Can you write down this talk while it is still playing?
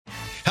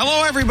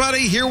Hello,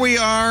 everybody. Here we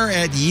are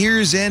at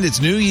year's end.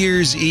 It's New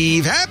Year's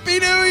Eve. Happy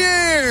New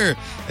Year!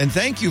 And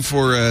thank you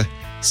for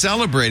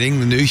celebrating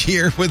the new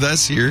year with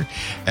us here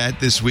at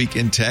This Week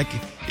in Tech.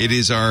 It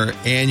is our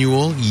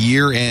annual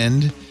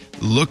year-end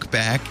look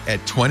back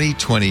at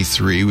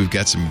 2023. We've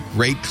got some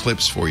great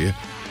clips for you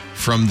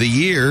from the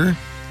year.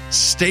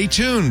 Stay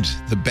tuned.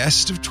 The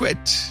best of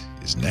Twit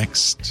is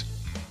next.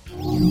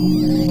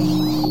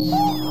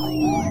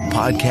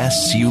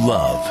 Podcasts you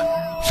love.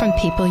 From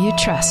people you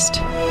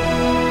trust.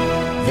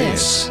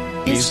 This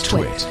is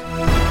Twit.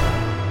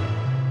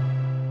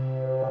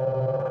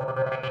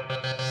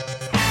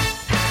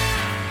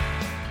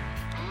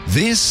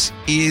 This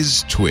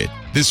is Twit,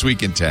 This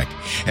Week in Tech,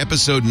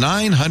 episode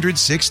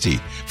 960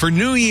 for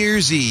New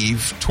Year's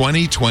Eve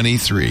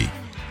 2023,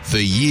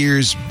 the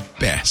year's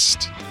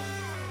best.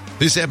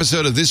 This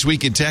episode of This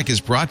Week in Tech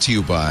is brought to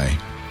you by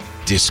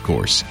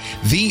Discourse,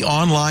 the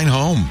online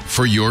home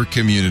for your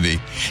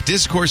community.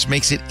 Discourse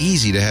makes it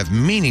easy to have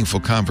meaningful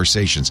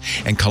conversations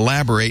and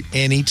collaborate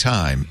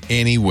anytime,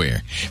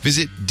 anywhere.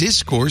 Visit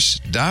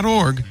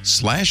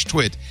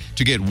discourse.org/twit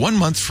to get 1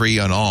 month free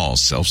on all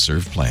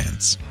self-serve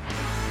plans.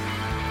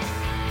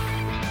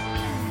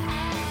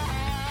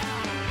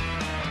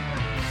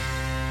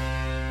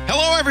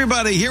 Hello,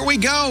 everybody. Here we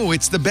go.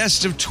 It's the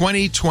best of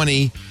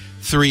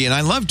 2023, and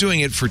I love doing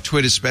it for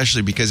Twit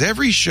especially because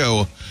every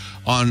show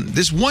on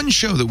this one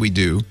show that we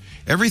do,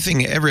 every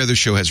other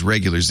show has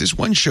regulars. This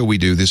one show we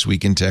do, This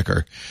Week in Tech,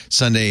 our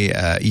Sunday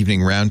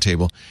evening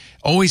roundtable,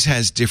 always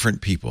has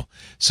different people.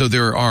 So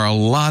there are a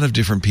lot of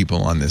different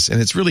people on this,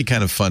 and it's really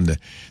kind of fun to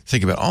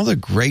think about all the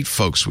great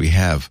folks we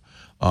have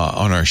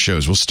on our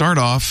shows. We'll start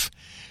off.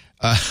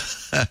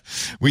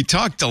 We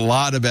talked a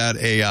lot about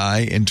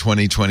AI in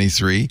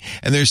 2023,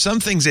 and there's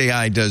some things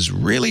AI does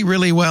really,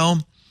 really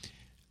well.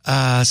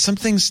 Some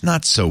things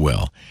not so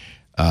well.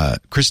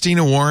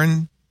 Christina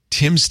Warren,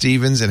 Tim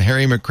Stevens, and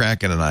Harry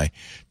McCracken and I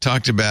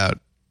talked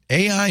about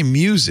AI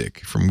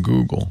music from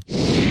Google.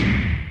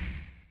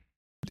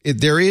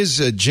 There is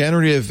a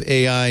generative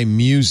AI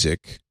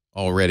music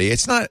already.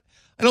 It's not,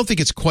 I don't think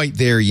it's quite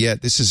there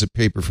yet. This is a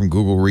paper from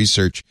Google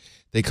Research.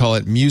 They call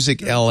it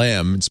Music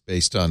LM. It's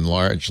based on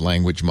large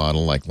language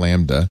model like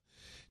Lambda,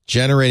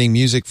 generating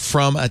music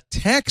from a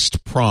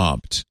text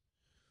prompt.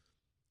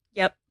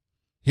 Yep.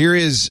 Here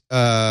is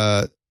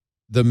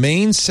the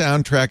main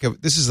soundtrack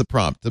of, this is the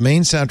prompt, the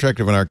main soundtrack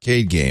of an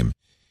arcade game.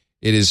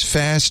 It is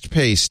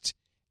fast-paced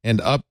and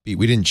upbeat.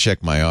 We didn't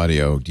check my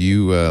audio. Do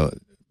you,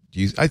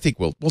 I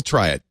think we'll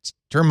try it.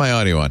 Turn my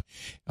audio on.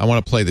 I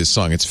want to play this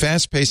song. It's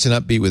fast-paced and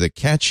upbeat with a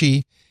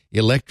catchy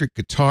electric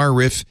guitar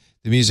riff.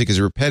 The music is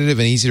repetitive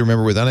and easy to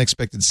remember with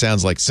unexpected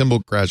sounds like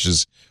cymbal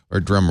crashes or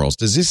drum rolls.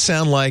 Does this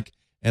sound like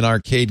an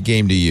arcade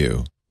game to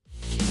you?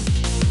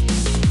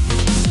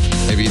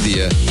 Maybe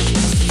the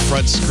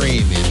front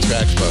screen, the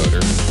attract mode,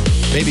 or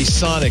maybe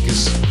Sonic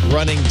is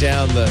running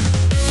down the...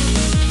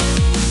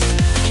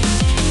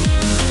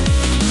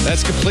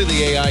 That's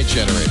completely AI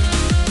generated.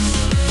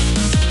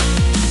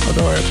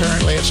 Although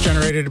apparently it's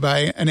generated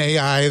by an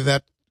AI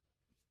that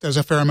does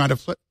a fair amount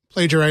of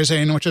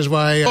plagiarizing, which is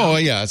why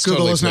it's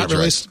Google totally is not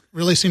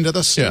releasing to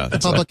the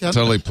public yet.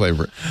 Totally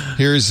plagiarized.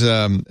 Here's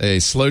a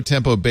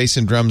slow-tempo bass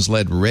and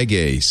drums-led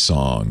reggae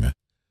song.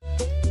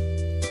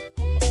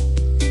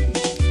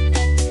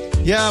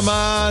 Yeah,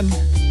 man.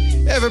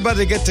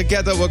 Everybody get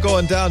together. We're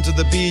going down to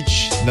the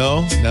beach.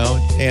 No.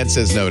 Ant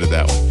says no to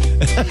that one.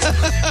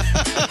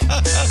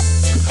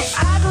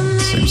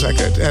 Seems like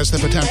it has the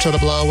potential to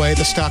blow away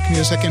the stock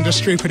music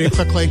industry pretty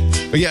quickly.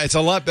 But yeah, it's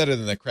a lot better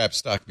than the crap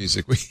stock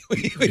music we've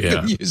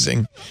been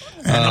using.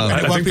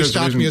 And it won't be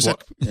stock music.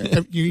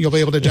 You'll be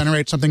able to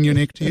generate something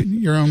unique to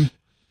your own.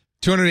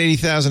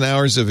 280,000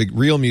 hours of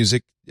real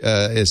music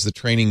is the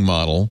training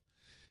model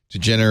to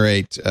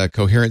generate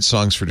coherent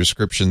songs for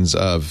descriptions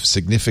of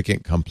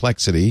significant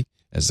complexity,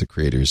 as the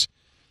creators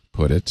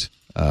put it.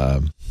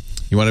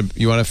 You want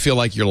to feel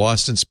like you're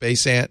lost in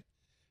space, Ant?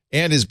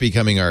 Ant is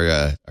becoming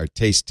our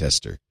taste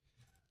tester.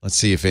 Let's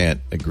see if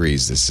Ant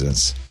agrees. This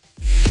is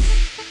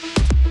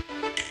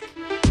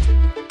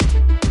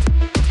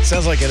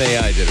sounds like an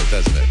AI did it,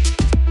 doesn't it?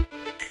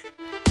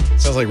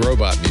 Sounds like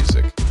robot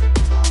music.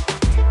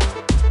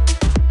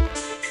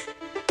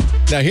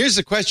 Now here's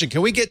the question: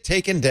 can we get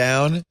taken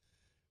down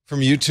from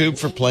YouTube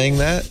for playing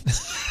that?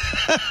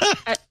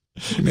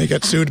 You may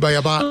get sued by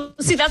a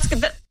bot. See, that's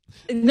going to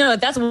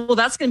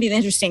be the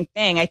interesting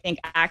thing. I think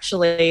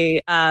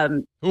actually,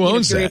 who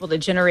owns you're that? able to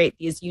generate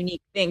these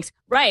unique things,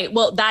 right?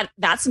 Well,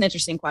 that's an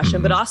interesting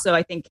question, but also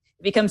I think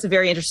it becomes a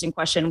very interesting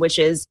question, which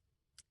is,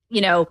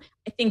 I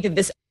think that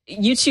this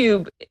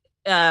YouTube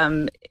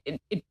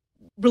it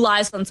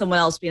relies on someone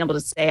else being able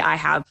to say, I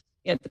have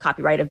the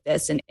copyright of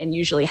this, and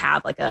usually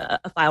have like a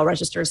file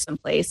register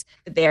someplace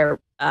that their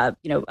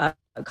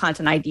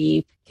Content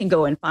ID can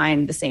go and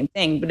find the same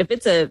thing. But if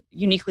it's a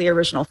uniquely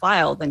original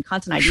file, then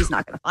Content ID is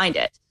not going to find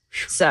it.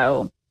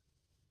 So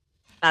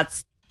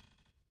that's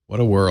what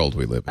a world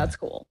we live in. That's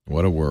cool.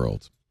 What a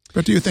world.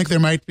 But do you think there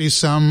might be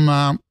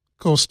some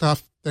cool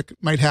stuff that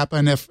might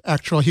happen if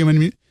actual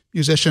human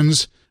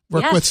musicians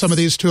work with some of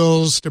these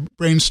tools to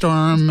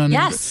brainstorm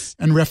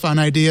and riff on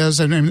ideas.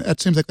 And it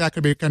seems like that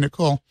could be kind of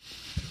cool.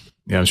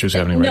 Yeah, I'm sure it's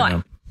happening right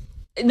now.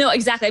 No,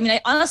 exactly. I mean,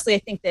 I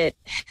think that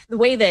the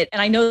way that,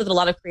 and I know that a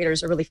lot of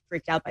creators are really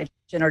freaked out by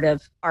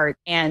generative art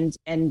and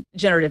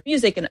generative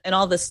music and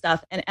all this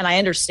stuff. And I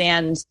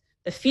understand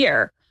the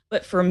fear.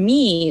 But for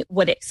me,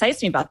 what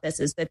excites me about this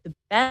is that the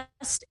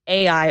best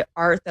AI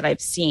art that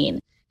I've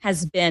seen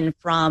has been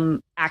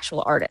from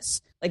actual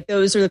artists. Like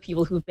those are the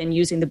people who've been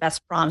using the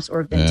best prompts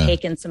or have been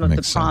taken some of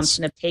the prompts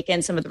and have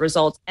taken some of the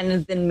results and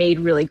have then made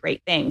really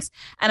great things.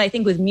 And I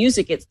think with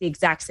music, it's the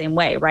exact same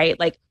way, right?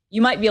 Like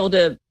you might be able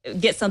to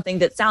get something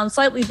that sounds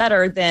slightly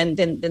better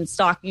than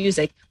stock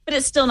music, but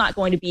it's still not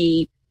going to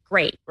be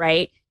great,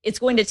 right? It's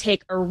going to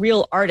take a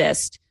real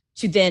artist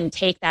to then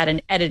take that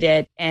and edit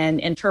it and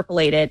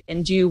interpolate it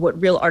and do what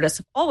real artists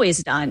have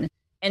always done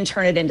and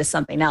turn it into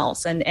something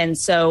else. And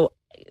so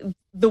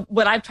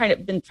what I've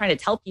been trying to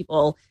tell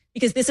people,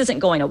 because this isn't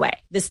going away.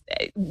 This,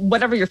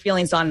 whatever your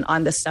feelings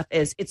on this stuff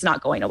is, it's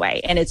not going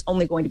away, and it's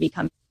only going to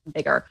become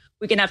bigger.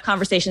 We can have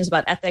conversations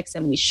about ethics,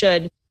 and we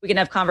should. We can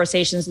have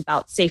conversations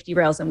about safety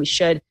rails, and we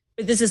should.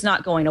 But this is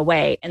not going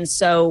away. And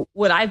so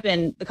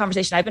the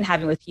conversation I've been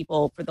having with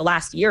people for the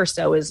last year or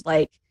so is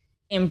like,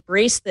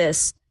 embrace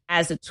this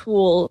as a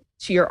tool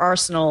to your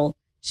arsenal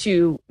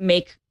to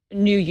make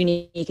new,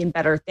 unique, and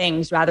better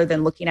things rather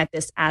than looking at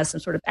this as some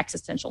sort of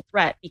existential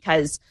threat,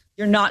 because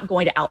you're not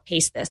going to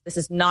outpace this. This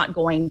is not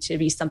going to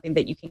be something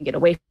that you can get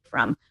away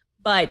from,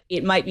 but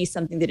it might be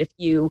something that if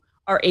you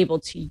are able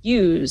to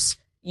use,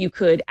 you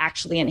could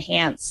actually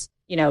enhance,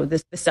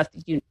 the stuff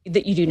that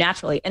you do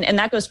naturally. And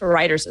that goes for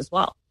writers as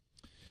well.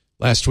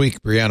 Last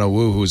week, Brianna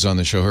Wu, who was on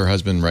the show, her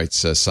husband writes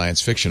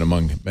science fiction,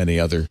 among many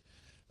other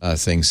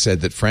things,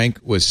 said that Frank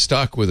was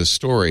stuck with a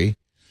story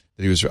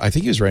that I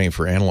think he was writing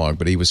for Analog,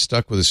 but he was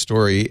stuck with a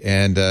story,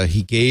 and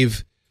he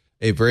gave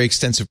a very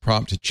extensive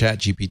prompt to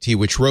ChatGPT,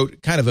 which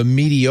wrote kind of a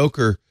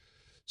mediocre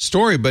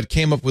story, but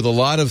came up with a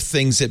lot of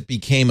things that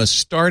became a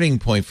starting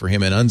point for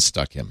him and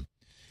unstuck him.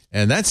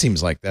 And that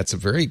seems like that's a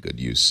very good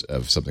use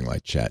of something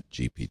like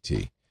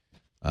ChatGPT.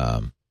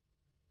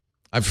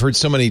 I've heard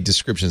so many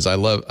descriptions. I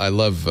love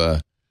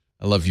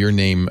your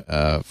name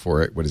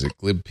for it. What is it?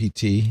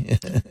 GlibPT?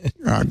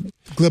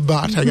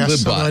 Glibbot, I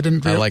guess. Glibbot. I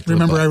didn't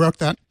remember I wrote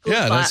that.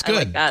 Yeah, that's good.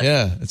 Like that.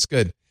 Yeah, that's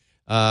good.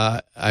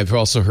 I've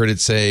also heard it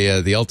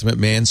say the ultimate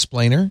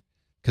mansplainer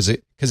because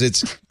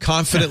it's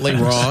confidently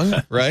wrong,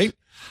 right?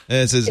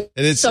 And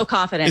it's so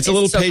confident. It's a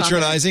little so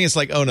patronizing. Confident. It's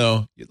like, oh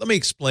no, let me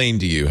explain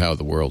to you how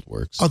the world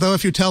works. Although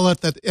if you tell it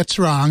that it's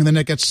wrong, then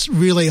it gets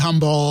really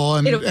humble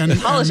and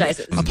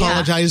apologizes. And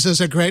apologizes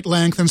at great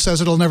length and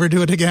says it'll never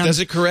do it again. Does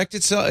it correct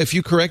itself? If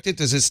you correct it,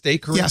 does it stay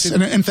corrected? Yes,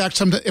 and in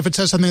fact, if it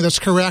says something that's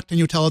correct and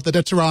you tell it that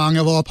it's wrong,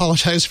 it will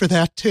apologize for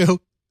that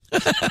too.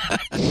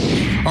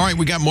 All right,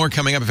 we got more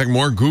coming up. In fact,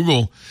 more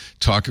Google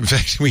talk. In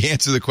fact, we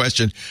answer the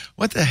question,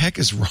 what the heck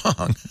is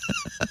wrong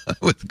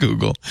with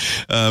Google,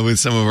 with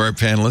some of our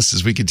panelists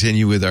as we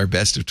continue with our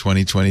best of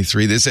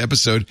 2023. This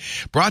episode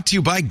brought to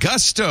you by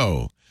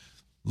Gusto.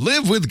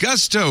 Live with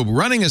Gusto.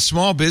 Running a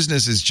small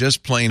business is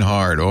just plain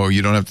hard. Oh,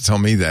 you don't have to tell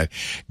me that.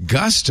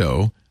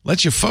 Gusto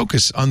lets you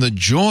focus on the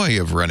joy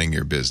of running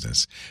your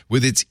business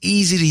with its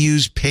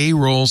easy-to-use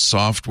payroll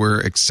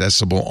software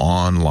accessible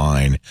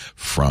online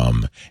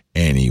from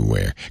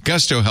anywhere.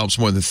 Gusto helps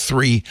more than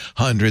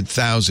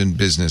 300,000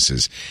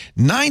 businesses.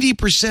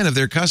 90% of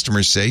their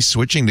customers say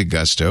switching to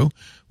Gusto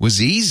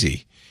was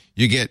easy.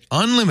 You get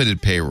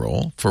unlimited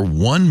payroll for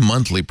one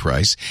monthly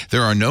price.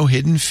 There are no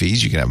hidden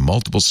fees. You can have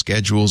multiple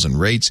schedules and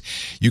rates.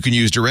 You can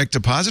use direct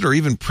deposit or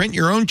even print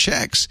your own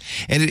checks.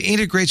 And it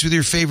integrates with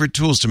your favorite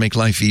tools to make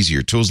life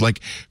easier. Tools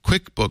like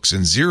QuickBooks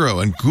and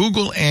Xero and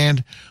Google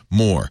and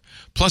more.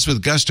 Plus,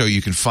 with Gusto,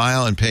 you can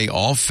file and pay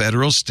all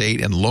federal,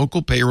 state, and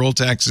local payroll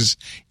taxes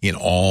in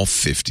all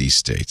 50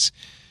 states.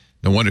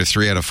 No wonder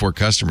 3 out of 4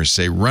 customers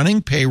say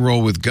running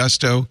payroll with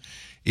Gusto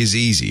is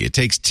easy. It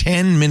takes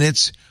 10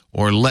 minutes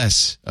or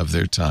less of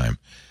their time.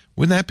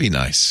 Wouldn't that be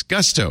nice?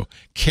 Gusto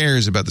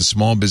cares about the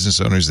small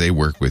business owners they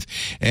work with.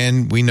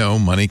 And we know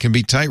money can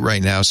be tight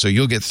right now, so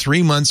you'll get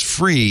 3 months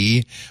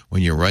free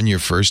when you run your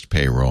first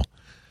payroll.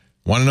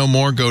 Want to know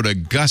more? Go to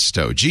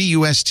Gusto,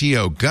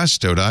 Gusto,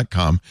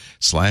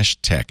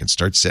 gusto.com/tech and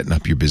start setting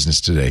up your business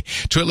today.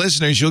 Twit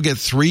listeners, you'll get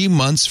 3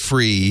 months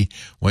free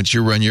once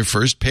you run your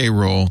first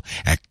payroll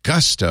at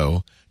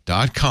gusto.com/tech.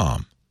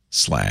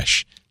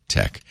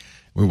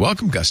 We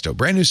welcome Gusto,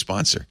 brand new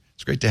sponsor.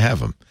 It's great to have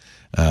them.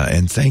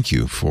 And thank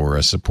you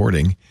for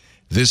supporting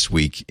This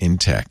Week in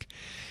Tech.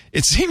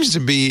 It seems to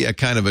be a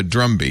kind of a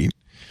drumbeat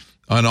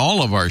on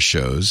all of our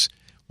shows.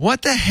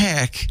 What the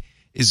heck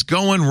is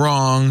going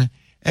wrong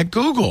at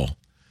Google?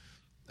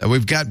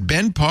 We've got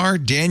Ben Parr,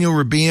 Daniel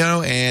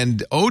Rubino,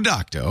 and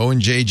Odocto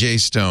and JJ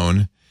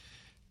Stone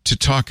to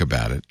talk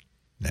about it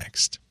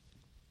next.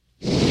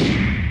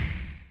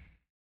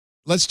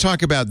 Let's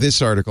talk about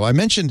this article. I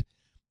mentioned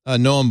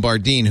Noam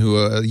Bardeen, who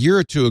a year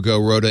or two ago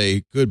wrote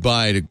a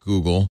goodbye to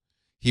Google.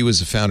 He was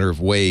the founder of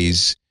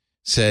Waze,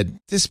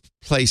 said, this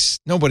place,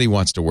 nobody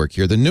wants to work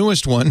here. The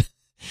newest one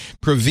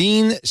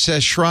Praveen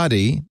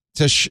Seshadri,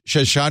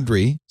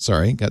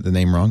 sorry, got the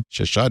name wrong,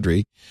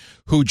 Seshadri,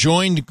 who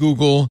joined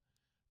Google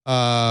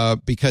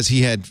because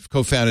he had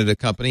co-founded a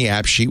company,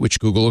 AppSheet, which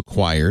Google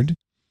acquired.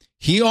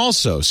 He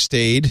also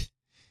stayed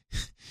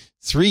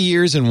 3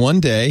 years and 1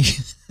 day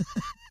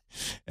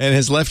and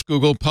has left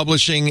Google,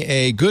 publishing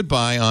a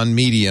goodbye on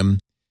Medium.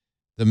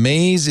 The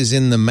maze is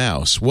in the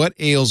mouse. What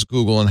ails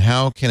Google and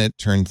how can it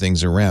turn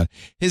things around?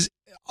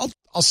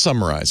 I'll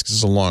summarize because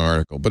it's a long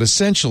article, but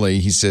essentially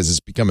he says it's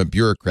become a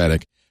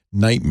bureaucratic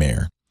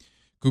nightmare.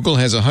 Google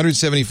has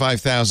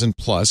 175,000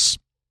 plus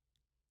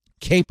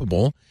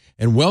capable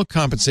and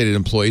well-compensated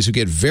employees who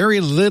get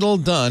very little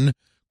done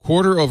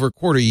quarter over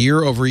quarter,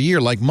 year over year.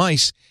 Like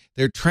mice,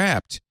 they're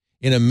trapped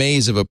in a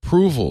maze of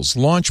approvals,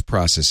 launch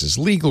processes,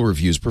 legal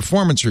reviews,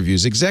 performance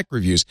reviews, exec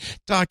reviews,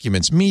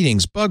 documents,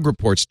 meetings, bug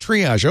reports,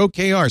 triage,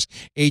 OKRs,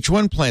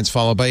 H1 plans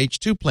followed by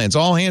H2 plans,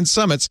 all-hands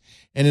summits,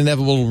 and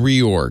inevitable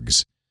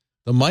reorgs.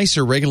 The mice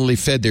are regularly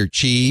fed their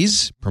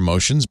cheese,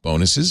 promotions,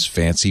 bonuses,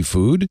 fancy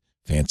food,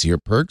 fancier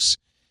perks,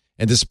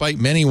 and despite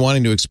many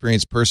wanting to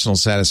experience personal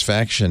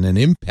satisfaction and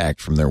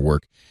impact from their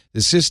work, the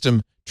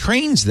system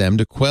trains them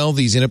to quell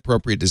these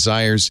inappropriate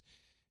desires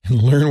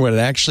and learn what it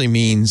actually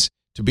means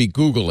to be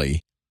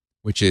googly,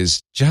 which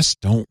is just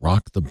don't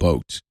rock the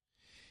boat.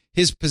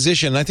 His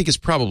position, I think is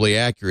probably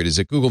accurate, is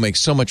that Google makes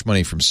so much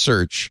money from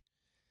search,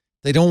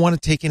 they don't want to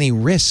take any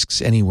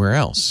risks anywhere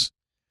else.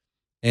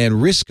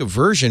 And risk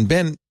aversion,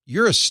 Ben,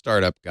 you're a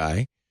startup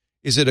guy.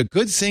 Is it a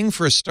good thing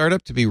for a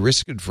startup to be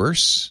risk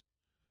adverse?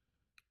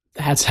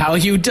 That's how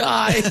you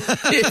die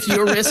if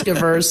you're risk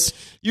averse.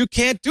 You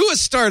can't do a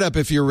startup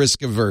if you're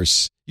risk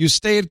averse. You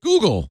stay at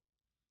Google.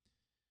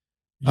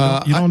 You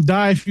don't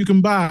die if you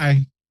can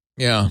buy.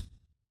 Yeah.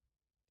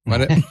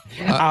 But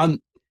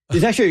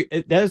there's actually,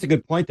 that is a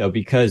good point, though,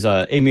 because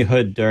Amy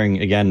Hood, during,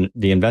 again,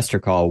 the investor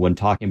call, when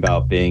talking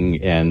about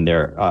Bing and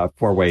their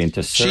foray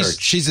into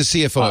search. She's the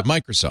CFO at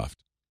Microsoft.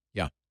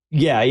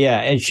 Yeah.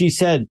 And she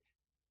said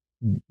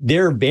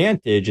their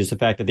advantage is the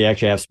fact that they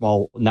actually have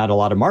not a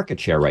lot of market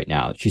share right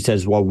now. She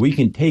says, well, we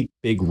can take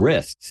big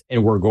risks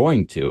and we're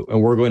going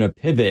to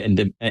pivot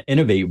and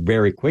innovate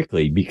very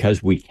quickly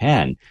because we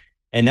can.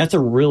 And that's a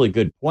really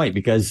good point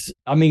because,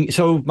 I mean,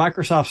 so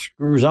Microsoft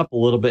screws up a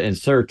little bit in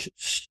search.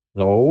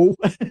 So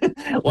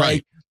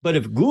right. But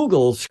if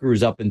Google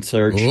screws up in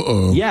search,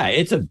 yeah,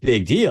 it's a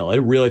big deal. It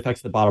really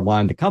affects the bottom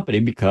line of the company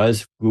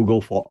because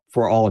Google,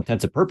 for all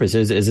intents and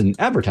purposes, is an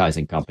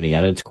advertising company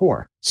at its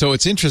core. So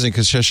it's interesting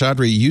because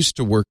Seshadri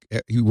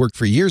he worked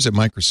for years at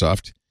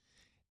Microsoft.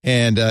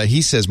 And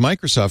he says at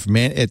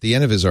the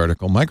end of his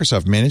article,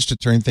 Microsoft managed to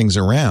turn things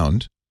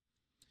around,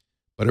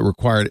 but it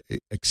required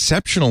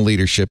exceptional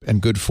leadership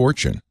and good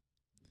fortune.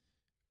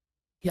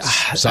 Yeah,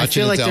 I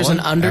feel like there's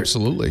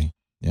absolutely.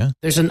 Yeah.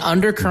 There's an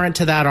undercurrent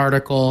to that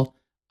article,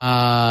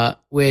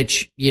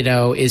 which,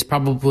 is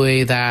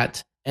probably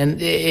that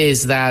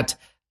Microsoft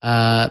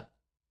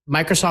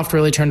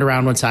really turned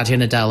around when Satya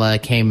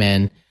Nadella came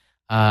in.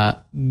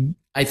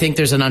 I think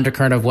there's an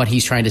undercurrent of what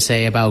he's trying to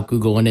say about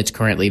Google and its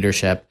current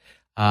leadership.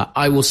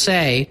 I will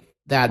say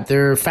that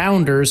their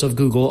founders of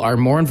Google are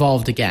more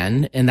involved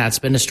again, and that's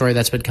been a story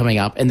that's been coming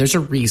up, and there's a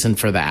reason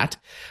for that.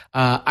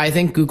 I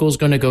think Google's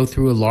going to go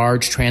through a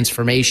large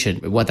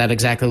transformation. What that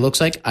exactly looks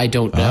like, I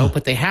don't know,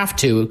 but they have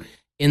to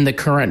in the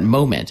current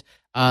moment.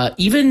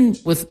 Even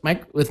with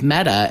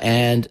Meta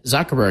and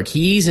Zuckerberg,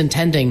 he's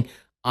intending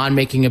on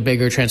making a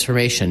bigger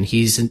transformation.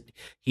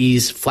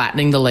 He's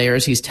flattening the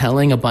layers. He's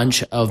telling a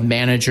bunch of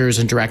managers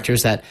and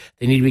directors that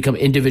they need to become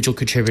individual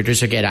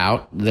contributors or get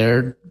out.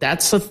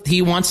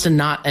 He wants to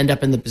not end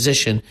up in the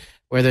position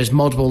where there's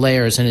multiple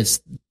layers, and it's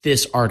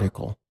this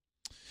article.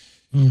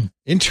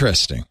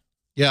 Interesting.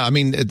 Yeah, I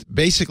mean,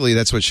 basically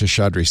that's what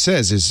Seshadri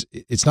says, is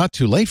it's not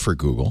too late for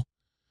Google,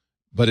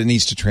 but it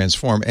needs to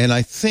transform. And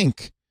I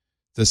think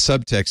the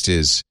subtext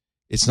is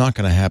it's not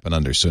going to happen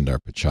under Sundar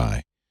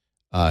Pichai.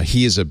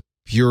 He is a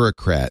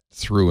bureaucrat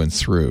through and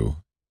through,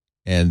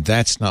 and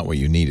that's not what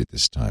you need at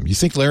this time. You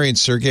think Larry and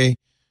Sergey,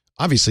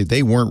 obviously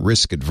they weren't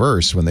risk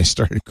adverse when they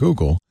started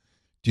Google.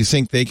 Do you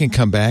think they can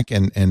come back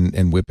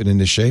and whip it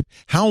into shape?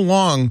 How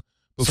long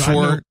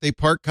before they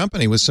part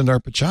company with Sundar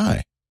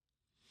Pichai?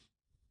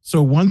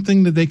 So one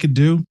thing that they could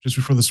do, just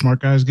before the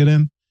smart guys get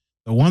in,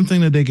 the one thing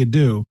that they could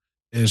do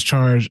is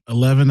charge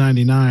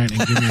 $11.99 and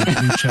give me a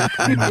blue check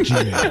on my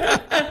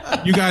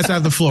Gmail. You guys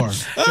have the floor.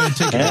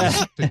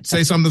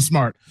 Say something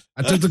smart.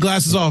 I took the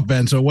glasses off,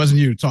 Ben, so it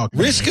wasn't you talking.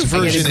 Risk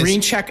aversion. I get a green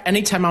check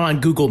anytime I'm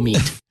on Google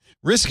Meet.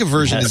 Risk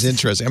aversion is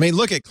interesting. I mean,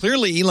 look at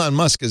clearly Elon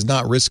Musk is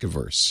not risk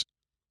averse,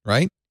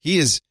 right?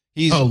 He's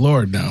oh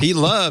Lord, no. He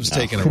loves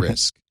taking a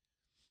risk.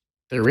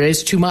 There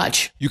is too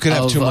much. You could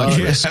have too much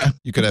risk.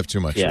 You could have too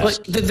much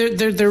risk. But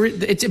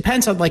it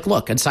depends on,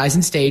 look, on size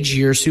and stage,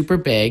 you're super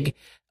big.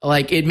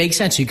 It makes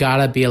sense. You got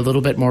to be a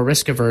little bit more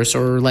risk averse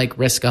or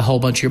risk a whole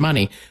bunch of your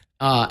money.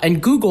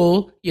 And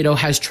Google,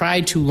 has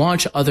tried to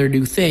launch other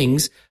new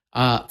things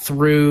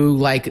through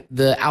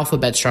the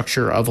alphabet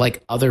structure of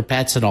other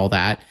bets and all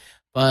that.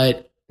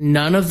 But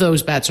none of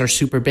those bets are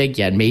super big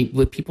yet.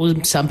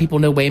 Some people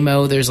know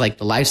Waymo. There's like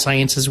the life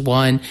sciences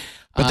one.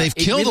 But they've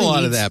killed really a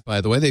lot of that,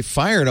 by the way. They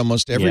fired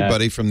almost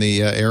everybody from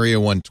the Area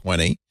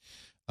 120.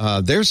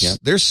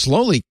 They're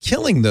slowly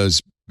killing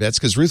those bets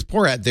because Ruth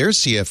Porat, their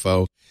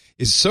CFO,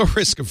 is so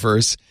risk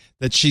averse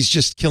that she's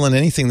just killing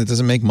anything that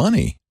doesn't make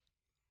money.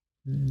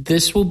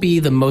 This will be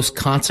the most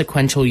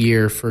consequential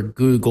year for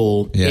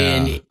Google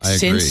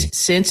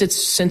since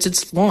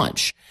its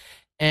launch.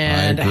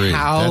 And I agree.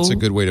 That's a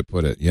good way to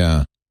put it.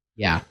 Yeah.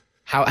 Yeah.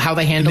 How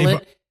they handle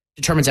it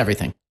determines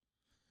everything.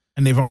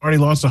 And they've already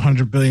lost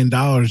 $100 billion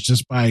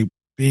just by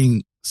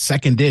being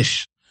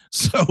second-ish.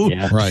 So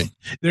right.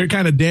 They're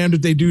kind of damned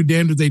if they do,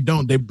 damned if they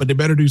don't. But they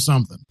better do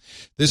something.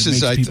 This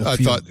is, I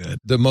thought, good.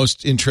 The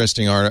most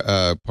interesting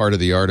part of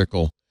the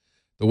article.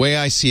 The way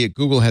I see it,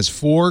 Google has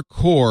 4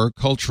 core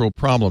cultural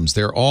problems.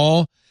 They're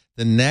all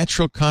the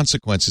natural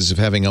consequences of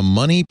having a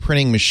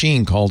money-printing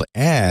machine called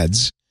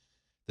ads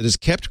that has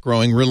kept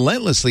growing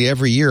relentlessly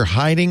every year,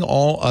 hiding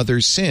all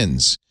other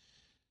sins.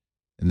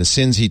 And the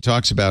sins he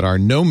talks about are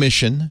no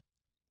mission,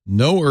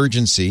 no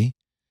urgency,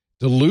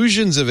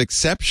 delusions of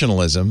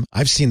exceptionalism.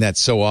 I've seen that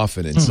so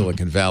often in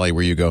Silicon Valley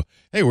where you go,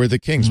 hey, we're the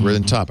kings, we're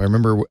the top. I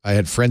remember I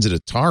had friends at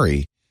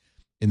Atari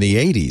in the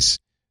 80s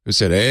who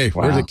said, hey,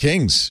 we're the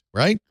kings,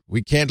 right?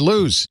 We can't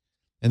lose.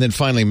 And then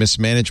finally,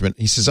 mismanagement.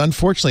 He says,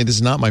 unfortunately, this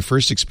is not my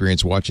first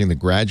experience watching the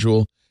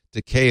gradual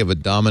decay of a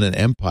dominant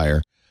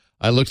empire.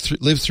 I lived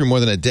through more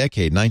than a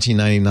decade,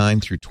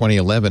 1999 through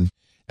 2011,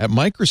 at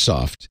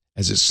Microsoft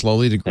as it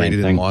slowly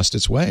degraded and lost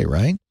its way,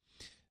 right?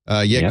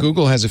 Yet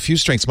Google has a few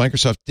strengths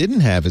Microsoft didn't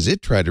have as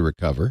it tried to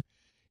recover.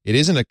 It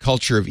isn't a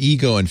culture of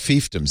ego and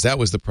fiefdoms. That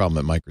was the problem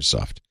at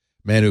Microsoft.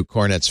 Manu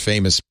Cornet's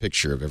famous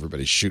picture of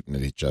everybody shooting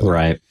at each other.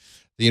 Right.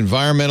 The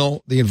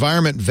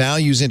environment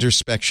values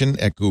introspection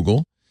at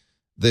Google.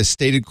 The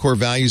stated core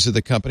values of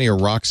the company are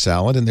rock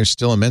solid, and there's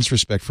still immense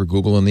respect for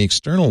Google in the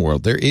external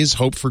world. There is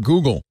hope for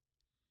Google.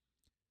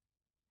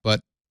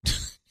 But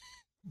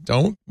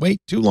don't wait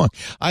too long.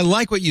 I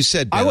like what you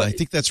said, Ben. I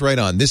think that's right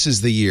on. This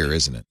is the year,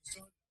 isn't it?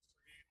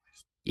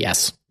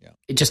 Yes. Yeah.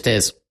 It just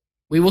is.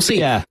 We will see.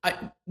 Yeah.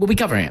 We'll be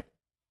covering it.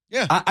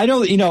 Yeah. I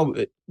know,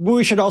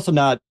 we should also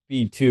not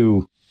be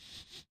too...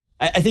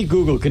 I think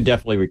Google could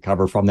definitely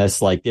recover from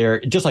this. Like they're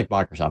just like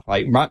Microsoft,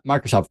 right?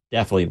 Microsoft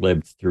definitely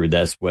lived through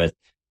this with,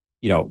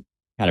 kind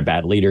of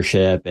bad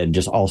leadership and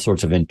just all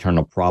sorts of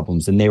internal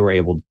problems. And they were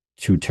able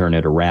to turn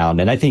it around.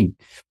 And I think,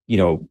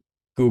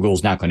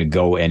 Google's not going to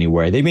go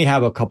anywhere. They may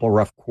have a couple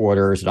rough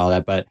quarters and all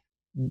that, but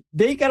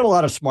they got a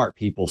lot of smart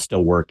people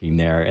still working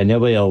there and they'll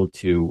be able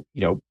to,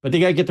 but they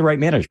got to get the right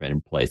management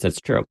in place.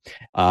 That's true.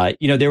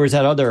 There was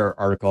that other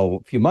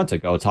article a few months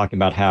ago talking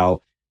about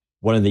how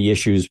one of the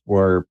issues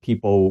were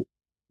people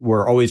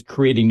were always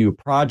creating new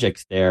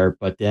projects there,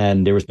 but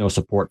then there was no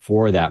support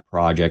for that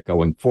project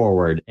going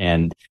forward.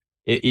 And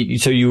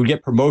so you would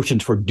get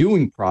promotions for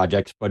doing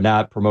projects, but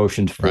not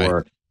promotions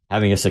for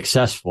having a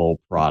successful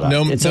product.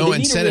 No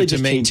incentive to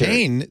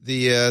maintain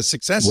the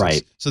successes.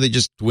 Right. So they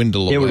just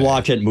dwindle away. They would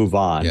watch it and move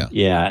on.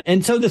 Yeah.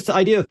 And so this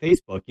idea of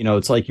Facebook,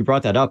 it's like you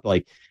brought that up,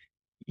 like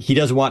he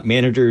doesn't want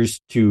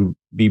managers to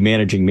be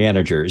managing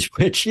managers,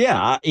 which,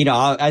 I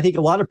think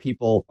a lot of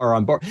people are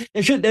on board.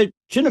 There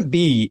shouldn't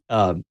be,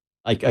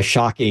 like a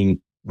shocking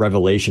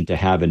revelation to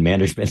have in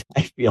management,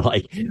 I feel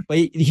like. But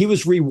he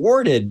was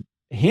rewarded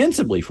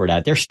handsomely for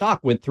that. Their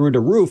stock went through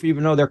the roof,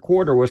 even though their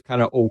quarter was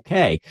kind of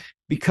okay,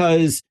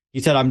 because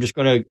he said, I'm just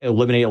going to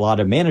eliminate a lot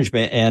of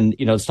management. And,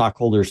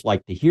 stockholders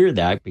like to hear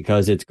that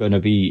because it's going to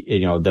be,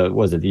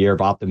 the year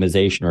of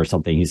optimization or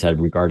something he said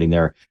regarding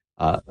their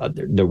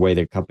the way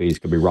the companies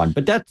could be run.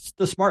 But that's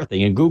the smart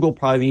thing. And Google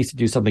probably needs to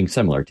do something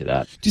similar to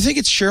that. Do you think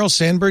it's Sheryl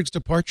Sandberg's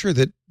departure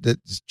that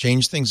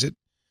changed things at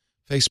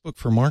Facebook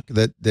for Mark,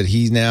 that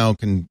he now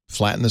can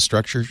flatten the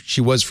structure? She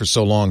was for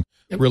so long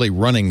really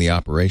running the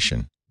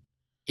operation.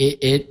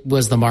 It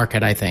was the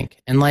market, I think.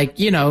 And I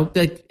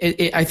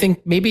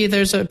think maybe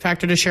there's a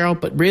factor to Sheryl,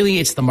 but really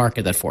it's the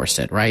market that forced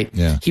it, right?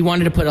 Yeah. He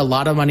wanted to put a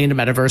lot of money into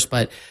metaverse,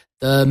 but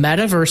the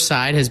metaverse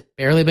side has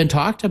barely been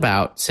talked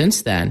about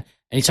since then.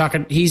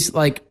 And he's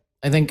like,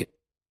 I think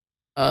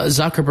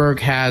Zuckerberg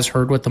has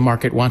heard what the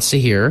market wants to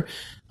hear.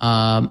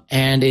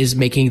 And is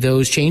making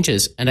those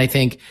changes. And I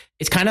think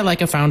it's kind of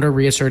like a founder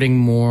reasserting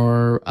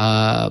more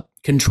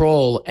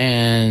control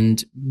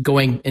and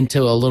going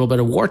into a little bit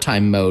of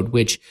wartime mode,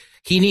 which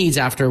he needs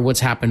after what's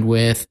happened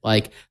with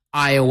like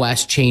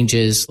iOS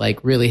changes,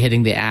 like really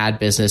hitting the ad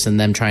business and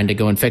them trying to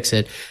go and fix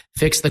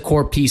the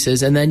core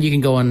pieces. And then you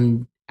can go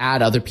and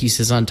add other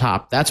pieces on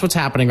top. That's what's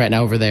happening right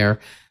now over there.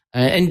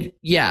 And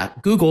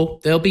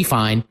Google, they'll be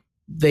fine.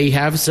 They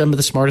have some of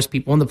the smartest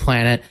people on the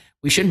planet.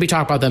 We shouldn't be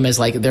talking about them as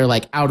like they're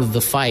like out of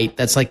the fight.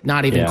 That's like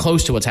not even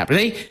close to what's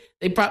happening.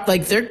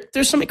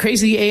 There's some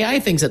crazy AI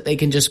things that they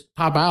can just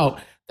pop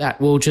out that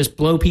will just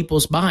blow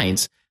people's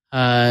minds.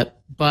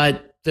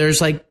 But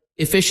there's like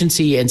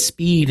efficiency and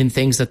speed and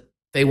things that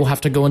they will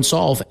have to go and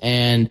solve.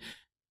 And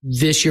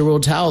this year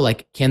will tell,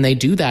 like, can they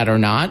do that or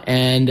not?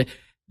 And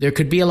there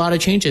could be a lot of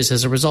changes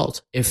as a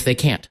result if they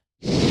can't.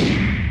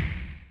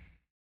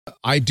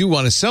 I do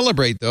want to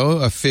celebrate, though,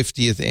 a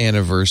 50th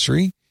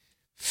anniversary.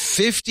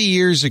 50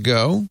 years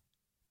ago,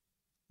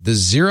 the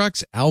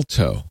Xerox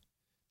Alto,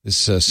 this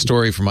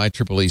story from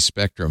IEEE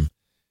Spectrum,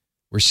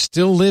 we're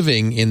still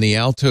living in the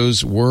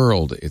Alto's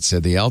world. It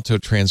said the Alto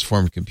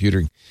transformed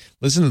computing.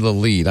 Listen to the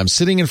lead. I'm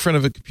sitting in front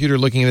of a computer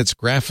looking at its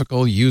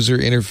graphical user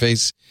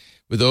interface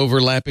with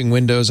overlapping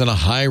windows on a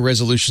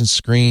high-resolution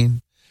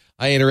screen.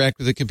 I interact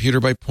with the computer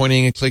by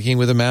pointing and clicking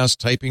with a mouse,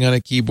 typing on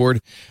a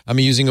keyboard. I'm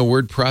using a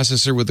word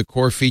processor with the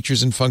core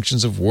features and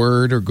functions of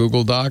Word or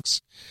Google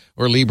Docs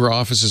or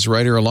LibreOffice's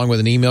Writer, along with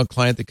an email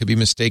client that could be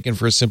mistaken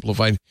for a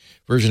simplified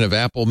version of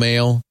Apple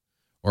Mail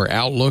or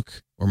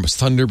Outlook or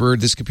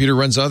Thunderbird. This computer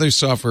runs other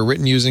software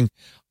written using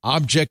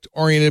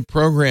object-oriented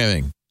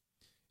programming.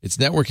 Its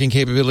networking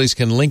capabilities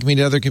can link me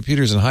to other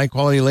computers and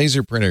high-quality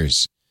laser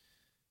printers.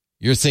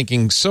 You're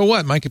thinking, so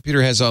what? My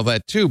computer has all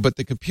that too. But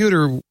the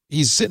computer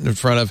he's sitting in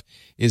front of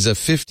is a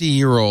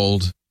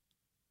 50-year-old,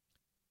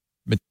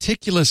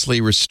 meticulously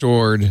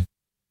restored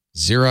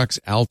Xerox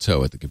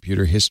Alto at the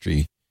Computer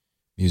History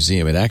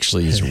Museum. It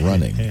actually is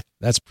running.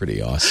 That's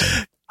pretty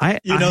awesome.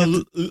 I'm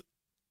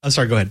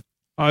sorry, go ahead.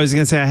 I was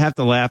going to say, I have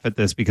to laugh at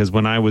this because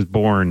when I was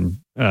born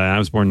in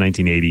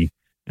 1980,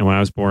 and when I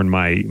was born,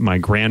 my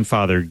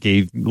grandfather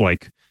gave,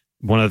 like,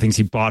 one of the things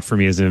he bought for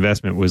me as an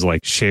investment was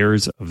like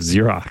shares of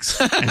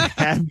Xerox. And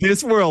had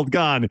this world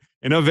gone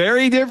in a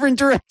very different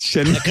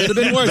direction, it could have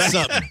been worth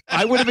something.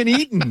 I would have been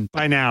eaten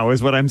by now,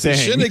 is what I'm saying.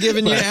 Shouldn't have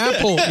given you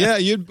Apple. Yeah,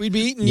 we'd be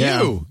eating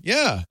you.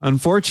 Yeah.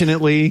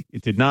 Unfortunately,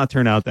 it did not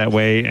turn out that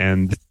way,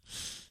 and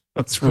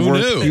that's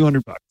worth a few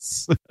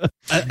 $100.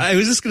 I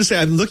was just going to say,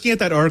 I'm looking at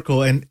that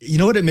article, and you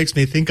know what it makes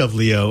me think of,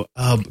 Leo?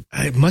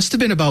 It must have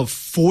been about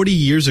 40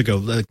 years ago,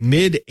 like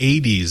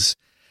mid-'80s.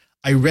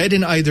 I read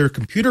in either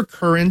Computer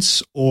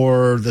Currents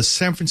or the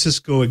San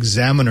Francisco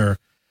Examiner,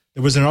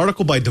 there was an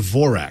article by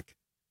Dvorak,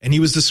 and he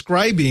was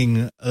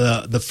describing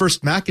the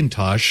first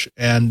Macintosh.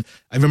 And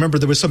I remember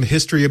there was some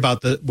history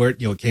about where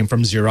it came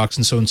from, Xerox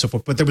and so on and so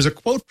forth. But there was a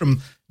quote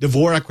from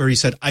Dvorak where he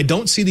said, "I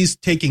don't see these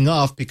taking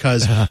off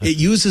because it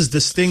uses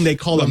this thing they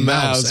call a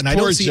mouse, and I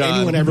don't see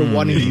anyone ever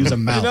wanting to use a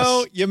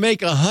mouse." You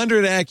make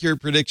 100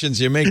 accurate predictions.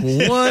 You make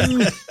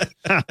one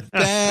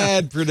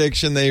bad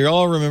prediction. They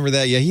all remember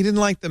that. Yeah, he didn't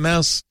like the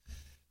mouse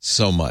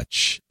so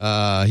much.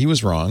 He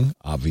was wrong,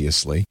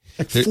 obviously.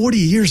 Like 40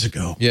 years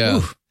ago. Yeah.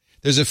 Oof.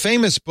 There's a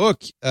famous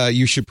book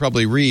you should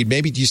probably read.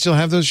 Maybe, do you still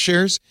have those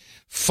shares?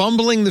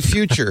 Fumbling the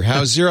Future,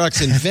 How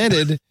Xerox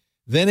Invented,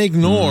 Then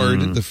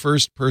Ignored the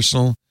First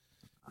Personal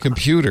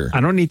Computer. I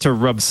don't need to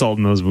rub salt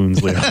in those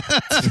wounds, Leo.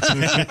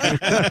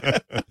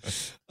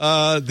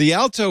 The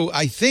Alto,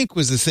 I think,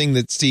 was the thing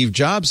that Steve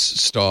Jobs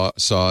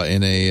saw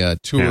in a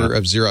tour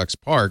of Xerox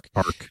Park.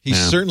 He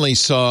certainly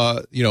saw,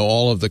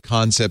 all of the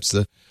concepts,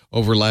 the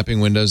overlapping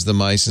windows, the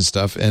mice and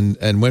stuff,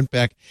 and went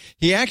back.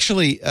 He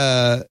actually,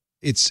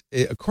 it's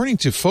according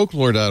to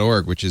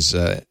folklore.org, which is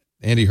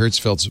Andy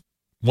Hertzfeld's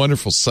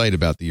wonderful site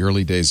about the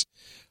early days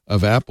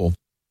of Apple.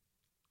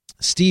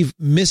 Steve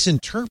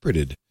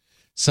misinterpreted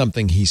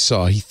something he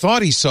saw. He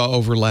thought he saw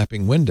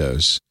overlapping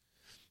windows,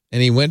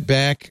 and he went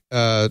back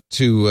to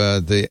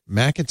the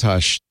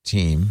Macintosh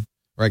team,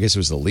 or I guess it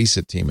was the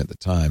Lisa team at the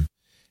time,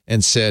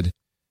 and said,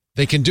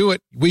 "They can do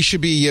it. We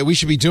should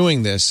be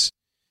doing this."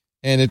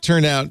 And it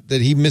turned out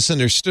that he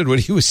misunderstood what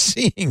he was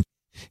seeing.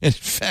 In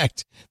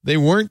fact, they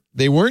weren't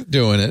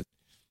doing it.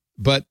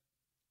 But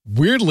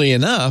weirdly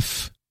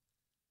enough,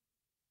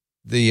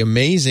 the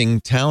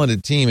amazing,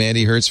 talented team,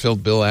 Andy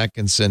Hertzfeld, Bill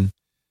Atkinson,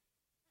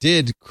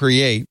 did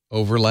create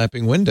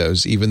overlapping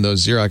windows, even though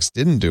Xerox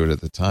didn't do it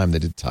at the time. They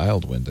did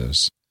tiled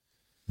windows.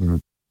 Mm-hmm.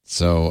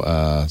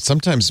 So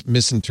sometimes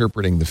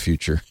misinterpreting the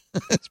future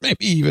is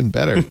maybe even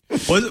better.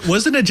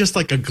 Wasn't it just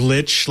like a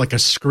glitch, like a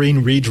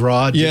screen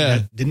redraw?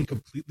 Didn't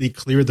completely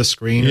clear the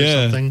screen or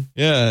something?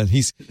 Yeah,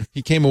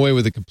 he came away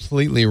with a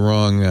completely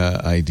wrong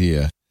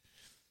idea.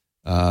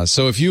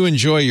 So if you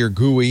enjoy your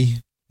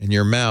GUI and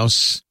your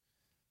mouse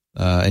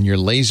and your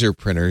laser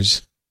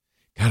printers,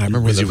 God, I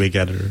remember WYSIWYG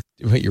editor.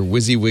 Your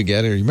WYSIWYG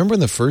editor. You remember when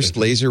the first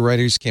laser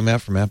writers came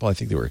out from Apple? I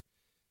think there were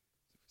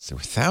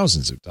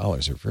thousands of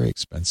dollars. They're very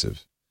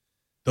expensive.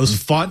 Those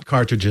font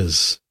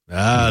cartridges.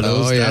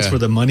 That's where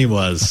the money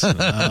was.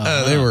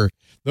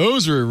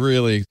 Those were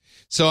really.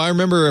 So I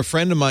remember a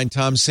friend of mine,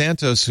 Tom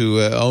Santos,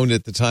 who owned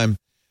at the time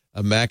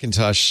a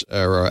Macintosh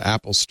or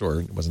Apple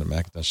store. It wasn't a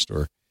Macintosh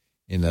store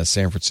in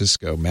San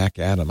Francisco. Mac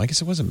Adam. I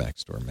guess it was a Mac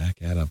store.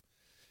 Mac Adam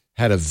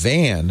had a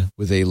van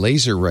with a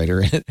laser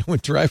writer in it and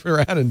would drive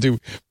around and do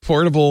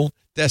portable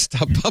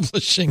desktop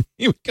publishing.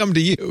 He would come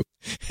to you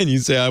and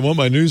you'd say, "I want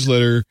my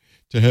newsletter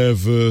to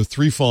have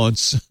 3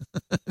 fonts."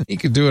 He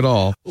could do it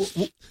all.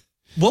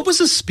 What was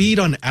the speed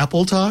on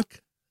Apple Talk?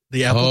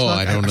 The Apple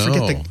Talk? I don't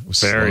know. It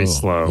was very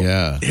slow.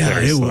 Yeah.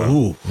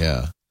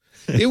 Yeah.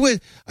 It was.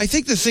 I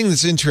think the thing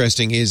that's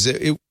interesting is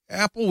that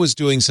Apple was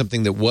doing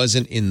something that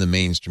wasn't in the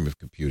mainstream of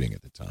computing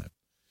at the time.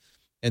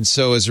 And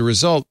so as a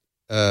result,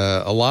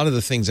 a lot of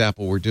the things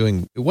Apple were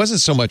doing, it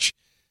wasn't so much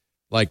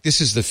like this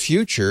is the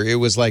future. It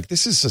was like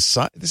this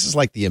is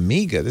like the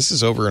Amiga. This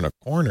is over in a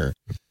corner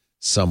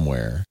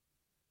somewhere.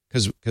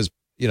 because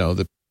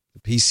the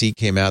PC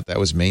came out, that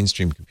was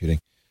mainstream computing.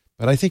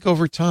 But I think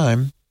over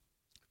time,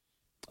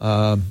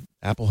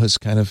 Apple has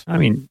kind of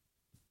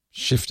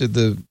shifted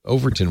the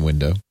Overton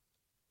window.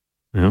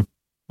 Yeah.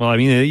 Well,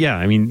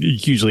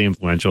 hugely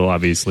influential.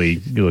 Obviously,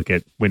 you look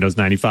at Windows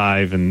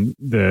 95 and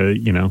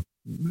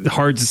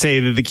hard to say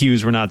that the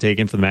cues were not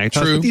taken for the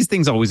Macintosh. But these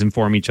things always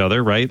inform each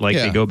other, right?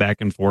 They go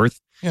back and forth.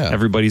 Yeah.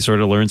 Everybody sort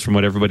of learns from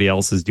what everybody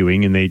else is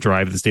doing, and they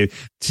drive the state.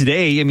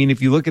 Today,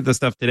 if you look at the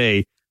stuff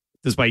today,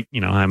 despite,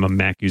 I'm a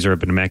Mac user, I've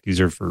been a Mac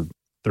user for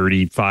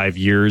 35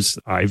 years.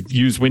 I've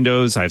used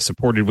Windows. I've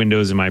supported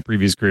Windows in my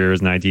previous career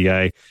as an IT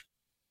guy.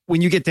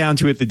 When you get down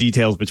to it, the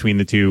details between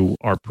the two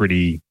are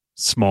pretty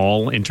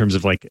small in terms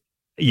of I could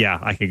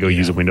go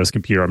use a Windows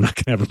computer. I'm not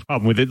going to have a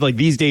problem with it.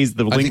 These days,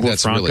 the lingua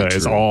franca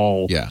is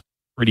all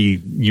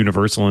pretty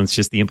universal, and it's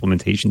just the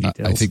implementation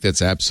details. I think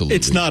that's absolutely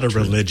It's not true.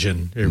 a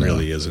religion. It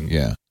really isn't.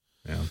 Yeah.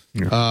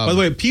 By the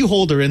way, P.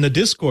 Holder in the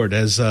Discord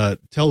has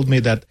told me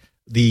that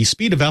the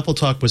speed of Apple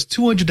Talk was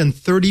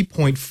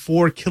 230.4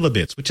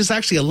 kilobits, which is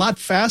actually a lot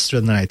faster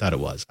than I thought it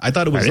was. I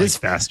thought it was is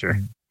faster.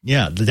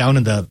 Yeah, down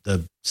in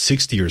the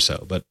 60 or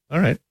so. But all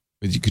right.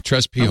 But you could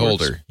trust P.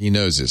 Holder. He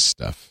knows his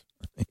stuff.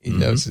 He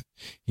knows it.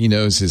 He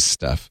knows his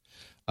stuff.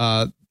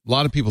 A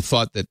lot of people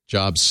thought that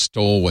Jobs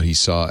stole what he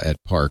saw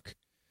at Park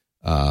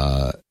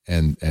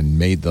and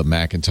made the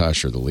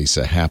Macintosh or the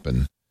Lisa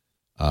happen.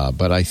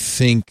 But I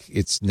think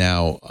it's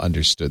now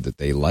understood that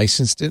they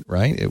licensed it,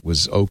 right? It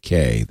was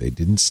okay. They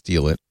didn't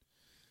steal it.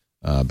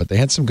 But they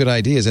had some good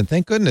ideas. And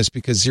thank goodness,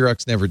 because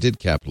Xerox never did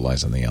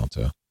capitalize on the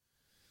Alto.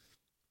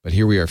 But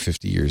here we are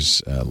 50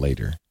 years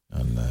later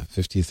on the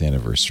 50th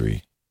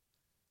anniversary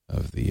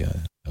of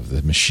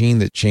the machine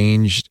that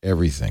changed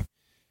everything.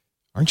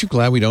 Aren't you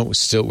glad we're not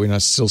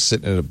still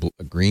sitting at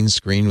a green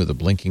screen with a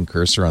blinking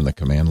cursor on the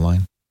command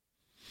line?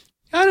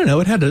 I don't know.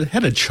 It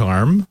had a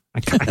charm.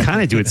 I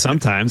kind of do it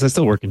sometimes. I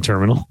still work in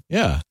terminal.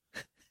 Yeah.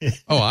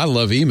 Oh, I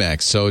love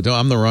Emacs, so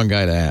I'm the wrong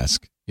guy to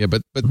ask. Yeah,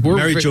 but we're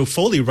Mary Jo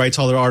Foley writes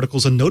all their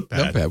articles on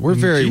Notepad. We're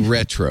very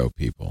retro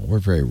people. We're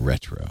very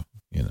retro,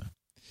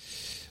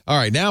 All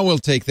right, now we'll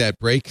take that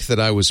break that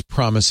I was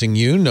promising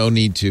you. No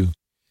need to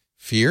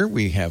fear.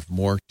 We have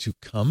more to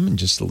come in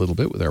just a little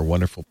bit with our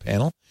wonderful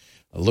panel.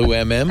 Lou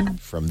M.M.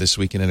 from This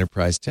Week in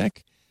Enterprise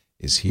Tech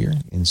is here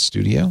in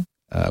studio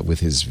with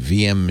his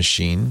VM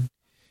machine.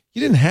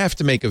 You didn't have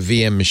to make a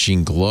VM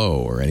machine glow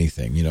or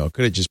anything. It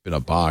could have just been a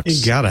box.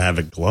 You got to have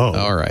it glow.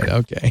 All right.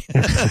 Okay.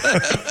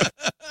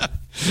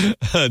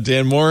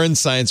 Dan Morin,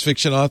 science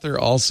fiction author,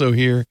 also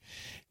here.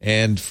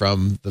 And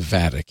from the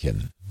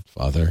Vatican,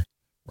 Father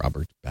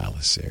Robert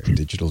Balasaire,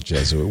 digital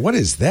Jesuit. What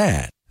is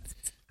that?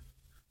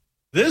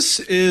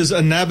 This is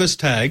a Nabis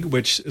tag,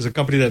 which is a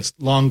company that's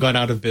long gone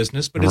out of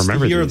business, but it's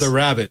the year of the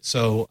rabbit.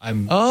 So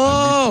I'm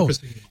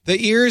the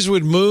ears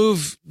would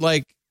move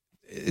like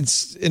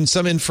it's in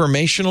some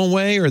informational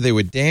way, or they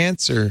would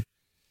dance, or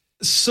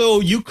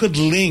so you could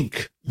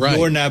link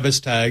your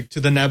Nabis tag to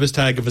the Nabis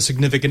tag of a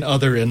significant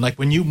other, and like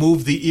when you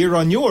move the ear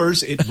on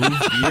yours, it moves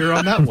the ear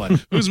on that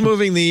one. Who's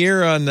moving the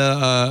ear on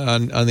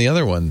the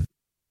other one?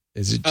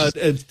 Is it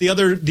just...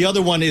 the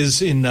other one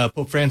is in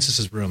Pope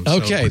Francis's room?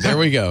 Okay, there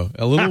we go.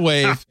 A little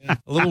wave,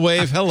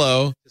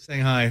 Hello, just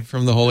saying hi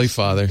from the Holy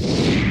Father.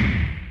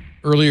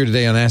 Earlier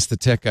today on Ask the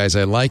Tech Guys,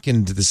 I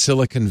likened the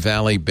Silicon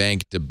Valley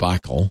Bank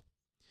debacle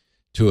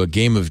to a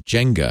game of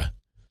Jenga,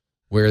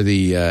 where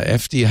the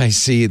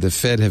FDIC, the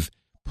Fed, have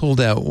pulled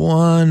out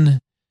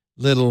one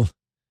little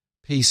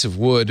piece of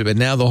wood, but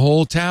now the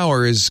whole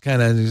tower is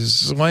kind of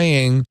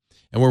swaying,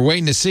 and we're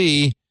waiting to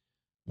see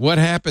what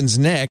happens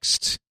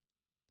next.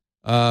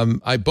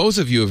 Both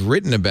of you have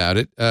written about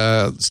it.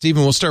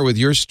 Stephen, we'll start with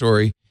your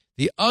story.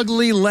 The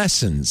ugly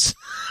lessons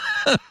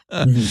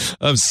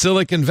of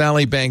Silicon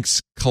Valley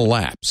Bank's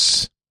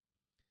collapse.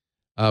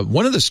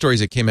 One of the stories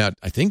that came out,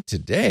 I think,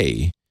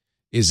 today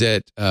is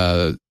that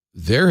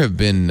there have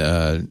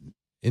been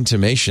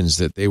intimations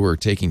that they were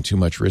taking too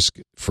much risk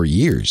for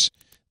years,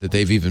 that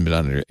they've even been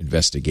under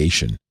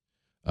investigation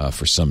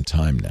for some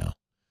time now.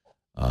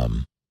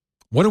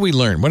 What do we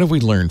learn? What have we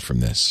learned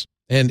from this?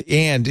 And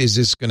is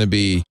this going to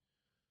be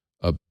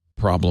a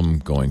problem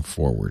going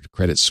forward?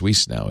 Credit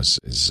Suisse now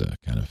is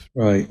kind of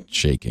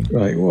shaking.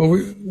 Right. Well,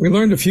 we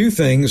learned a few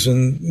things,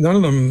 and none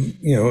of them,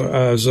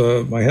 as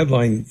my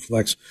headline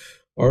reflects,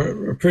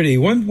 are pretty.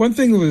 One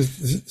thing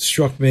that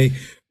struck me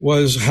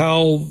was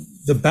how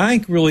the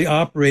bank really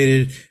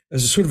operated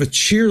as a sort of a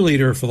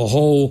cheerleader for the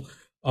whole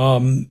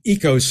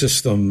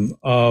ecosystem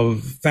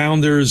of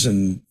founders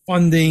and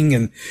funding,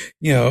 and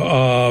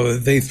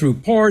they threw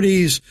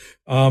parties.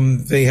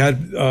 They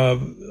had a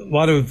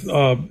lot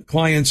of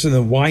clients in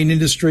the wine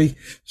industry,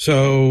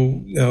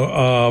 so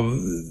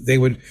they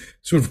would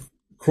sort of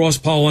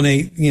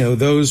cross-pollinate,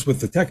 those with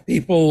the tech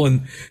people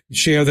and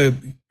share the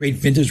great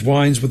vintage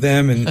wines with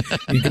them. And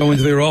you go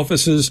into their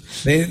offices.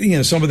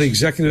 They, some of the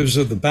executives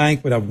of the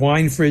bank would have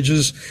wine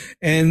fridges,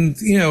 and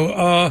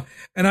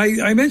and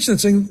I mentioned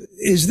saying,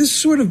 is this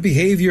sort of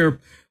behavior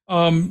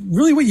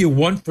really what you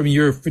want from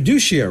your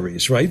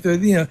fiduciaries, right?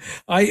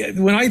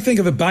 When I think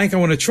of a bank I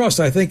want to trust,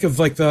 I think of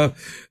like the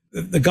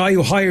guy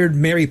who hired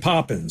Mary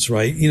Poppins,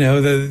 right?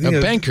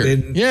 A banker,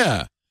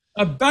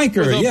 a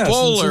banker, with a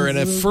bowler and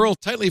a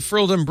tightly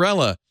furled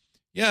umbrella.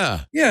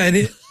 Yeah.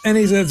 And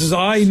he says,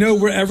 I know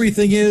where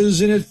everything is,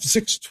 and at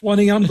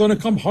 6:20, I'm going to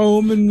come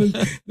home and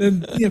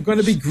going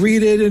to be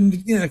greeted, and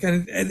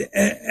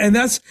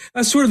that's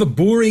sort of the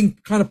boring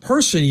kind of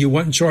person you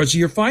want in charge of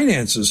your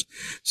finances.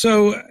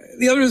 So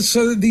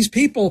these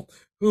people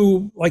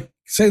who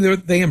say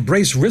they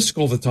embrace risk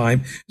all the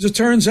time, as it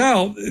turns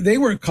out, they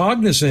weren't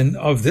cognizant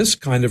of this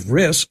kind of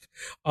risk.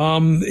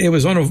 It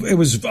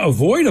was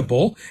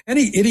avoidable.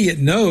 Any idiot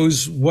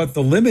knows what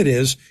the limit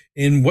is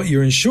in what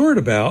you're insured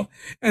about.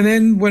 And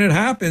then when it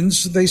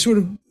happens, they sort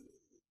of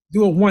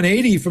do a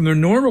 180 from their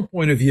normal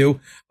point of view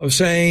of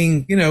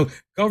saying,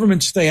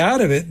 government stay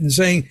out of it, and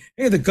saying,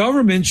 hey, the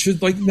government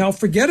should now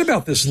forget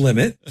about this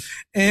limit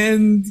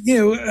and,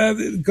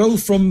 go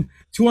from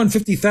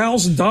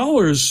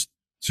 $250,000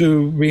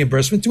 to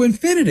reimbursement to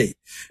infinity,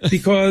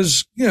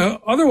 because,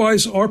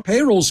 otherwise our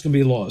payrolls can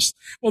be lost.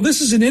 Well,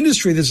 this is an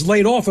industry that's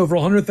laid off over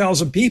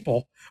 100,000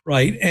 people,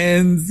 right?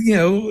 And,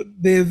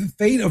 the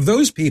fate of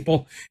those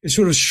people is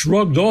sort of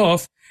shrugged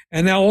off.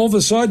 And now all of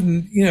a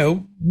sudden,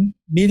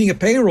 needing a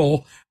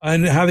payroll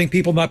and having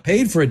people not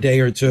paid for a day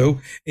or two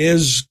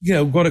is,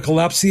 going to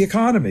collapse the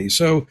economy.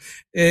 So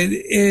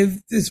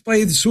it's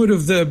played sort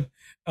of the,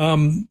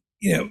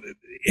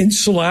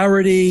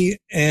 insularity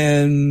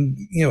and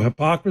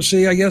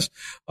hypocrisy, I guess,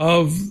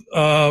 of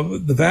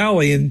the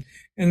Valley,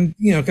 and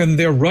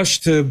their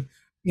rush to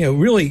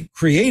really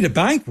create a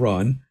bank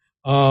run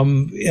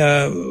from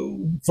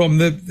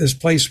this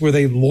place where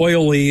they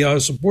loyally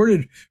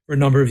supported for a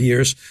number of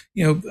years,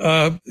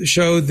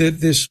 showed that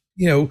this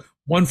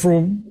one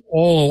for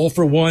all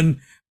for one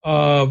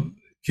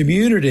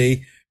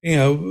community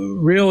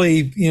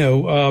really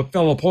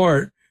fell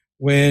apart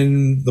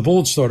when the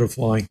bullets started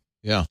flying.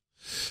 Yeah.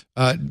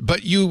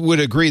 But you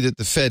would agree that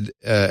the Fed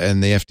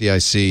and the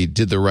FDIC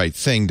did the right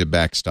thing to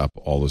backstop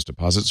all those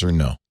deposits, or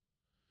no?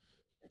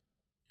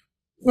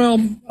 Well,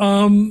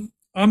 I'm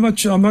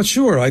not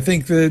sure. I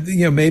think that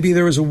maybe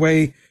there was a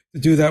way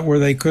to do that where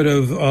they could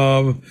have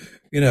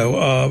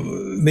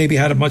maybe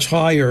had a much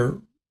higher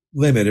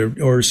limit,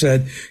 or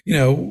said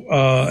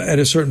at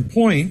a certain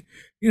point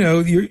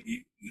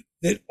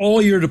that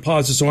all your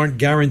deposits aren't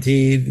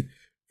guaranteed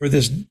for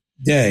this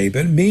day.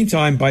 But in the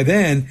meantime, by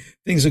then,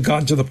 things had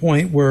gotten to the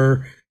point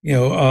where,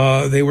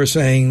 they were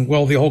saying,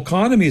 well, the whole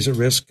economy is at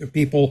risk if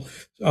people,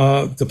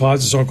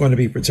 deposits aren't going to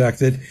be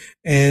protected.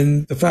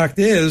 And the fact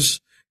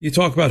is, you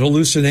talk about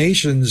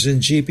hallucinations in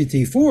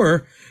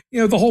GPT-4,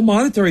 the whole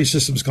monetary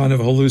system is kind of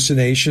a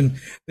hallucination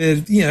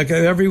that,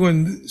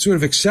 everyone sort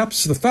of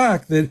accepts the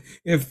fact that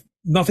if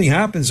nothing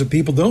happens, if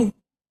people don't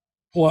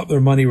pull out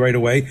their money right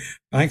away,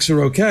 banks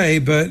are okay.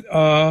 But,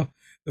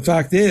 the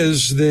fact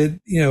is that,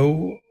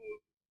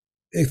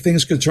 if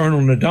things could turn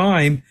on a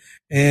dime,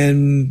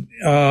 and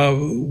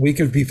we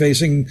could be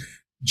facing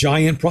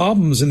giant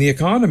problems in the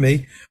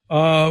economy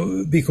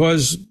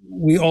because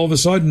we all of a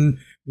sudden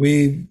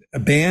we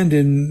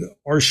abandon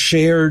our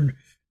shared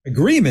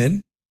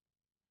agreement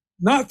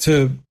not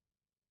to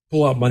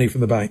pull out money from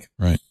the bank.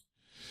 Right.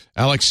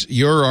 Alex,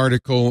 your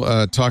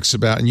article talks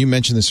about, and you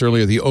mentioned this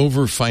earlier, the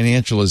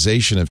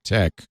over-financialization of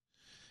tech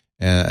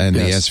and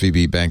yes, the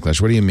SVB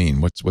backlash. What do you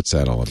mean? What's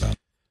that all about?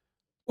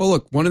 Well,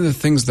 look, one of the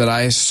things that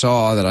I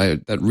saw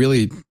that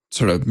really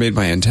sort of made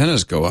my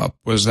antennas go up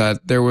was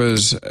that there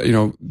was,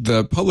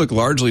 the public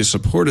largely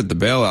supported the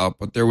bailout,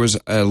 but there was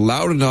a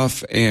loud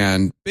enough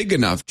and big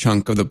enough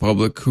chunk of the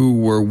public who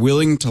were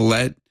willing to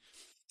let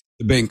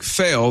the bank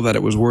fail that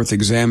it was worth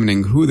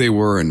examining who they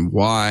were and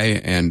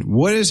why and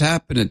what has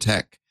happened to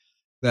tech,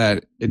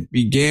 that it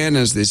began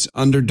as this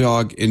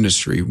underdog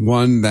industry,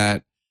 one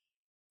that,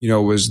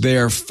 was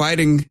there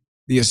fighting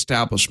the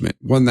establishment,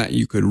 one that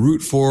you could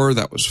root for,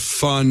 that was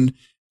fun,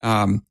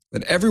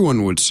 that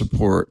everyone would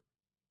support,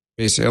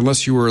 basically,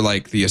 unless you were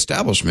like the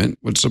establishment,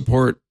 would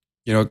support,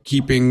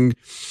 keeping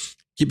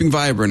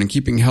vibrant and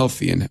keeping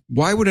healthy. And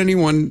why would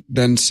anyone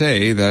then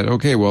say that,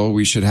 okay, well,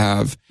 we should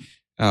have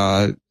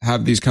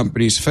these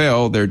companies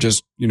fail? They're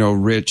just,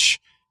 rich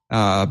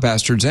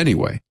bastards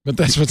anyway. But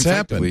that's what's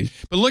happened.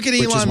 But look at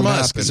Elon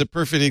Musk as a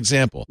perfect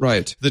example.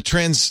 Right. The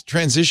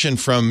transition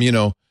from,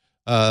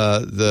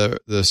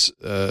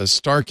 the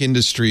Stark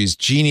Industries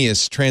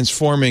genius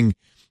transforming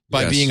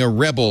by being a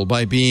rebel,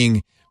 by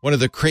being one of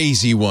the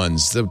crazy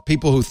ones, the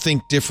people who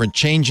think different,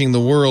 changing the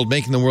world,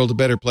 making the world a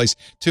better place,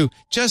 to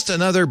just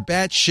another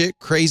batshit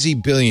crazy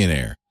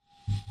billionaire.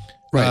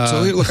 Right.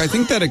 So look, I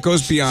think that it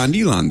goes beyond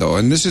Elon, though,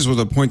 and this is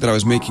the point that I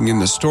was making in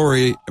the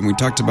story, and we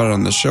talked about it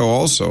on the show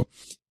also,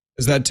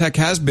 is that tech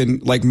has been,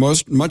 like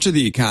much of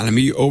the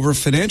economy, over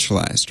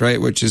financialized, right?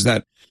 Which is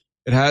that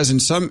it has, in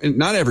some,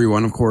 not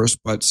everyone, of course,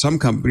 but some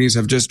companies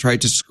have just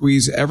tried to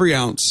squeeze every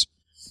ounce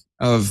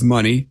of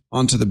money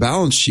onto the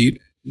balance sheet,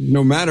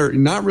 no matter,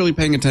 not really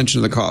paying attention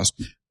to the cost.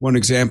 One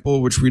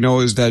example, which we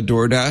know, is that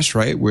DoorDash,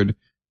 right, would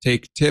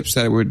take tips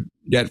that it would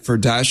get for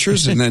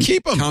Dashers and then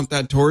count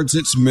that towards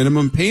its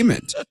minimum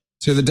payment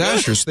to the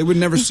Dashers. So they would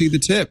never see the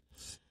tip.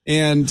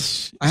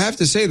 And I have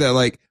to say that,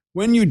 like,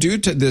 when you do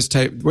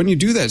when you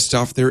do that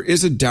stuff, there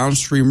is a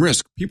downstream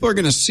risk. People are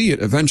going to see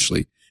it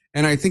eventually.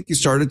 And I think you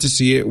started to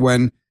see it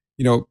when,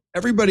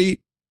 everybody,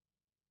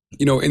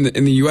 in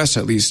the US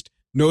at least,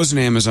 knows an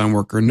Amazon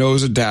worker,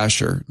 knows a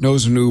Dasher,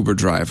 knows an Uber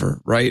driver,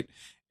 right?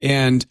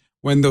 And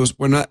when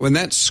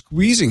that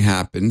squeezing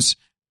happens,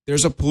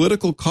 there's a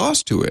political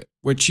cost to it,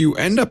 which you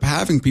end up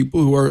having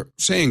people who are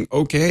saying,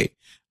 okay,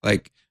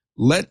 like,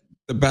 let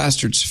the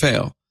bastards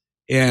fail.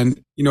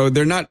 And,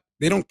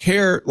 they don't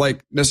care,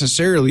 like,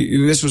 necessarily,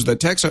 and this was the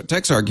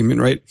Tech's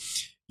argument, right?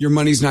 Your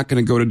money's not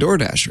going to go to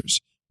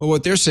DoorDashers. But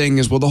what they're saying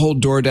is, well, the whole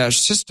DoorDash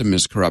system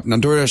is corrupt. Now,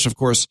 DoorDash, of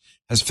course,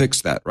 has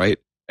fixed that, right?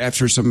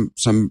 After some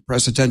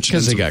press attention.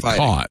 Because they got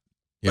caught.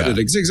 Yeah. But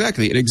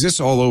it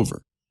exists all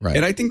over. Right.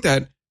 And I think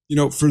that,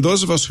 for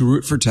those of us who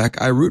root for tech,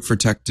 I root for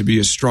tech to be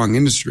a strong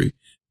industry.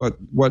 But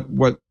what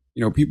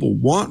people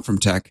want from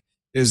tech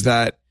is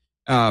that,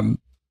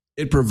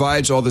 it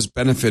provides all this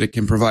benefit it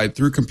can provide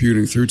through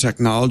computing, through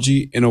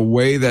technology in a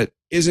way that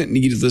isn't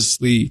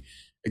needlessly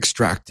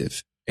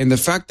extractive. And the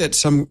fact that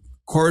some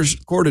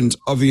cordons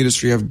of the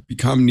industry have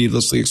become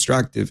needlessly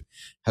extractive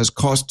has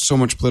cost so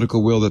much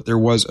political will that there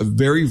was a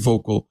very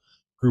vocal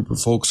group of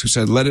folks who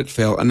said, let it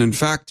fail. And in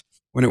fact,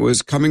 when it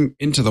was coming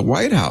into the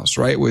White House,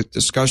 right, with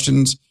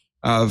discussions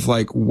of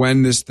like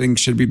when this thing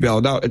should be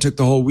bailed out, it took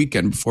the whole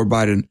weekend before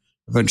Biden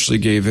eventually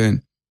gave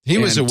in. He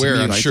was aware,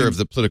 I'm sure, of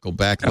the political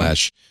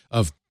backlash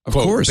of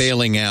course,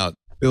 bailing out.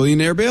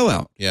 Billionaire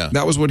bailout. Yeah.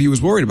 That was what he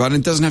was worried about.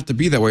 And it doesn't have to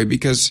be that way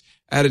because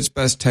at its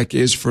best, tech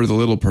is for the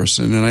little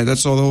person. And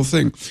that's all the whole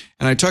thing.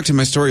 And I talked in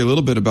my story a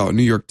little bit about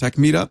New York Tech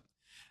Meetup.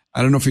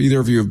 I don't know if either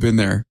of you have been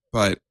there,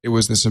 but it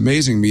was this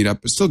amazing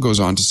meetup. It still goes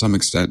on to some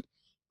extent.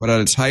 But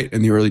at its height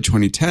in the early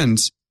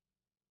 2010s,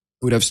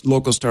 we'd have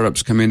local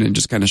startups come in and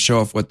just kind of show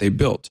off what they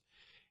built.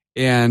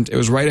 And it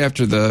was right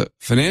after the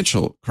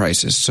financial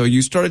crisis. So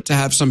you started to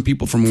have some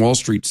people from Wall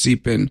Street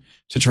seep in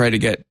to try to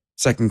get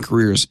second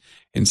careers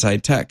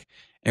inside tech.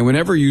 And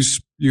whenever you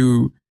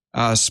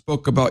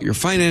spoke about your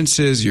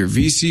finances, your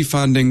VC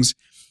fundings,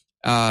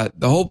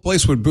 the whole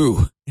place would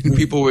boo and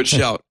people would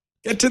shout,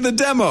 get to the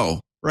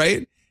demo,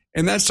 right?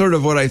 And that's sort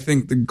of what I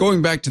think,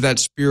 going back to that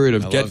spirit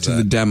of get to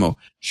the demo,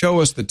 show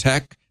us the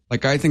tech.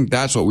 Like, I think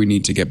that's what we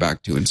need to get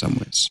back to in some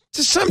ways.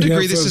 To some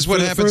degree, this is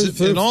what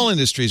happens in all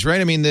industries, right?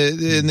 I mean,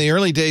 in the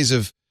early days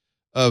of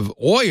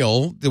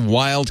oil, the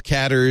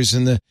wildcatters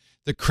and the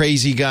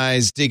crazy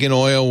guys digging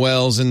oil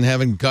wells and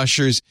having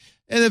gushers,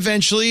 and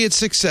eventually it's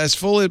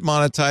successful. It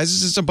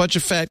monetizes. It's a bunch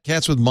of fat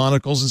cats with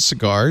monocles and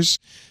cigars.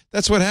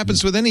 That's what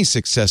happens with any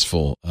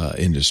successful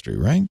industry,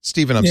 right?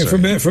 Stephen, I'm sorry.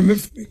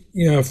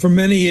 For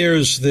many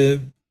years, the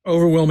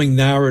overwhelming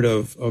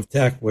narrative of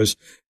tech was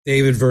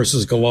David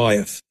versus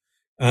Goliath.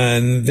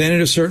 And then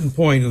at a certain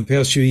point in the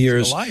past few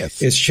years,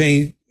 Goliath. It's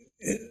changed.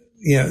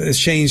 It's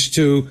changed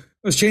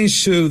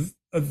to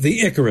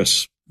the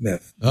Icarus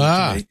myth.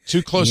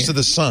 Too close to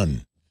the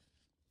sun.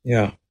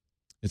 Yeah.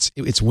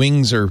 Its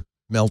wings are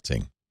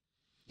melting.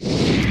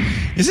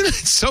 Isn't it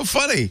so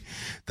funny?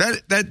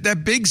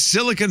 That big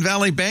Silicon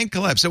Valley Bank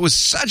collapse. It was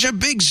such a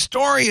big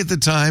story at the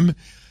time.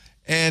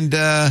 And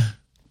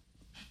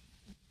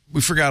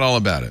we forgot all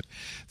about it.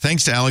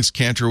 Thanks to Alex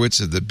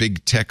Kantrowitz of the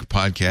Big Tech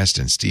Podcast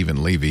and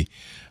Stephen Levy.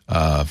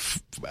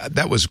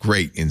 That was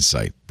great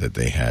insight that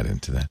they had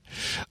into that.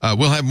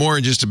 We'll have more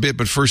in just a bit,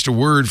 but first a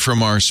word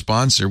from our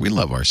sponsor. We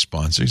love our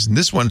sponsors. And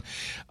this one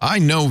I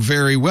know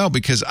very well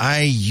because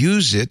I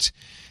use it.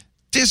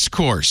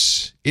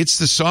 Discourse. It's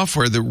the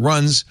software that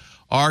runs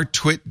our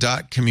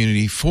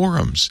twit.community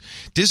forums.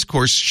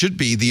 Discourse should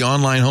be the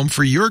online home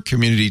for your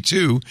community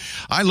too.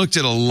 I looked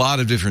at a lot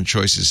of different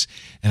choices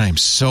and I'm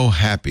so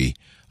happy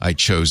I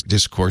chose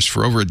Discourse.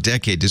 For over a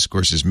decade,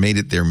 Discourse has made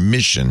it their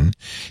mission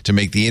to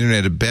make the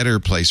internet a better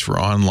place for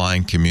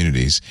online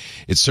communities.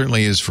 It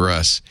certainly is for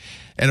us.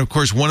 And of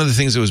course, one of the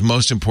things that was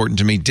most important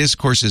to me,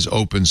 Discourse is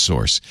open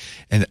source,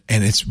 and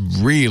it's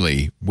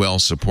really well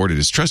supported.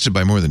 It's trusted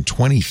by more than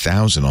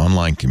 20,000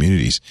 online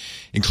communities,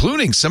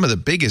 including some of the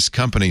biggest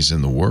companies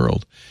in the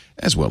world,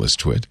 as well as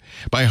Twit.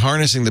 By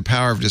harnessing the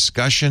power of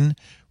discussion,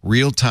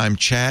 real-time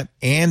chat,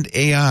 and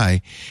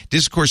AI,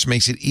 Discourse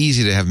makes it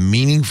easy to have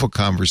meaningful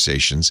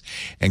conversations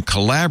and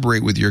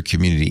collaborate with your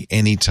community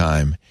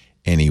anytime,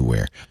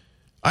 anywhere.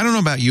 I don't know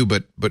about you,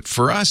 but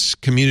for us,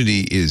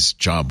 community is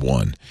job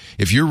one.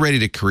 If you're ready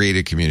to create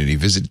a community,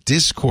 visit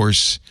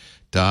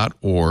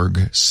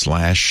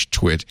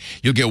discourse.org/twit.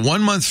 You'll get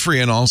 1 month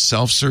free on all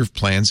self-serve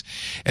plans.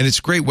 And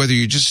it's great whether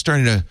you're just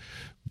starting to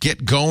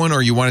get going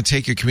or you want to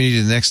take your community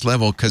to the next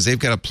level because they've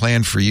got a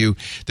plan for you.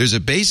 There's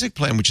a basic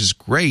plan, which is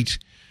great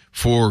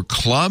for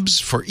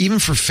clubs, even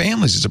for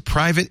families. It's a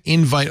private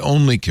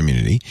invite-only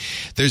community.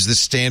 There's the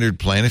standard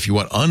plan if you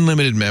want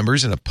unlimited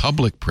members and a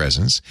public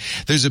presence.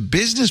 There's a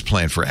business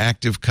plan for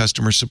active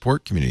customer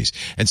support communities.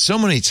 And so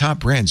many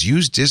top brands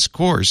use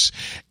Discourse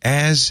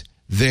as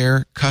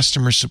their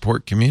customer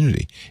support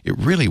community. It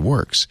really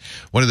works.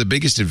 One of the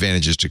biggest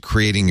advantages to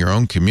creating your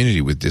own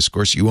community with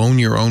Discourse, you own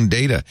your own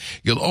data.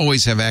 You'll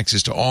always have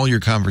access to all your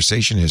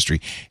conversation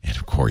history. And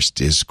of course,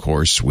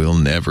 Discourse will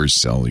never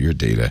sell your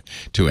data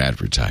to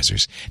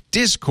advertisers.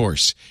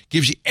 Discourse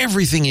gives you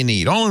everything you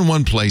need all in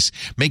one place.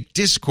 Make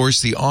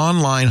Discourse the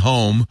online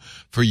home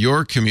for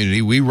your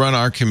community. We run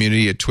our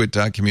community at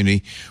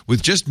twit.community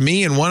with just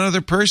me and one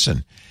other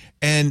person.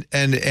 And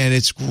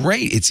it's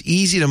great. It's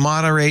easy to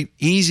moderate,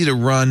 easy to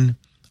run.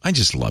 I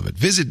just love it.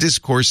 Visit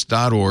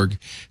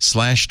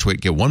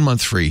discourse.org/twit. Get 1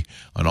 month free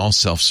on all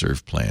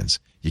self-serve plans.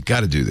 You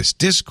got to do this.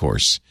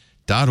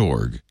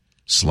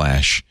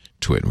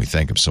 Discourse.org/twit. And we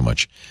thank them so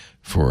much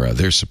for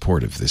their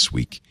support of This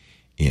Week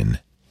in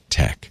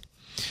Tech.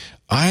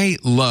 I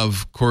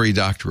love Cory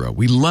Doctorow.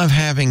 We love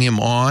having him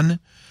on.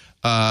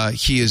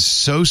 He is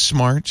so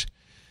smart.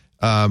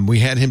 We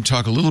had him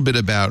talk a little bit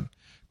about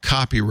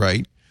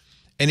copyright.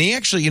 And he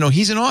actually,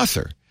 he's an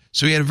author.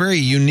 So he had a very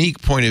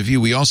unique point of view.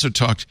 We also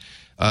talked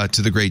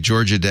to the great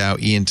Georgia Dow,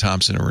 Ian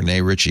Thompson, and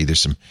Renee Ritchie. There's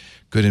some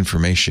good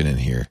information in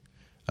here.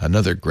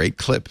 Another great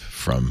clip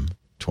from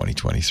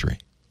 2023.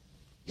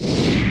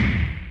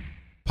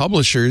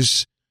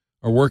 Publishers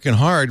are working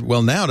hard,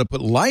 now to put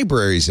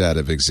libraries out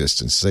of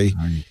existence.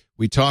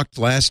 We talked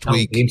last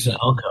week. Ancient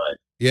Archive.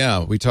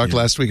 Yeah, we talked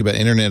last week about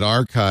Internet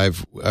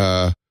Archive,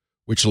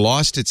 which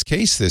lost its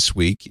case this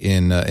week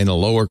in a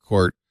lower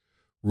court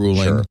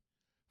ruling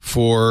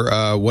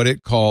for what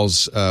it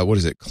calls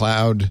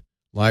cloud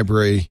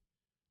library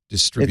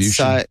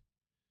distribution.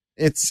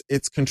 It's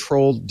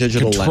controlled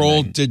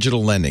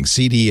digital lending,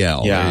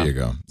 CDL. Yeah. There you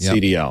go. Yep.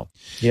 CDL.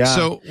 Yeah.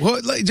 So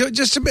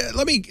just a bit,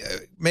 let me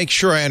make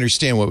sure I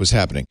understand what was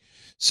happening.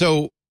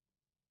 So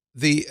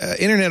the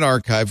Internet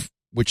Archive,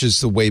 which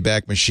is the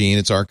Wayback Machine,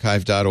 it's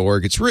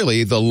archive.org. It's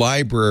really the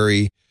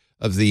library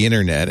of the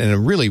Internet and a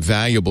really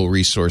valuable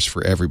resource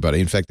for everybody.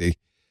 In fact, they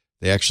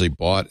actually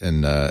bought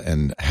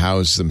and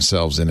housed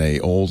themselves in a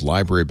old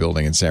library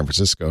building in San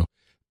Francisco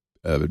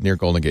near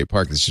Golden Gate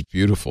Park. It's just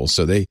beautiful.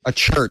 So a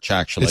church,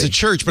 actually. It's a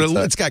church, but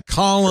it's got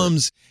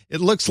columns.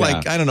 It looks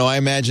like, I don't know, I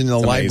imagine the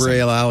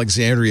Library of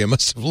Alexandria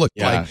must have looked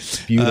like.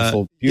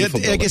 Beautiful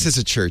I guess it's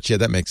a church. Yeah,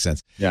 that makes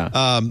sense.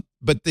 Yeah.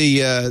 But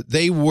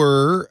they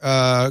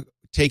were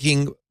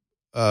taking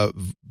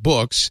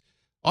books,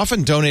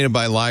 often donated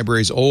by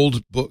libraries,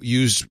 old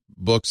used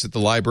books that the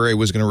library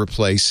was going to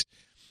replace,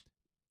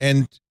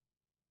 and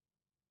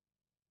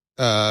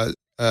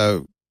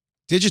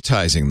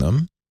digitizing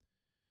them,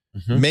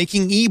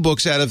 making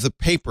ebooks out of the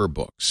paper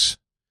books,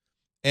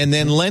 and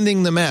then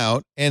lending them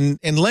out and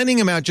lending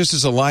them out just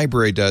as a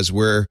library does,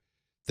 where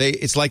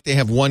it's like they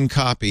have one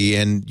copy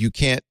and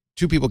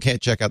two people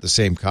can't check out the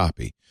same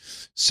copy.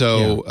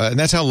 So, and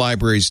that's how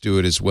libraries do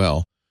it as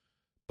well.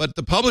 But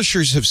the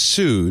publishers have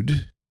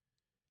sued.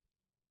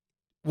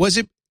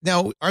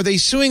 Now, are they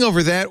suing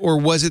over that, or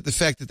was it the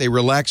fact that they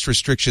relaxed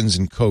restrictions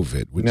in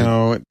COVID?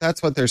 No,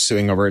 that's what they're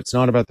suing over. It's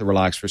not about the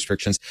relaxed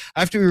restrictions. I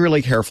have to be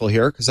really careful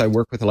here because I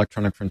work with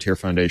Electronic Frontier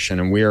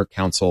Foundation and we are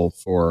counsel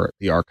for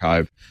the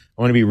archive.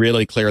 I want to be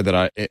really clear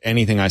that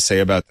anything I say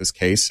about this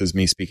case is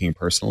me speaking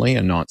personally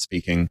and not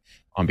speaking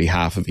on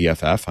behalf of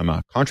EFF. I'm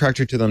a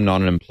contractor to them,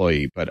 not an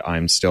employee, but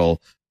I'm still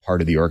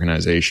part of the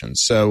organization.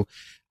 So,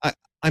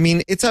 I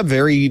mean, it's a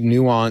very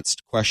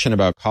nuanced question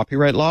about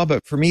copyright law,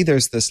 but for me,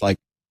 there's this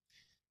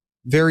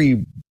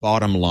very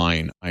bottom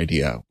line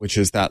idea, which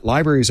is that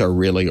libraries are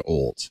really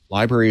old.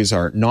 Libraries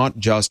are not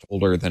just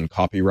older than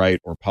copyright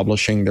or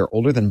publishing, they're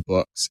older than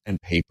books and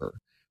paper,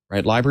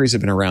 right? Libraries have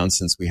been around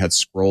since we had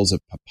scrolls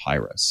of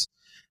papyrus.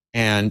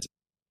 And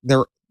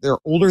they're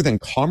older than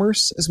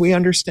commerce as we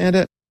understand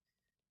it.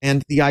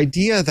 And the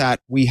idea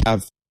that we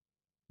have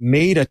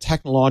made a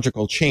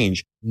technological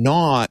change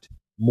not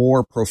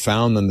more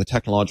profound than the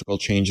technological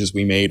changes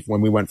we made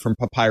when we went from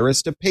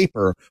papyrus to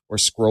paper or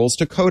scrolls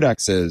to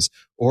codexes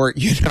or,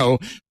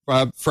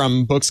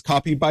 from books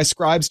copied by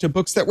scribes to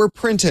books that were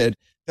printed,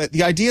 that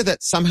the idea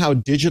that somehow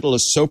digital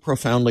is so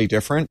profoundly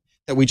different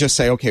that we just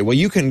say, okay, well,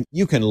 you can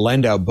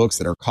lend out books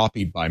that are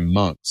copied by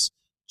monks.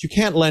 But you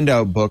can't lend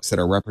out books that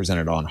are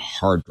represented on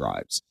hard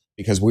drives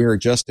because we are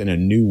just in a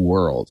new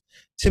world.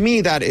 To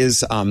me, that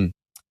is,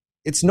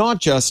 it's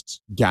not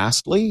just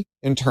ghastly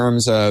in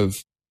terms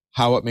of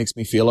how it makes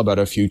me feel about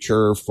a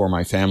future for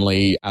my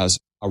family as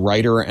a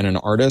writer and an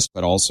artist,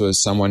 but also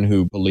as someone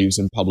who believes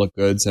in public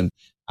goods and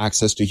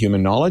access to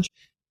human knowledge.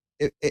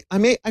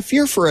 I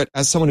fear for it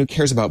as someone who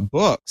cares about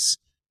books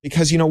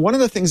because, one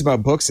of the things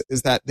about books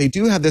is that they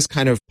do have this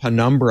kind of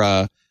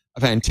penumbra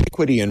of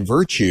antiquity and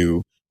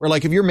virtue where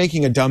if you're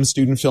making a dumb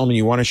student film and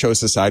you want to show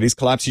society's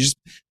collapse, you just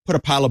put a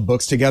pile of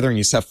books together and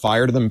you set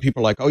fire to them and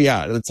people are like, oh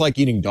yeah, it's like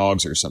eating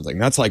dogs or something.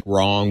 That's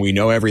wrong. We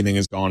know everything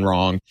has gone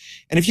wrong.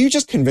 And if you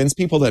just convince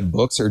people that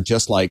books are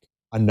just like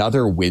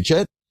another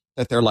widget,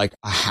 that they're like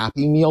a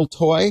Happy Meal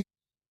toy,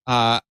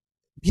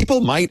 people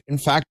might in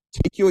fact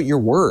take you at your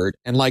word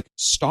and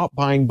stop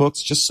buying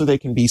books just so they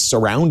can be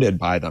surrounded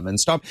by them and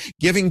stop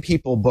giving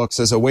people books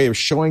as a way of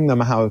showing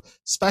them how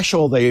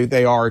special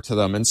they are to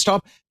them and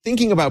stop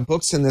thinking about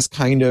books in this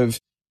kind of,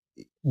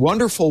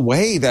 wonderful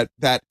way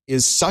that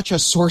is such a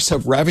source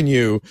of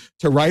revenue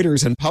to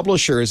writers and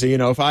publishers. You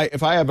know, if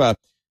I have a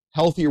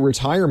healthy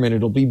retirement,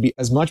 it'll be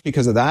as much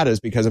because of that as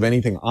because of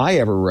anything I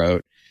ever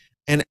wrote.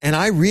 And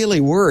I really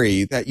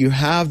worry that you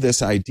have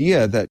this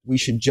idea that we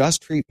should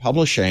just treat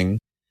publishing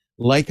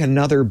like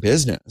another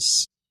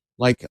business,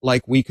 like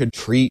we could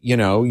treat, you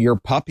know, your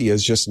puppy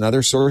as just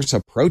another source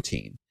of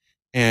protein.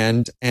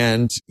 And,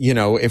 you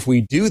know, if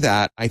we do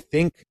that, I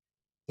think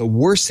the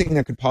worst thing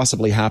that could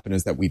possibly happen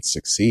is that we'd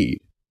succeed.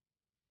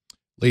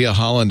 Leah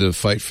Holland of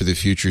Fight for the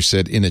Future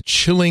said, in a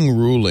chilling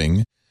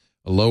ruling,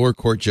 a lower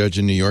court judge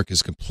in New York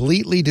has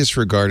completely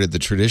disregarded the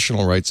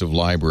traditional rights of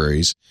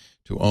libraries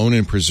to own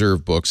and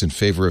preserve books in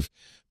favor of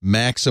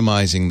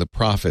maximizing the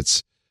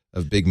profits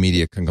of big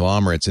media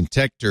conglomerates. And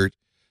Tech Dirt,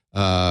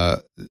 I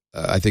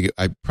think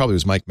probably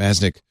was Mike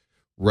Masnick,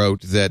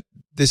 wrote that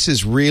this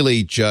is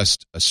really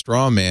just a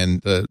straw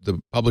man.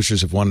 The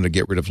publishers have wanted to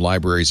get rid of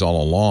libraries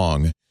all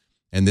along,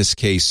 and this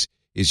case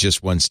is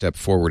just one step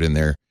forward in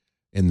their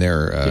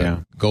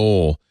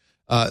goal.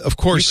 Of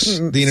course,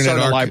 the Internet start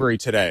a library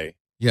today.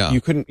 Yeah,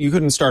 you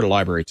couldn't start a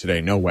library today.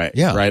 No way.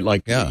 Yeah, right.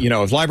 Like, you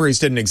know, if libraries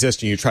didn't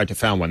exist and you tried to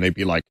found one, they'd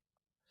be like,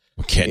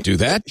 "We can't do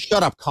that.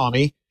 Shut up,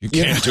 commie. You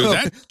can't do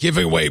that.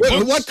 Giving away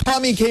books." What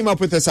commie came up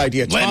with this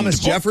idea? Thomas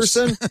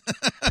Jefferson,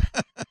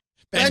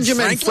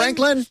 Benjamin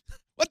Franklin.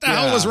 What the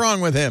hell was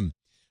wrong with him?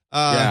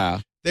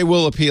 They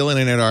will appeal.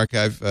 Internet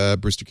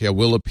Archive. Brewster Kahle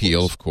will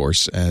appeal, of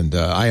course, and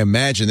I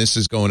imagine this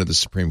is going to the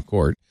Supreme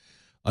Court.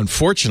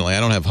 Unfortunately, I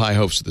don't have high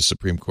hopes of the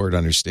Supreme Court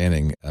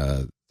understanding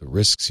the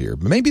risks here.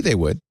 But maybe they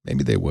would.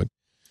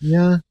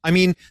 Yeah. I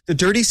mean, the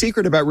dirty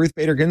secret about Ruth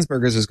Bader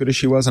Ginsburg is as good as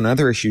she was on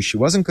other issues. She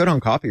wasn't good on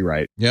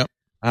copyright. Yep.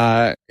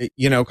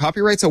 You know,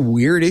 copyright's a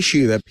weird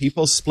issue that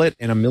people split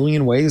in a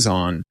million ways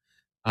on.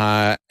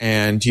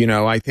 And, you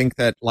know, I think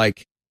that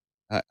like,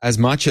 as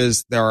much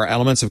as there are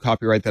elements of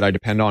copyright that I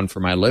depend on for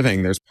my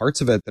living, there's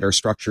parts of it that are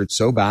structured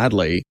so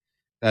badly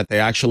that they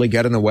actually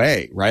get in the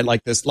way, right?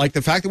 Like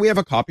the fact that we have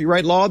a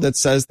copyright law that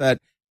says that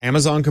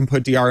Amazon can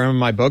put DRM in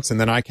my books and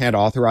then I can't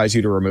authorize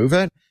you to remove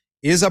it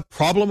is a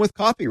problem with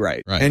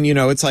copyright. Right. And, you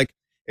know, it's like,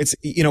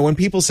 you know, when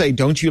people say,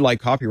 don't you like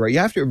copyright? You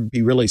have to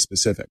be really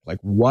specific. Like,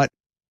 what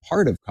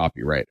part of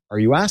copyright are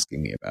you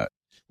asking me about?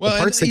 Well, the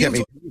parts that get me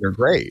paid are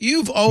great.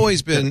 You've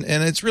always been,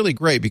 and it's really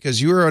great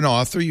because you're an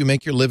author. You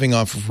make your living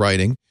off of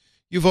writing.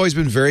 You've always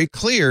been very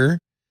clear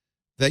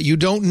that you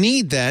don't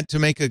need that to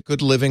make a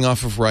good living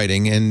off of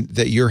writing, and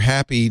that you're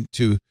happy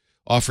to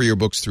offer your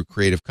books through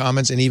Creative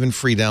Commons and even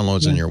free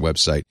downloads on your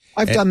website.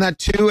 I've done that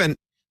too.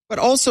 But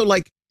also,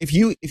 like, if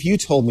you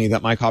told me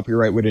that my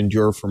copyright would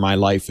endure for my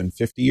life in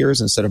 50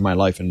 years instead of my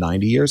life in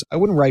 90 years, I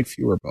wouldn't write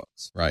fewer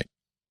books. Right.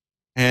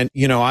 And,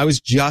 you know, I was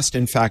just,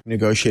 in fact,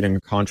 negotiating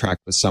a contract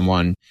with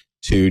someone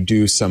to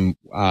do some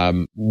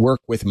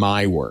work with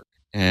my work.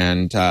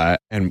 And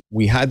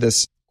we had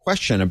this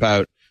question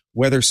about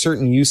whether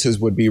certain uses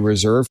would be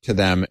reserved to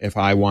them if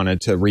I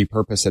wanted to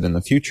repurpose it in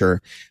the future.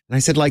 And I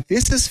said, like,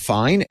 this is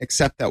fine,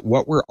 except that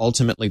what we're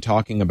ultimately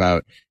talking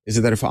about is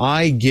that if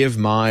I give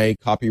my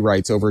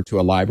copyrights over to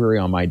a library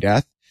on my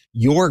death,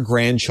 your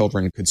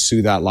grandchildren could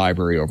sue that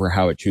library over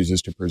how it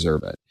chooses to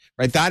preserve it.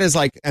 Right? That is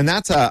like, and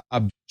that's a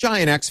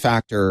giant X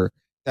factor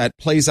that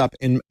plays up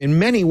in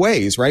many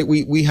ways, right?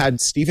 We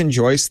had Stephen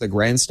Joyce, the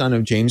grandson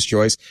of James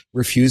Joyce,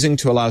 refusing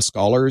to allow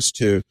scholars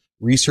to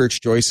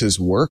research Joyce's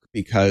work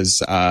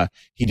because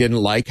he didn't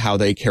like how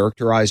they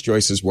characterized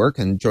Joyce's work,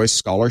 and Joyce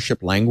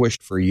scholarship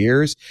languished for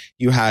years.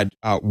 You had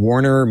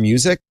Warner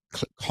Music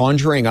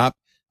conjuring up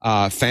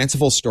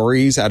fanciful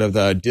stories out of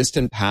the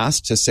distant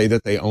past to say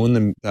that they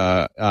own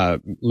the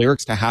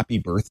lyrics to Happy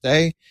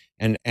Birthday,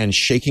 and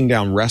shaking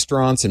down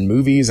restaurants and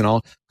movies and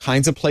all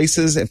kinds of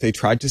places if they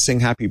tried to sing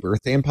Happy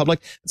Birthday in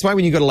public. That's why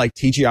when you go to like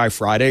TGI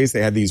Fridays,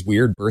 they had these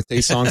weird birthday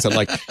songs that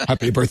like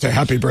Happy Birthday,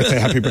 Happy Birthday,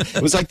 Happy Birthday.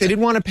 It was like they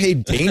didn't want to pay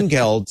Dane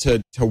Geld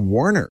to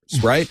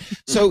Warner's, right?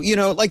 So, you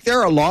know, like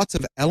there are lots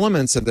of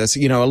elements of this.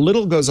 You know, a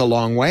little goes a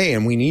long way,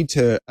 and we need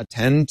to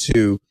attend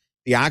to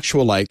the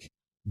actual like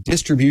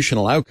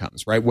distributional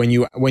outcomes, right? When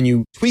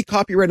you tweak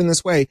copyright in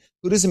this way,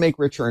 who does it make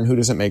richer and who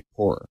does it make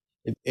poorer?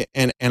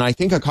 And I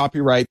think a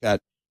copyright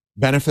that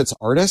benefits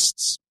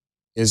artists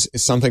is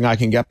something I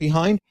can get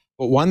behind,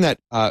 but one that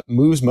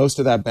moves most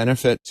of that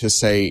benefit to,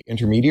 say,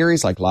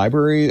 intermediaries like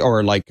libraries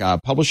or like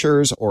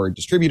publishers or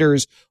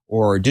distributors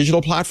or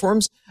digital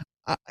platforms,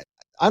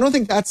 I don't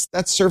think that's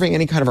serving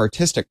any kind of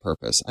artistic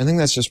purpose. I think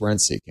that's just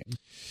rent seeking.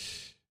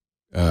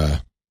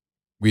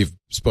 We've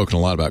spoken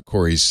a lot about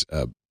Corey's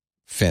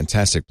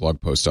fantastic blog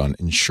post on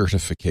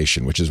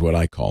insurtification, which is what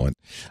I call it.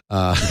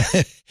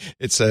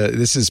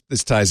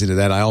 This ties into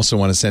that. I also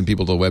want to send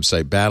people to the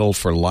website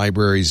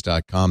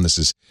battleforlibraries.com. This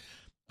is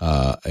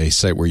a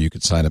site where you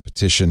could sign a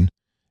petition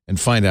and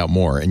find out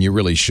more. And you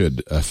really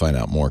should find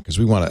out more, because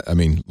we want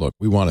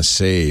to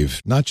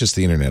save not just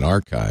the Internet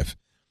Archive,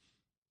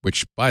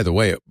 which, by the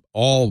way,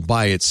 all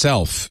by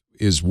itself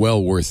is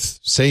well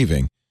worth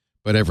saving,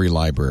 but every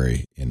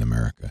library in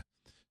America.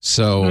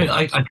 So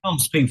I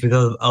can't speak for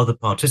the other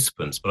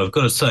participants, but I've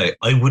got to say,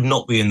 I would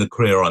not be in the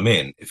career I'm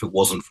in if it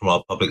wasn't from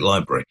our public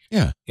library.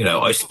 Yeah.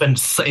 I spent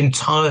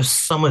entire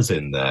summers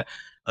in there.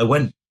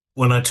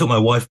 When I took my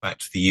wife back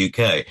to the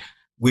UK,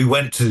 we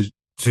went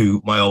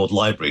to my old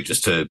library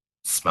just to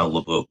smell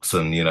the books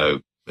and,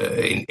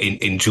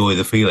 enjoy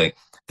the feeling.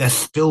 They're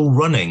still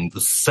running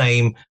the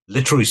same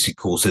literacy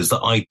courses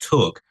that I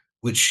took,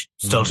 which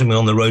started me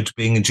on the road to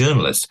being a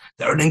journalist.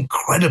 They're an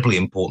incredibly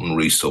important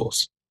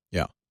resource.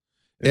 Yeah.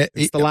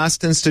 It's the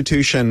last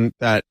institution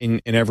that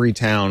in every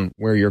town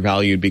where you're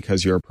valued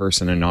because you're a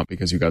person and not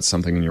because you got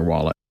something in your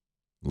wallet.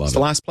 It's the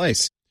last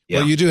place.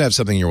 Well, you do have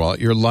something in your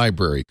wallet, your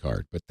library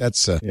card, but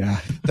that's worth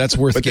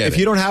but getting. If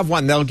you don't have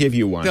one, they'll give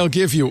you one. They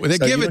give it to you.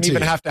 You don't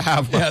even have to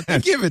have one. Yeah, they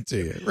give it to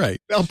you. Right.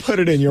 They'll put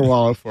it in your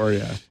wallet for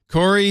you.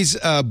 Corey's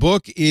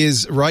book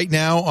is right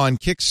now on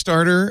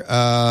Kickstarter.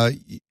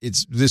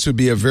 This would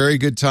be a very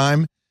good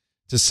time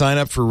to sign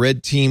up for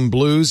Red Team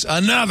Blues,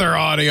 another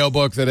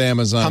audiobook that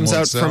Amazon comes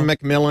out from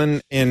Macmillan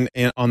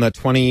on the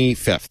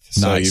 25th.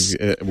 So nice.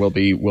 we'll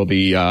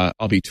be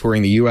I'll be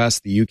touring the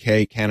US, the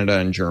UK, Canada,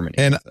 and Germany.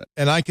 And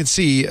I can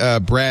see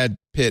Brad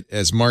Pitt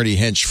as Marty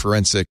Hench,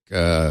 forensic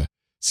CPA.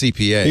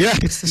 Yeah,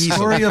 it's the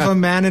story of a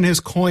man and his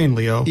coin,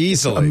 Leo.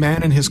 Easily, a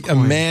man and his coin.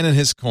 A man and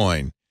his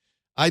coin.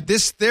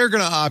 They're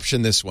going to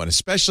option this one,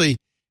 especially.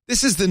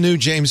 This is the new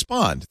James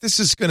Bond. This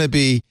is going to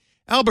be.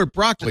 Albert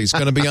Broccoli's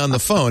going to be on the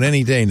phone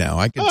any day now.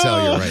 I can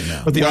tell you right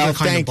now. But the other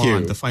kind of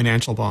bond, the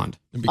financial bond.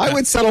 I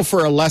would settle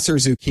for a lesser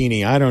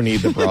zucchini. I don't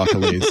need the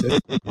broccolis.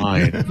 It's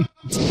mine.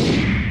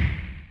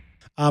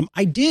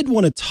 I did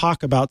want to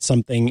talk about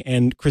something,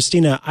 and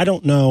Christina, I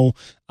don't know,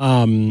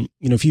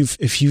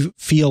 if you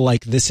feel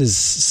like this is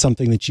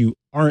something that you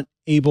aren't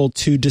able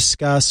to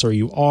discuss, or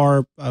you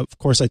are, of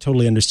course, I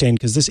totally understand,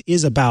 because this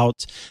is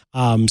about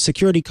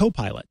Security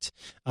Copilot.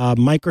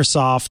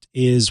 Microsoft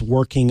is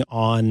working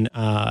on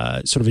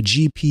sort of a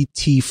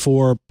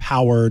GPT-4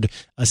 powered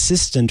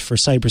assistant for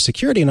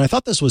cybersecurity, and I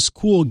thought this was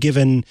cool,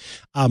 given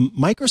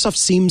Microsoft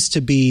seems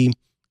to be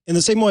in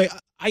the same way.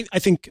 I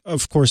think,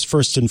 of course,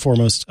 first and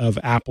foremost of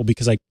Apple,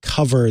 because I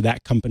cover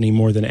that company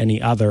more than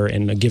any other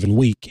in a given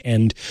week.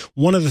 And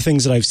one of the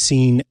things that I've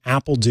seen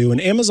Apple do,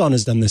 and Amazon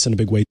has done this in a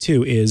big way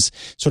too, is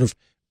sort of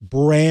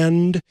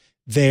brand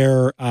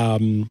their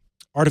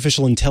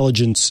artificial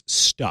intelligence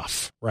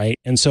stuff, right?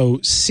 And so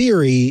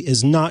Siri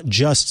is not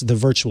just the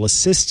virtual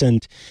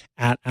assistant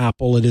at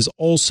Apple. It is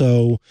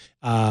also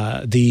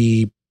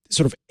the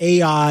sort of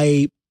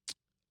AI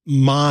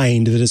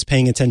mind that is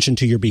paying attention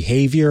to your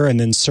behavior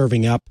and then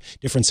serving up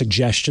different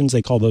suggestions.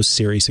 They call those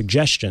Siri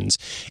suggestions.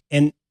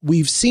 And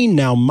we've seen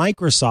now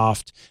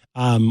Microsoft,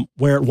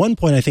 where at one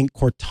point I think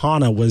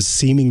Cortana was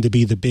seeming to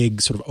be the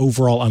big sort of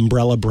overall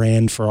umbrella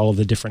brand for all of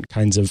the different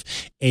kinds of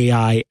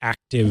AI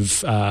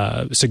active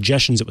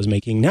suggestions it was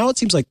making. Now it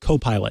seems like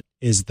Copilot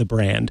is the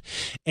brand.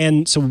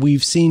 And so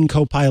we've seen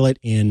Copilot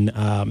in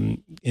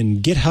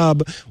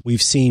GitHub.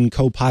 We've seen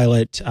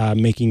Copilot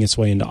making its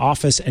way into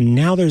Office. And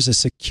now there's a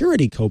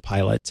security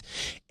Copilot.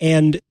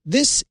 And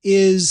this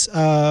is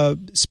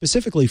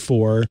specifically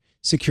for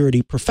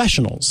security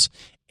professionals.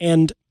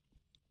 And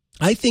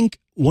I think,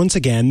 once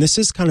again, this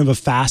is kind of a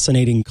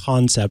fascinating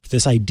concept,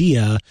 this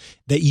idea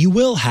that you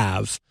will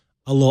have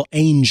a little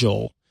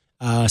angel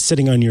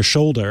sitting on your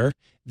shoulder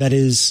that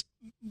is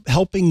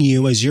helping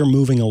you as you're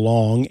moving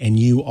along and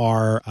you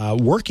are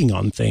working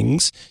on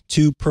things,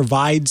 to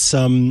provide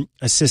some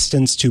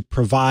assistance, to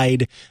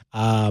provide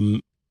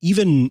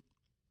even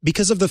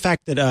because of the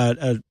fact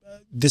that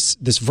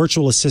this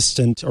virtual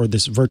assistant or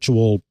this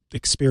virtual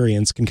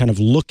experience can kind of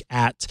look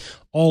at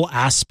all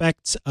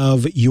aspects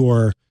of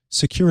your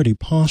security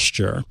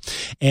posture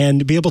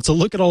and be able to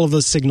look at all of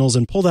those signals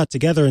and pull that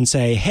together and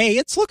say, hey,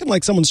 it's looking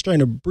like someone's trying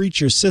to breach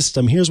your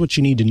system. Here's what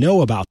you need to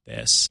know about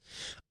this.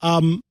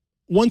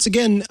 Once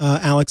again,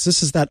 Alex,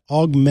 this is that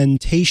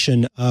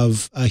augmentation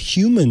of a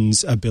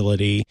human's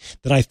ability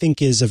that I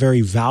think is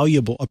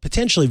a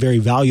potentially very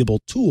valuable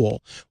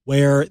tool,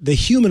 where the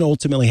human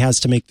ultimately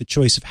has to make the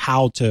choice of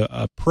how to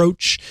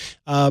approach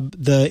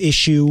the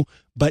issue,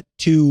 but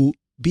to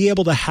be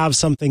able to have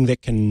something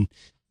that can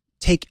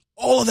take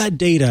all of that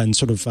data and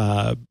sort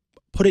of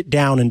put it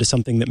down into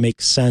something that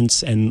makes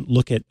sense and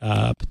look at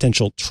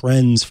potential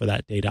trends for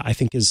that data, I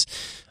think is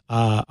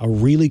a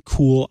really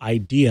cool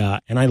idea.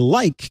 And I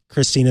like,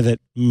 Christina,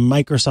 that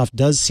Microsoft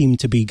does seem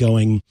to be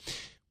going,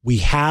 we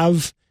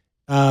have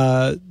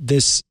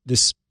this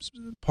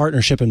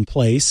partnership in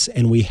place,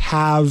 and we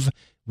have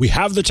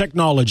the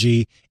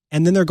technology,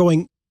 and then they're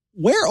going,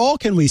 where all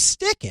can we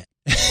stick it?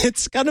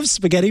 It's kind of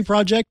spaghetti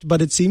project,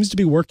 but it seems to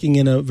be working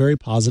in a very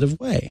positive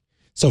way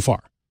so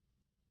far.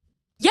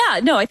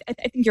 Yeah, no, I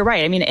think you're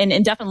right. I mean,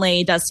 and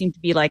definitely does seem to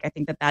be like, I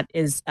think that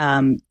is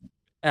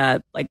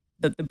like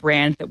the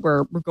brand that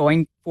we're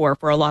going for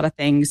a lot of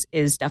things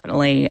is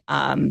definitely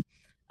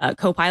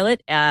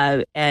Copilot.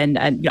 And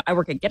I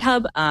work at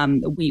GitHub.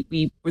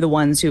 We were the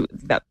ones who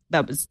that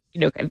was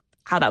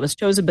how that was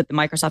chosen, but the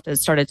Microsoft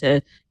has started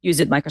to use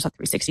it. Microsoft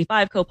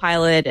 365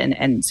 Copilot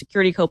and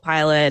Security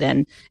Copilot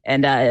and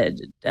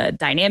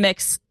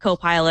Dynamics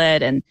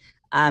Copilot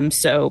and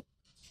so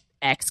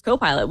X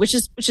Copilot, which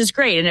is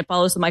great, and it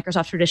follows the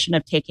Microsoft tradition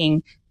of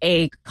taking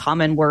a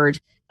common word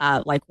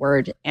like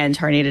Word and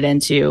turning it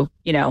into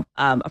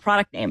a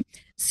product name.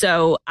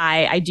 So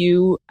I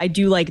do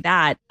like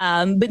that,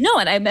 but no,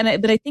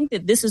 but I think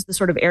that this is the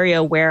sort of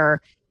area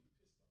where,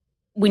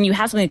 when you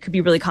have something that could be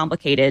really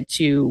complicated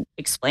to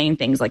explain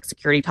things like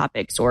security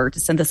topics or to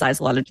synthesize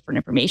a lot of different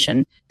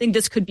information, I think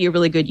this could be a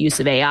really good use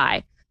of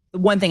AI. The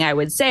one thing I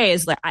would say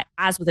is that,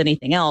 as with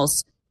anything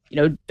else,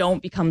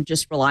 don't become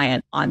just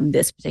reliant on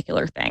this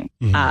particular thing.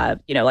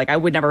 Mm-hmm. Like I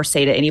would never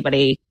say to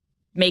anybody,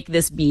 make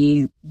this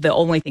be the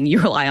only thing you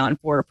rely on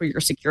for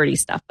your security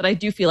stuff. But I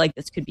do feel like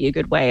this could be a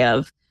good way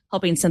of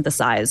helping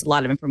synthesize a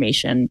lot of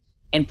information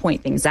and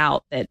point things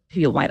out that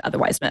people might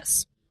otherwise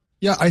miss.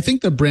 Yeah, I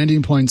think the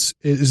branding points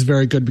is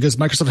very good because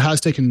Microsoft has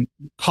taken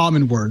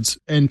common words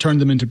and turned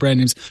them into brand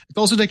names. It's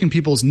also taken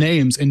people's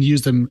names and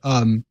used them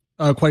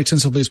quite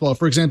extensively as well.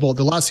 For example,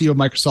 the last CEO of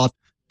Microsoft,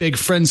 big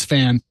Friends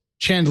fan,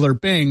 Chandler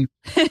Bing,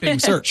 Bing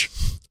Search.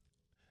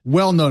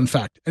 Well-known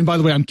fact. And by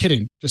the way, I'm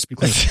kidding, just to be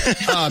clear.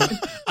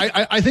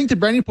 I think the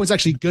branding point is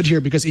actually good here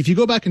because if you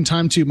go back in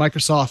time to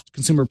Microsoft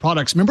consumer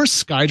products, remember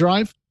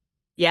SkyDrive?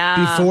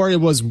 Yeah. Before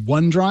it was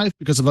OneDrive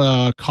because of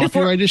a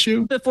copyright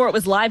issue? Before it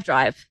was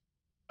LiveDrive.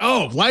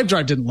 Oh,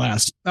 LiveDrive didn't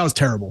last. That was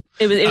terrible.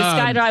 It was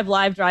SkyDrive,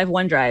 LiveDrive,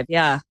 OneDrive.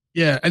 Yeah.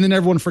 Yeah. And then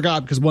everyone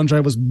forgot because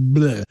OneDrive was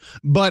bleh.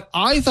 But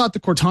I thought the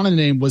Cortana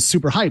name was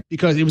super hype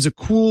because it was a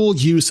cool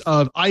use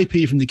of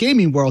IP from the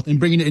gaming world and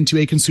bringing it into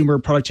a consumer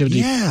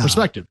productivity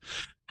perspective.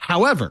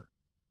 However,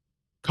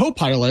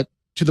 Copilot,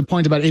 to the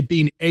point about it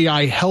being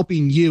AI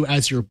helping you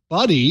as your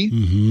buddy,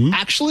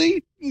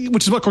 actually,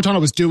 which is what Cortana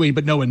was doing,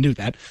 but no one knew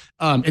that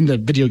in the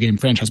video game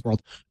franchise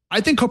world.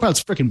 I think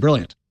Copilot's freaking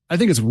brilliant. I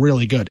think it's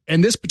really good.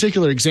 And this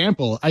particular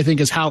example, I think,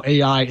 is how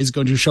AI is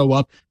going to show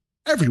up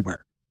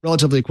everywhere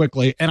relatively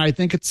quickly. And I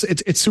think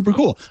it's super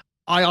cool.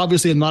 I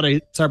obviously am not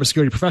a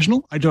cybersecurity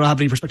professional. I don't have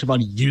any perspective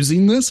on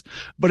using this,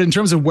 but in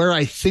terms of where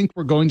I think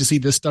we're going to see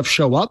this stuff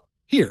show up,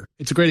 here,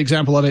 it's a great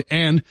example of it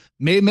and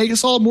may make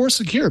us all more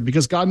secure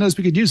because God knows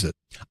we could use it.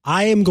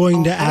 I am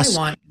going to ask.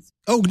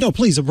 Oh, no,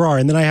 please, Abrar.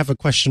 And then I have a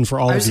question for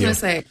all of you. I was going to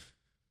say,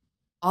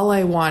 all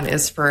I want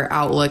is for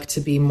Outlook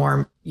to be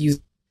more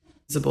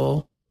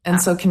usable.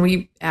 And so can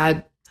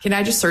I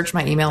just search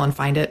my email and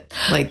find it?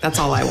 Like, that's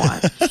all I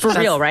want. For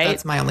real, right?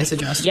 That's my only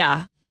suggestion.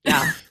 Yeah.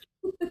 Yeah.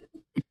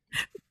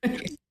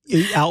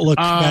 Outlook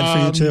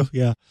bad for you too?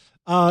 Yeah.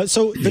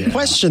 So the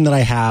question that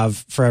I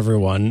have for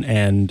everyone,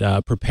 and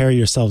prepare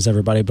yourselves,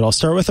 everybody, but I'll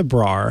start with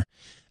Abrar.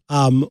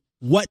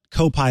 What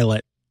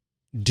Copilot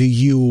do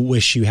you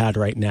wish you had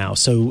right now?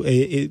 So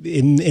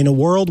in a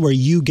world where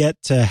you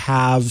get to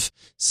have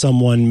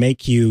someone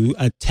make you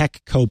a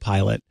tech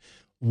Copilot,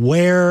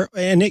 where,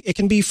 and it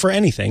can be for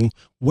anything,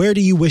 where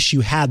do you wish you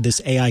had this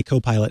AI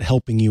Copilot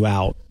helping you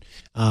out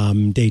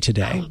day to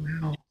day? Oh,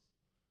 wow.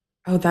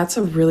 Oh, that's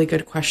a really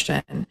good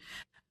question.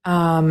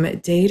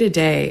 Day to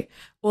day.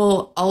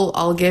 Well,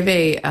 I'll give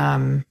a,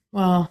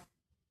 well,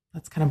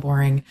 that's kind of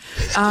boring.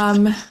 It's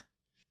I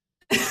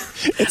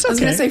was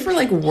going to say for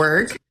like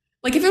work,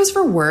 like if it was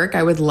for work,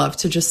 I would love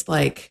to just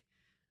like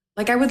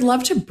I would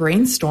love to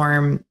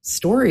brainstorm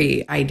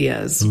story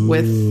ideas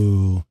with,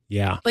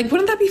 like,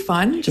 wouldn't that be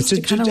fun? Just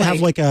to kind of have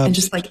like a, and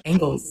just like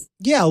angles.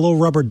 Yeah. A little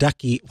rubber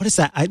ducky. What is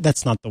that?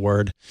 That's not the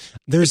word.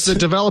 There's a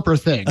developer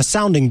thing, a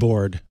sounding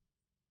board.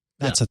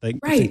 That's a thing.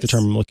 Right. I think the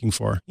term I'm looking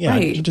for. Yeah.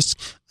 Right. Just,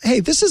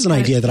 hey, this is an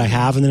idea that I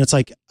have. And then it's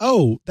like,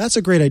 oh, that's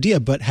a great idea.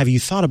 But have you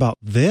thought about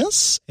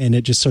this? And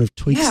it just sort of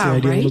tweaks the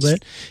idea a little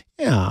bit.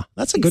 Yeah.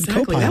 That's a good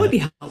Copilot. That would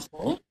be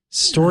helpful.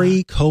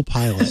 Story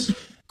Copilot.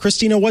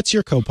 Christina, what's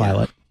your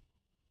Copilot?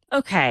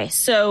 Okay.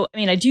 So, I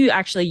mean, I do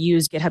actually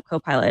use GitHub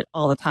Copilot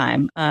all the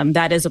time.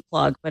 That is a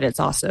plug, but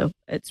it's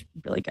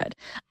really good.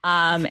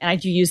 And I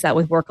do use that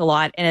with work a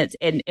lot. And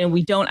and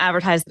we don't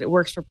advertise that it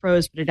works for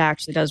pros, but it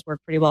actually does work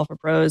pretty well for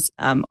pros.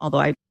 Although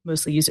I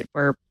mostly use it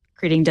for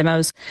creating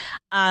demos.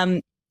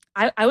 I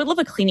would love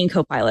a cleaning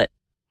Copilot.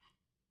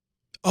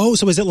 Oh,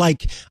 so is it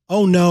like,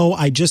 oh no,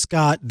 I just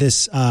got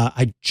this,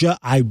 I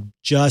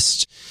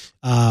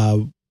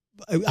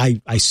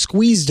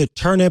squeezed a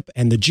turnip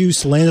and the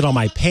juice landed on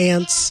my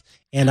pants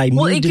and I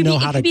need to know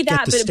how to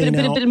get the stain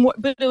out.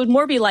 But it would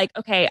more be like,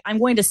 okay, I'm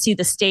going to see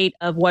the state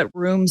of what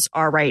rooms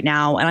are right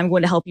now, and I'm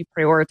going to help you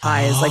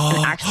prioritize like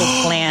an actual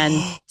plan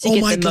to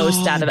get the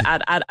most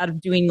out of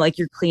doing like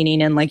your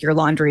cleaning and like your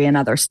laundry and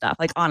other stuff.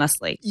 Like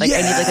honestly, like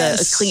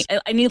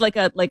I need like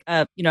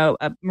a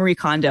Marie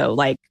Kondo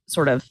like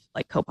sort of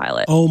like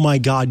Copilot. Oh my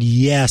God,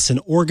 yes, an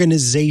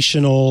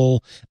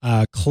organizational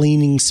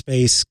cleaning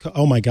space.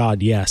 Oh my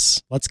God,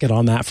 yes, let's get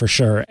on that for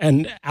sure.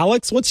 And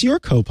Alex, what's your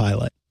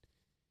Copilot?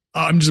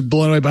 I'm just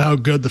blown away by how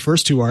good the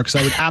first two are because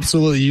I would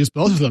absolutely use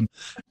both of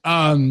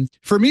them.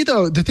 For me,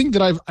 though, the thing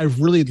that I've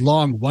really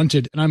long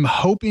wanted and I'm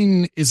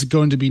hoping is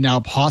going to be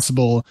now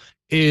possible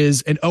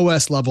is an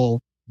OS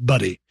level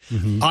buddy.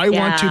 Mm-hmm. I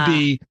want to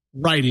be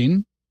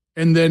writing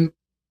and then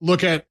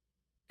look at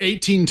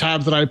 18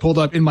 tabs that I pulled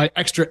up in my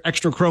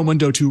extra Chrome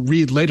window to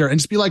read later and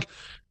just be like,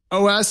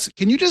 OS,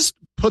 can you just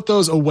put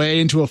those away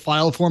into a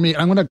file for me?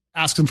 I'm going to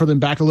ask them for them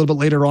back a little bit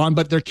later on,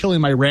 but they're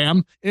killing my RAM.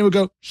 And it would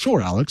go,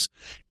 sure, Alex.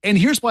 And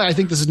here's why I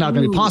think this is not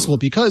going to be possible,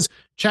 because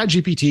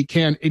ChatGPT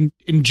can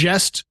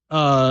ingest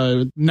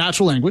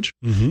natural language,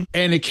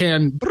 and it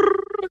can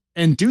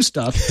and do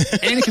stuff,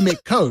 and it can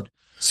make code.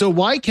 So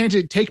why can't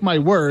it take my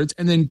words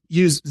and then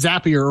use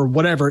Zapier or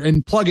whatever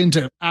and plug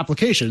into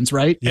applications,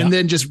 right? Yeah. And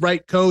then just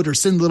write code or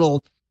send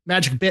little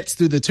magic bits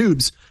through the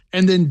tubes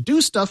and then do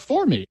stuff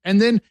for me.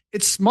 And then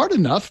it's smart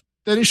enough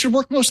that it should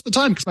work most of the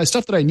time, because my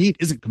stuff that I need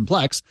isn't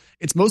complex.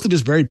 It's mostly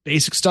just very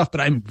basic stuff,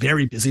 but I'm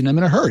very busy and I'm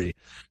in a hurry.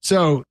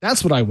 So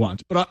that's what I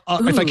want. But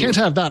if I can't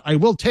have that, I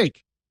will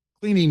take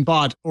Cleaning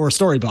Bot or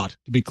Storybot,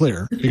 to be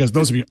clear, because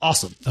those would be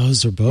awesome.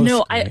 Those are both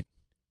great.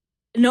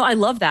 I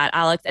love that,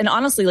 Alex. And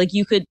honestly,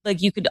 you could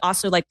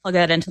also plug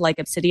that into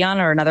Obsidian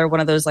or another one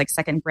of those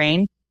Second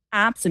Brain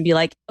apps and be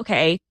like,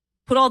 okay,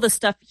 put all this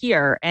stuff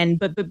here, and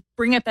but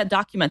bring up that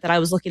document that I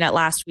was looking at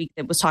last week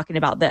that was talking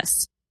about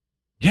this.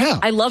 Yeah,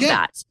 I love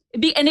that.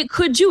 And it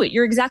could do it.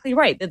 You're exactly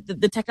right.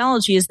 The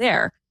technology is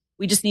there.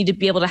 We just need to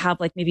be able to have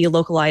maybe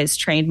localized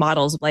trained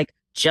models of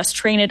just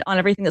train it on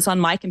everything that's on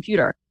my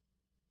computer.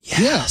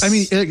 Yes. Yeah, I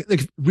mean,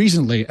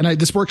 recently, and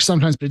this works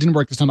sometimes, but it didn't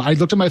work this time. I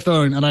looked at my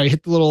phone and I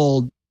hit the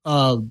little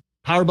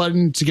power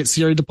button to get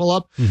Siri to pull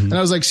up, and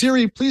I was like,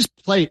 Siri, please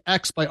play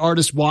X by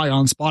artist Y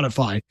on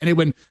Spotify, and it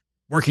went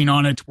working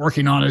on it,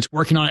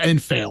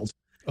 and failed.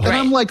 And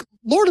I'm like,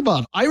 Lord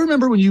above, I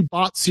remember when you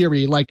bought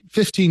Siri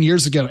 15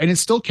 years ago, and it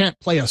still can't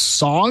play a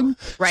song.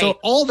 Right. So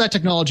all that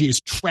technology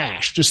is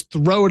trash. Just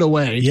throw it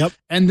away. Yep.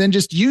 And then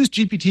just use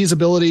GPT's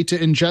ability to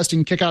ingest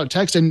and kick out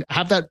text and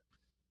have that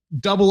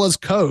double as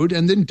code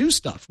and then do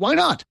stuff. Why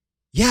not?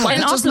 Yeah. Why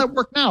doesn't that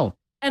work now?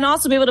 And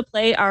also be able to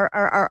play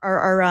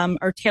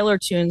our Taylor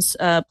Tunes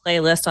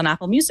playlist on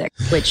Apple Music,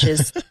 which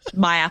is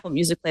my Apple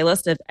Music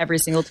playlist of every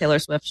single Taylor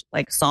Swift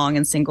song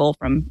and single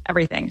from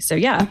everything. So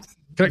yeah.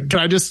 Can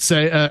I just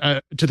say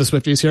to the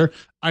Swifties here,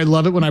 I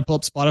love it when I pull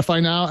up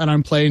Spotify now and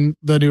I'm playing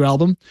the new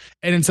album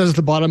and it says at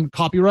the bottom,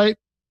 copyright,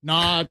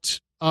 not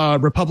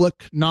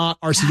Republic,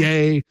 not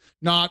RCA,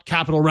 not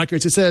Capitol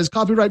Records. It says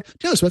copyright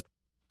Taylor Swift.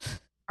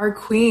 Our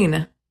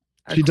queen.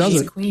 She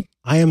does it. Queen.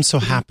 I am so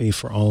happy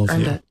for all of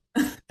you.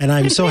 And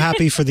I'm so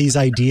happy for these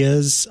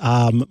ideas.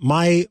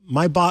 My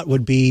bot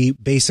would be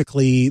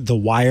basically the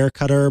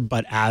Wirecutter,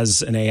 but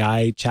as an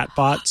AI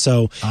chatbot.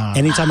 So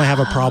anytime I have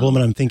a problem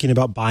and I'm thinking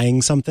about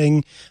buying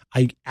something,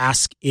 I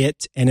ask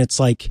it, and it's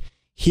like,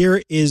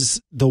 here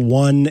is the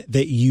one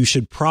that you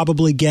should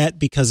probably get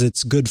because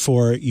it's good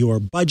for your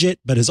budget,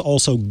 but is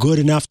also good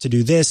enough to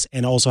do this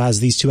and also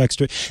has these two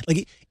extra.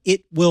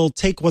 It will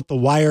take what the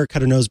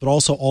Wirecutter knows, but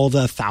also all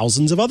the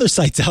thousands of other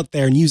sites out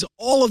there and use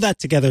all of that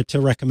together to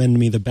recommend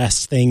me the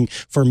best thing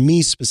for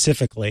me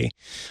specifically.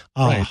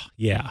 Right.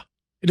 Yeah.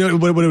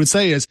 What it would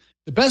say is,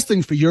 the best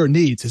thing for your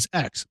needs is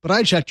X, but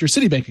I checked your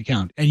Citibank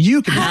account and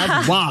you can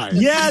have Y.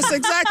 Yes,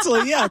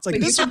 exactly. Yeah, it's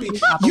this would be.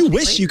 You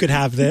wish you could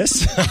have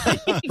this.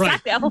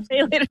 Exactly. Apple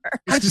Pay later.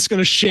 I'm just going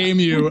to shame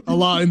you a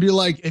lot and be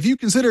like, if you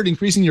considered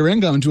increasing your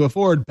income to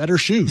afford better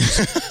shoes.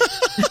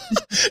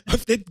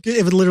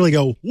 It would literally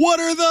go, what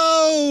are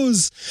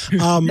those?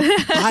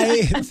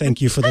 I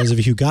thank you for those of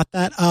you who got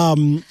that.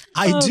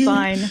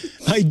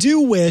 I do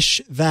wish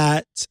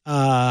that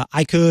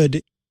I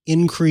could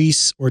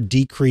increase or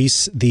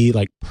decrease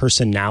the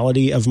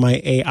personality of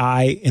my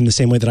AI in the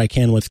same way that I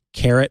can with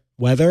Carrot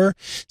Weather.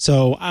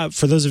 So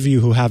for those of you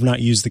who have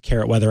not used the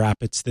Carrot Weather app,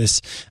 it's this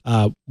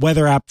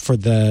weather app for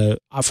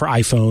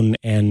iPhone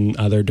and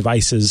other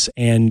devices,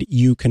 and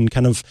you can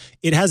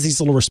it has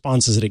these little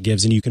responses that it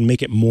gives, and you can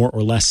make it more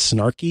or less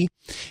snarky.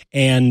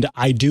 And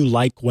I do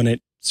like when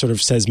it sort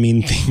of says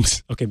mean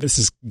things. Okay, this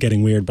is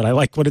getting weird, but I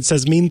like when it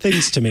says mean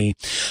things to me.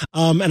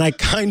 And I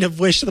kind of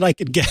wish that I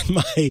could get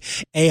my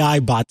AI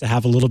bot to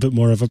have a little bit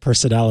more of a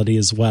personality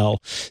as well.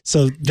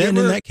 So then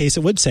in that case,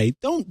 it would say,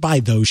 don't buy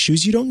those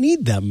shoes. You don't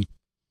need them.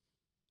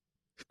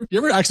 You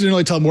ever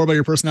accidentally tell more about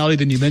your personality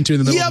than you meant to in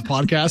the middle of the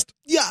podcast?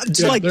 Yeah,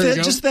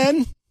 just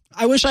then.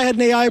 I wish I had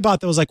an AI bot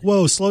that was like,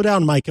 whoa, slow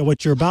down, Micah.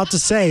 What you're about to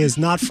say is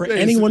not for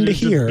anyone to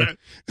hear.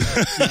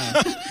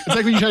 It's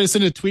like when you try to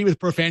send a tweet with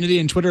profanity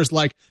and Twitter's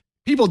like,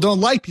 people don't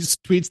like these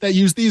tweets that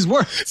use these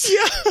words.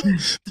 Yeah.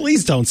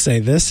 Please don't say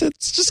this.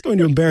 It's just going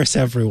to embarrass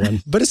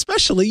everyone, but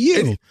especially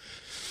you.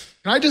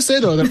 Can I just say,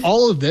 though, that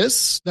all of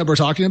this that we're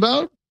talking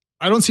about,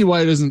 I don't see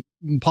why it isn't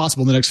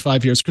possible in the next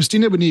 5 years.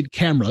 Christina would need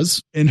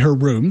cameras in her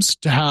rooms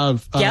to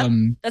have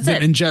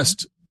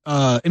ingest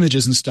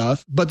images and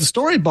stuff. But the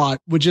Storybot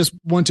would just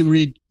want to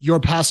read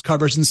your past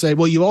covers and say,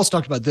 well, you also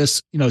talked about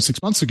this,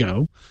 6 months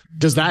ago.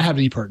 Does that have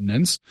any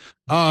pertinence?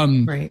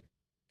 Right.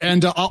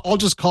 And I'll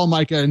just call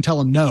Micah and tell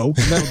him no. And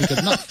that'll be good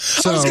enough.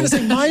 So, I was going to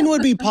say mine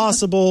would be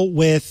possible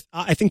with,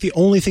 I think the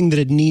only thing that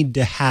it'd need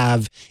to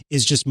have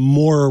is just a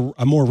more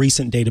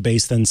recent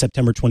database than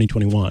September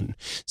 2021.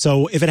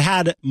 So if it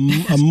had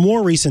a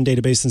more recent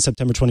database than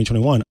September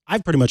 2021,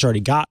 I've pretty much already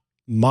got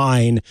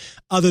mine,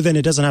 other than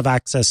it doesn't have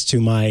access to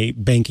my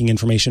banking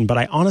information. But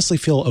I honestly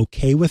feel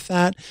okay with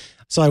that.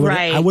 So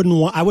I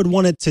would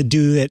want it to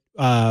do it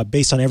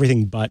based on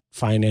everything but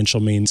financial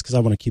means, because I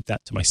want to keep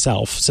that to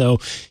myself. So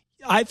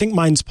I think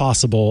mine's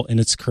possible in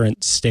its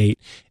current state.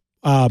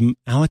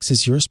 Alex,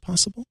 is yours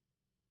possible?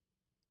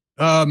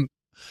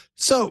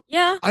 So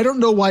yeah, I don't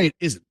know why it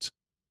isn't.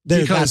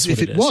 Because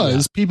if it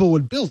was, people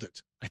would build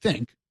it, I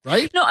think.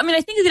 Right? No, I mean,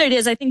 I think that it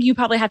is. I think you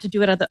probably have to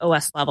do it at the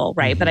OS level,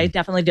 right? Mm-hmm. But I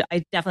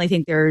definitely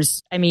think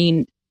there's, I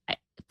mean,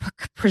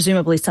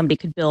 presumably somebody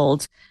could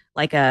build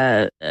like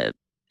an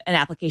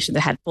application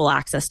that had full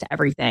access to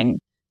everything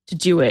to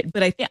do it.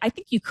 But I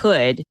think you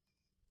could,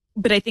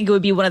 but I think it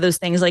would be one of those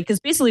things, like,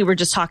 because basically we're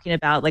just talking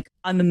about, like,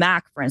 on the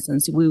Mac, for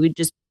instance, we would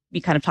just be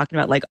kind of talking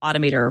about like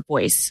automator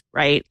voice,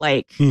 right?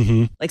 Like,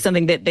 like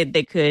something that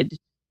they could,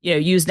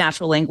 use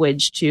natural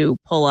language to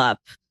pull up,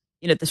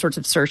 the sorts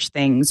of search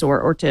things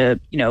or to,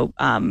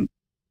 run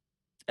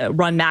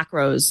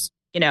macros,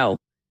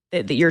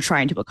 that you're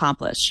trying to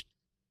accomplish.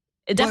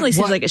 It definitely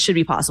seems like it should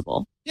be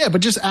possible. Yeah,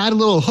 but just add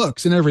little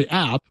hooks in every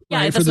app, yeah,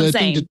 right, for the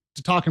thing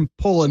to talk and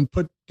pull and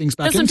put things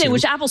back into. That's what I'm saying,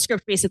 which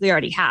AppleScript basically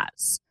already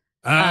has.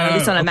 At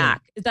least on a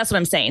Mac. That's what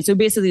I'm saying. So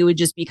basically it would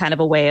just be kind of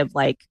a way of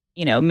like,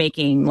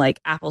 making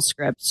like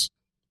AppleScript,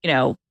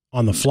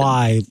 on the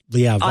fly,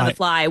 on the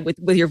fly with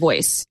your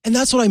voice. And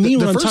that's what I mean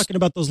when I'm talking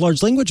about those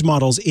large language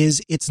models.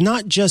 Is it's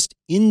not just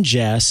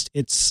ingest,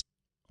 it's,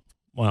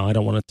 well, I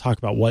don't want to talk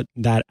about what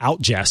that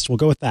outgest. We'll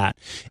go with that.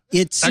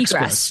 It's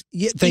egress.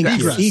 Yeah, thank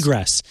you.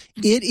 Egress.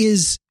 It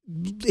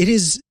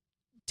is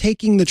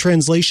taking the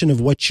translation of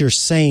what you're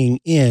saying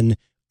in,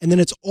 and then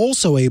it's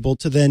also able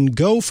to then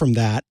go from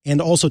that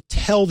and also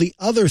tell the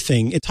other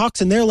thing. It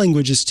talks in their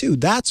languages too.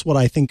 That's what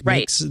I think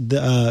makes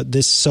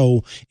this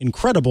so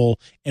incredible,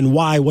 and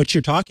why what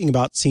you're talking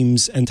about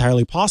seems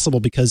entirely possible,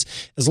 because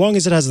as long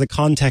as it has the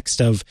context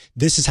of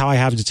this is how I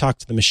have to talk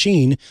to the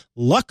machine,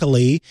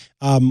 luckily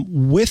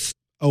with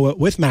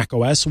Mac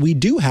OS, we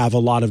do have a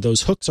lot of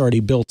those hooks already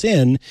built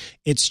in.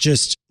 It's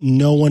just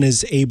no one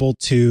is able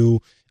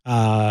to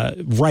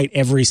write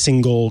every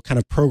single kind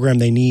of program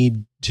they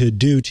need to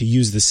do to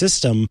use the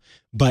system.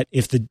 But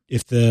if the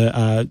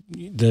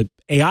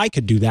AI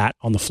could do that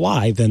on the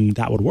fly, then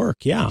that would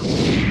work. Yeah.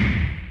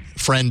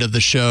 Friend of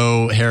the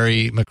show,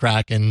 Harry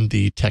McCracken,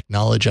 the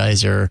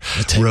Technologizer,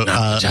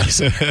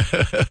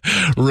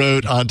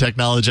 wrote on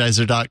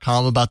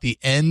technologizer.com about the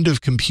end of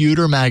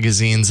computer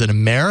magazines in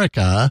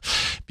America,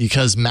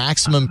 because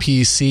Maximum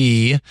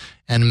PC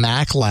and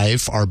Mac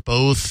Life are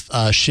both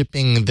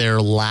shipping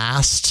their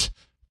last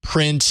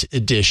print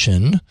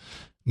edition,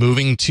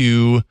 moving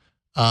to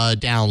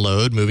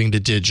download, moving to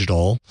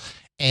digital.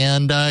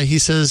 And he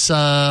says,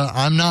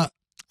 I'm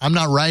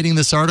not writing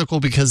this article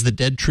because the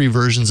dead tree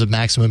versions of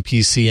Maximum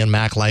PC and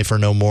Mac Life are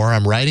no more.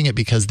 I'm writing it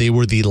because they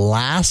were the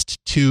last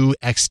two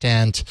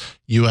extant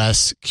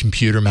U.S.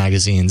 computer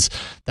magazines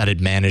that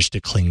had managed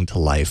to cling to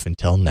life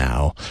until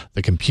now.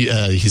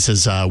 He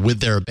says,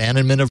 with their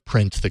abandonment of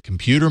print, the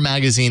computer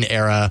magazine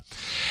era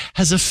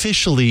has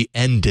officially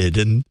ended,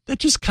 and that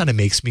just kind of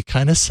makes me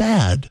kind of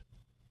sad.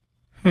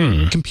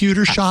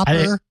 Computer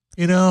Shopper.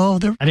 I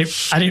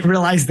didn't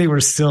realize they were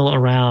still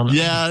around.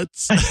 Yeah,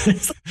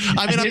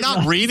 I mean, I'm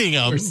not reading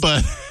them,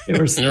 but they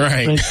were still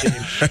right.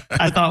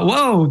 I thought,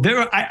 whoa,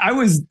 I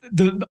was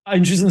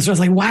interested in the story. I was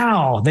like,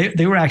 wow,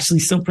 they were actually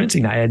still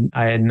printing. I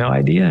had no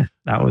idea.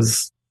 That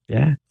was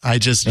the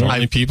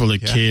only people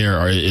that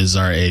care is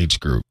our age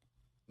group.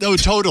 No,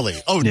 totally.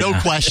 Oh, no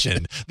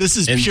question. This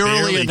is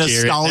purely a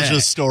nostalgia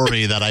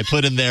story that I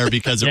put in there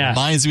because it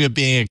reminds me of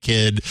being a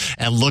kid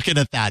and looking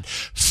at that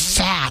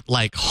fat,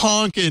 like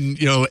honking,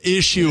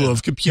 issue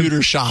of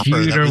Computer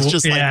Shopper that was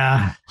just like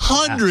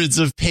hundreds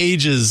of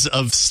pages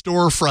of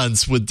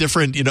storefronts with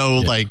different,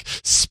 like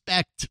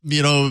spec,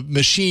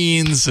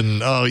 machines.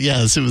 And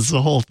it was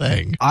the whole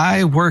thing.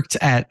 I worked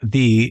at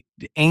the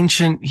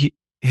ancient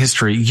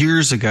history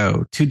years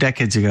ago, 2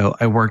 decades ago.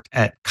 I worked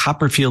at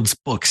Copperfield's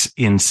Books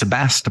in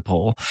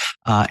Sebastopol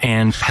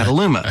and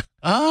Petaluma.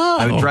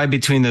 I would drive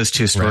between those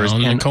two stores.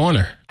 Around the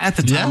corner. At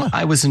the time,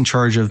 I was in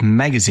charge of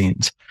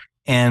magazines,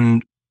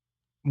 and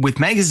with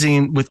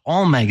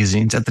all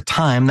magazines at the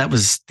time, that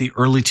was the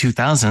early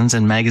 2000s,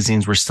 and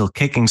magazines were still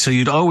kicking. So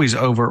you'd always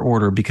over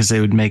order because they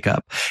would make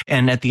up.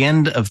 And at the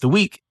end of the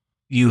week,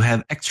 you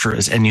have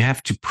extras and you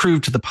have to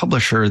prove to the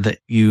publisher that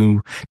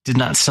you did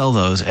not sell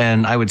those.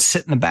 And I would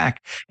sit in the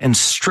back and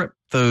strip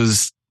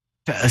those,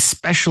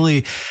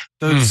 especially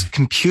those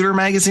computer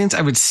magazines. I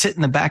would sit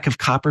in the back of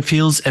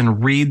Copperfield's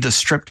and read the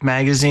stripped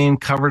magazine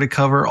cover to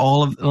cover,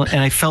 and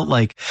I felt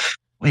like,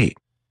 wait,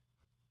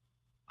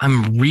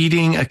 I'm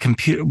reading a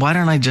computer. Why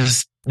don't I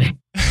just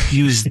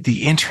use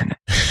the internet?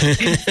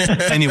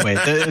 Anyway,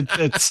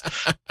 it's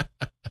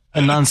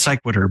a non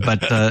sequitur,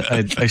 but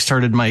I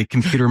started my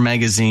computer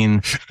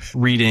magazine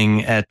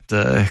reading at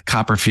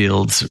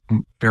Copperfield's,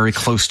 very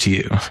close to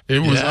you. It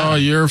was all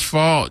your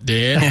fault,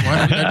 Dad.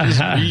 Why didn't I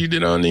just read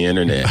it on the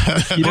internet?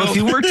 Well, if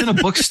you worked in a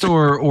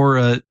bookstore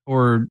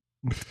or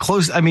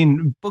close, I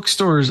mean,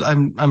 bookstores,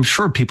 I'm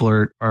sure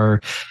people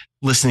are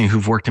listening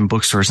who've worked in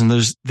bookstores, and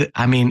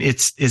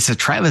it's a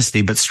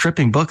travesty, but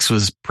stripping books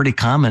was pretty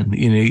common.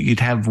 You'd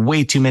have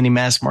way too many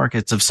mass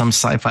markets of some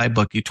sci-fi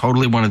book you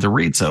totally wanted to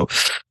read, so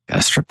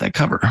gotta strip that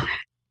cover.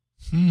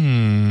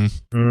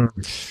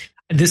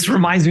 This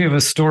reminds me of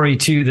a story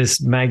too.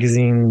 This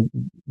magazine,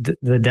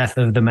 the death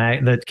of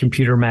the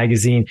computer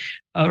magazine,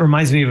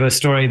 reminds me of a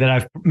story that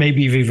I've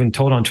maybe even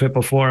told on Twitter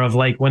before, of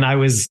like when I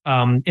was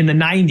in the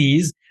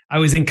 90s. I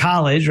was in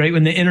college, right,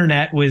 when the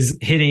internet was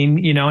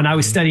hitting, and I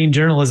was studying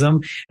journalism,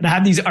 and I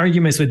had these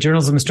arguments with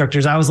journalism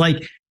instructors. I was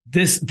like,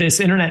 this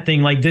internet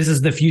thing, like, this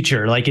is the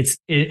future. Like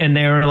and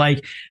they were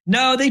like,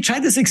 no, they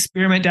tried this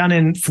experiment down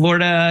in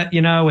Florida,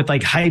 with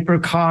like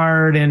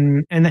HyperCard.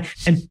 And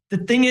the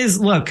thing is,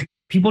 look,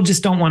 people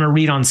just don't want to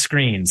read on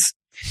screens.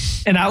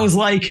 And I was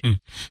like,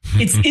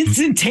 it's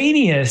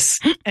instantaneous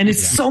and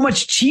it's so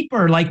much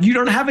cheaper. Like, you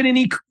don't have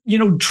any,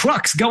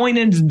 trucks going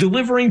and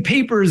delivering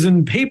papers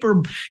and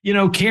paper,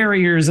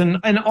 carriers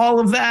and all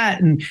of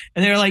that. And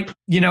they're like,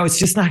 it's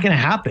just not going to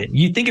happen.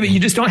 You think of it, you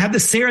just don't have the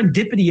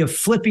serendipity of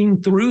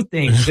flipping through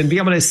things and be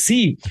able to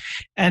see.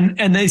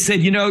 And they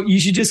said, you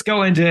should just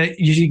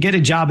you should get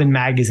a job in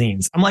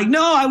magazines. I'm like,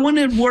 no, I want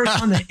to work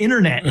on the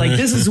internet. Like,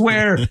 this is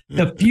where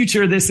the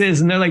future this is.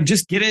 And they're like,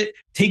 just get it,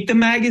 take the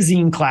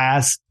magazine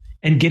class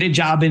and get a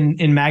job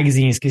in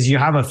magazines, because you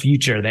have a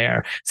future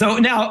there. So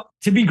now,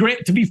 to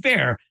be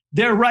fair,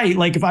 they're right.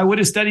 Like, if I would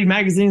have studied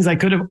magazines, I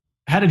could have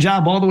had a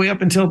job all the way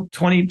up until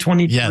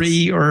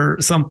 2023 or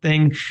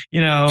something,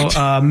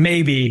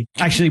 maybe,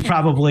 actually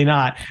probably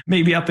not,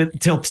 maybe up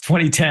until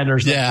 2010 or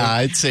something. Yeah,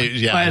 I'd say,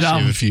 shave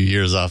a few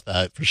years off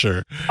that for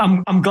sure.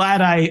 I'm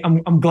glad I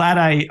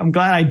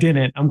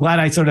didn't. I'm glad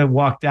I sort of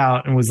walked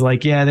out and was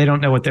like, yeah, they don't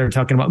know what they're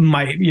talking about.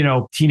 My,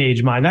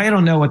 teenage mind. I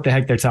don't know what the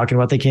heck they're talking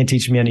about. They can't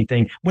teach me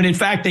anything. When in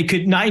fact,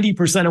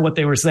 90% of what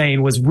they were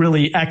saying was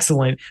really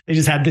excellent. They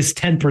just had this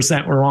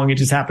 10% wrong. It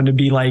just happened to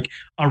be like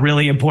a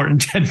really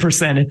important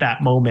 10% at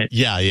that moment.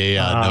 Yeah.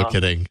 No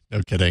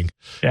kidding.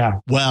 Yeah.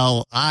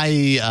 Well,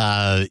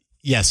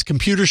 yes,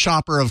 Computer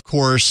Shopper, of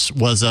course,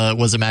 was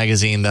a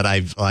magazine that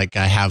I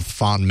have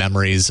fond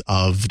memories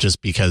of,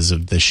 just because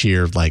of the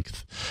sheer,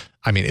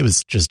 it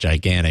was just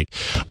gigantic.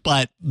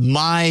 But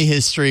my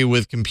history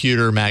with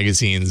computer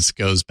magazines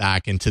goes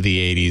back into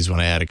the 80s when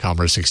I had a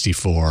Commodore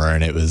 64,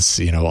 and it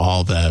was,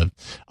 all the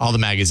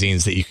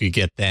magazines that you could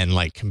get then,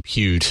 like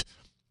Compute,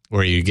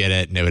 where you get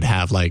it and it would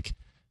have it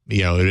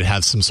would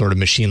have some sort of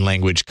machine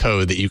language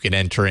code that you could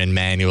enter in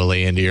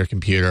manually into your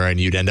computer, and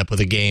you'd end up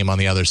with a game on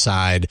the other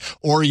side,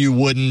 or you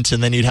wouldn't.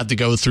 And then you'd have to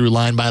go through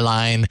line by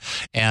line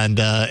and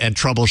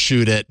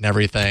troubleshoot it and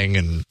everything.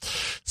 And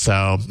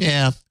so,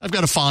 yeah, I've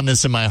got a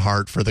fondness in my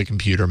heart for the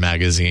computer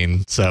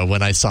magazine. So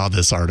when I saw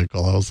this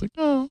article, I was like,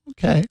 oh,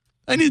 okay.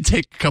 I need to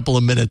take a couple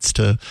of minutes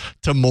to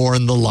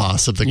mourn the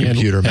loss of the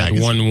computer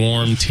magazine. One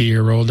warm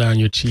tear roll down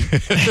your cheek.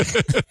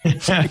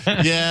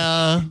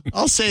 Yeah,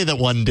 I'll say that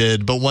one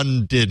did, but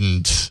one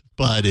didn't.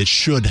 But it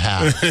should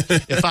have.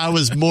 If I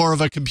was more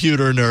of a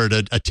computer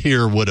nerd, a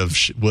tear would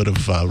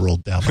have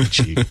rolled down my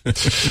cheek.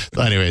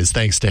 So anyways,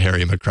 thanks to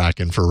Harry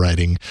McCracken for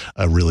writing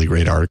a really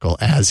great article,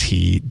 as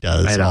he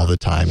does all the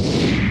time.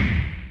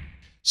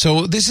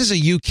 So this is a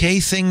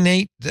UK thing,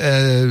 Nate.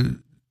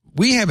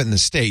 We have in the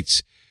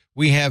States,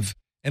 we have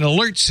an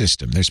alert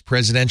system. There's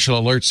presidential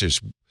alerts.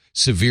 There's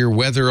severe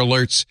weather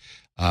alerts.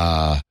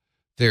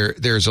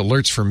 There's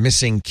alerts for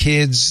missing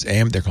kids.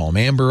 They call them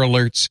Amber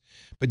Alerts.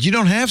 But you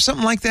don't have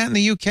something like that in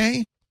the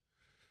UK?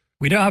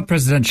 We don't have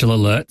presidential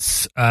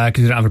alerts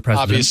because we don't have a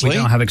president. Obviously. We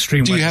don't have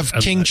extreme Do you have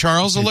King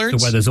Charles alerts?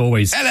 The weather's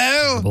always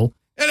Hello, terrible.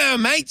 Hello,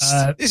 mates.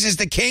 This is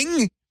the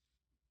king.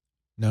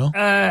 No,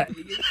 I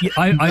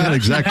not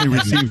exactly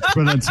received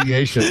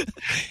pronunciation.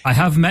 I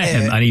have met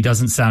him, and he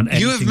doesn't sound.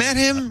 You have met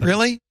him,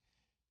 really?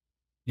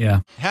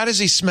 Yeah. How does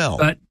he smell?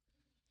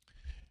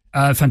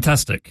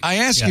 Fantastic. I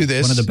ask you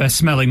this. One of the best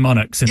smelling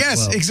monarchs in the world.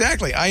 Yes,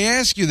 exactly. I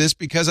ask you this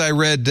because I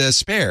read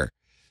Spare,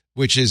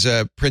 which is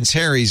Prince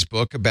Harry's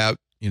book about,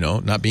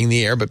 not being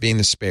the heir, but being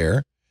the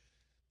spare.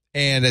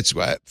 And it's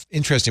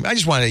interesting. I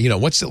just want to,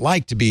 what's it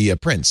like to be a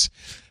prince?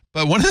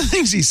 But one of the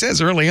things he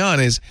says early on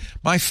is,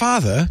 my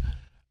father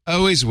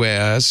always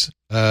wears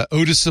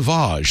Eau de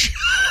Sauvage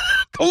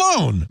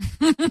cologne.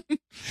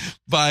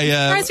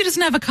 Surprised he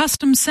doesn't have a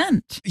custom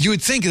scent. You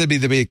would think there'd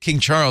be a King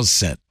Charles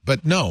scent,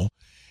 but no.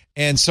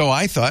 And so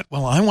I thought,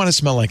 well, I want to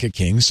smell like a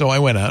king. So I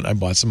went out and I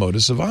bought some Eau de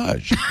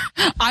Sauvage.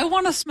 I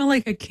want to smell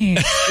like a king.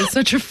 It's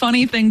such a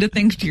funny thing to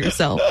think to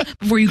yourself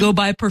before you go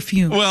buy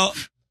perfume. Well,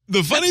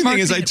 the funny thing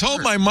is I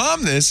told my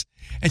mom this,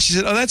 and she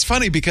said, oh, that's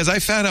funny because I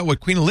found out what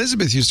Queen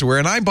Elizabeth used to wear,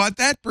 and I bought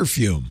that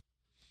perfume.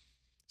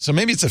 So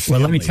maybe it's a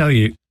family. Well, let me tell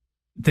you.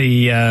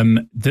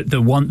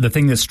 The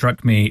thing that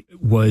struck me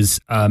was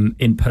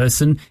in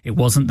person. It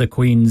wasn't the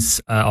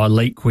Queen's, our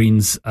late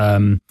Queen's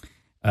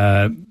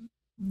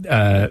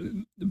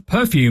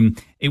perfume.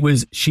 It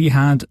was, she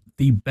had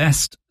the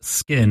best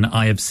skin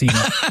I have seen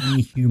of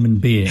any human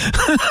being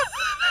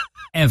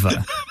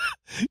ever.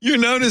 You're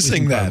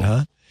noticing that,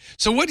 huh?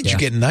 So what did you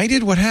get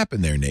knighted? What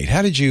happened there, Nate?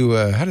 How did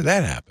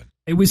that happen?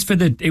 It was for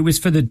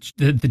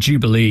the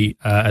Jubilee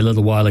a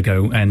little while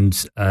ago, and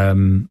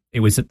it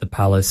was at the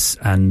Palace,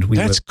 and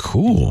That's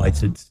cool.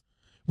 Invited.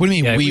 What do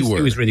you mean we were?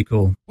 It was really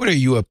cool. What are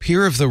you, a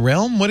peer of the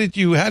realm? How did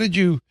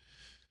you?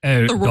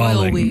 The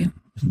royal we.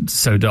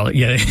 So darling,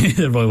 yeah,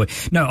 the royal we.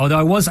 No,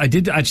 although I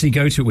did actually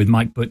go to it with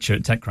Mike Butcher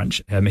at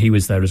TechCrunch. He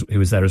was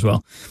there as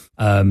well.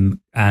 And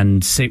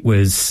it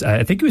was,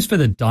 I think it was for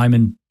the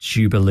Diamond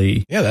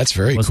Jubilee. Yeah, that's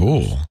very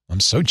cool. I'm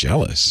so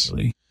jealous.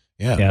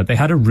 Yeah, they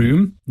had a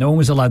room. No one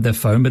was allowed their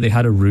phone, but they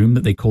had a room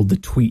that they called the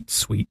Tweet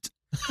Suite.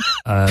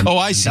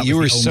 I see. You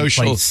were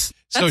social.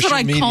 That's what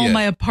I call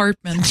my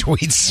apartment.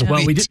 Tweet Suite.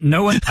 Well, we didn't.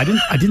 No one. I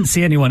didn't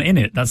see anyone in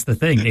it. That's the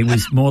thing. It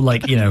was more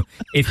like,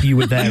 if you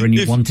were there and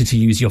you wanted to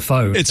use your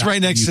phone, it's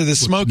right next to the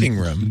smoking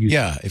room.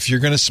 Yeah, if you're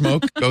going to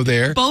smoke, go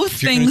there. Both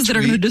things that are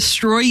going to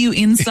destroy you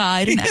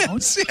inside and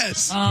out.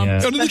 Yes.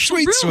 Go to the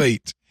Tweet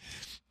Suite.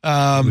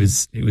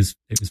 It was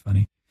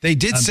funny. They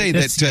did say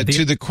that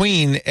to the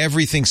Queen,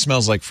 everything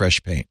smells like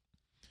fresh paint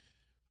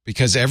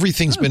because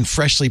everything's been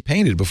freshly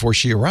painted before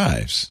she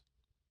arrives.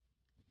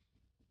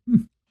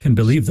 Can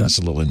believe that. That's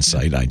a little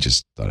insight. I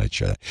just thought I'd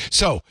share that.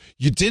 So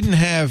you didn't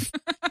have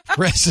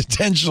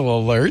presidential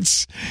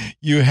alerts.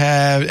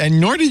 And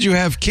nor did you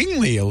have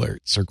kingly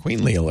alerts or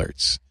queenly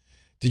alerts.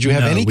 Did you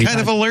have any kind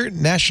of alert,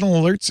 national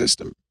alert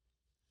system?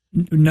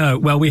 No.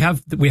 Well, we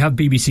have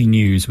BBC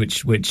News,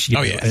 which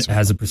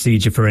has a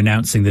procedure for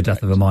announcing the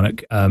death of a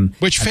monarch.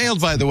 Which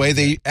failed, by the way.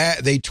 They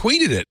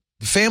tweeted it.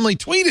 The family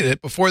tweeted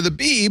it before the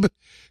Beeb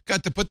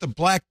got to put the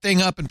black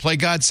thing up and play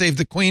God Save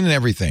the Queen and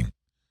everything.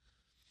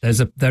 There's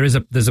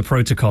a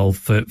protocol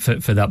for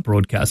that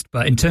broadcast,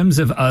 but in terms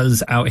of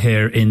us out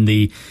here in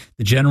the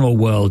general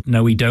world,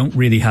 no, we don't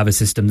really have a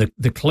system.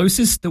 The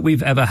closest that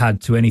we've ever had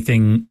to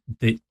anything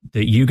that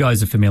you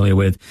guys are familiar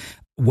with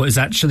was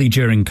actually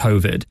during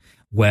COVID,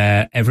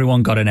 where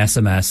everyone got an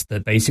SMS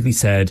that basically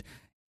said,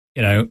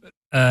 hello,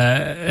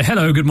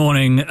 good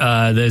morning.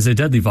 There's a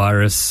deadly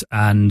virus,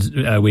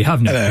 and we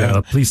have no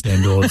cure. Please stay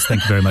indoors.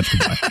 Thank you very much.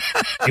 Goodbye.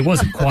 It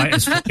wasn't quite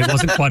as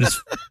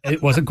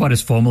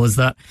formal as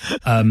that.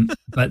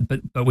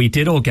 But we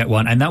did all get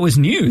one, and that was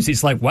news.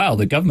 It's like, wow,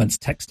 the government's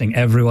texting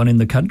everyone in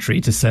the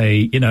country to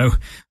say,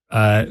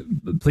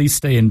 please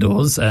stay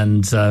indoors,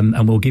 and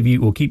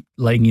we'll keep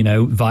letting you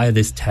know via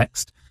this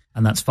text.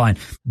 And that's fine.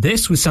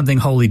 This was something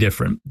wholly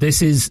different.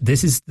 This is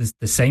the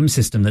same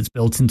system that's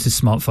built into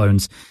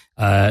smartphones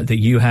that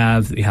we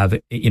have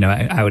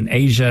out in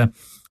Asia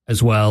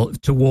as well,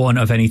 to warn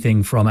of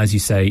anything from, as you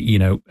say,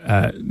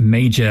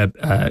 major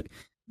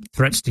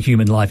threats to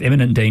human life,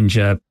 imminent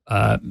danger,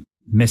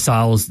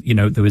 missiles.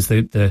 There was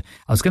I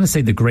was going to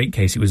say the great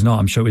case. It was not.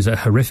 I'm sure it was a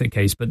horrific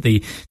case, but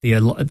the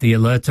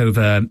alert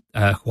over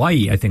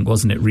Hawaii, I think,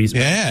 wasn't it?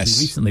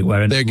 Recently,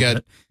 where they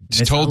got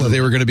told that they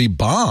were going to be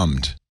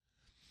bombed.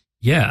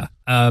 Yeah.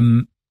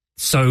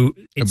 So,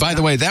 by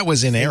the way, that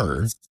was in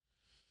error.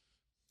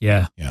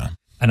 Yeah. Yeah.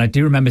 And I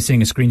do remember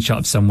seeing a screenshot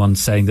of someone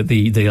saying that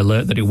the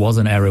alert that it was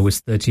an error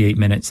was 38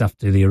 minutes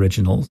after the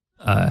original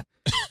alert.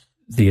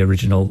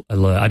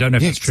 I don't know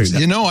if it's true.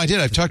 I did.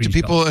 I've talked to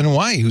people in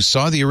Hawaii who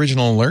saw the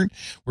original alert,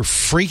 were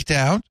freaked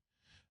out.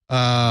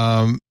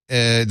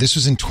 This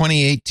was in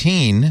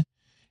 2018.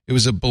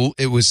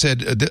 It was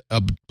said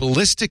a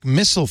ballistic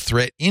missile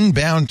threat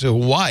inbound to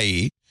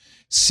Hawaii.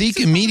 Seek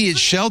immediate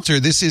shelter.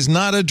 This is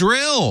not a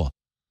drill.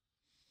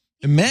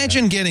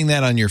 Imagine getting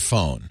that on your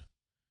phone.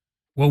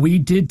 Well, we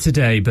did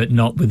today, but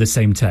not with the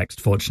same text,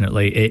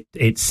 fortunately.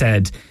 It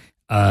said,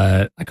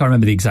 I can't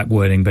remember the exact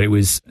wording, but it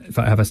was,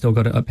 have I still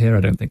got it up here?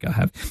 I don't think I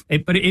have.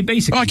 But it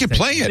basically I could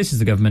play it. This is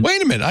the government.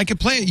 Wait a minute. I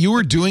could play it. You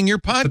were doing your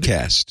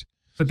podcast.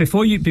 But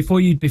before you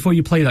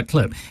play that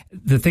clip,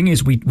 the thing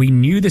is, we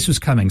knew this was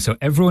coming. So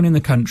everyone in the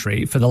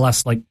country for the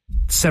last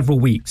several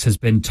weeks has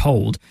been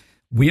told,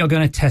 we are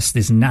going to test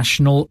this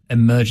national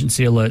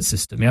emergency alert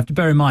system. You have to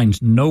bear in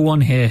mind, no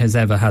one here has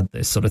ever had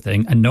this sort of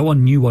thing, and no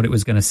one knew what it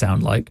was going to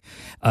sound like.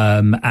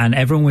 And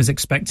everyone was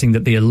expecting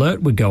that the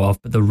alert would go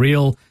off, but the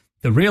real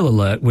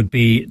alert would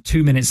be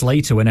 2 minutes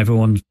later when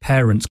everyone's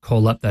parents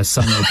call up their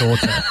son or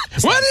daughter.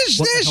 What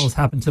the hell's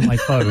happened to my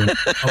phone?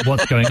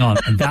 What's going on?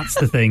 And that's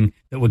the thing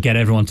that would get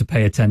everyone to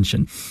pay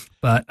attention.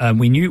 But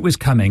we knew it was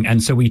coming,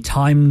 and so we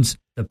timed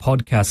the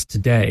podcast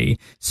today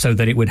so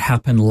that it would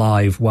happen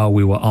live while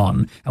we were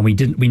on. And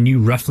we knew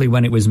roughly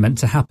when it was meant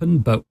to happen,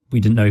 but we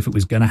didn't know if it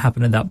was going to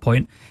happen at that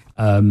point.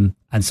 And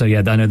so,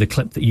 yeah, I know the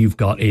clip that you've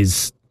got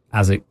is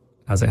as it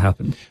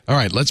happened. All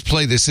right, let's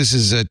play this. This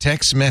is a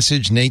text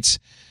message, Nate's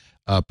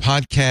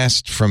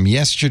podcast from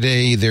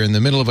yesterday. They're in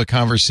the middle of a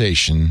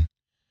conversation.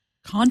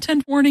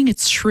 Content warning,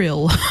 it's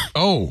shrill.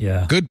 Oh,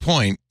 yeah. Good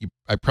point.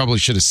 I probably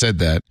should have said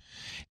that.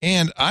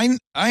 And I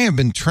have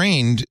been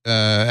trained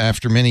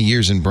after many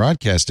years in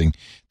broadcasting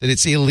that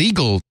it's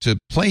illegal to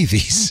play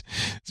these.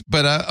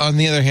 But on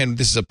the other hand,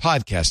 this is a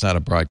podcast, not a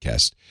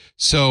broadcast.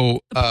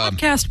 So the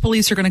podcast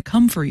police are going to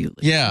come for you.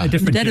 Yeah. A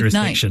different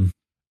jurisdiction.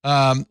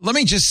 Let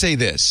me just say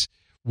this.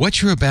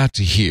 What you're about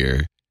to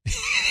hear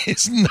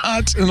is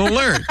not an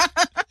alert.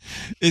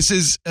 This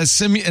is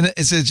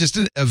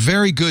just a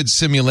very good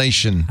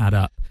simulation. Add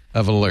up.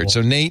 of alert.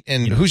 So Nate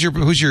and who's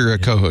your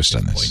co-host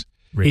on this?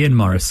 Ian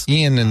Morris.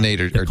 Ian and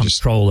Nate are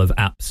just control of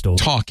App Store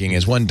talking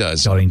as one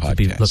does. Going to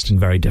be looking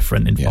very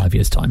different in 5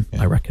 years' time,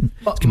 I reckon.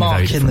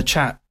 Mark in the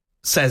chat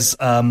says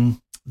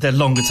their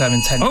longer term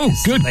intent. Oh,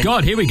 good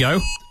God! Here we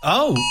go.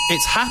 Oh,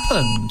 it's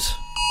happened.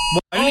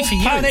 Well, only for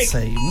you, panic, it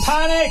seems.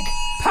 Panic!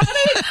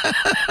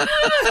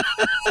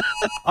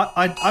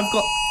 I've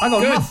got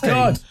Good nothing.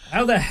 God!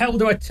 How the hell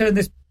do I turn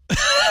this?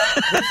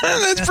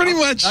 That's pretty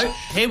much. No,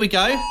 here we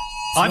go.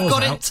 I've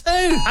got it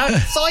too. How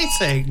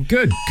exciting!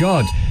 Good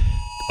God!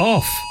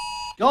 Off.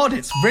 God,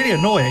 it's really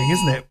annoying,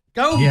 isn't it?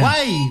 Go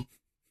away.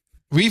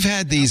 We've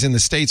had these in the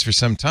States for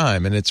some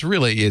time, and it's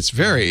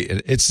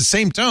the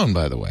same tone,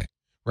 by the way,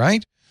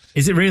 right?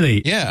 Is it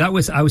really? Yeah. I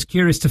was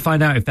curious to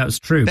find out if that was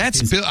true. I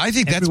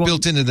think that's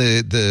built into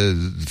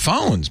the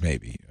phones,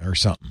 maybe, or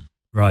something.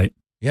 Right.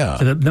 Yeah.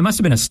 So there must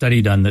have been a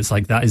study done that's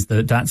like that's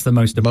the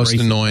most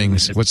annoying.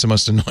 What's the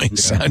most annoying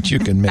sound you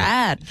can make?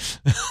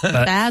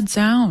 Bad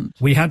sound.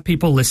 We had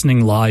people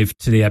listening live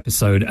to the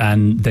episode,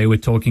 and they were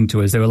talking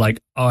to us. They were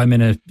like, "Oh, I'm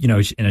in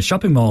a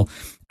shopping mall."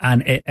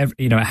 And it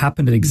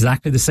happened at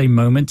exactly the same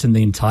moment, and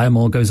the entire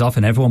mall goes off,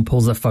 and everyone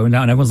pulls their phone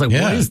out, and everyone's like,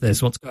 "What is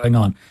this? What's going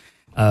on?"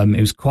 It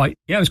was quite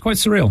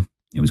surreal.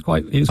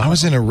 I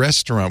was in a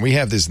restaurant. We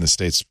have this in the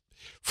States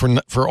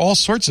for all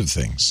sorts of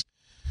things.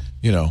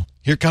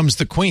 Here comes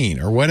the Queen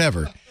or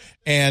whatever,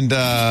 and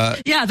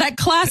that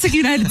classic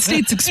United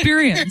States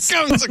experience.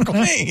 Here comes the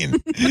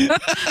Queen.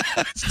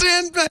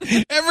 Stand back,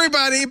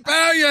 everybody!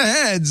 Bow your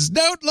heads.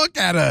 Don't look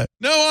at her.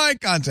 No eye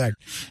contact.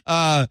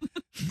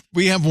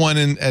 We have one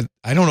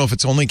I don't know if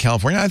it's only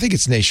California. I think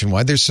it's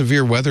nationwide. There's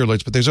severe weather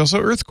alerts, but there's also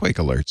earthquake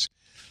alerts.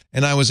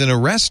 And I was in a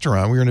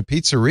restaurant. We were in a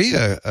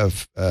pizzeria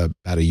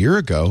about a year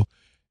ago,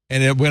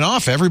 and it went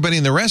off. Everybody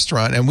in the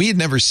restaurant, and we had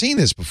never seen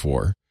this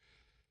before.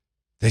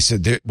 They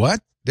said,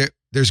 "What?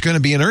 There's going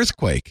to be an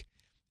earthquake."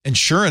 And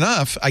sure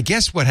enough, I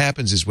guess what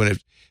happens is when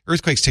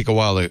earthquakes take a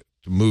while to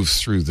move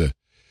through the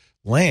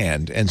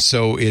land, and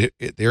so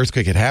the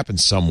earthquake had happened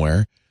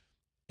somewhere,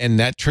 and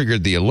that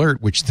triggered the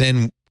alert, which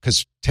then,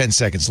 because 10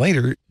 seconds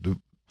later,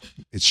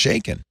 it's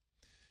shaken.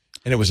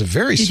 And it was a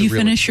very Did surreal you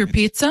finish your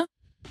experience. pizza?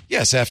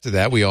 Yes, after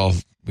that, we all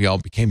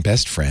became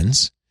best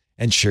friends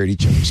and shared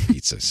each other's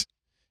pizzas.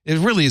 It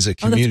really is a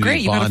community that's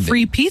great. bonding. You got a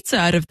free pizza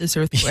out of this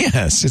earthquake.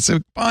 Yes, it's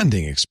a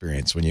bonding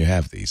experience when you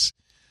have these.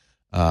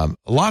 A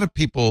lot of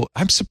people,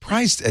 I'm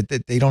surprised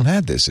that they don't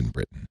have this in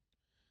Britain.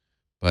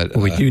 But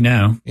we do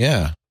now.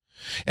 Yeah.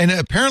 And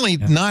apparently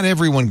not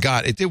everyone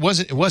got it. It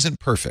wasn't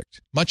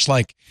perfect. Much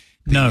like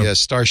the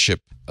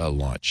Starship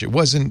launch. It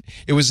was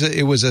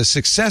a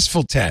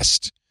successful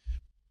test.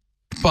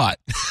 But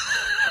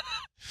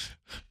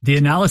the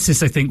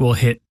analysis, I think, will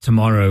hit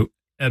tomorrow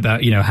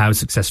about, how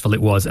successful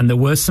it was. And there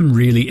were some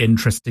really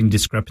interesting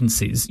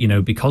discrepancies,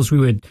 because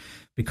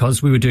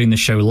we were doing the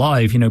show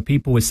live,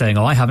 people were saying,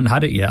 "Oh, I haven't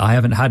had it yet. I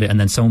haven't had it." And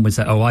then someone would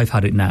say, "Oh, I've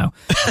had it now."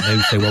 And they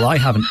would say, "Well, I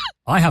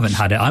haven't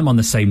had it. I'm on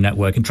the same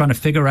network," and trying to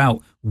figure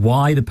out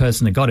why the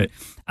person had got it.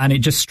 And it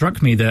just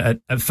struck me that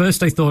at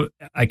first I thought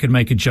I could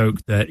make a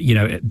joke that,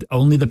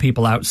 only the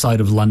people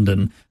outside of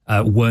London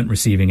weren't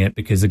receiving it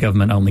because the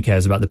government only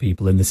cares about the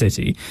people in the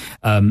city.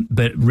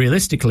 But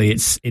realistically,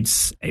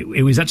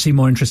 it was actually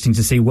more interesting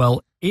to see,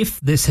 well, if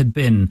this had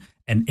been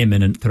an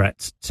imminent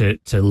threat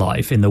to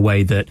life in the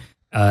way that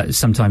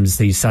sometimes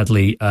these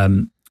sadly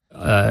happen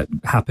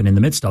in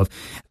the midst of,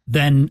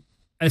 then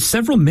a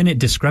several minute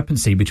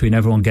discrepancy between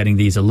everyone getting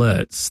these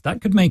alerts,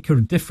 that could make a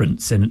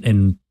difference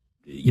in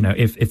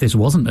if this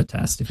wasn't a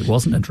test, if it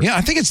wasn't a drill. Yeah,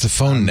 I think it's the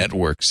phone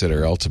networks that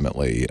are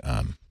ultimately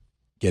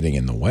getting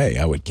in the way,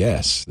 I would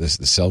guess. The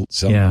cell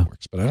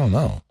networks, but I don't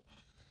know.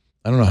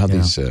 I don't know how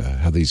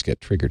these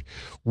get triggered.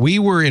 We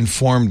were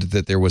informed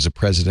that there was a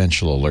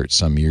presidential alert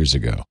some years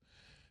ago.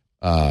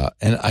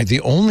 And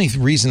the only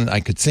reason I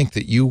could think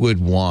that you would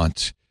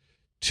want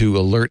to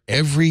alert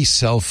every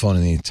cell phone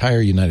in the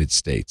entire United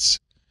States,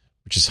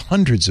 which is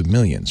hundreds of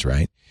millions,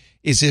 right,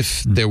 is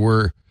if there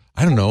were,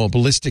 I don't know, a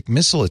ballistic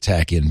missile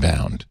attack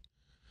inbound.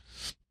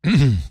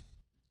 It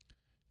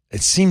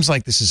seems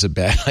like this is a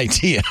bad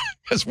idea,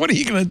 because what are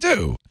you going to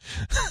do?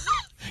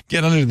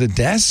 Get under the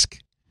desk?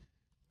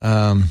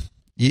 I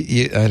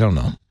don't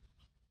know.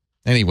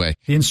 Anyway.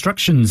 The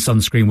instructions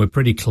on screen were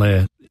pretty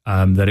clear.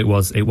 That it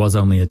was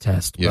only a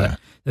test, but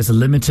there's a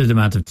limited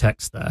amount of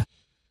text there.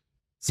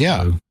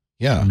 So,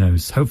 yeah. Who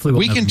knows? Hopefully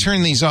we can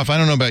turn these off. I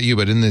don't know about you,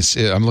 but in this,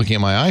 I'm looking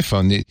at my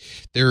iPhone.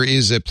 There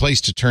is a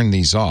place to turn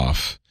these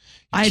off.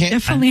 I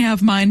definitely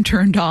have mine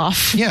turned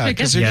off. Yeah,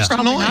 because they're just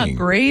probably annoying. not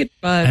great,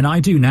 but and I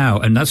do now,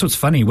 and that's what's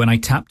funny. When I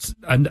tapped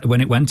and when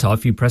it went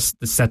off, you press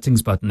the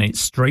settings button. It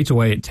straight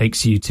away it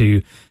takes you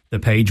to the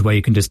page where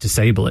you can just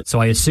disable it.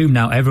 So I assume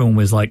now everyone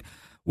was like,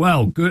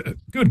 "Well,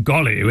 good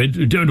golly, we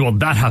don't want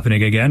that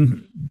happening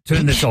again.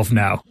 Turn this off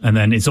now," and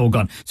then it's all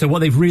gone. So what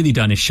they've really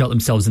done is shot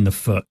themselves in the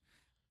foot.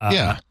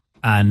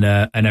 And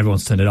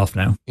everyone's turned it off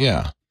now.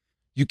 Yeah,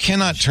 you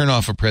cannot turn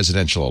off a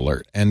presidential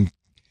alert, and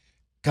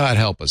God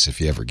help us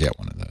if you ever get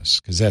one of those,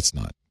 because that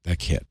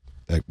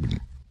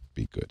wouldn't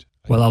be good.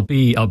 Well, I'll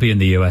be in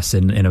the US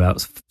in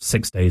about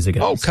 6 days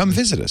ago. Oh, come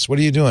visit us. What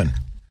are you doing?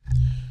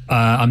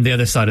 I'm the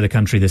other side of the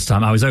country this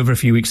time. I was over a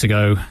few weeks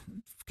ago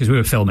because we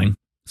were filming.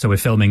 So we're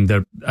filming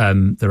the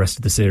rest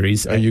of the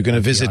series. Are you going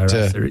to visit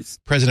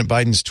President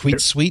Biden's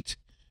tweet suite?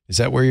 Is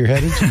that where you're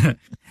headed?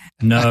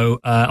 No,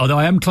 although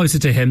I am closer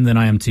to him than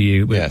I am to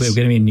you. We're going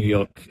to be in New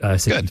York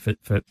City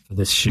for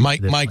this shoot.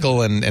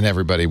 Michael and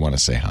everybody want to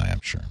say hi,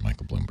 I'm sure.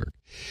 Michael Bloomberg.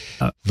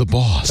 The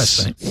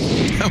boss.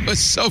 That was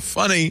so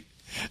funny.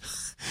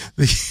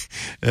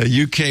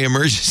 The UK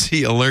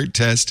emergency alert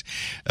test.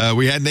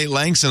 We had Nate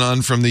Langson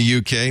on from the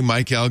UK,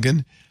 Mike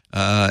Elgin,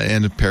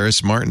 and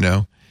Paris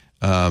Martineau.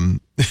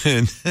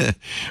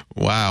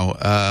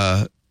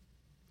 Wow.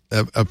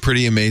 A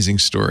pretty amazing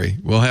story.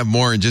 We'll have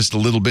more in just a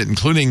little bit,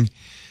 including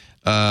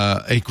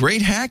a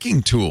great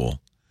hacking tool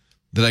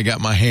that I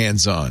got my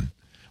hands on.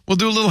 We'll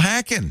do a little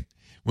hacking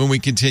when we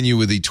continue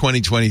with the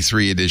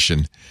 2023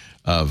 edition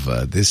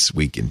of This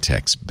Week in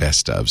Tech's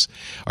Best Ofs.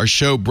 Our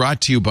show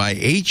brought to you by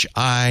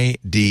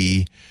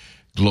HID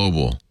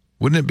Global.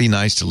 Wouldn't it be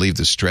nice to leave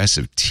the stress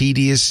of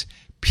tedious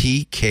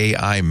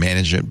PKI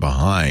management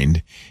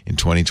behind in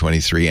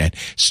 2023 and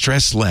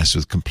stress less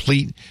with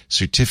complete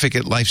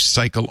certificate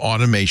lifecycle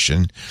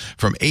automation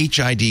from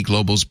HID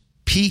Global's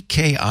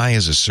PKI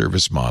as a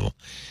service model?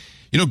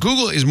 You know,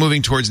 Google is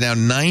moving towards now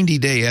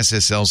 90-day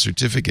SSL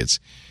certificates.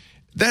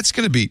 That's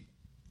going to be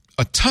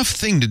a tough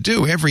thing to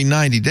do every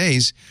 90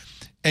 days.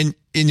 And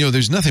you know,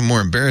 there's nothing more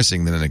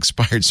embarrassing than an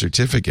expired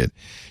certificate.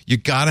 You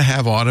got to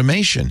have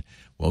automation.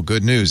 Well,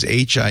 good news.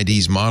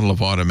 HID's model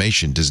of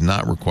automation does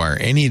not require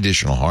any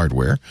additional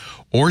hardware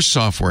or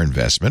software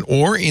investment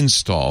or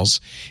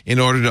installs in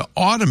order to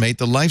automate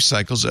the life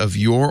cycles of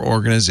your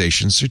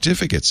organization's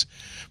certificates.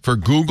 For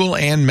Google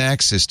and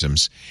Mac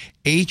systems,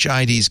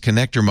 HID's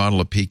connector model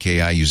of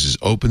PKI uses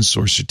open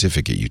source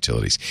certificate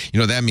utilities. You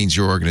know, that means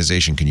your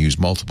organization can use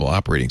multiple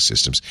operating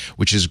systems,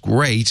 which is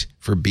great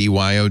for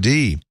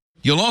BYOD.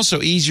 You'll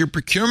also ease your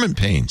procurement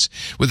pains.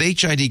 With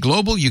HID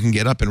Global, you can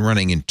get up and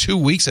running in 2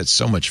 weeks. That's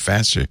so much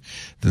faster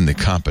than the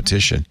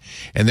competition.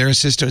 And their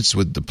assistance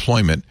with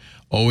deployment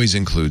always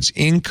includes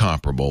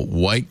incomparable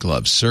white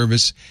glove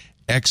service,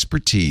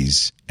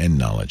 expertise, and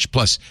knowledge.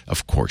 Plus,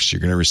 of course,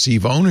 you're going to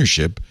receive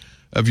ownership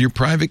of your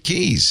private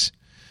keys.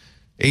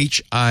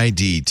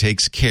 HID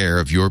takes care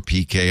of your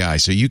PKI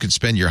so you can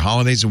spend your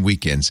holidays and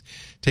weekends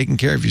taking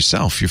care of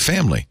yourself, your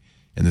family,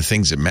 and the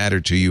things that matter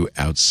to you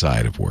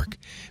outside of work.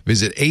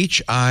 Visit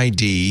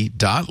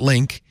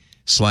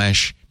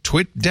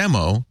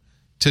HID.link/twitdemo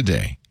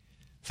today.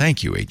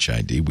 Thank you,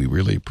 HID. We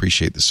really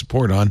appreciate the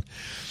support on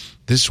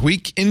This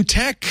Week in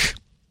Tech.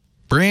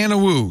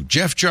 Brianna Wu,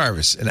 Jeff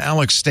Jarvis, and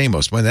Alex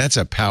Stamos. Boy, that's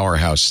a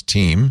powerhouse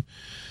team.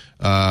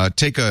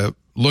 Take a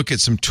look at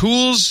some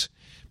tools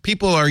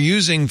people are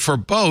using for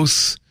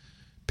both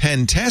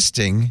pen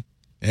testing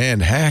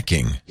and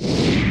hacking.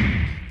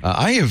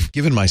 I have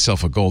given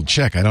myself a gold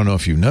check. I don't know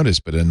if you've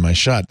noticed, but in my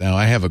shot now,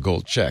 I have a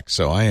gold check.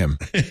 So I am.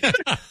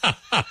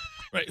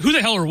 Right. Who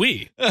the hell are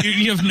we?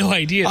 You have no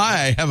idea.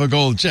 I have a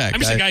gold check. I'm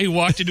just a guy who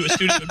walked into a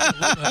studio.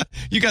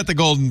 You got the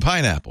golden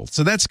pineapple.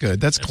 So that's good.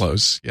 That's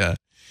close. Yeah.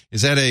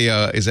 Is that a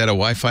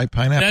Wi-Fi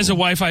pineapple? That is a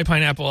Wi-Fi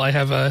pineapple. I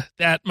have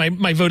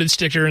my voted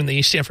sticker in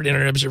the Stanford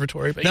Internet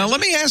Observatory. But now, let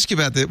me ask you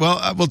about that.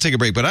 Well, we'll take a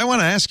break, but I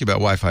want to ask you about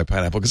Wi-Fi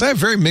pineapple because I have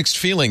very mixed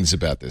feelings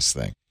about this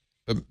thing.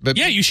 But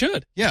yeah, you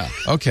should. Yeah.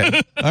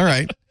 Okay. All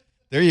right.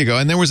 There you go.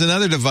 And there was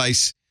another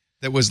device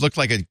that looked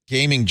like a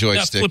gaming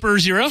joystick. Flipper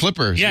Zero?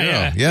 Flipper Zero.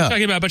 Yeah. We're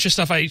talking about a bunch of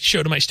stuff I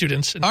show to my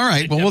students. All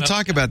right. Well, we'll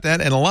talk about that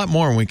and a lot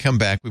more when we come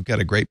back. We've got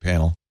a great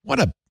panel.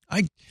 Wow,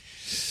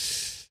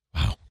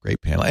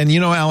 great panel. And you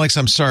know, Alex,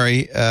 I'm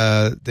sorry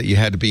that you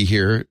had to be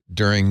here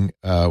during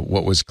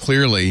what was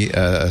clearly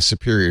a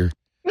superior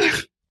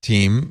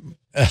team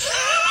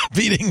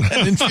beating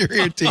an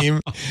inferior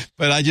team.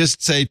 But I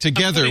just say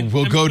together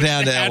we'll go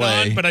down to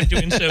LA. But I'm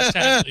doing so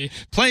sadly.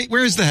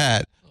 Where's the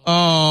hat?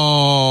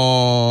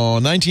 Oh,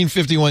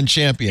 1951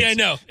 champions. Yeah, I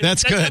know.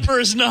 That's good. That number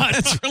is not.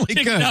 That's really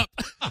good.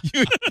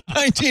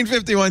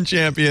 1951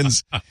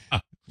 champions.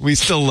 We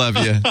still love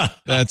you.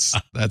 That's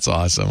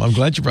awesome. I'm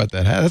glad you brought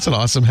that hat. That's an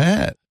awesome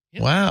hat.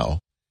 Yeah. Wow.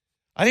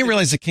 I didn't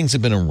realize the Kings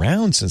have been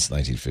around since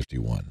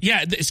 1951.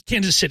 Yeah, it's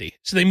Kansas City.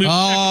 So they moved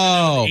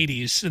back in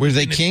the 80s. Were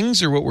they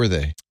Kings or what were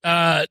they?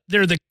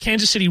 They're the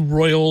Kansas City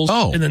Royals,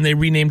 and then they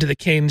renamed to the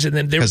Kings, and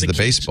then they were because of the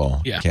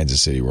baseball,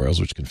 Kansas City Royals,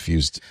 which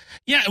confused.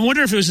 Yeah, I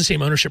wonder if it was the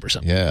same ownership or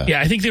something.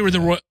 Yeah, I think they were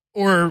the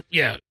I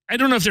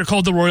don't know if they're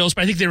called the Royals,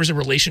 but I think there was a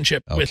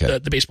relationship with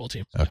the baseball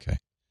team. Okay,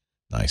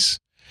 nice.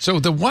 So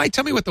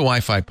tell me what the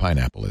Wi-Fi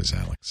pineapple is,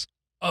 Alex.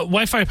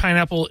 Wi-Fi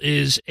pineapple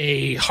is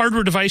a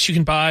hardware device you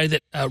can buy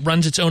that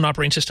runs its own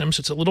operating system.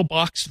 So it's a little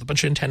box with a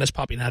bunch of antennas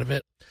popping out of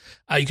it.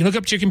 You can hook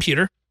up to your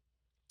computer,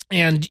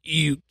 and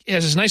it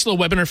has this nice little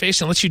web interface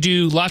and lets you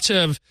do lots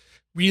of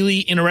really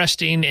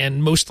interesting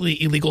and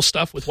mostly illegal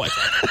stuff with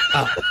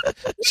Wi-Fi.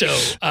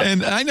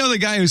 And I know the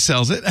guy who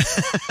sells it.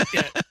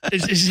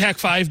 Is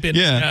Hack5 been?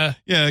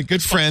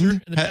 Good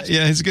friend.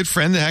 He's a good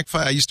friend. Hack5.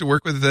 I used to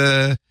work with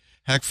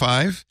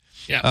Hack5.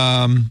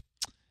 Yeah.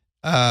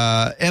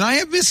 And I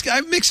have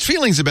mixed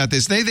feelings about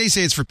this. They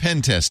say it's for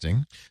pen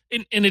testing.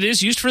 And it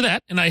is used for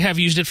that, and I have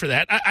used it for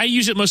that. I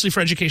use it mostly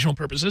for educational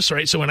purposes,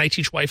 right? So when I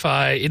teach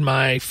Wi-Fi in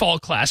my fall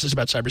classes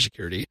about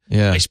cybersecurity,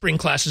 my spring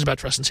class is about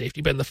trust and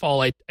safety, but in the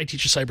fall I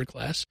teach a cyber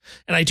class,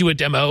 and I do a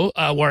demo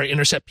where I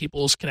intercept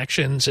people's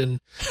connections and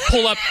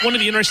pull up. One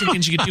of the interesting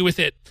things you can do with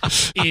it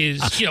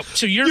is,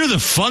 so you're the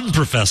fun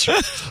professor.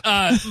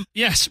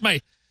 Yes,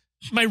 my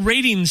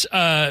ratings,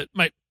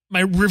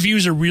 my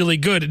reviews are really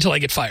good until I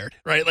get fired,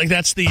 right? Like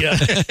that's the,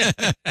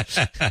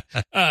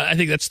 I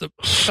think that's the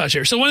thought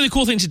here. So one of the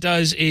cool things it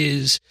does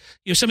is,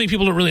 something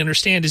people don't really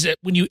understand is that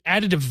when you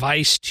add a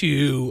device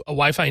to a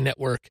Wi-Fi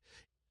network,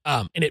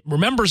 and it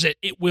remembers it,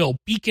 it will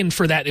beacon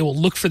for that. It will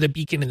look for the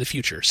beacon in the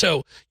future.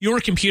 So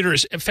your computer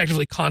is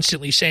effectively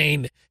constantly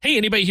saying, hey,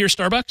 anybody here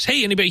Starbucks?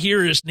 Hey, anybody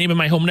here is name of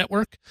my home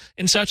network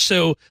and such.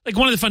 So like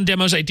one of the fun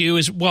demos I do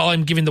is while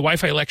I'm giving the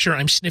Wi-Fi lecture,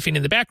 I'm sniffing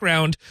in the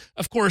background.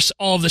 Of course,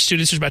 all of the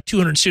students, there's about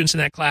 200 students in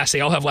that class. They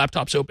all have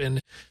laptops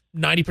open.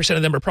 90%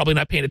 of them are probably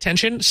not paying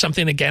attention.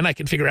 Something, again, I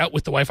can figure out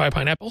with the Wi-Fi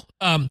pineapple.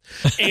 And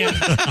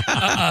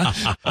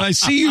I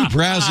see you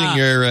browsing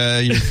your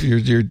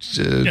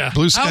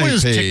Blue Sky How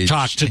is page.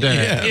 TikTok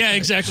today? Yeah,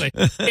 exactly.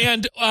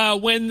 And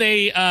when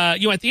they,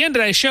 at the end,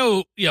 I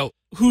show,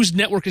 whose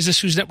network is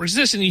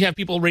this, and you have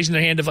people raising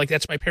their hand of like,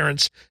 that's my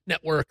parents'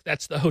 network,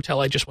 that's the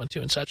hotel I just went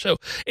to and such. So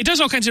it does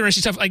all kinds of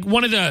interesting stuff. Like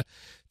one of the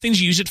things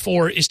you use it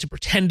for is to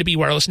pretend to be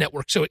wireless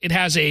network. So it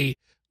has a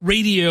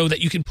radio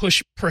that you can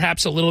push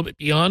perhaps a little bit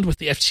beyond what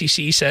the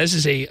FCC says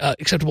is a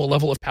acceptable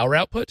level of power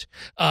output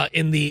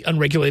in the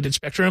unregulated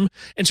spectrum.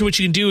 And so what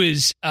you can do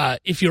is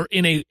if you're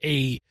in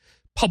a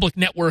public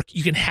network,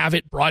 you can have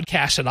it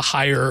broadcast at a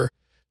higher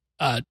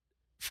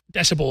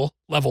decibel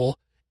level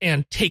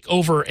and take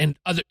over, and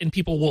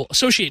people will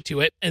associate to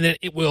it, and then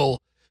it will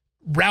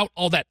route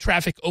all that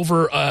traffic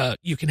over.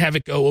 You can have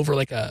it go over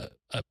like a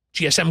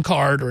GSM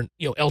card or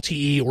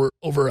LTE or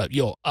over a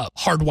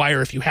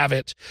hardwire if you have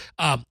it,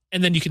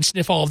 and then you can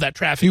sniff all of that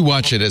traffic. You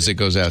watch it as it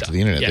goes out to the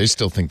internet. Yeah. They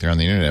still think they're on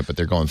the internet, but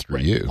they're going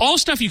through you. All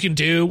stuff you can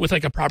do with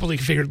like a properly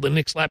configured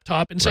Linux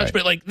laptop and such,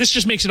 but like this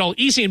just makes it all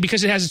easy. And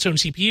because it has its own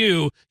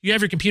CPU, you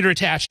have your computer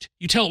attached,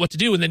 you tell it what to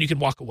do, and then you can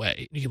walk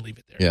away. You can leave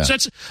it there. Yeah. So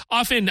that's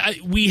often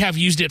we have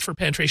used it for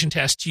penetration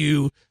tests.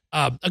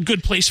 A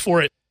good place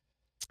for it,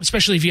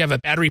 especially if you have a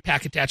battery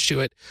pack attached to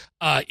it,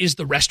 is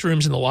the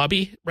restrooms in the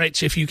lobby, right?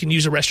 So if you can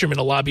use a restroom in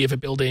a lobby of a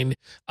building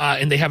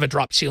and they have a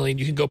drop ceiling,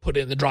 you can go put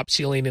it in the drop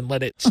ceiling and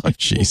let it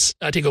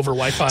take over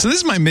Wi-Fi. So this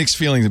is my mixed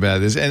feelings about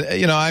this.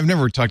 And, I've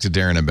never talked to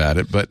Darren about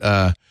it, but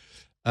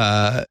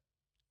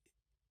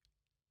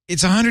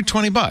it's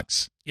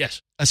 $120.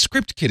 Yes. A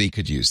script kiddie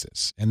could use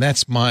this. And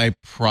that's my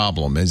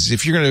problem is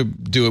if you're going to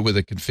do it with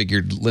a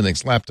configured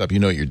Linux laptop, you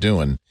know what you're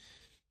doing.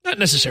 Not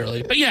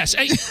necessarily, but yes,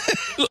 it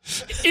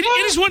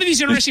is one of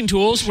these interesting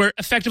tools where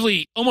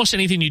effectively almost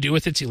anything you do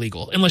with it's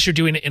illegal unless you're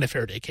doing it in a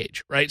Faraday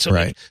cage, right? So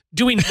like,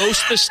 doing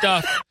most of the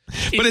stuff.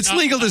 But it's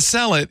legal to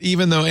sell it,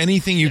 even though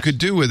anything you could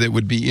do with it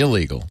would be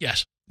illegal.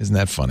 Yes. Isn't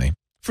that funny?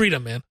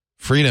 Freedom, man.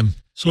 Freedom.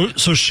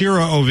 So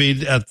Shira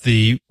Ovid at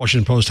the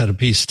Washington Post had a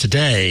piece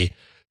today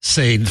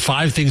saying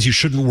 5 things you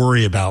shouldn't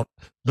worry about.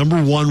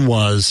 Number 1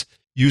 was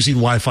using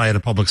Wi-Fi in a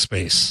public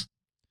space.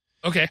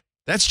 Okay.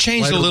 That's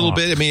changed a little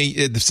bit. I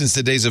mean, since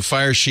the days of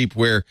Firesheep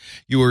where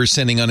you were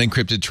sending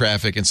unencrypted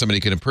traffic and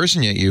somebody could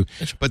impersonate you.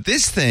 But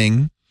this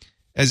thing,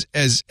 as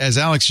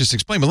Alex just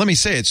explained, but let me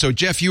say it. So,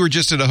 Jeff, you were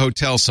just at a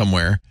hotel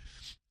somewhere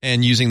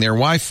and using their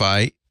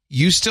Wi-Fi.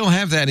 You still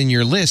have that in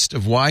your list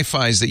of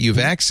Wi-Fis that you've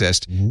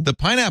accessed. The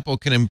Pineapple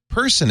can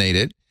impersonate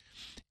it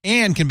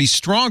and can be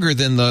stronger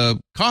than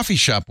the coffee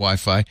shop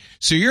Wi-Fi.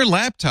 So your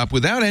laptop,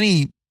 without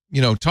any,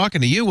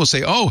 talking to you, will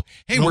say, oh,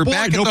 hey, we're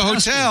back at the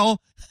hotel.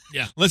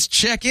 Yeah. Let's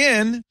check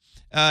in.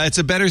 It's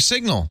a better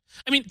signal.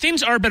 I mean,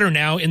 things are better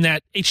now in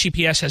that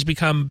HTTPS has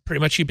become pretty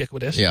much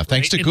ubiquitous. Yeah,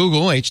 thanks to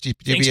Google,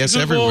 HTTPS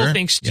everywhere.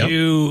 Thanks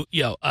to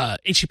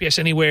HTTPS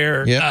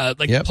Anywhere,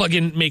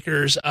 plugin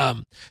makers.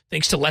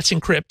 Thanks to Let's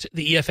Encrypt,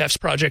 the EFF's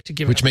project to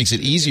give, which makes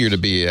it easier to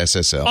be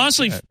SSL.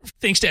 Honestly,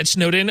 thanks to Ed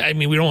Snowden. I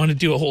mean, we don't want to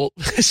do a whole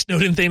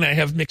Snowden thing. I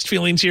have mixed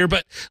feelings here,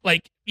 but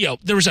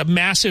there was a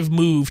massive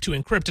move to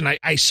encrypt, and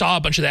I saw a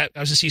bunch of that. I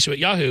was a CISO at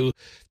Yahoo.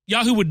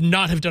 Yahoo would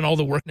not have done all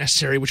the work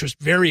necessary, which was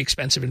very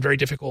expensive and very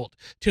difficult,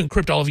 to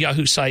encrypt all of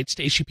Yahoo sites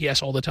to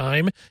HTTPS all the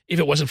time if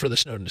it wasn't for the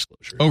Snowden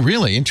disclosure. Oh,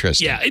 really?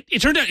 Interesting. Yeah,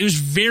 it turned out it was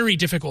very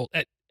difficult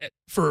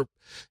for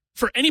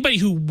anybody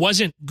who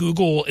wasn't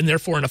Google and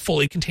therefore in a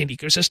fully contained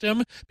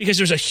ecosystem, because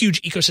there's a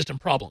huge ecosystem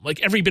problem.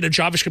 Like every bit of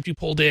JavaScript you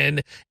pulled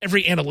in,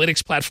 every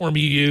analytics platform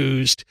you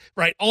used,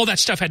 right? All that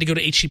stuff had to go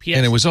to HTTPS.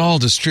 And it was all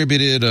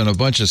distributed on a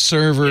bunch of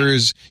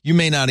servers. Yeah. You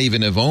may not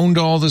even have owned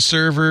all the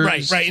servers.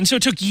 Right. And so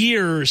it took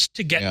years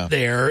to get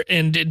there.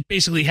 And it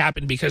basically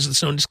happened because of the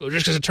Snowden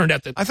disclosures, because it turned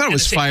out that I thought it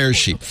was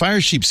Firesheep.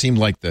 Firesheep seemed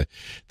like the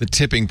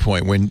tipping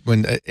point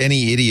when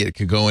any idiot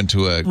could go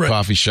into a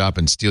coffee shop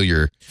and steal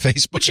your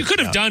Facebook. Which you could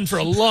have done for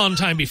a long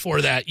time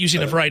before that,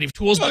 using a variety of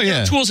tools.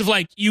 But tools of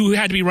you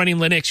had to be running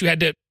Linux, you had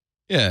to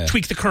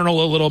tweak the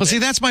kernel a little bit. See,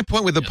 that's my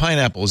point with the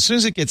Pineapple. As soon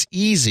as it gets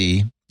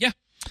easy,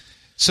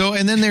 So,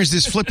 and then there's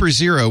this Flipper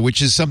Zero, which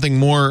is something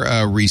more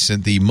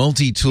recent, the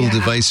multi-tool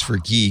device for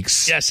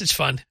geeks. Yes, it's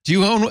fun. Do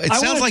you own? It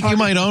sounds like you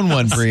might own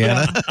one,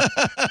 Brianna.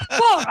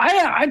 Well,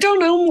 I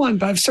don't own one,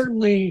 but I've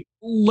certainly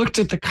looked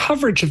at the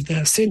coverage of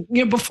this. And,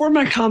 before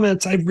my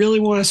comments, I really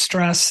want to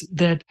stress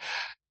that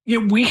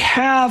we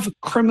have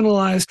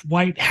criminalized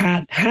white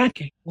hat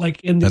hacking,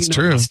 like in the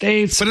United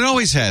States. But it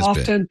always has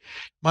been.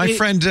 My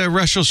friend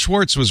Russell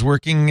Schwartz was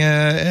working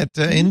at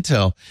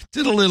Intel,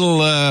 did a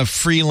little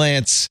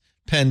freelance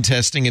pen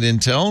testing at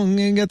Intel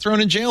and got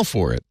thrown in jail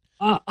for it.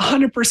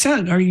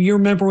 100%. Or you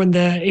remember when the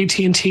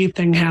AT&T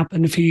thing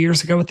happened a few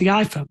years ago with the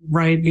iPhone,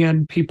 right? You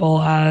had people,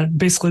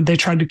 basically they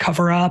tried to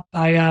cover up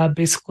by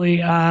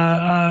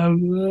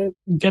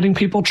getting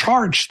people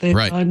charged. They've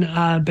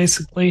done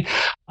basically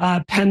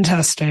pen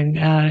testing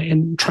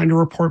and trying to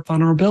report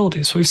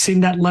vulnerabilities. We've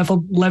seen that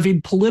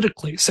levied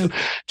politically. So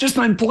just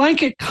my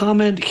blanket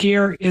comment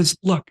here is,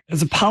 look,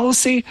 as a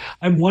policy,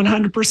 I'm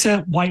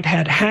 100% white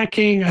hat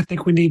hacking. I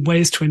think we need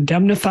ways to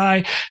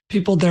indemnify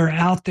people that are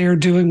out there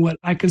doing what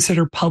I consider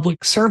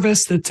public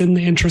service that's in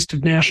the interest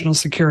of national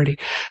security.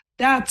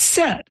 That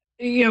said,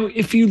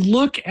 if you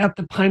look at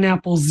the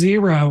Pineapple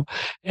Zero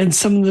and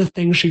some of the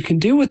things you can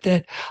do with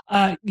it,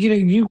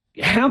 you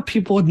have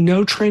people with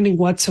no training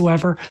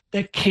whatsoever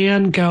that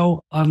can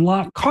go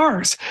unlock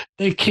cars.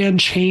 They can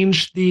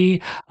change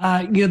the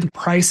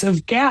price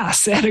of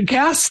gas at a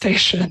gas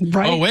station,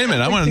 right? Oh, wait a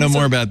minute. I want to know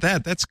more about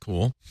that. That's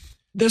cool.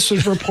 This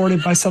was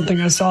reported by something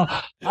I saw.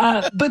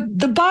 But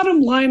the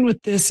bottom line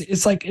with this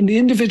is like an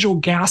individual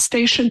gas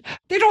station,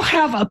 they don't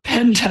have a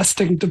pen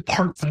testing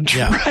department,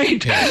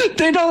 right? Yeah.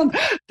 They don't.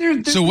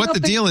 So what the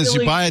deal is,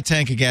 you buy a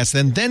tank of gas,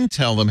 then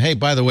tell them, hey,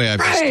 by the way, I've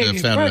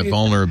just found a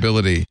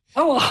vulnerability.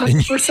 Oh,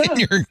 100%. In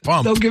your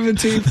pump. They'll give it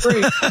to you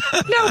free.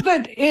 No,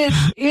 but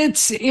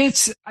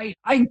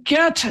I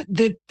get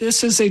that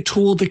this is a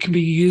tool that can be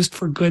used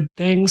for good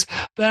things,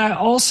 but I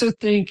also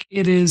think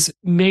it is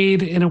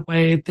made in a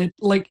way that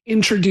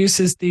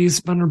introduces these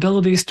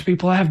vulnerabilities to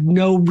people who have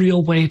no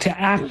real way to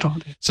act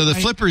on it. So the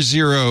Flipper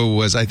Zero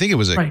was, I think it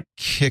was a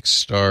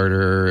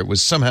Kickstarter. It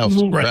was somehow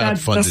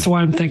crowdfunded. That's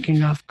what I'm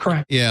thinking of.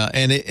 Correct. Yeah.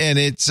 And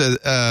it's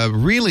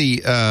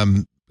really,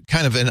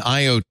 kind of an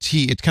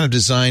IoT. It's kind of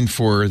designed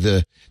for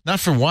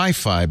not for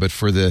Wi-Fi, but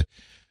for the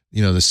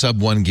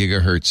sub 1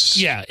 gigahertz.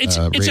 Yeah, it's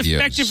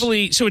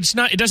effectively, so it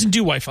doesn't do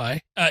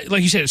Wi-Fi.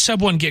 Like you said, it's sub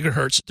 1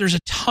 gigahertz. There's a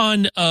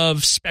ton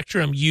of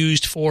spectrum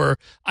used for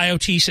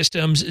IoT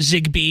systems.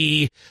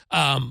 Zigbee,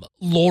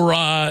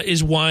 LoRa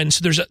is one.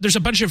 So there's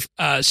a bunch of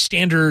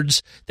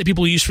standards that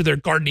people use for their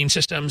gardening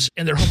systems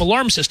and their home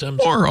alarm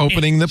systems, or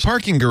opening the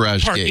parking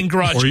garage gate,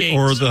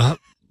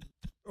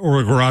 or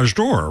a garage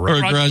door,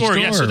 right? Or a garage door,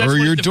 yeah. So or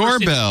your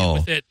doorbell.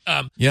 With it,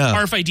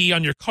 RFID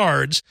on your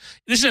cards.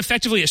 This is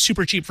effectively a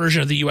super cheap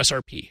version of the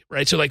USRP,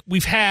 right? So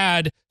we've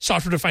had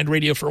software-defined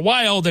radio for a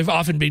while. They've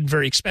often been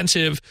very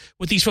expensive.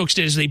 What these folks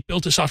did is they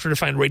built a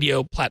software-defined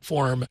radio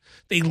platform.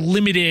 They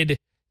limited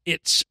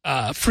its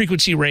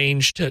frequency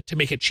range to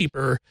make it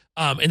cheaper,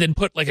 and then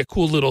put a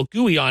cool little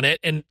GUI on it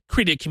and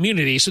create a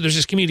community. So there's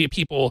this community of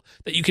people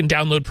that you can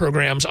download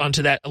programs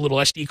onto a little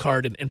SD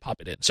card and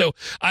pop it in. So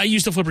I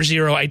use the Flipper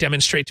Zero. I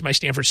demonstrate to my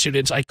Stanford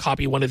students. I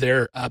copy one of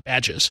their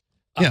badges.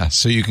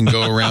 So you can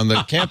go around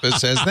the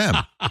campus as them.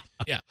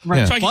 Yeah,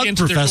 right. Yeah.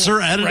 So Professor,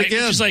 at it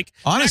again.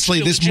 Honestly,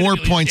 this more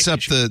points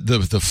up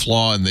the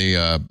flaw in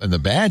the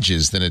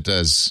badges than it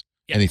does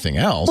anything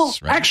else. Well,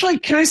 right? Actually,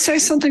 can I say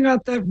something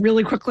about that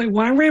really quickly?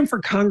 When I ran for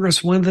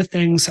Congress, one of the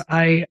things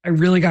I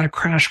really got a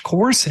crash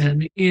course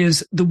in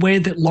is the way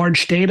that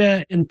large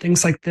data and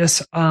things like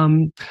this,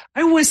 I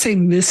always say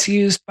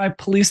misused by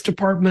police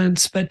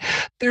departments, but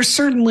there's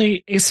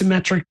certainly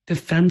asymmetric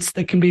defense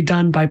that can be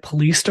done by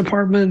police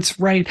departments,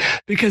 right?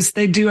 Because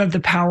they do have the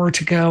power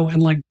to go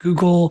and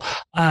Google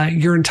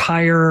your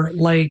entire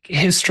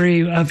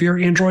history of your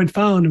Android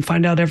phone and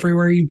find out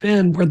everywhere you've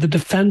been, where the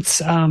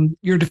defense,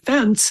 your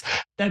defense,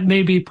 that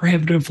may be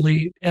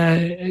prohibitively,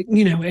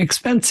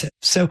 expensive.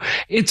 So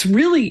it's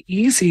really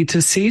easy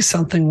to see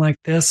something like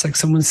this, like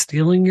someone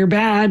stealing your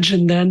badge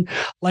and then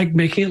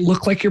making it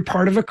look like you're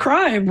part of a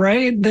crime,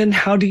 right? Then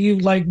how do you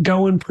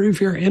go and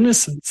prove your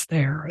innocence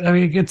there? I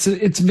mean,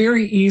 it's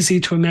very easy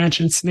to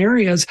imagine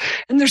scenarios,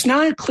 and there's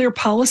not a clear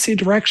policy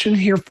direction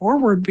here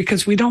forward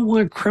because we don't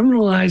want to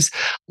criminalize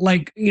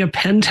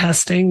pen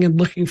testing and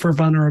looking for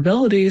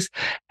vulnerabilities.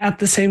 At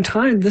the same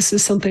time, this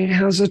is something that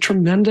has a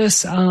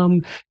tremendous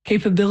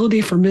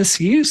capability for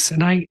misuse,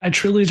 and I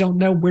truly don't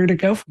know where to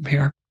go from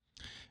here.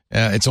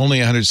 It's only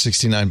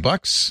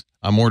 $169.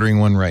 I'm ordering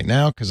one right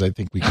now because I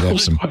think we could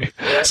have some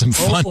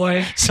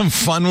fun, some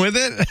fun with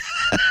it.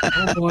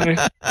 Oh boy!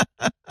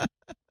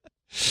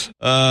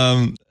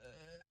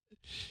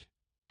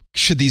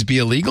 Should these be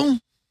illegal?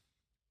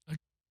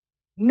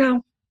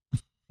 No.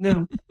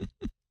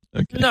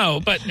 Okay. No,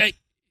 but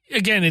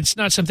again, it's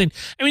not something.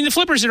 I mean, the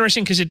Flipper is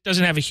interesting because it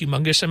doesn't have a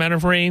humongous amount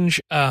of range.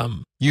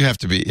 You have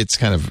to be.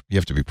 You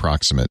have to be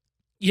proximate.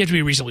 You have to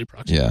be reasonably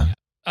proximate.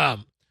 Yeah.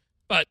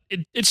 but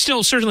it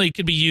still certainly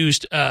could be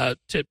used to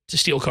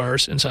steal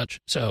cars and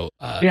such. So,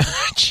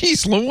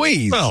 Jeez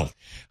Louise. Well,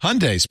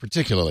 Hyundais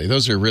particularly,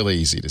 those are really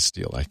easy to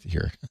steal, I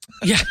hear.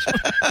 Yeah.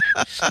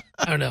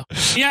 I don't know.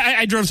 Yeah,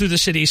 I drove through the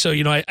city, so,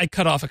 I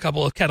cut off a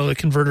couple of catalytic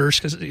converters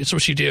because it's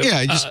what you do.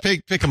 Yeah, just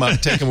pick them up,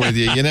 take them with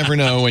you. You never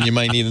know when you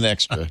might need an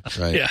extra,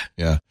 right?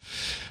 Yeah.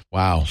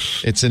 Wow.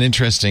 It's an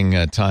interesting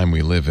time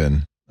we live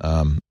in.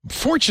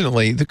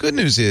 Fortunately, the good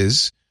news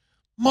is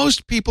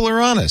most people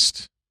are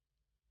honest.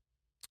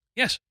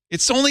 Yes.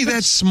 It's only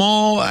that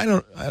small, I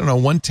don't know,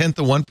 1/10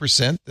 of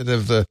 1% that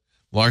have the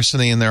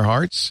larceny in their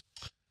hearts.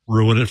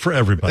 Ruin it for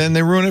everybody. Then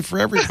they ruin it for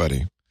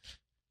everybody.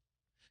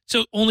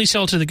 So only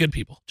sell to the good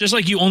people. Just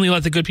like you only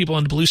let the good people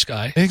on the blue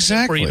sky.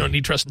 Exactly. Or you don't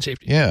need trust and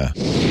safety. Yeah.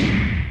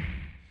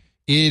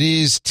 It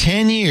is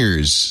 10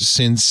 years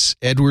since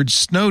Edward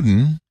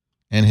Snowden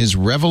and his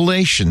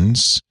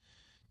revelations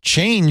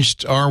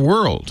changed our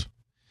world.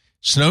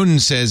 Snowden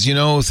says,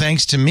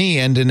 thanks to me,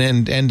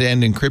 end-to-end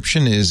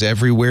encryption is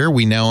everywhere.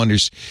 We now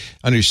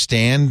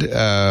understand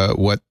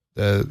what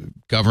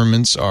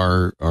governments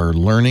are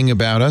learning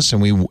about us,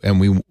 and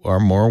we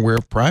are more aware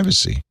of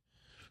privacy.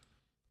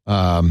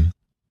 I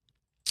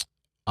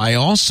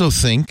also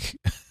think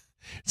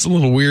it's a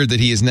little weird that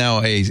he is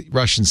now a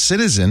Russian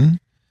citizen.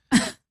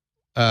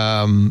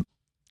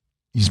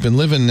 He's been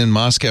living in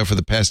Moscow for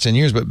the past 10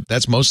 years, but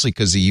that's mostly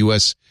because the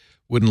U.S.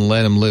 wouldn't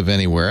let him live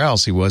anywhere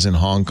else. He was in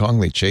Hong Kong.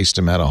 They chased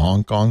him out of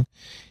Hong Kong.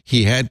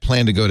 He had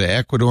planned to go to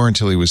Ecuador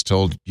until he was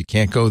told, you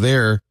can't go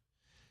there.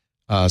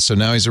 So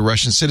now he's a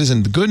Russian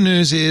citizen. The good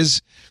news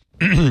is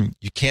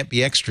you can't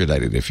be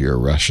extradited if you're a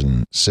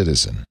Russian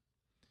citizen.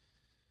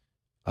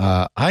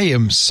 I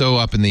am so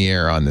up in the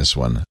air on this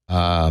one.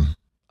 I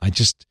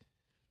think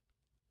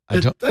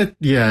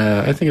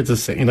it's the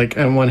same. Like,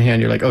 on one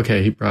hand, you're like,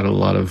 okay, he brought a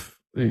lot of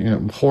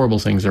horrible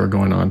things that were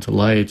going on to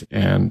light,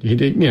 and he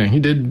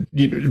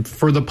did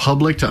for the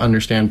public to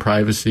understand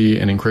privacy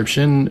and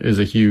encryption is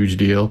a huge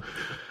deal.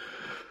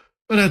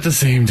 But at the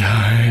same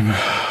time,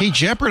 he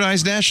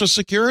jeopardized national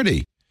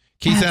security.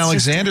 Keith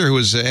Alexander, who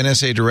was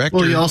NSA director.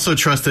 Well, he also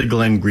trusted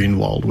Glenn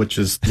Greenwald, which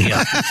is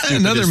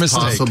another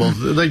mistake. Possible.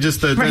 Like,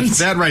 just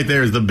that right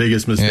there is the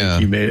biggest mistake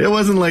he made. It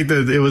wasn't like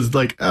it was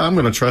like, I'm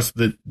going to trust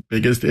the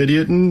biggest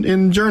idiot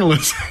in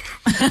journalism.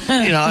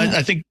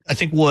 I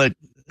think what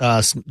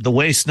the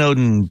way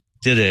Snowden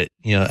did it,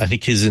 I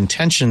think his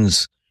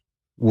intentions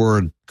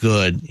were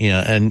good,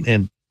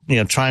 and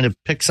trying to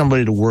pick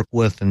somebody to work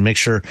with and make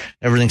sure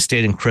everything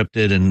stayed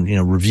encrypted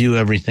and, review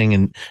everything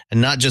and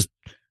not just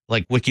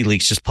like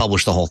WikiLeaks just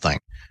publish the whole thing.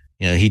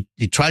 He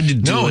tried to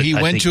do it. He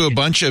went to a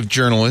bunch of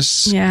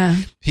journalists. Yeah.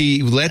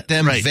 He let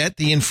them vet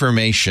the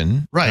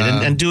information. Right.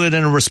 And do it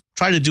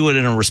try to do it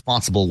in a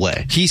responsible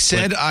way. He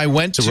said, I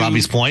went to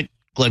Robbie's point,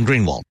 Glenn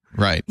Greenwald.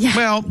 Right. Yeah.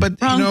 Well, but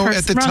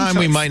at the time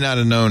we might not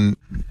have known,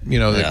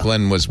 that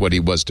Glenn was what he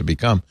was to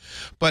become.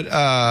 But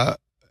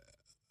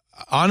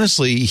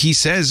honestly,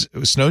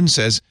 Snowden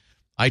says,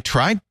 I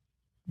tried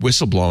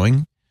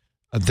whistleblowing.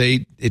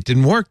 It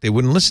didn't work. They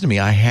wouldn't listen to me.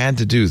 I had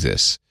to do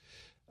this.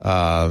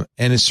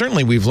 And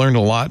certainly we've learned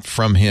a lot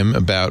from him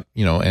about,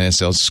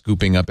 NSL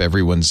scooping up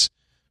everyone's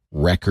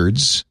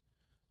records.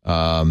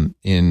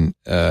 In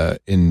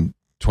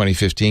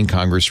 2015,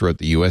 Congress wrote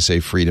the USA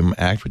Freedom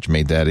Act, which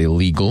made that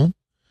illegal.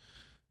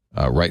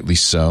 Rightly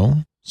so.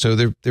 So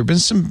there have been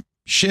some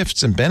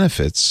shifts and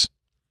benefits.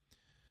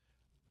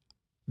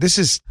 This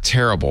is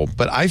terrible,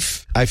 but I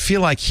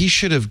feel like he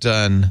should have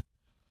done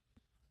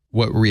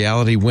what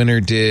Reality Winner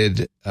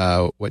did,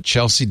 what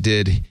Chelsea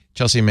did,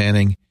 Chelsea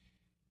Manning.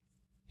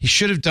 He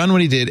should have done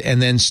what he did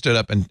and then stood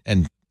up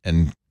and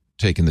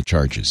taken the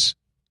charges.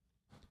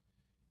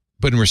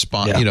 But in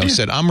response,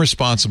 said, I'm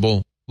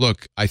responsible.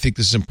 Look, I think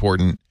this is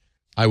important.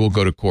 I will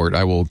go to court.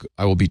 I will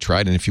be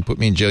tried. And if you put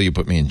me in jail, you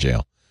put me in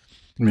jail.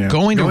 Yeah.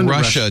 Going to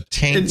Russia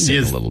taints it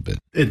a little bit.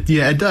 It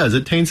does.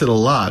 It taints it a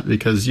lot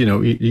because,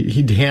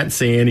 he can't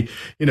say any,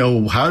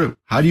 how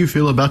do you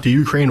feel about the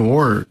Ukraine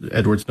war,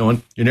 Edward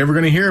Snowden? You're never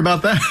going to hear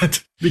about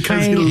that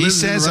because he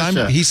says in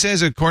Russia. He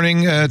says,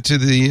 according to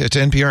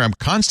NPR, I'm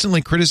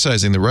constantly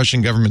criticizing the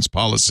Russian government's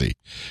policy,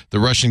 the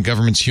Russian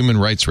government's human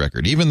rights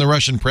record, even the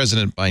Russian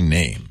president by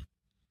name.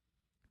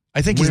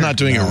 I think he's not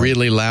doing it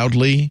really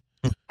loudly.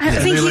 I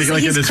think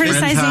he's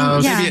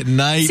criticizing, maybe at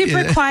night,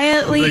 super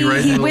quietly.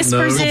 He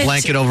whispers it. A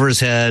blanket over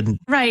his head.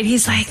 Right.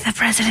 He's like, the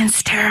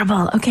president's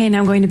terrible. Okay, now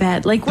I'm going to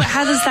bed. Like,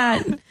 how does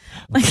that?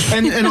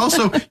 And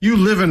also, you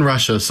live in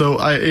Russia, so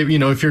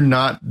if you're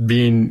not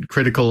being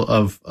critical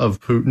of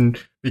Putin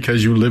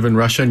because you live in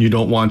Russia and you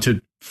don't want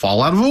to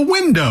fall out of a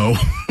window,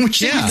 which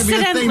seems to be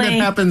a thing that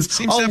happens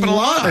a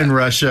lot in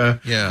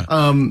Russia. Yeah.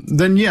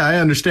 Then I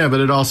understand, but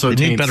it also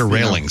need better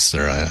railings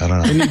there. I don't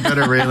know. They need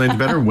better railings,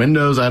 better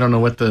windows. I don't know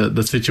what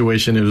the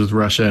situation is with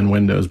Russia and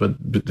windows, but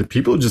the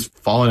people are just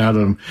falling out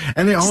of them,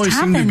 and they always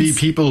seem to be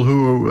people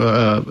who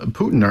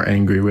Putin are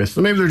angry with.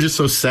 So maybe they're just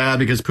so sad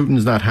because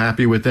Putin's not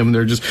happy with them.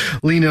 They're just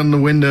leaning on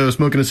the window,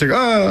 smoking a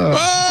cigar.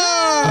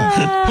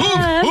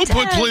 Who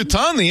put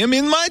plutonium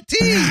in my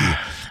tea?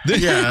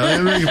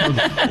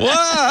 Yeah.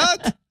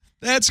 What?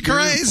 That's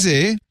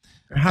crazy.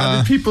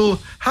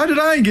 How did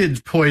I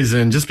get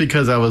poisoned just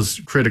because I was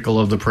critical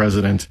of the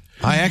president?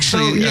 I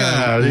actually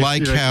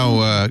like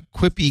how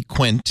Quippy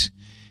Quint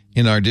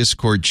in our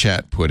Discord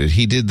chat put it.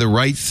 He did the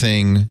right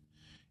thing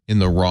in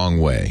the wrong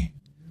way.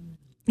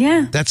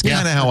 Yeah. That's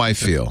kind of how I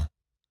feel.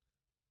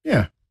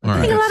 Yeah. I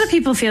think a lot of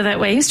people feel that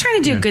way. He was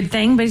trying to do a good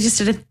thing, but he just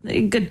did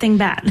a good thing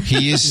bad.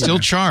 He is still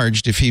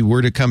charged. If he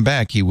were to come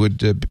back, he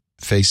would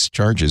face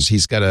charges.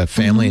 He's got a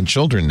family and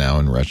children now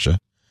in Russia.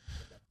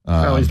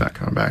 He's not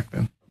coming back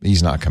then.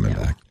 He's not coming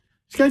back.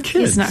 He's got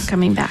kids. He's not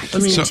coming back.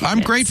 So I'm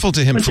grateful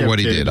to him for what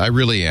he did. I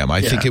really am.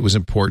 I think it was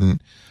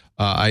important.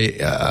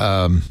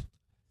 I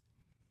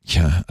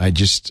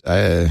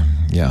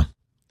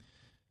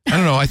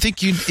don't know. I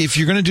think if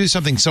you're going to do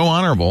something so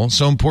honorable,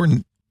 so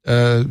important,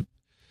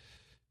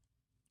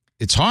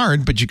 it's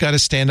hard, but you got to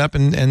stand up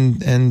and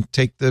don't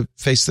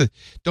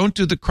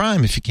do the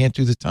crime if you can't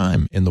do the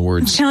time, in the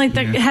words. Kind of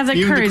like have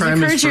the courage, the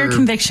courage of your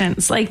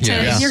convictions. Like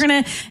if you're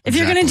gonna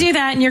do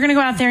that and you're gonna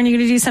go out there and you're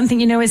gonna do something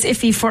you know is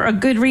iffy for a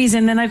good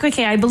reason, then like,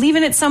 okay, I believe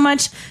in it so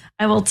much,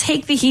 I will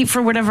take the heat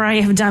for whatever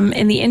I have done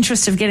in the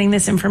interest of getting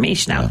this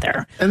information out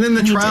there. And then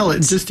the trial,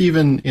 just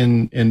even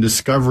in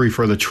discovery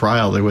for the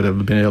trial, they would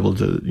have been able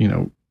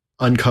to,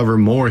 uncover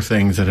more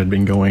things that had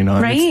been going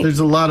on. Right. There's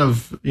a lot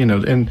of,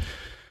 and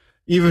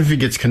even if he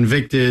gets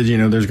convicted,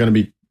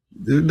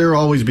 there'll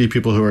always be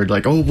people who are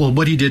like, oh, well,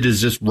 what he did is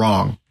just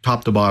wrong,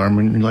 top to bottom.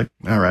 And you're like,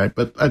 all right.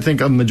 But I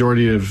think a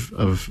majority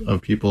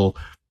of people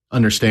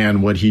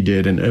understand what he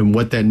did and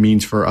what that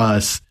means for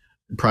us,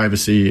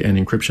 privacy and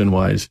encryption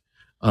wise.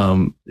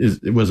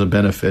 It was a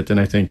benefit. And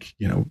I think,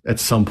 at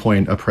some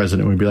point a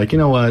president would be like, you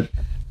know what,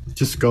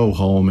 just go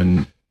home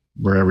and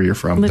wherever you're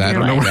from. That's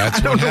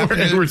what happened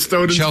to Edward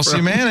Snowden's Chelsea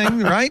from. Manning,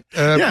 right?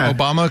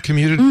 Obama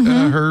commuted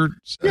her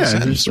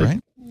sentence, right?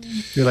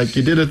 You're like,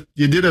 you did a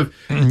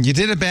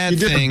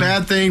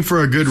bad thing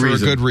for a good reason.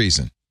 For a good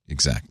reason.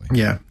 Exactly.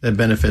 Yeah. That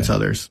benefits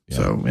others. Yeah.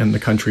 So, and the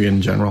country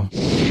in general.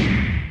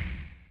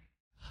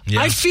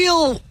 Yeah. I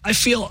feel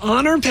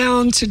honor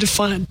bound to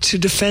defend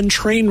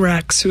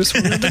Trainwrecks, who is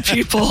one of the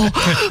people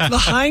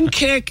behind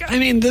Kik. I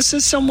mean, this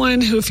is someone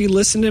who, if you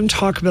listen to him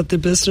talk about the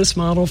business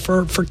model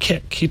for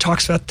Kik, he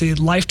talks about the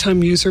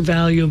lifetime user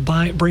value of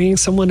bringing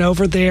someone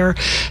over there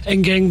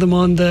and getting them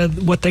on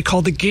what they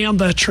call the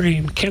Gamba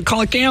train. Can't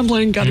call it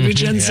gambling. Got to be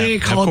Gen Z.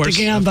 Call it the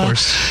Gamba.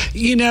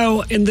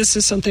 And this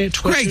is something that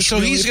Twitch. Great. So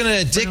really he's going to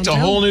addict a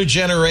whole new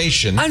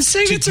generation. I'm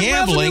saying to it's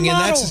gambling, a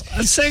revenue model.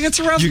 I'm saying it's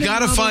a revenue You got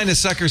to find a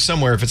sucker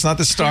somewhere. If it's not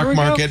the stock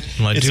market,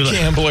 well, it's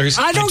gamblers.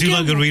 I do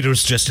like a reader who's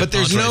suggested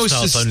there's no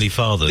only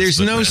fathers. There's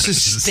no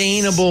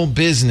sustainable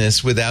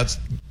business without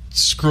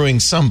screwing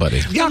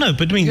somebody. Yeah, no,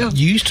 but you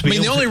used to be.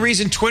 The only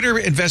reason Twitter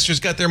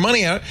investors got their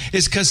money out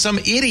is because some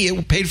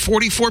idiot paid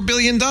 $44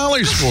 billion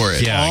for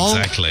it. Yeah,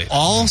 exactly.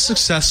 All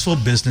successful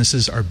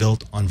businesses are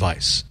built on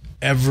vice.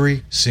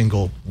 Every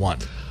single one.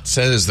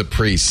 Says the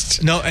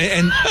priest. No,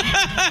 and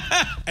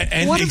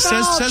it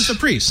says the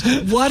priest.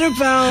 What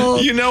about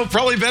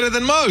probably better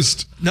than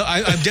most. No,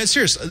 I'm dead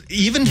serious.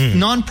 Even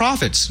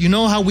nonprofits. You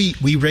know how we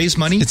raise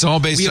money? It's all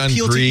based on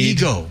greed,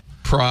 to ego,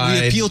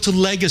 pride. We appeal to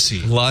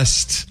legacy,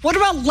 lust. What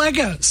about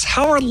Legos?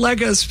 How are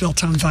Legos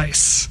built on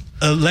vice?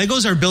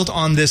 Legos are built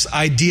on this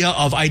idea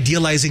of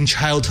idealizing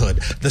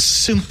childhood, the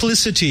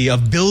simplicity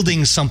of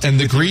building something, and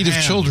the greed of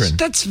children.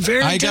 That's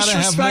very disrespectful. I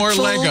gotta have more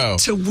Lego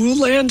to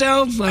Wu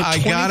Landau.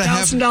 Like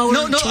 $20,000. No.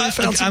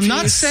 I'm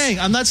not saying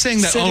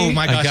that. City. Oh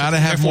my gosh, I gotta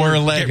have more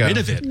Lego. Get rid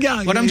of it.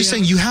 But I'm just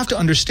saying you have to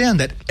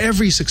understand that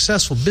every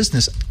successful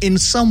business, in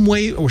some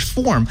way or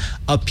form,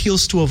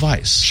 appeals to a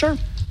vice. Sure.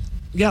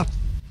 Yeah.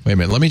 Wait a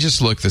minute. Let me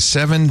just look. The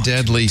 7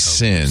 deadly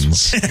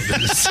sins.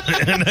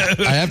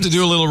 I have to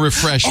do a little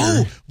refresher.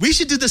 Oh, we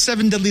should do the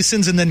 7 deadly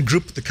sins and then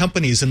group the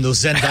companies in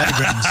those Venn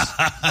diagrams.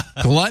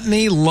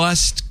 Gluttony,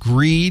 lust,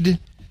 greed,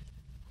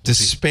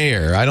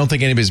 despair. I don't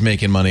think anybody's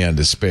making money on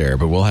despair,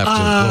 but we'll have to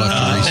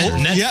research.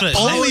 Netflix.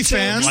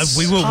 OnlyFans.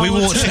 We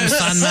were watching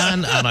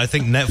Sandman, and I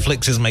think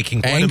Netflix is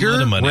making quite a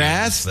lot of money.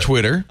 Wrath,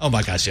 Twitter. Oh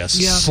my gosh, yes.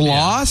 Yeah.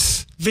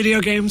 Sloth. Video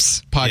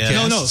games. Podcast.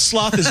 Yeah. No.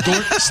 Sloth is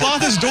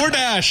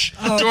DoorDash.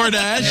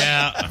 DoorDash.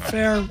 Yeah.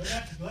 Fair.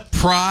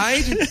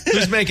 Pride.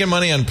 Who's making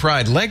money on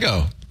Pride?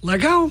 Lego.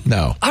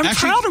 No. I'm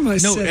proud of my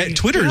city. No,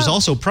 Twitter is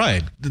also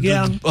Pride. A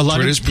lot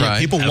Twitter's of pride.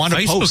 People want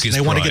to post. They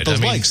want to get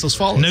those likes, those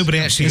followers. Nobody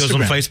actually goes on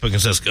Facebook and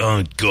says,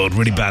 oh, God,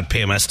 really bad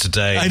PMS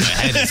today. My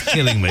head is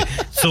killing me.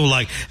 So,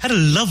 had a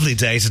lovely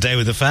day today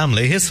with the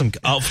family. Here's some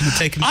artfully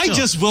taken I shot.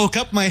 just woke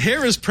up. My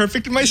hair is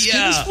perfect and my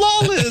skin is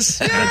flawless.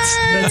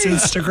 That's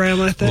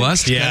Instagram, I think.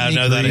 Lust,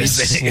 that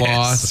is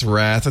sloth,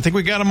 wrath. I think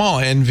we got them all.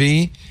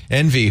 Envy.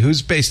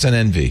 Who's based on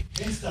envy?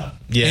 Insta.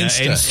 Yeah,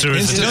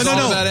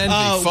 Insta.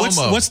 No.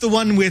 FOMO. What's the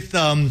one with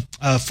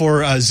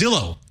for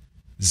Zillow?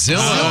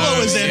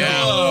 Zillow is envy.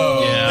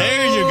 Yeah.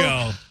 There you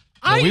go.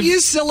 I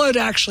use Zillow to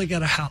actually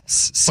get a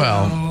house. So.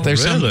 Well,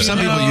 there's some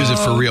people use it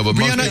for real, but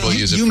most people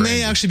use it for You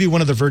may actually be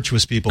one of the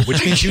virtuous people,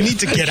 which means you need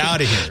to get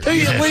out of here.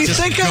 When you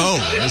think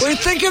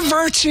of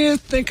virtue,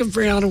 think of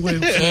Brianna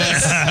Wu.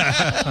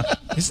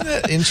 Isn't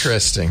that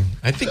interesting?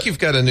 I think you've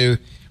got a new...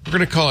 We're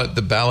going to call it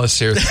the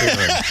Balasaire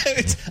theorem.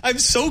 I'm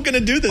so going to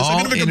do this. All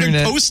I'm going to make a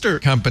big poster.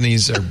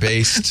 Companies are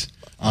based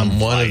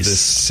on one of the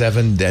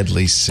 7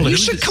 deadly sins. You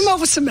should come up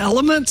with some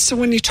elements so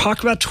when you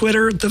talk about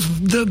Twitter,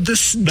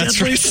 this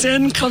deadly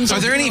sin comes up.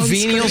 Are there any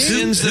venial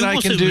sins that I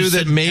can do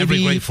that maybe...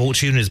 Every Great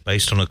Fortune is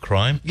based on a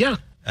crime? Yeah.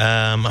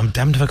 I'm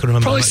damned if I can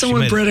remember. Probably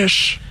someone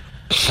British.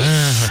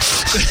 Hang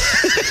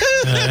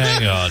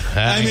on.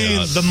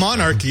 The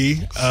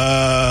monarchy...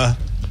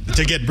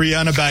 to get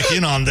Brianna back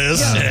in on this.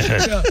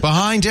 Yeah.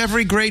 Behind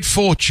every great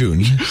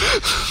fortune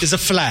is a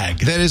flag.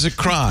 That is a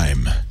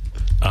crime.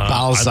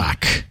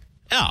 Balzac.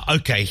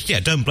 Okay. Yeah,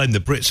 don't blame the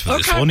Brits for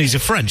this one. He's a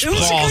French bloke.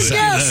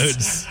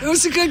 It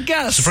was a good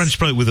guess. It's a French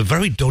bloke with a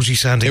very dodgy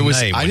sounding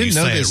name. I didn't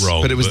know this,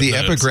 wrong, but it was the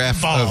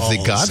epigraph of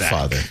The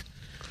Godfather.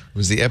 It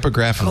was the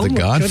epigraph of The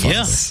Godfather.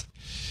 Yes.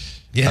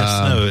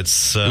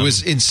 Yes, it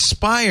was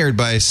inspired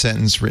by a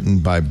sentence written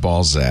by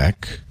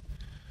Balzac.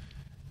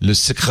 Le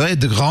secret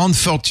de grande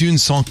fortune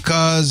sans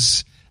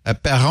cause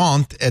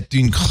apparente est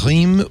un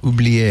crime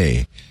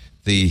oublié.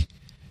 The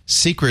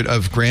secret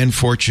of grand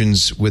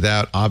fortunes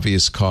without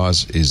obvious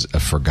cause is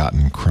a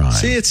forgotten crime.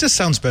 See, it just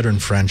sounds better in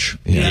French.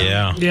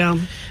 Yeah.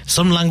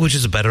 Some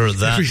languages are better at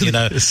that. Really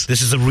this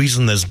is the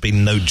reason there's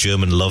been no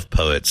German love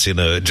poets.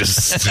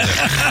 Just.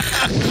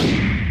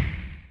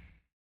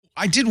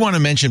 I did want to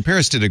mention,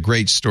 Paris did a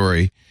great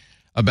story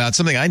about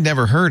something I'd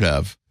never heard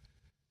of.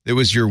 It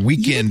was your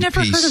weekend You've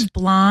never piece. heard of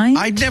Blind?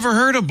 I'd never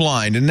heard of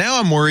Blind, and now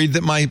I'm worried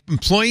that my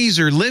employees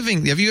are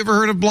living. Have you ever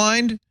heard of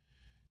Blind?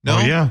 No.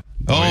 Oh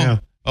yeah.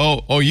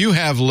 Oh, you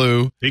have,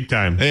 Lou. Big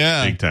time.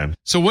 Yeah. Big time.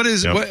 So what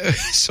is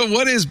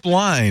what is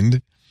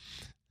Blind?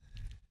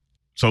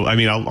 So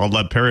I'll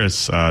let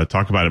Paris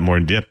talk about it more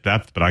in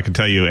depth, but I can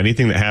tell you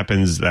anything that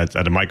happens that's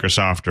at a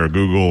Microsoft or a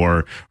Google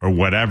or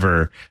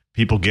whatever,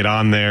 people get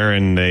on there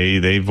and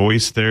they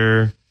voice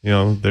their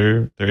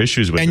their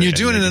issues with it. And you're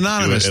doing it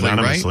anonymously,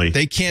 right?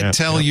 They can't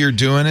tell you're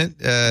doing it.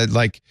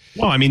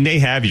 Well, they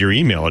have your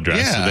email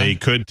address, so they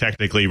could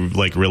technically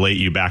relate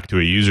you back to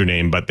a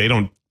username, but they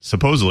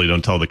supposedly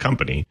don't tell the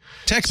company.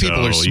 Tech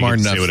people are smart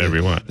enough. Say whatever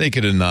you want. They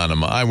could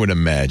anonymize. I would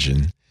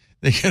imagine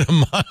they could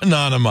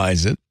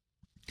anonymize it.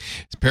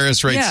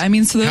 Paris writes. Yeah,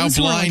 so those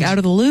who are out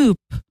of the loop.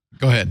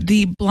 Go ahead.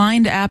 The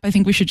Blind app, I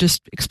think we should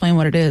just explain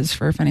what it is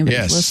for if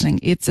anybody's listening.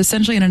 It's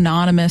essentially an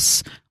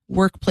anonymous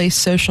workplace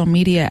social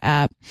media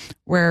app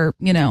where,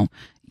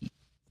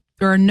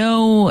 there are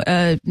no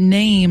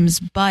names,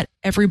 but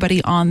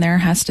everybody on there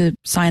has to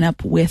sign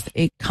up with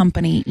a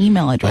company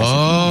email address if you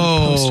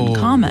want to post and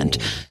comment.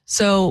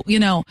 So,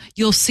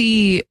 you'll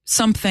see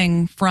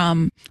something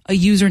from a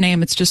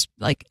username. It's just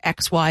like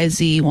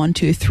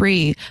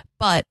XYZ123,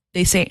 but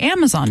they say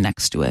Amazon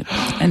next to it.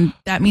 And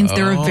that means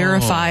they're a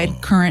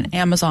verified current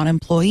Amazon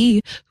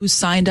employee who's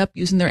signed up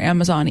using their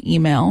Amazon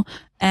email.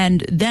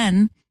 And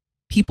then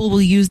people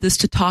will use this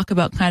to talk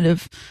about kind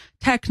of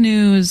tech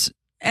news,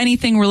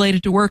 anything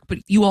related to work, but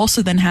you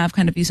also then have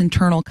kind of these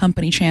internal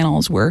company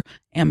channels where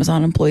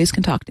Amazon employees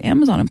can talk to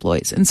Amazon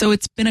employees. And so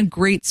it's been a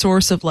great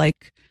source of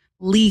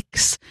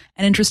leaks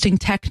and interesting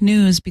tech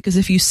news, because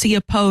if you see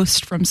a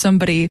post from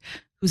somebody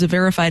who's a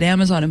verified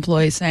Amazon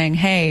employee saying,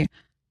 hey,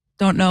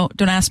 don't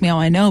ask me how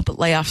I know, but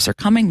layoffs are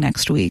coming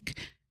next week,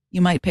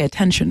 you might pay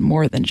attention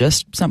more than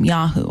just some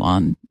Yahoo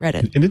on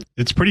Reddit. And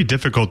it's pretty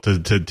difficult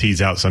to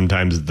tease out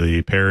sometimes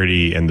the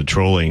parody and the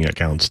trolling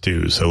accounts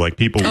too. So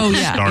people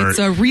start it's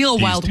a real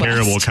these Wild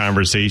terrible West.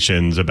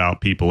 Conversations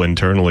about people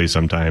internally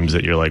sometimes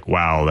that you're like,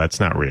 wow, that's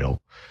not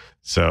real.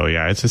 So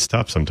yeah, it's just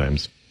tough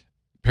sometimes.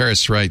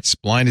 Paris writes,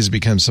 Blind has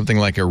become something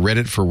like a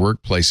Reddit for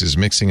workplaces,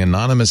 mixing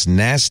anonymous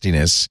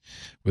nastiness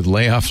with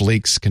layoff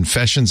leaks,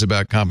 confessions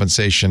about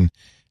compensation,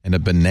 and a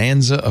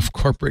bonanza of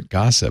corporate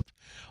gossip.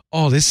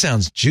 Oh, this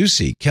sounds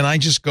juicy. Can I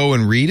just go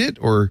and read it,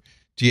 or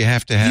do you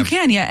have to have... You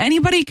can, yeah.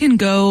 Anybody can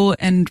go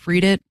and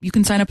read it. You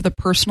can sign up with a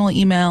personal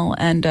email,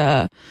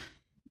 and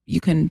you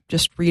can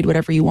just read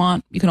whatever you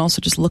want. You can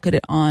also just look at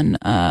it on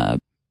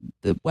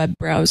the web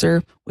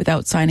browser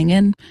without signing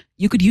in.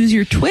 You could use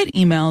your Twit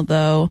email,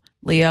 though,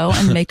 Leo,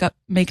 and make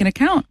an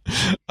account.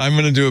 I'm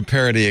going to do a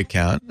parody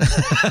account.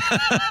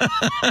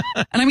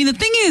 And the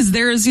thing is,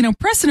 there's,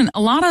 precedent.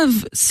 A lot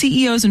of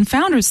CEOs and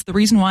founders, the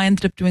reason why I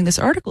ended up doing this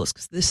article is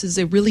because this is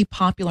a really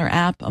popular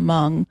app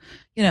among,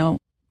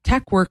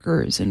 tech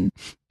workers and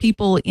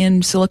people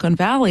in Silicon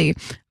Valley.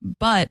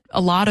 But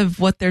a lot of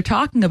what they're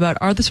talking about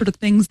are the sort of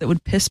things that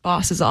would piss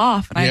bosses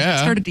off. And I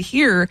started to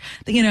hear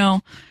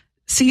that,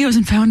 CEOs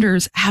and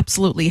founders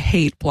absolutely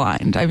hate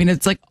Blind.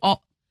 It's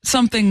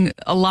something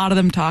a lot of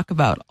them talk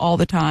about all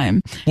the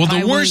time. Well,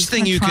 the worst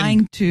thing you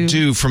can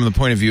do from the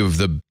point of view of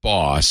the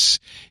boss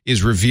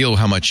is reveal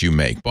how much you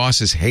make.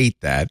 Bosses hate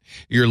that.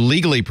 You're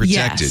legally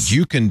protected. Yes.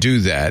 You can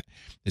do that.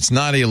 It's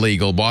not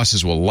illegal.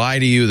 Bosses will lie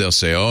to you. They'll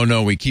say, oh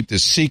no, we keep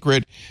this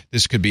secret.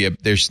 This could be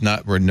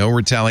no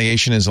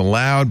retaliation is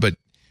allowed, but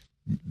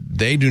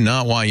they do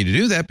not want you to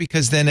do that,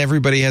 because then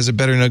everybody has a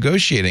better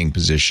negotiating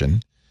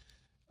position.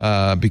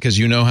 Because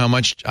I know how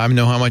much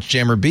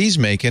Jammer B's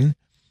making.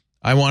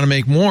 I want to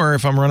make more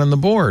if I'm running the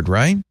board,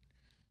 right?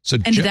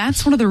 And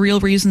that's one of the real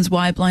reasons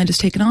why Blind has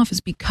taken off,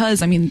 is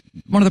because, I mean,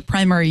 one of the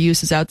primary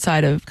uses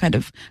outside of kind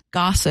of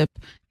gossip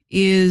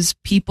is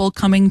people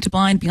coming to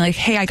Blind being like,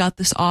 hey, I got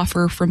this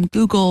offer from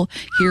Google.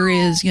 Here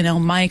is,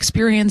 my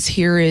experience.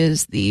 Here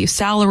is the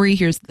salary.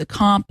 Here's the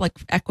comp, like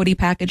equity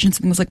package and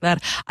things like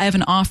that. I have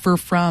an offer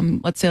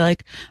from, let's say,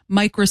 like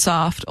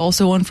Microsoft,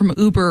 also one from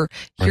Uber.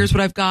 Here's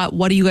what I've got.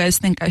 What do you guys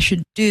think I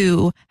should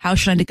do? How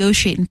should I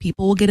negotiate? And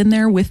people will get in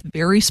there with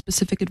very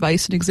specific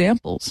advice and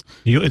examples.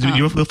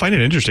 You'll find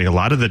it interesting. A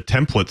lot of the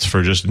templates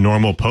for just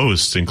normal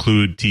posts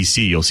include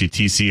TC. You'll see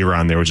TC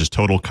around there, which is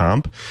total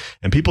comp.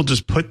 And people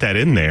just put that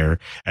in there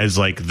as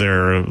like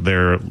their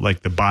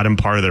like the bottom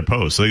part of their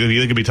post. So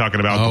they could be talking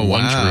about the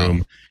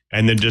lunchroom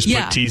and then just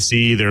put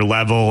TC, their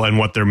level, and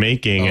what they're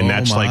making, and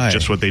that's like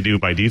just what they do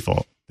by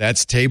default.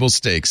 That's table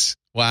stakes.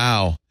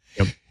 Wow.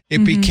 Yep.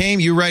 It became,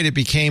 you're right, it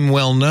became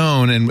well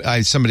known,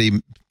 and some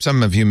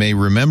of you may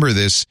remember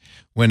this,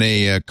 when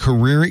a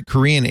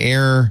Korean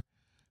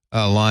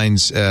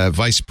Airlines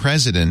vice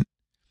president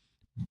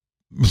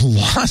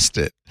lost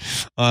it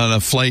on a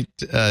flight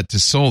to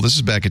Seoul. This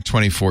is back in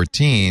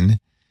 2014.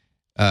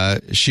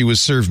 She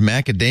was served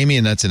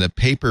macadamia nuts in a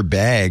paper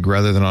bag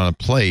rather than on a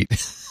plate.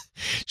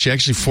 She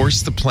actually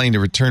forced the plane to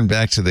return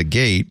back to the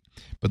gate,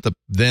 but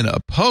then a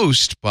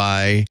post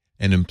by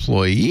an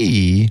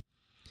employee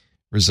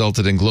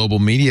resulted in global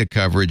media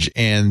coverage,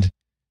 and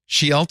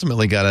she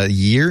ultimately got a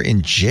year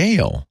in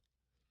jail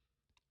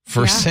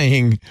for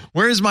saying,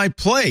 "Where's my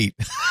plate?"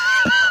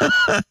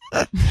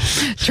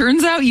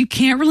 Turns out you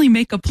can't really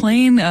make a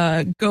plane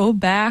go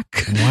back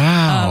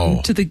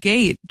to the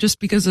gate just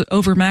because of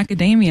over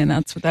macadamia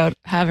nuts without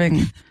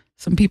having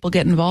some people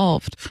get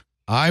involved.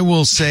 I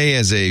will say,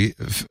 as a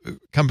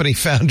company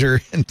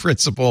founder and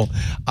principal,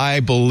 I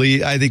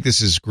think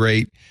this is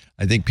great.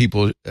 I think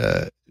people,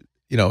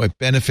 it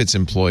benefits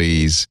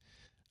employees.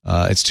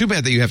 It's too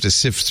bad that you have to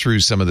sift through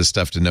some of the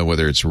stuff to know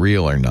whether it's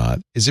real or not.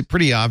 Is it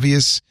pretty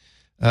obvious,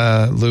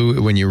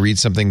 Lou, when you read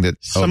something that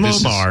some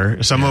of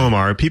them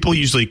are. People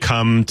usually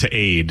come to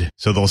aid,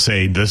 so they'll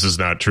say this is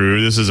not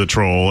true, this is a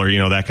troll,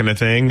 or that kind of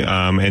thing.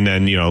 And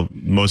then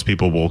most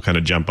people will kind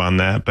of jump on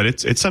that, but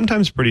it's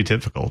sometimes pretty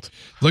difficult.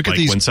 Look at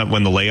these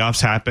when the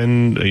layoffs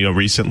happen,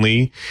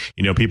 recently,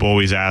 people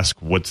always ask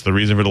what's the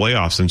reason for the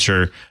layoffs, and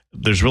sure,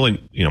 there's really,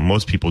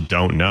 most people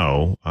don't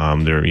know.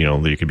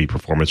 They could be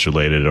performance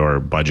related or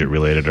budget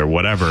related or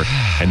whatever,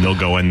 and they'll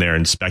go in there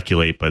and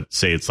speculate, but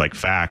say it's like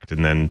fact,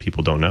 and then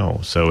people don't know.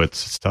 So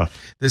it's tough.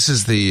 This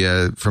is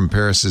the from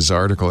Paris's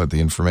article at The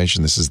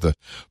Information. This is the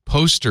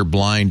poster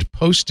Blind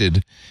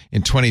posted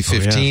in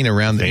 2015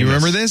 around the. You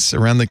remember this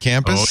around the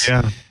campus? Oh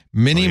yeah.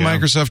 Mini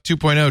Microsoft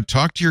 2.0.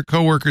 Talk to your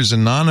coworkers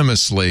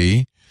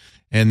anonymously.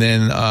 And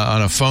then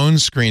on a phone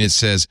screen, it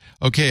says,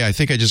 okay, I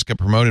think I just got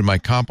promoted. My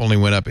comp only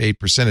went up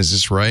 8%. Is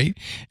this right?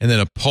 And then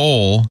a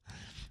poll.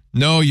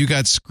 No, you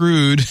got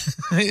screwed.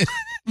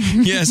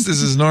 Yes,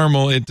 this is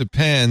normal. It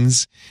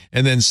depends.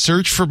 And then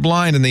search for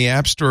Blind in the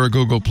App Store or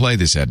Google Play.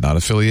 This ad not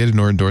affiliated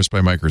nor endorsed by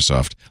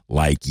Microsoft,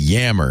 like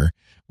Yammer,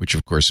 which,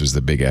 of course, was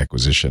the big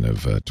acquisition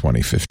of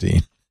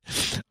 2015.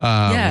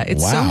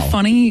 It's so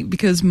funny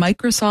because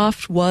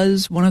Microsoft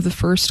was one of the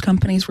first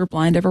companies where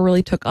Blind ever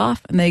really took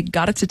off, and they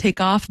got it to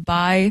take off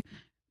by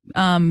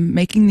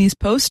making these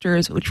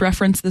posters which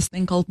reference this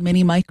thing called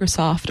Mini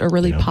Microsoft, a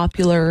really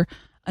popular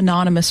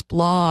anonymous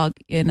blog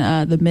in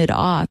the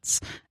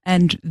mid-aughts.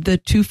 And the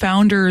two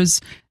founders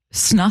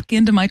snuck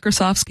into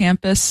Microsoft's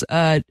campus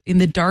in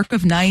the dark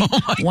of night.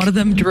 One of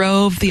them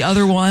drove, the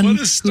other one,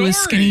 who was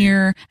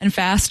skinnier and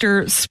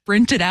faster,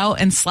 sprinted out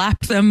and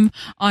slapped them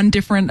on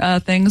different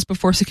things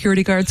before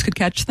security guards could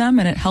catch them,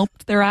 and it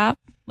helped their app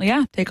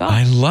take off.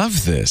 I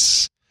love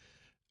this.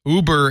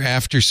 Uber,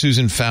 after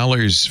Susan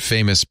Fowler's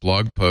famous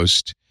blog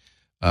post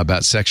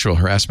about sexual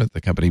harassment,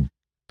 the company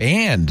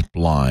banned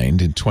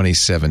Blind in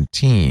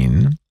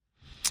 2017.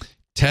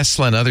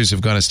 Tesla and others have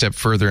gone a step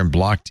further and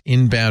blocked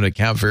inbound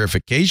account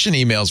verification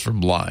emails from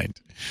Blind.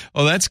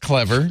 Oh, that's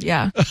clever.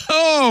 Yeah.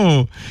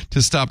 Oh,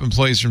 to stop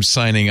employees from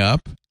signing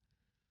up.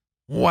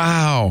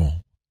 Wow.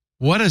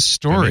 What a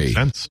story. That makes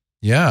sense.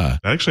 Yeah.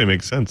 That actually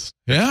makes sense.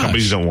 Yeah.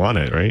 Companies don't want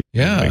it, right?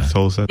 Yeah. It makes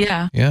total sense.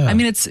 Yeah. I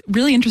mean, it's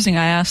really interesting.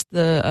 I asked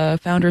the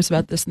founders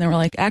about this, and they were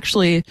like,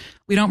 actually,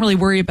 we don't really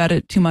worry about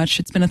it too much.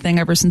 It's been a thing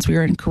ever since we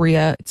were in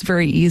Korea. It's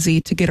very easy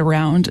to get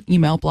around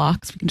email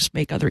blocks. We can just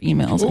make other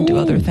emails and do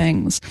other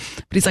things.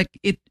 But he's like,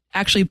 it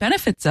actually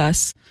benefits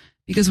us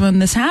because when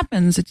this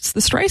happens, it's the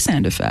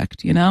Streisand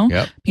effect,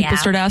 Yep. People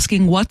start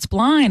asking, what's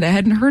Blind? I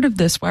hadn't heard of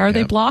this. Why are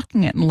they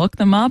blocking it? And look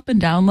them up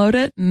and download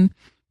it, and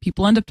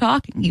people end up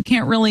talking. You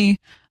can't really...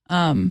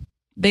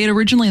 they had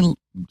originally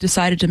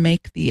decided to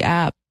make the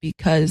app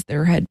because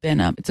there had been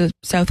it's a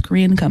South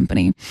Korean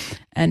company,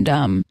 and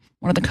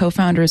one of the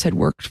co-founders had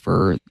worked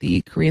for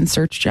the Korean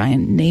search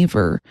giant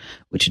Naver,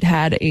 which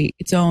had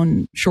its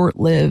own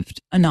short-lived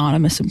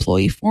anonymous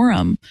employee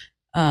forum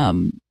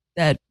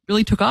that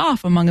really took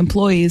off among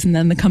employees, and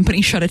then the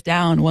company shut it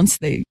down once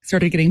they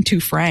started getting too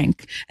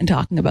frank and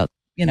talking about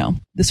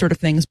the sort of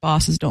things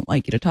bosses don't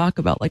like you to talk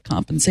about, like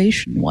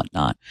compensation and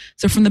whatnot.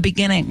 So from the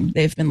beginning,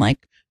 they've been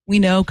like we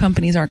know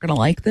companies aren't going to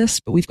like this,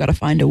 but we've got to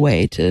find a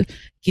way to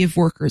give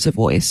workers a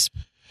voice.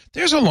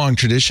 There's a long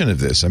tradition of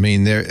this. I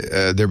mean,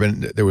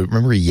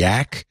 remember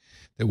Yak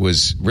that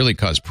was really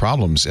caused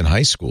problems in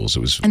high schools. It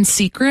was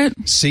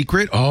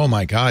Secret. Oh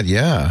my God.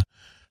 Yeah.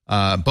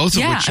 Both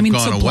of which have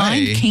gone away.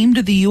 Blind came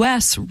to the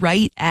U.S.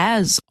 right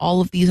as all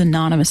of these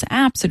anonymous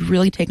apps had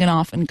really taken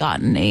off and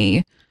gotten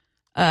a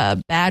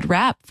bad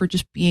rap for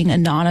just being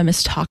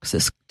anonymous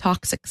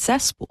toxic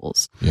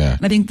cesspools. Yeah.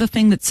 And I think the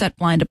thing that set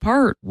Blind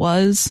apart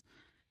was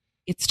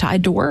it's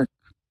tied to work.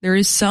 There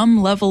is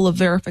some level of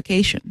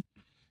verification.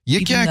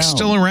 Yik Yak's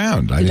still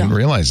around. I didn't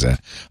realize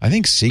that. I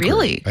think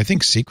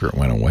Secret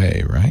went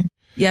away, right?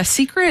 Yeah,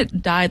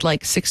 Secret died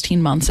like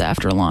 16 months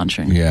after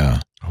launching.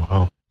 Yeah. Oh,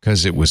 wow.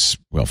 Because it was,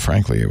 well,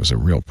 frankly, it was a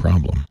real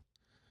problem.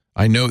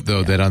 I note,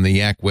 though, that on the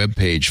Yak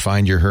webpage,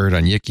 find your herd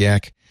on Yik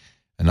Yak,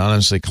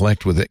 anonymously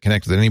connect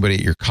with anybody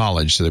at your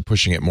college. So they're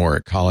pushing it more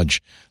at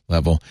college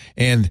level.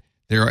 And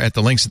there are at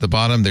the links at the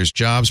bottom, there's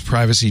jobs,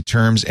 privacy,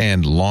 terms,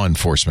 and law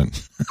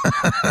enforcement.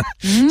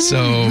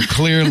 So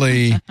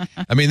clearly,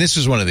 I mean, this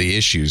was one of the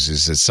issues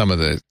is that some of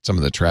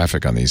the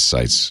traffic on these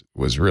sites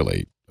was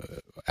really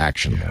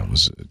actionable. It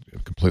was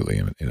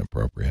completely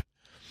inappropriate.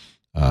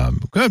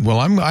 Good. Well,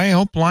 I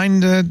hope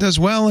Blind does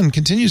well and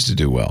continues to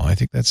do well. I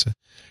think that's a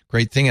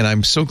great thing, and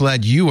I'm so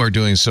glad you are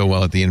doing so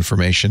well at the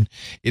information.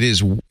 It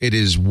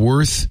is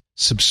worth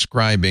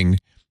subscribing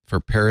for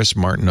Paris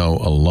Martineau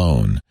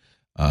alone.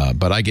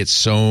 But I get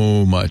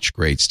so much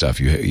great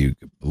stuff. You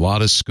a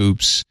lot of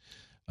scoops.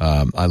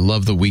 I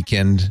love the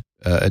weekend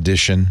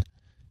edition.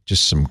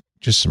 Just some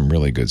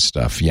really good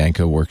stuff.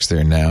 Yanko works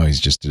there now. He's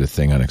just did a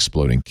thing on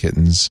exploding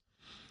kittens.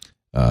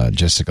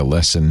 Jessica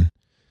Lesson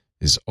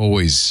is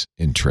always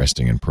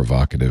interesting and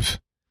provocative.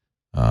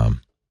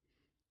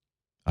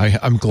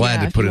 I'm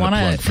glad to put in a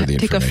plug for the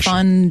information. Take a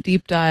fun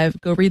deep dive.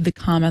 Go read the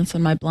comments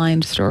on my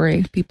Blind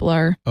story. People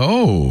are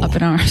up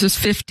in arms. There's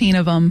 15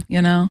 of them.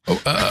 I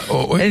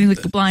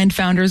think the Blind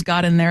founders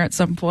got in there at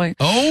some point.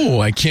 Oh,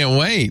 I can't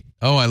wait.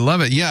 Oh, I love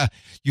it. Yeah,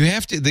 you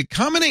have to. The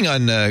commenting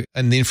on the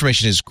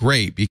information is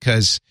great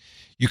because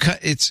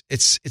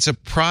it's a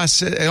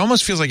process. It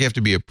almost feels like you have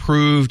to be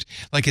approved.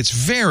 Like it's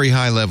very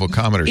high level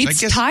commenters.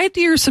 It's tied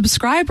to your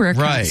subscriber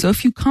account. Right. So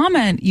if you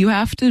comment, you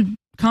have to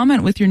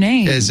comment with your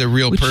name as a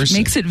real person.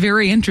 Makes it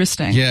very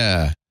interesting.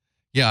 Yeah.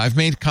 I've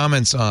made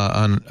comments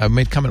I've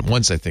made comment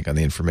once, I think, on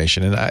the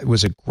information, and it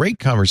was a great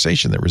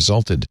conversation that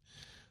resulted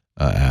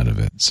out of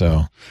it.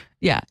 So.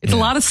 Yeah, it's a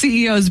lot of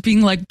CEOs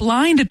being like,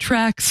 Blind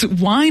attracts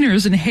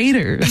whiners and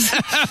haters.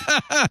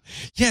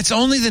 Yeah, it's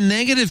only the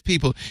negative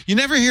people. You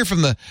never hear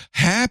from the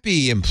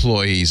happy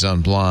employees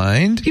on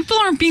Blind. People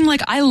aren't being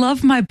like, I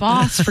love my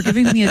boss for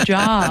giving me a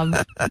job.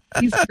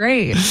 He's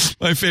great.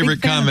 My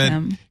favorite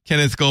comment,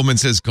 Kenneth Goldman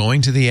says,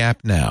 going to the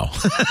app now.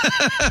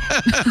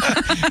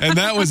 And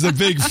that was the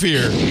big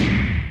fear.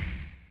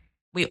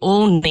 We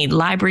all need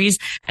libraries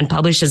and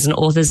publishers and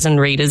authors and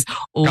readers.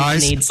 All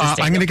Guys, need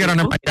I'm going to get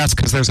under my desk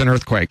because there's an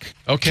earthquake.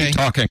 Okay. Keep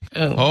talking.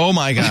 Oh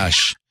my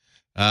gosh.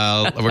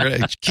 We're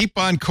going to keep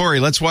on, Corey.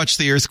 Let's watch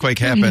the earthquake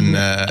happen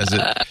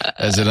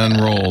as it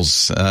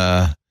unrolls.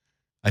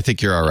 I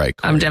think you're all right,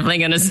 Corey. I'm definitely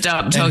going to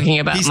stop talking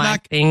about my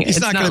thing. He's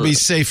not going to be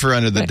safer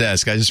under the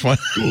desk. I just want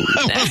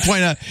to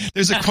point out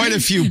there's quite a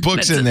few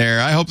books in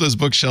there. I hope those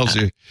bookshelves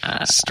are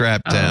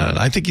strapped down.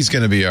 I think he's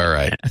going to be all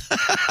right.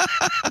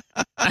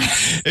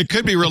 It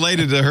could be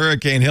related to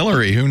Hurricane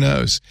Hillary. Who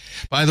knows?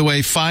 By the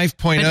way,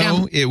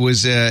 5.0. It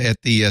was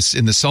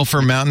in the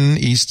Sulphur Mountain,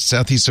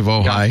 southeast of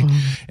Ojai,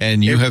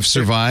 and you have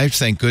survived.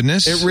 Thank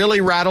goodness. It really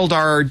rattled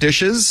our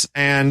dishes,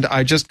 and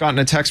I just gotten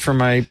a text from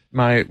my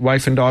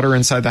wife and daughter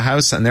inside the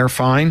house, and they're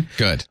fine.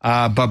 Good.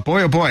 But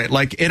boy, oh boy,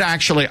 like it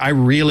actually, I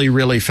really,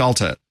 really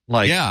felt it.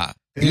 Like, yeah.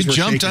 You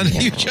jumped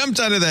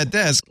under that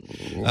desk.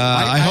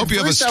 I hope you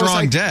have a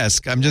strong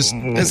desk. I'm just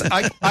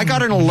I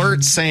got an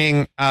alert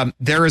saying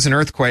there is an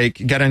earthquake.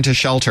 Get into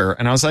shelter,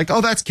 and I was like,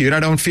 oh, that's cute. I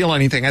don't feel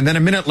anything. And then a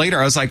minute later,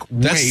 I was like,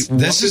 wait,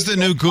 this is the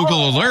new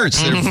Google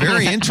alerts. They're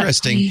very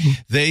interesting.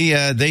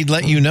 They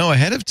let you know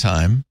ahead of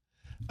time.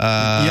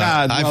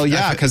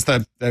 Because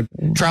the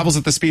travels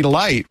at the speed of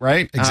light,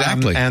 right?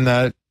 Exactly, and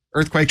the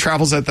earthquake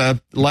travels at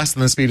the less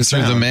than the speed of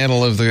sound. Through the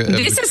mantle of the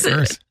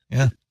earth.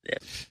 Yeah.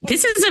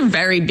 This is a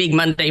very big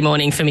Monday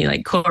morning for me.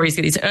 Like Corey's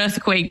got his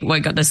earthquake. We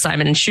got the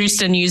Simon &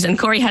 Schuster news, and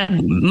Corey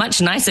had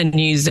much nicer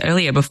news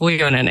earlier before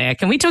you went on air.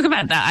 Can we talk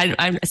about that?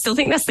 I still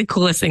think that's the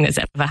coolest thing that's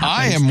ever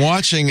happened.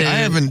 I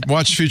haven't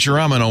watched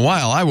Futurama in a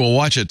while. I will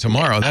watch it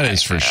tomorrow. That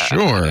is for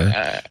sure.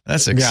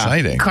 That's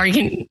exciting.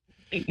 Corey,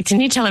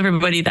 can you tell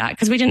everybody that?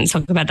 Because we didn't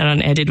talk about that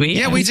on air, did we?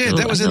 Yeah, we did.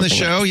 That was in the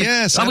show.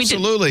 Yes,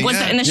 absolutely. Was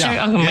that in the show?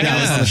 Oh my God.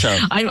 That was on the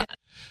show.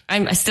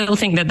 I still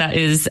think that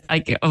is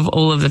like of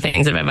all of the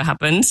things that have ever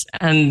happened,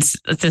 and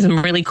there's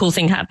some really cool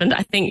thing happened.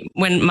 I think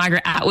when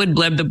Margaret Atwood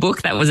blebbed the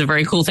book, that was a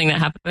very cool thing that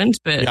happened.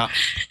 But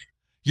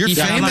you're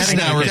famous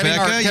now,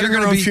 Rebecca. You're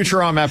going to be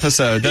Futurama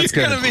episode. That's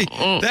good.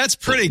 That's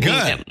pretty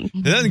good.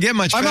 It doesn't get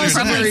much better. I'm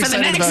also very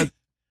excited about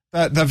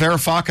the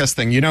Varoufakis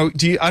thing.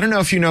 I don't know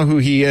if you know who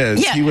he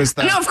is. Yeah. He was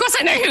no, of course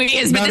I know who he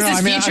is, but this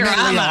is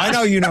Futurama. I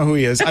know you know who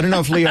he is. I don't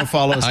know if Leo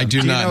follows him. I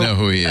do not know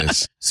who he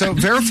is. So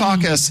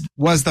Varoufakis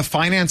was the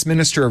finance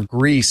minister of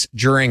Greece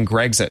during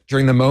Grexit,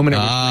 during the moment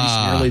in which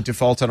Greece nearly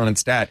defaulted on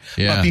its debt.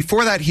 Yeah. But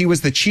before that, he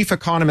was the chief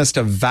economist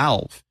of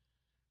Valve.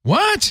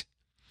 What?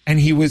 And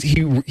he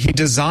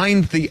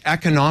designed the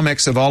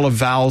economics of all of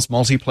Valve's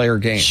multiplayer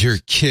games. You're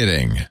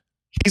kidding.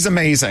 He's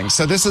amazing.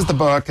 So this is the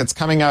book. It's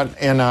coming out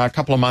in a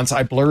couple of months.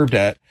 I blurbed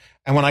it.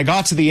 And when I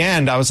got to the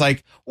end, I was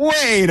like,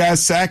 wait a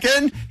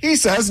second. He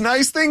says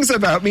nice things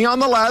about me on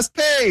the last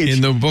page.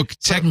 In the book,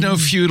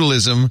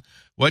 Techno-Feudalism,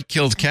 What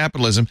Killed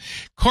Capitalism.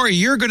 Corey,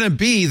 you're going to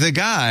be the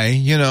guy,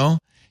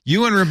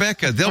 you and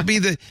Rebecca, they'll be,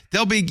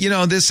 they'll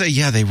say,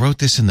 yeah, they wrote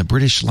this in the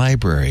British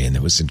Library and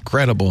it was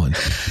incredible. And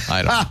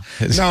I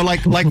don't know.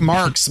 Like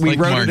Marx, we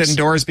wrote it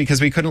indoors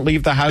because we couldn't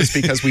leave the house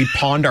because we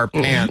pawned our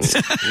pants.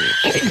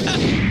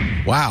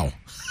 Wow.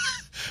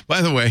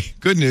 By the way,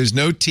 good news.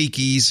 No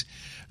tikis,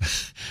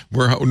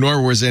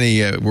 nor was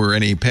were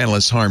any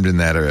panelists harmed in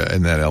that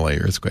LA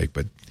earthquake,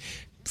 but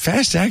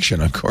fast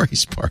action on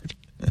Corey's part.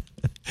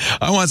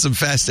 I want some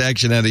fast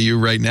action out of you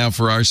right now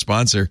for our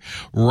sponsor,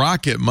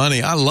 Rocket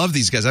Money. I love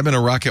these guys. I've been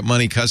a Rocket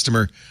Money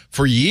customer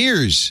for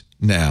years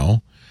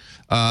now.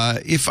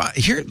 Let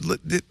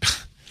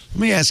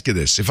me ask you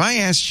this. If I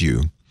asked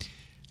you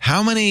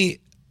how many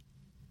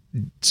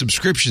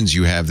subscriptions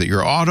you have that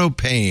you're auto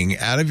paying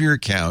out of your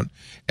account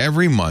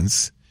every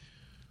month,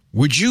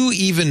 would you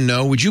even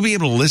know? Would you be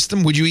able to list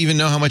them? Would you even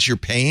know how much you're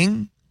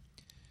paying?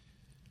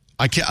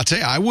 I'll tell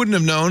you, I wouldn't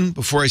have known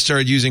before I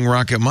started using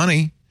Rocket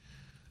Money.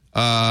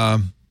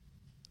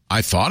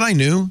 I thought I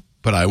knew,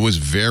 but I was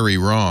very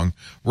wrong.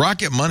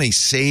 Rocket Money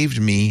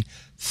saved me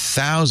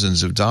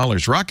thousands of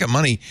dollars. Rocket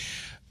Money,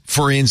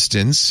 for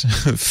instance,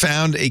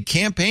 found a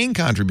campaign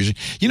contribution.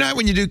 You know how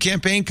when you do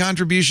campaign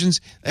contributions,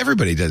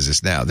 everybody does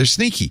this now. They're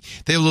sneaky.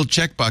 They have little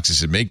check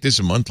boxes that make this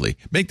a monthly,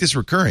 make this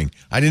recurring.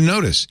 I didn't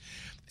notice.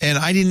 And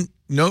I didn't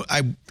know,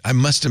 I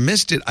must have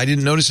missed it. I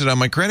didn't notice it on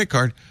my credit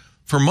card.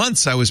 For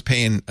months, I was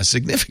paying a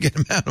significant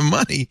amount of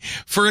money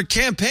for a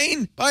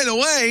campaign, by the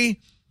way,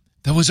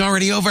 that was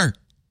already over.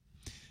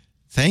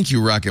 Thank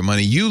you, Rocket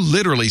Money. You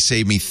literally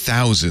saved me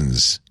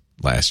thousands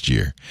last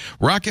year.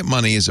 Rocket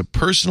Money is a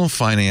personal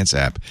finance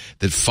app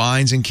that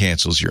finds and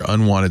cancels your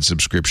unwanted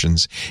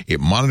subscriptions. It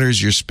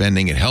monitors your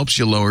spending. It helps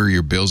you lower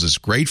your bills. It's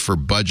great for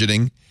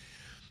budgeting.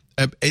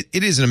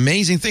 It is an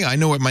amazing thing. I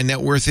know what my net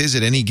worth is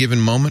at any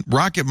given moment.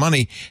 Rocket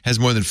Money has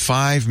more than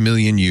 5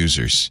 million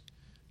users.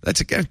 That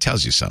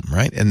tells you something,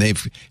 right? And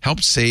they've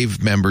helped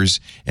save members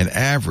an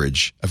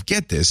average of,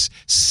 get this,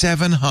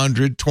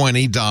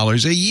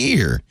 $720 a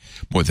year.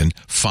 More than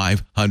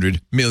 $500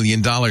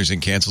 million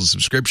in canceled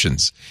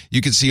subscriptions.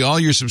 You can see all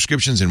your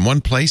subscriptions in one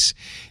place.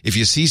 If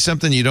you see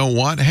something you don't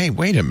want, hey,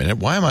 wait a minute.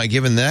 Why am I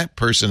giving that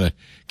person a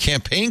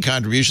campaign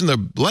contribution? The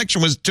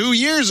election was 2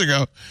 years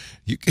ago.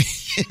 You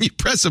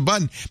press a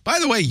button. By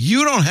the way,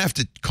 you don't have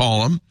to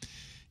call them.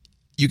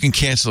 You can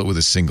cancel it with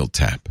a single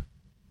tap.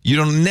 You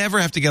don't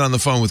never have to get on the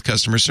phone with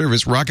customer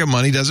service. Rocket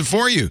Money does it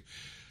for you.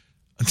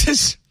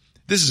 This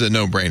is a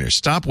no-brainer.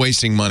 Stop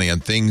wasting money on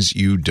things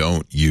you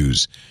don't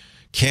use.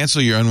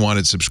 Cancel your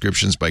unwanted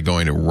subscriptions by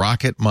going to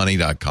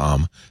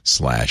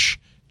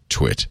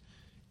rocketmoney.com/twit.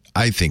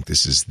 I think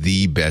this is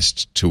the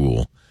best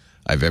tool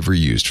I've ever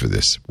used for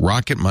this.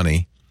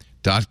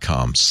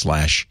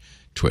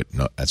 rocketmoney.com/twit.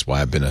 No, that's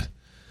why I've been a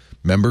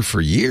member for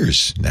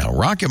years now.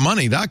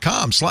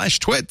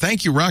 rocketmoney.com/twit.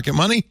 Thank you, Rocket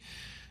Money,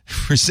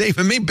 for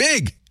saving me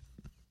big.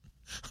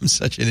 I'm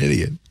such an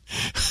idiot.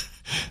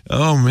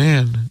 Oh,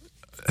 man.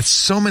 That's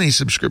so many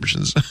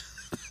subscriptions.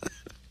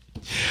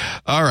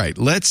 All right.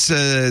 Let's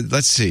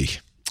see.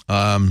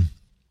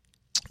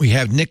 We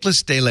have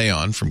Nicholas De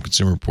Leon from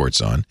Consumer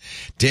Reports on,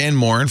 Dan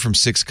Morin from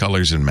Six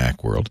Colors and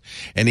Macworld,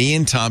 and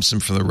Ian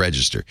Thompson from The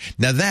Register.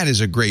 Now, that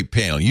is a great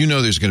panel. You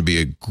know there's going to be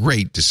a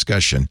great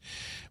discussion.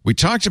 We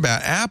talked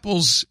about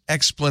Apple's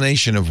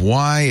explanation of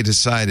why it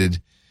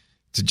decided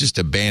to just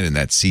abandon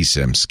that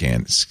CSAM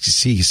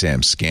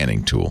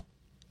scanning tool.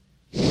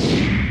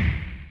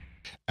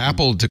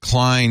 Apple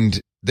declined.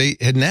 They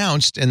had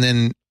announced and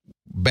then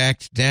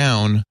backed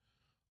down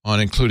on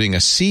including a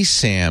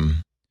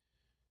CSAM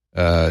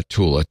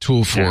tool, a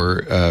tool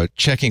for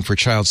checking for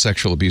child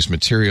sexual abuse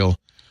material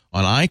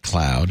on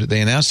iCloud. They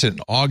announced it in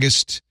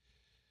August,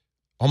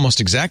 almost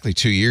exactly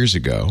 2 years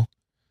ago.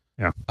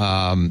 Yeah.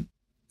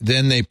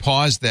 Then they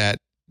paused that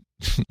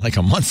like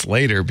a month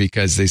later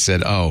because they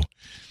said, "Oh,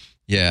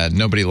 yeah,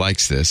 nobody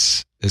likes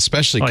this."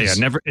 Especially,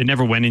 it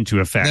never went into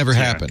effect. Never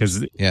happened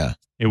because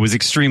it was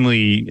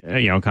extremely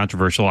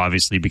controversial,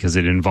 obviously, because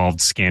it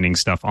involved scanning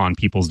stuff on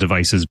people's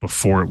devices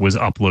before it was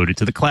uploaded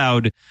to the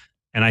cloud.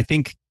 And I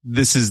think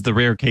this is the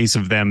rare case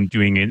of them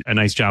doing a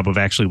nice job of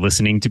actually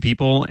listening to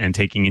people and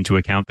taking into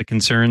account the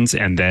concerns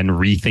and then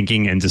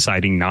rethinking and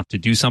deciding not to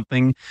do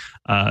something.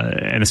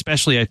 And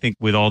especially, I think,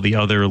 with all the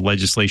other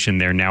legislation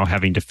they're now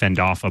having to fend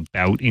off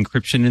about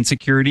encryption and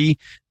security,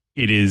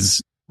 it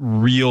is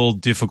real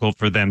difficult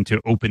for them to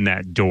open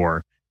that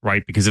door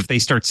right? Because if they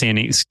start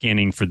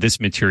scanning for this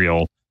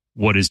material,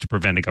 what is to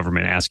prevent a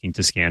government asking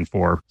to scan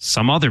for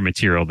some other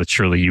material that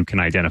surely you can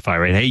identify,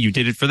 right? Hey, you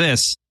did it for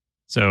this,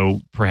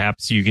 so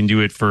perhaps you can do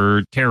it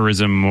for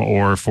terrorism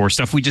or for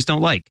stuff we just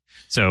don't like.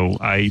 So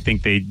I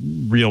think they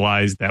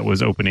realized that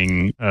was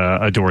opening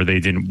a door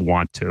they didn't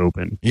want to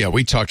open. Yeah,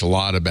 we talked a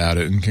lot about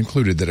it and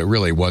concluded that it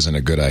really wasn't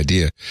a good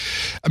idea.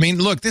 I mean,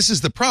 look, this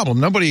is the problem.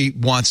 Nobody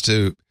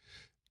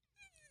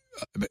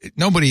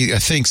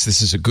thinks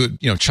this is a good,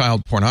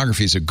 child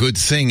pornography is a good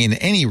thing in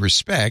any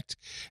respect.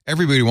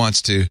 Everybody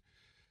wants to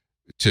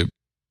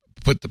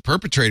put the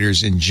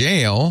perpetrators in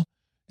jail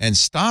and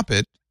stop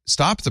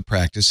the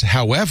practice.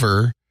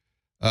 However,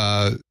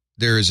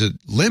 there is a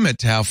limit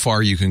to how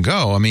far you can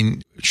go. I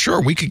mean, sure,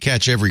 we could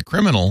catch every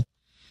criminal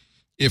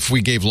if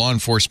we gave law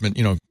enforcement,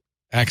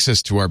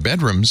 access to our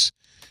bedrooms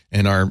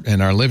and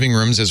our living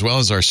rooms as well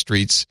as our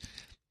streets.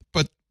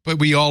 But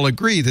we all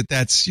agree that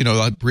that's,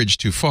 a bridge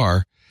too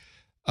far.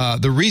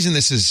 The reason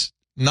this is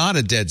not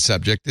a dead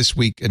subject, this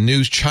week, a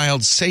new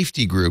child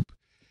safety group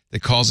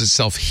that calls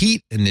itself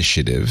Heat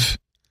Initiative,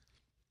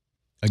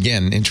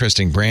 again,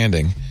 interesting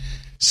branding,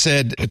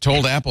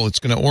 told Apple it's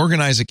going to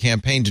organize a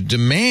campaign to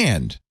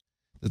demand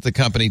that the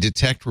company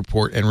detect,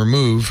 report, and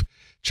remove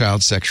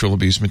child sexual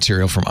abuse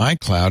material from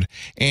iCloud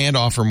and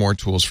offer more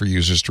tools for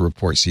users to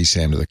report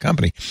CSAM to the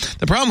company.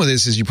 The problem with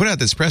this is you put out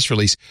this press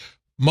release,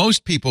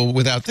 most people,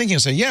 without thinking,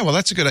 say, yeah, well,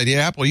 that's a good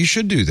idea, Apple, you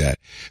should do that,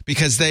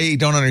 because they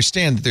don't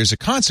understand that there's a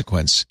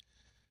consequence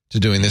to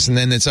doing this. And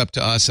then it's up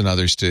to us and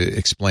others to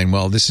explain,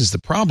 well, this is the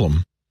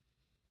problem.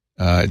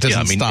 It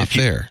doesn't stop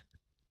there.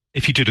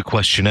 If you did a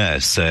questionnaire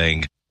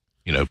saying,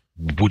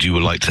 would you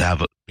like to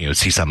have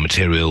CSAM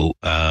material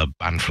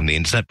banned from the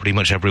internet? Pretty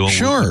much everyone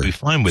would be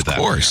fine with that.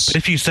 Of course. But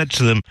if you said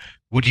to them,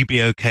 would you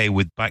be okay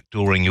with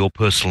backdooring your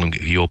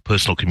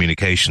personal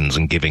communications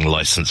and giving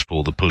license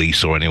for the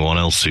police or anyone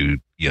else who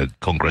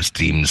Congress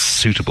deems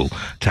suitable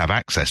to have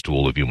access to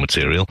all of your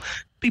material?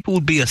 People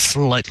would be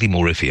slightly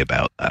more iffy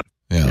about that.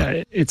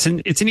 Yeah, it's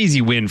an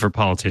easy win for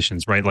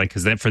politicians, right? Like,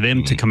 because for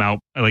them to come out,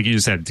 like you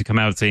just said, to come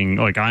out saying,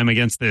 like, I'm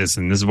against this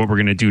and this is what we're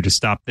going to do to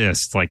stop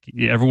this. It's like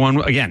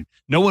everyone, again,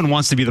 no one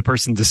wants to be the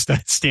person to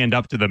stand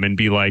up to them and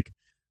be like,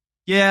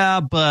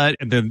 yeah, but,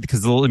 and then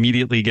because they'll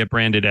immediately get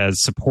branded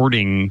as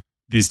supporting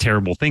these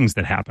terrible things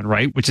that happen,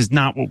 right? Which is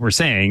not what we're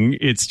saying.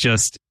 It's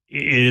just,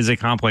 it is a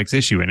complex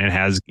issue and it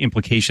has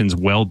implications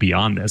well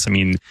beyond this. I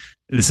mean,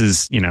 this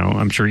is,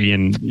 I'm sure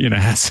Ian,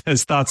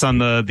 has thoughts on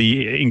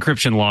the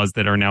encryption laws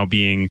that are now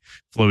being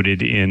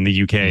floated in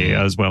the UK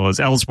as well as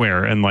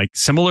elsewhere, and like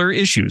similar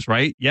issues,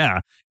 right?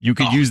 Yeah, you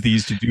could use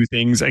these to do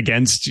things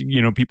against,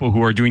 people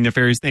who are doing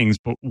nefarious things,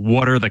 but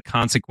what are the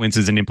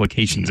consequences and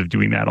implications of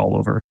doing that all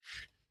over?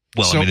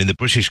 Well, in the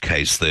British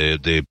case,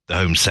 the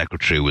Home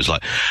Secretary was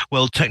like,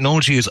 well,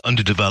 technology is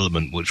under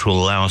development, which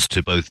will allow us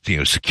to both,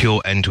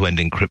 secure end-to-end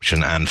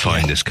encryption and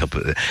find this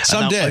couple.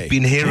 Someday. I've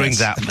been hearing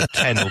that for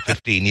 10 or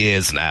 15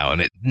 years now,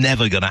 and it's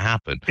never going to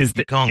happen. Is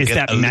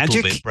that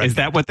magic? Is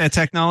that what that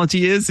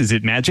technology is? Is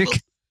it magic? Well,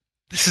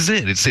 this is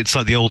it. It's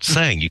like the old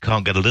saying, you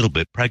can't get a little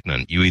bit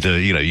pregnant. You either,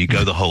 you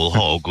go the whole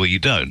hog or you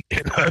don't.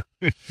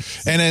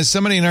 And as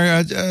somebody in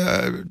our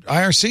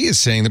IRC is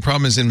saying, the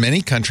problem is in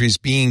many countries,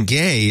 being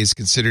gay is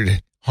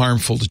considered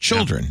harmful to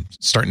children.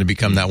 It's starting to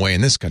become that way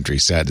in this country,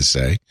 sad to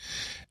say.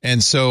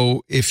 And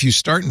so if you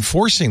start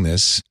enforcing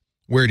this,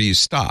 where do you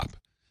stop?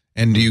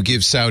 And do you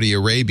give Saudi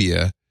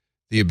Arabia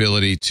the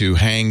ability to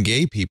hang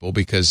gay people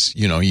because,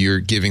 you're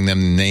giving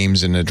them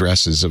names and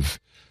addresses of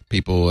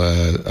people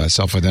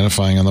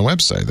self-identifying on the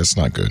website? That's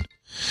not good.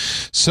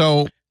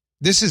 So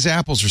this is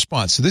Apple's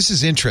response. So this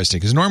is interesting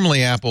because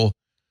normally Apple,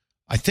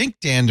 I think,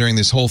 Dan, during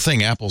this whole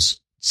thing, Apple's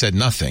said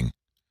nothing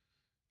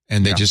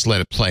and they just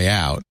let it play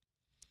out.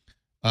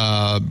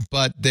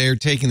 But they're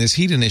taking this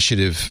Heat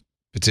Initiative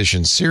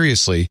petition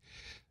seriously.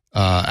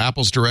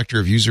 Apple's director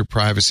of user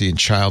privacy and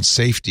child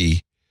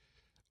safety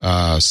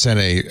sent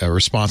a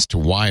response to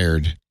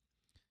Wired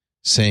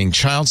saying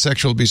child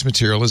sexual abuse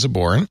material is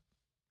abhorrent.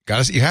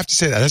 You have to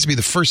say that. That has to be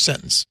the first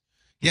sentence.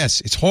 Yes,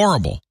 it's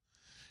horrible.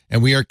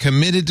 And we are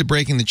committed to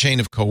breaking the chain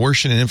of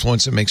coercion and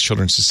influence that makes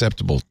children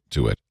susceptible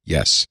to it.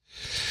 Yes.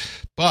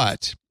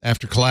 But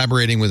after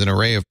collaborating with an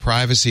array of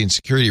privacy and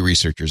security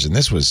researchers, and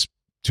this was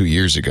 2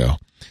 years ago,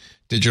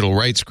 digital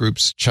rights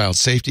groups, child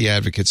safety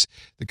advocates,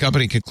 the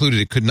company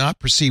concluded it could not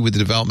proceed with the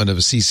development of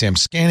a CSAM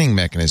scanning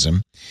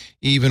mechanism,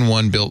 even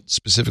one built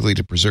specifically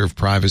to preserve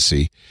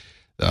privacy.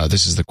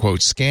 This is the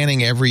quote,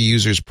 scanning every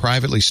user's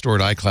privately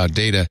stored iCloud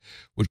data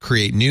would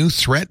create new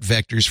threat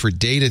vectors for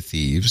data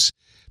thieves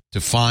to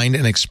find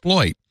and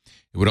exploit.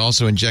 It would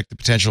also inject the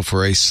potential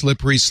for a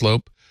slippery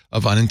slope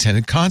of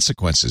unintended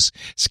consequences.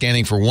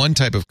 Scanning for one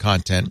type of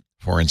content,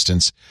 for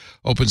instance,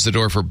 opens the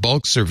door for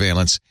bulk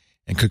surveillance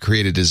and could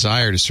create a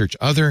desire to search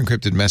other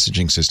encrypted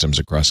messaging systems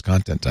across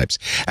content types.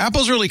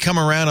 Apple's really come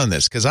around on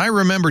this because I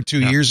remember 2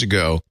 years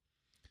ago,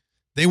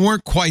 they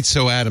weren't quite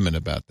so adamant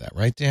about that,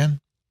 right, Dan?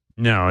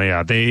 No,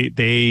 yeah,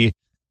 they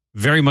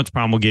very much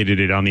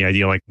promulgated it on the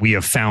idea like we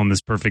have found this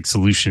perfect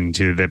solution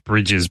that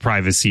bridges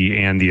privacy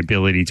and the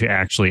ability to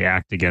actually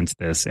act against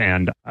this.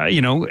 And,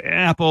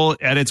 Apple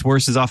at its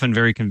worst is often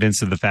very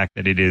convinced of the fact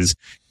that it is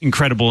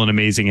incredible and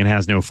amazing and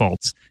has no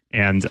faults.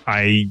 And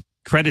I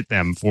credit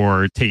them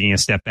for taking a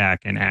step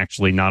back and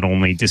actually not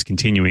only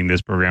discontinuing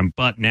this program,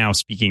 but now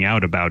speaking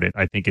out about it,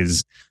 I think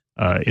is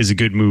a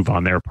good move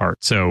on their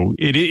part. So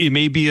it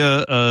may be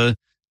a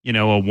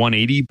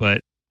 180,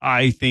 but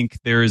I think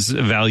there's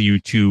value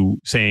to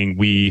saying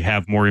we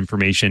have more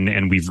information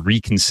and we've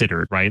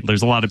reconsidered, right?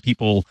 There's a lot of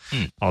people,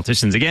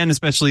 politicians again,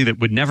 especially, that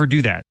would never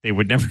do that. They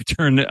would never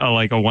turn a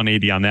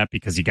 180 on that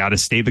because you got to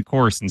stay the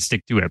course and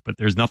stick to it. But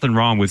there's nothing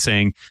wrong with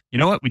saying, you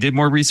know what, we did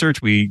more research.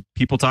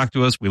 People talked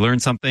to us, we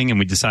learned something, and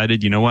we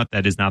decided, you know what,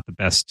 that is not the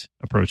best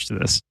approach to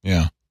this.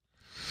 Yeah.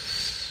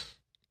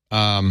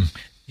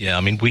 Yeah,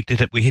 I mean, we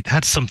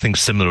had something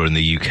similar in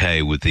the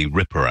UK with the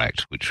Ripper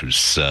Act, which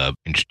was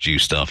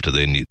introduced after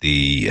the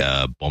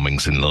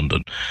bombings in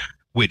London,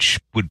 which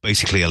would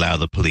basically allow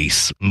the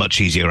police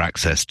much easier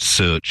access to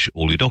search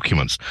all your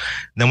documents.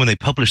 And then when they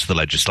published the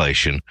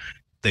legislation,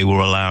 they were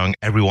allowing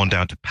everyone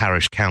down to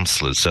parish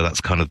councillors. So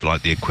that's kind of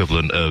like the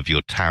equivalent of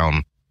your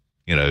town,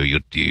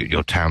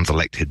 your town's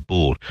elected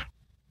board,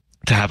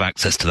 to have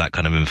access to that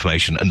kind of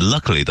information. And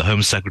luckily, the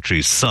Home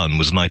Secretary's son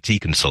was an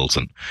IT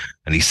consultant,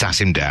 and he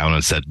sat him down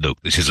and said, look,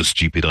 this is a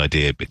stupid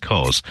idea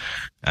because,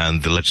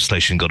 and the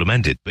legislation got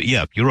amended. But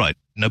yeah, you're right.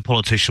 No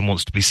politician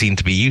wants to be seen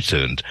to be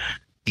U-turned,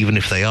 even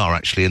if they are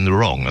actually in the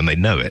wrong and they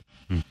know it.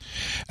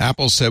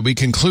 Apple said, we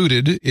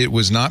concluded it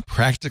was not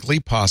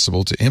practically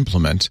possible to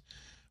implement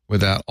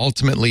without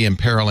ultimately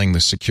imperiling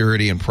the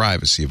security and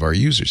privacy of our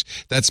users.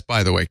 That's,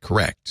 by the way,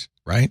 correct.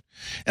 Right.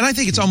 And I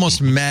think it's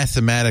almost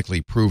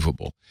mathematically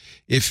provable.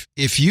 If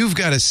you've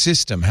got a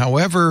system,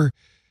 however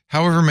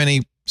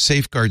many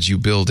safeguards you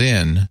build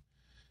in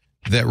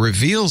that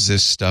reveals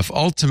this stuff,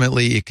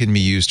 ultimately it can be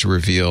used to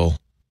reveal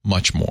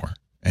much more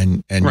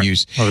and right.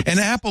 use.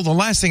 And Apple, the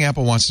last thing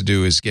Apple wants to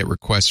do is get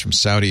requests from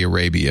Saudi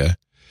Arabia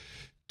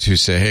to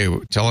say, hey,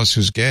 tell us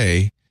who's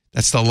gay.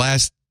 That's the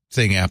last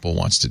thing Apple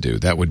wants to do.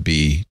 That would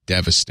be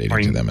devastating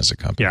to them as a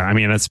company. Yeah. I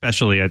mean,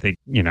 especially, I think,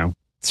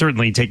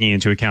 certainly taking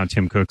into account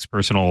Tim Cook's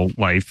personal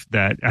life,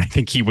 that I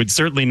think he would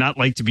certainly not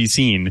like to be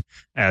seen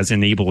as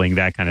enabling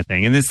that kind of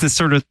thing. And it's this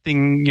sort of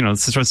thing,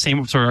 it's the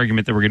same sort of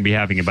argument that we're going to be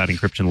having about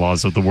encryption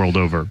laws of the world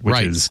over,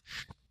 which is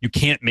you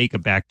can't make a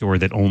backdoor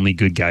that only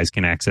good guys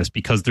can access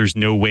because there's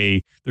no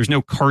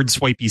card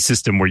swipey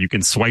system where you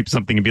can swipe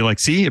something and be like,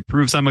 see, it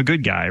proves I'm a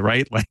good guy,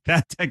 right? Like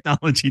that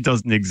technology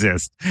doesn't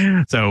exist.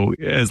 So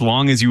as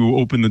long as you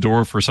open the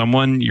door for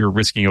someone, you're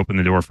risking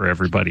opening the door for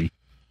everybody.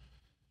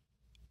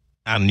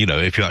 And,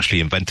 if you actually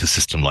invent a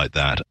system like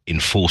that,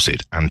 enforce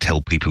it and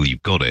tell people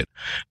you've got it,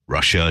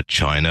 Russia,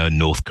 China,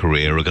 North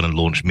Korea are going to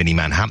launch mini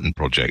Manhattan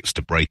projects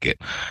to break it.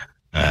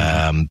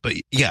 But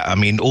yeah, I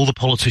mean, all the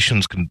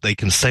politicians can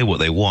say what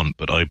they want,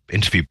 but I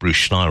interviewed Bruce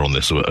Schneier on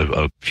this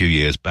a few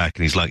years back,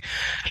 and he's like,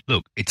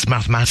 look, it's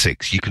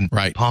mathematics. You can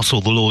pass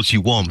all the laws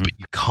you want, but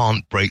you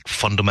can't break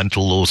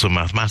fundamental laws of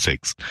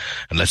mathematics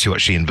unless you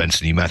actually invent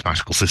a new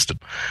mathematical system.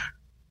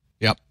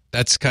 Yep.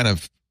 That's kind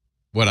of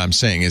what I'm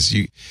saying is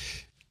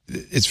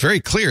it's very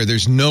clear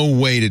there's no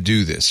way to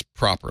do this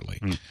properly.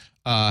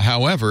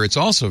 However, it's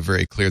also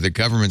very clear that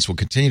governments will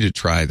continue to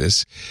try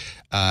this.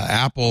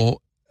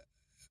 Apple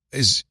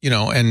is,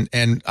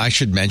 and I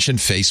should mention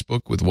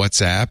Facebook with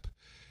WhatsApp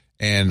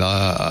and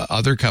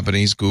other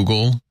companies,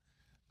 Google,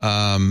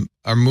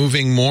 are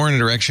moving more in a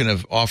direction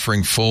of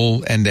offering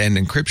full end-to-end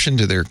encryption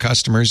to their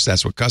customers.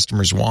 That's what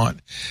customers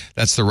want.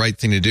 That's the right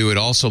thing to do. It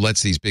also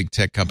lets these big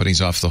tech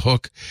companies off the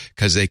hook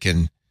because they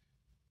can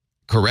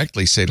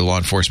correctly say to law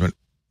enforcement,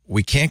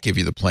 we can't give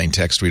you the plain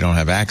text. We don't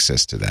have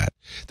access to that.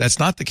 That's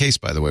not the case,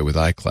 by the way, with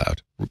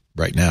iCloud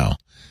right now.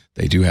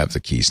 They do have the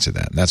keys to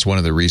that. And that's one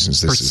of the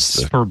reasons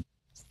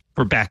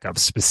for backups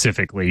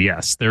specifically.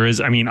 Yes, there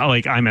is. I mean,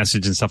 like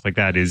iMessage and stuff like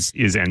that is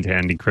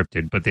end-to-end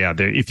encrypted. But yeah,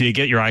 if you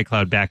get your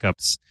iCloud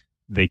backups,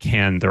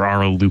 there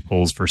are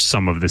loopholes for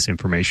some of this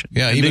information.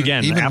 Yeah, and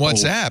even Apple,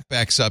 WhatsApp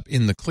backs up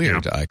in the clear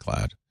to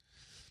iCloud.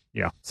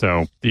 Yeah.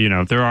 So,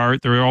 there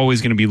are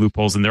always going to be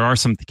loopholes, and there are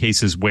some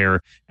cases where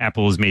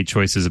Apple has made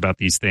choices about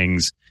these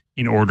things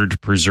in order to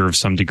preserve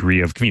some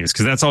degree of convenience,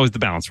 because that's always the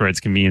balance, right? It's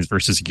convenience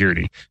versus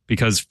security.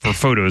 Because for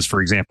photos,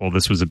 for example,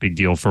 this was a big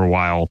deal for a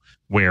while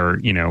where,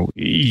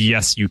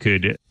 yes, you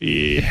could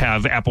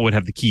Apple would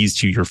have the keys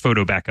to your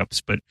photo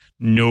backups, but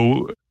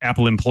no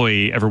Apple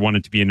employee ever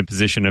wanted to be in a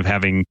position of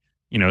having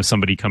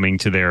somebody coming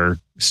to their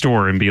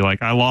store and be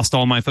like, I lost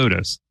all my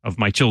photos of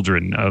my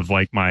children, of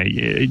like my,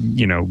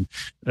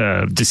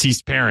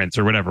 deceased parents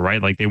or whatever,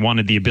 right? Like they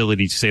wanted the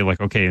ability to say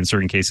like, okay, in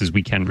certain cases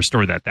we can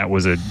restore that. That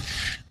was a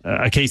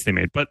case they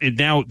made, but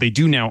they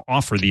do now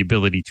offer the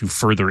ability to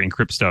further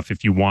encrypt stuff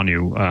if you want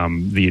to,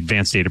 the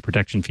advanced data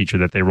protection feature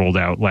that they rolled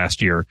out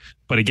last year.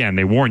 But again,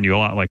 they warn you a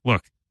lot, like,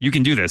 look, you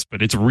can do this,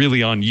 but it's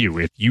really on you.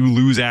 If you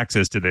lose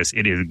access to this,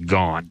 it is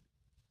gone.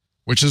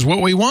 Which is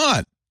what we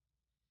want.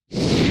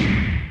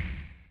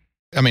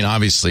 I mean,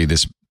 obviously,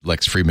 this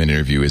Lex Fridman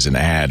interview is an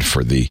ad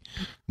for the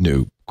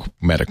new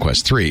Meta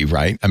Quest 3,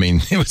 right? I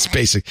mean, it was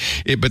basic,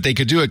 but they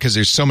could do it because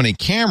there's so many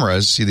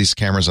cameras. See these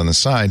cameras on the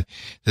side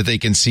that they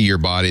can see your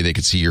body, they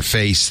can see your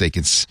face, they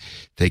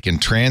can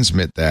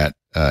transmit that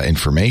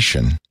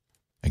information.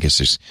 I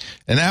guess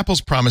and Apple's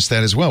promised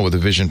that as well with the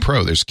Vision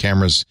Pro. There's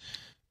cameras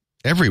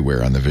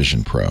everywhere on the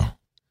Vision Pro.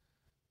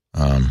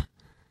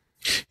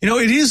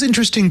 It is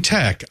interesting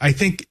tech. I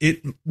think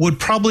it would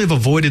probably have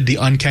avoided the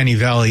uncanny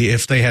valley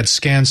if they had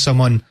scanned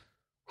someone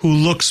who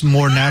looks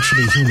more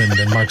naturally human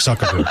than Mark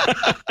Zuckerberg.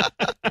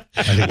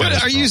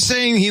 What are you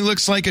saying? He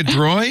looks like a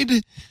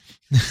droid?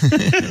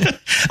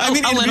 I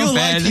mean, in real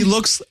life, he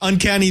looks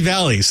uncanny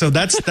valley, so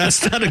that's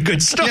not a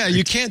good start. Yeah,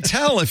 you can't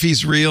tell if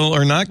he's real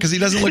or not because he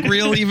doesn't look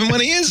real even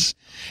when he is.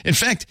 In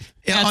fact,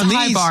 on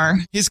these,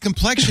 his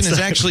complexion is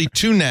actually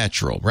too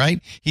natural,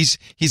 right? He's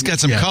got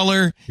some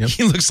color. Yep.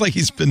 He looks like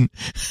he's been.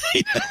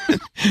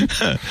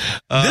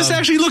 This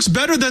actually looks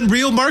better than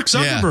real Mark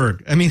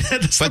Zuckerberg. Yeah. I mean,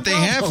 but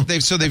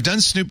they've done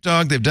Snoop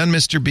Dogg, they've done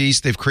Mr.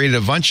 Beast, they've created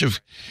a bunch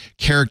of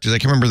characters. I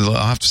can't remember.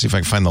 I'll have to see if I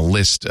can find the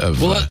list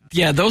of. Well,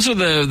 those are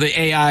the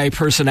AI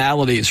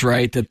personalities,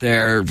 right? That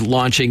they're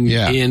launching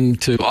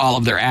into all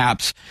of their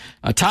apps.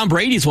 Tom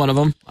Brady's one of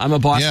them. I'm a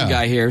Boston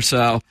guy here,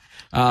 so.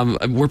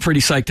 We're pretty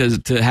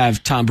psyched to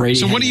have Tom Brady.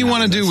 So what do you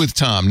want to do with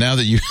Tom now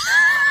that you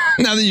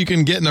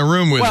can get in the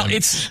room with him? Well,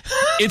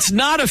 it's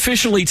not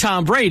officially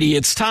Tom Brady.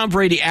 It's Tom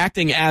Brady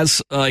acting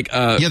as like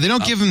they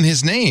don't give him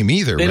his name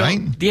either, right?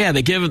 Yeah,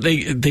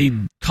 they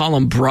call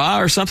him Bra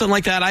or something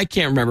like that. I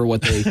can't remember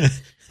what they.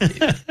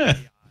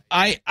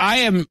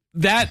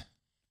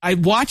 I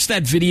watched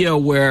that video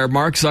where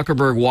Mark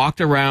Zuckerberg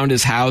walked around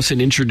his house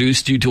and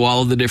introduced you to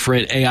all of the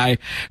different AI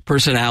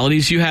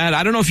personalities you had.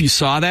 I don't know if you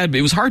saw that, but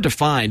it was hard to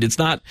find. It's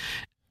not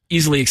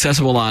easily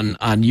accessible on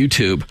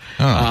YouTube.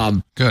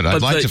 Oh, good.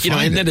 I'd like to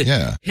find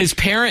it. His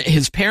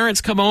parents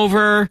come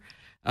over,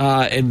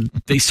 and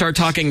they start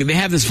talking. They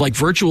have this like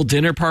virtual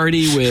dinner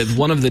party with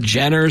one of the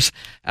Jenners.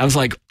 I was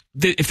like,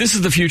 if this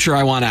is the future,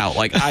 I want out.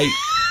 Like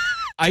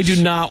I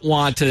do not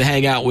want to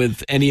hang out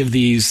with any of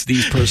these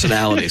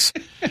personalities,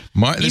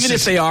 even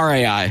if they are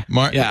AI.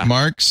 Mark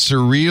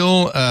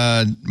surreal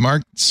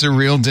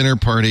dinner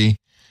party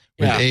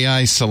with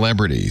AI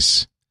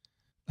celebrities.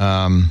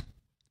 All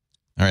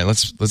right,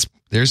 let's.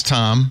 There's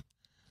Tom.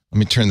 Let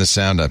me turn the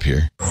sound up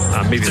here.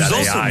 Maybe there's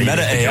also AI,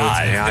 Meta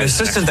AI, an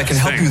assistant that can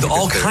help you with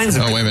all kinds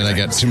of. Oh, wait a minute! I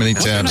got too many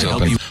tabs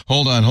open.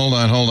 Hold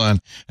on.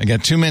 I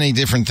got too many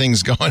different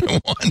things going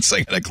at once.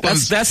 I gotta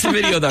close. That's the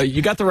video, though.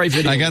 You got the right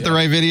video. I got the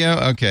right video.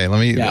 Okay, let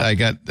me.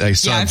 Yeah. I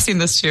saw. Yeah, I've seen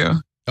this too.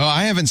 Oh,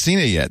 I haven't seen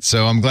it yet,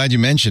 so I'm glad you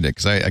mentioned it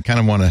because I kind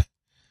of want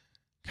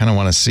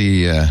to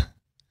see.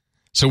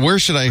 So where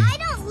should I?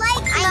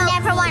 I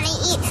never want to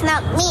eat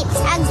smoked meats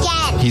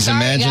again. He's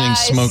imagining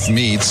smoked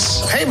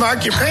meats. Hey,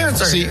 Mark, your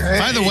parents are here.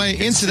 By the way,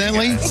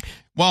 incidentally,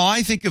 while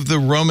I think of the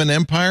Roman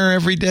Empire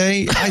every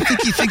day, I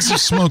think he thinks of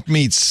smoked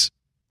meats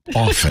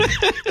often.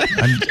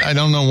 I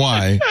don't know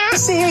why.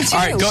 See you too.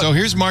 All right, so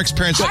here's Mark's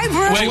parents. Hi,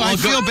 Brew. I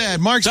feel bad.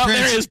 Mark's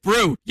parents. There is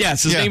Brew.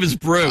 Yes, his name is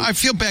Brew. I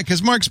feel bad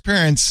because Mark's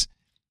parents.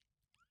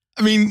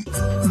 I mean,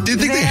 did you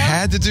think they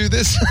had to do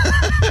this?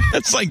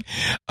 It's like,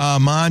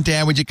 Mom,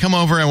 Dad, would you come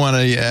over? I want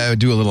to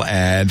do a little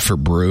ad for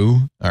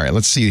Brew. All right,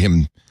 let's see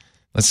him.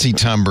 Let's see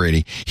Tom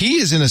Brady. He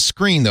is in a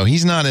screen, though.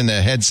 He's not in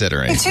a headset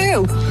or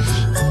anything. Me too.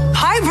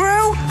 Hi,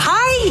 Brew.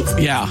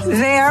 Hi. Yeah.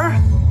 There.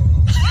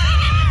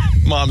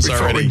 Mom's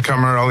Before already. we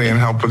come early and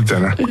help with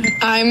dinner.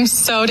 I'm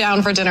so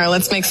down for dinner.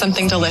 Let's make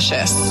something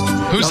delicious.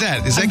 Who's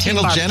that? Is that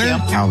Kendall Jenner?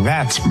 Now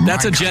that's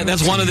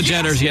one of the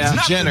Jenners, yeah.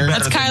 Jenner.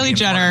 That's Kylie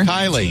Jenner.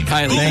 Kylie.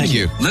 Thank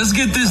you. Let's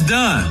get this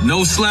done.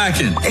 No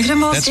slacking.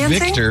 That's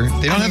Victor.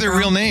 They don't have their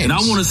real names. And I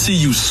want to see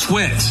you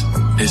sweat,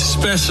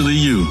 especially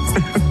you.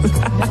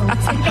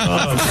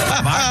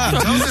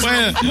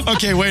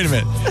 Okay, wait a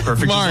minute.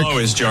 Perfect Mark, as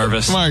always,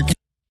 Jarvis. Mark,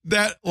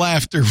 that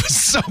laughter was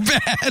so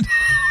bad.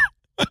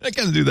 I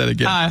gotta do that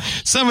again.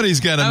 Somebody's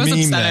got to meme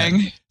upsetting.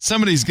 that.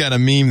 Somebody's got to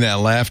meme that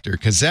laughter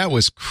because that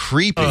was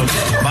creepy.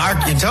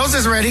 Mark, your toast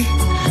is ready.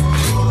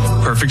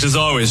 Perfect as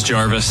always,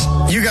 Jarvis.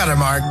 You got it,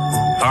 Mark.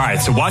 All right,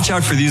 so watch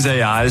out for these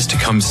AIs to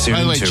come soon.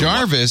 By the way,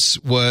 Jarvis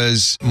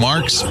was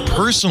Mark's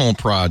personal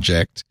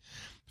project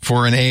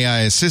for an AI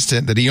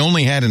assistant that he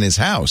only had in his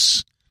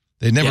house.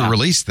 They never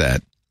released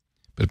that,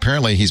 but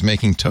apparently he's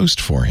making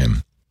toast for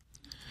him.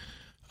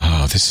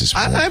 Oh, this is.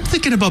 I'm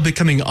thinking about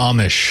becoming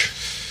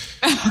Amish.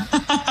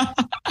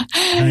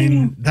 I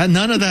mean,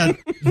 none of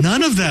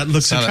that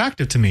looks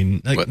attractive to me.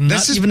 Like,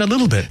 not even a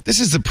little bit. This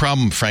is the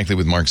problem, frankly,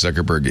 with Mark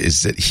Zuckerberg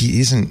is that he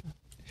doesn't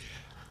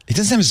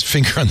have his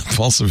finger on the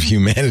pulse of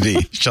humanity,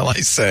 shall I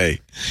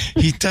say?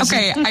 He doesn't.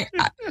 Okay,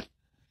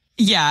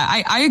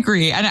 I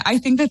agree, and I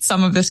think that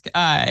some of this,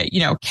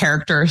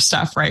 character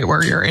stuff, right,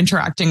 where you're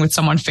interacting with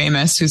someone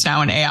famous who's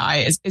now an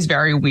AI, is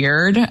very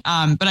weird.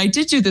 But I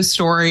did do this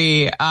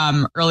story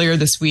earlier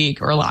this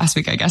week or last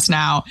week, I guess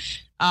now.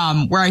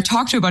 Where I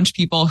talked to a bunch of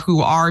people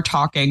who are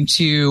talking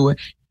to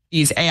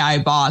these AI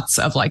bots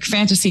of like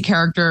fantasy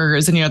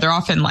characters. And, they're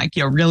often like,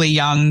 really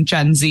young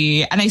Gen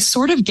Z. And I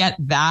sort of get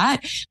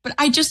that, but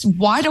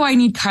why do I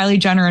need Kylie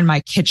Jenner in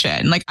my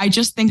kitchen? Like, I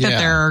just think that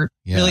they're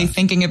really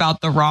thinking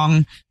about the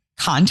wrong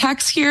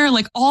context here.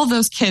 Like all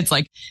those kids,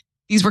 like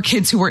these were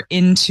kids who were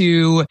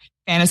into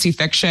fantasy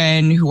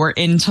fiction, who were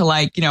into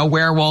like,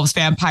 werewolves,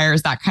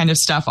 vampires, that kind of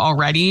stuff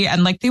already.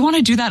 And like, they want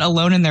to do that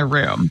alone in their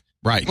room.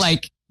 Right.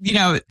 Like, they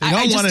don't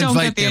want to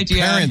invite their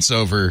parents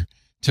over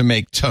to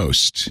make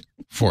toast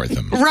for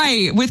them.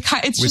 Right.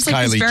 It's just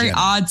like this very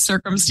odd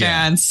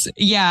circumstance.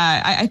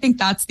 Yeah. I think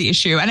that's the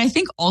issue. And I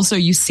think also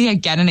you see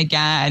again and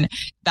again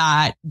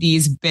that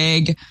these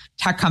big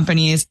tech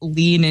companies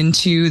lean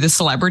into the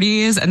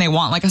celebrities and they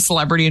want like a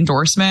celebrity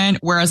endorsement.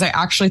 Whereas I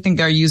actually think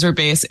their user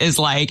base is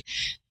like,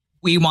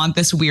 we want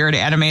this weird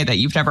anime that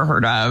you've never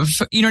heard of.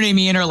 You know what I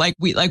mean? Or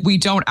we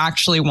don't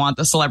actually want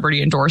the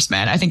celebrity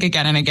endorsement. I think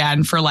again and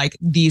again for like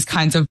these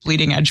kinds of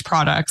bleeding edge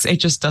products,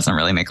 it just doesn't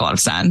really make a lot of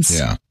sense.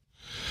 Yeah.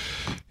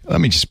 Let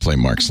me just play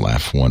Mark's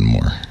laugh one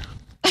more.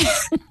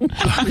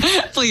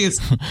 Please.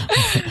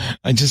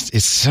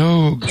 It's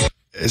so...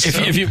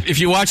 If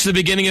you watch the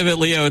beginning of it,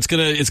 Leo, it's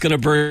gonna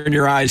burn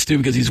your eyes too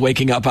because he's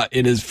waking up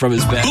from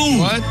his bed. Boom!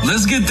 What?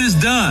 Let's get this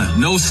done.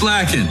 No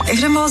slacking.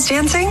 If Nimble's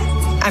dancing,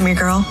 I'm your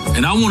girl.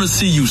 And I want to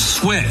see you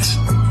sweat,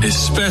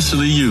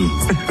 especially you.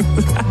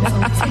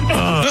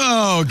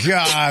 Oh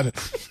God!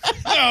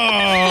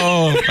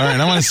 Oh! All right,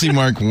 I want to see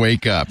Mark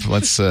wake up.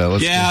 Let's.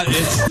 Yeah,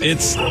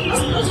 it's.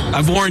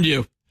 I've warned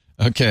you.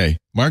 Okay,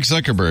 Mark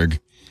Zuckerberg.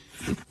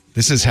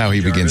 This is how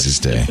he begins his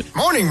day.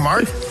 Morning,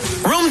 Mark.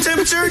 Room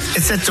temperature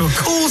is set to a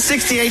cool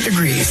 68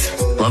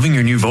 degrees. Loving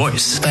your new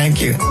voice.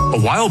 Thank you.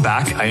 A while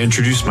back, I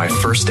introduced my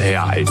first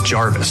AI,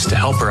 Jarvis, to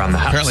help around the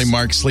house. Apparently,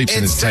 Mark sleeps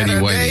in his tiny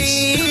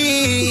whities.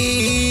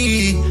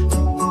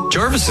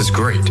 Jarvis is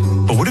great,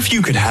 but what if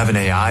you could have an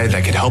AI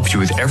that could help you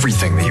with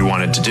everything that you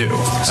wanted to do? So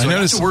I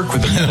noticed to work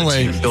with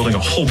the building a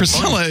whole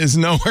Priscilla is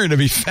nowhere to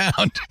be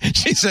found.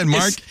 She said,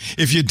 Mark,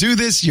 if you do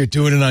this, you're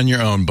doing it on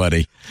your own,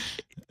 buddy.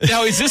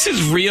 Now, is this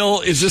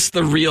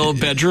the real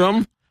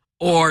bedroom,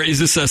 or is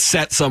this a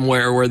set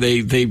somewhere where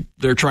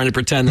they're trying to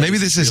pretend that maybe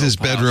this is his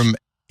bedroom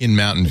in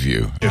Mountain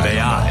View?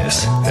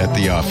 AIs at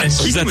the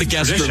office. Is that the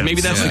guest room? Maybe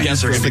that's the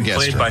guest room. It's the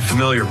guest room. Played by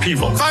familiar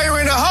people. Fire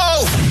in a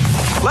hole!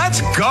 Let's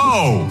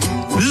go!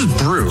 This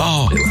is Brew,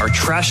 our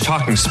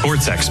trash-talking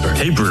sports expert.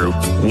 Hey, Brew,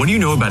 what do you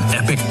know about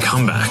epic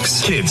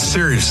comebacks? Kids,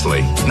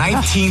 seriously.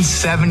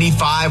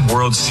 1975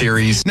 World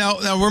Series. Now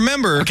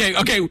remember... Okay,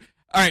 all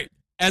right.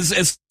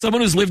 As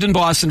someone who's lived in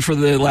Boston for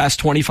the last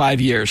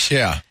 25 years.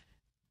 Yeah.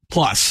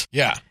 Plus.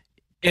 Yeah.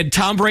 And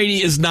Tom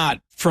Brady is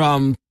not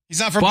from He's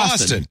not from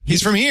Boston.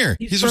 He's from here.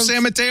 He's from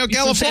San Mateo,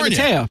 California.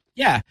 San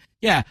Mateo.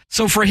 Yeah.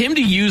 So for him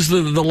to use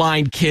the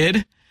line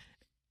kid,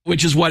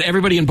 which is what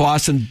everybody in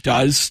Boston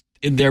does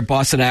in their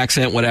Boston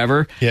accent,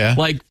 whatever. Yeah.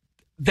 Like,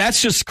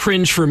 that's just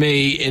cringe for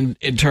me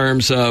in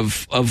terms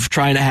of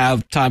trying to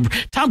have Tom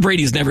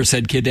Brady's never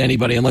said kid to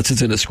anybody unless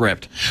it's in the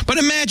script. But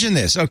imagine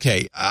this.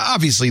 Okay,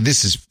 obviously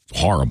this is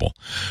horrible.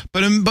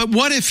 But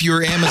what if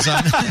your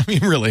Amazon, I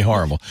mean, really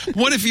horrible.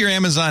 What if your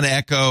Amazon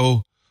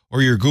Echo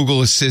or your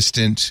Google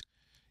Assistant,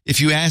 if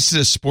you asked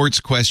a sports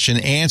question,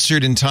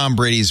 answered in Tom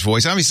Brady's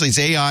voice? Obviously it's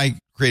AI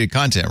created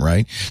content,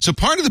 right? So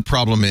part of the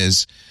problem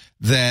is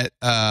that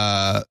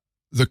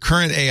the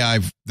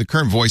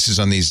current voices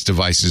on these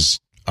devices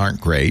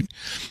aren't great,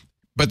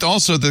 but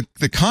also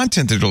the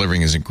content they're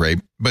delivering isn't great.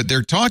 But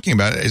they're talking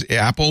about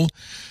Apple,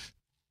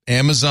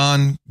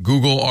 Amazon,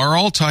 Google are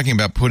all talking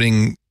about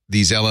putting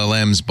these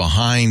LLMs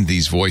behind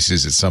these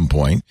voices at some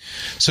point.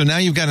 So now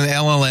you've got an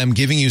LLM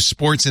giving you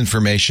sports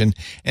information,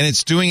 and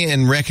it's doing it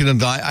in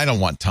I don't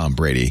want Tom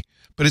Brady,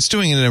 but it's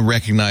doing it in a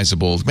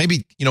recognizable,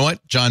 maybe, you know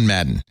what, John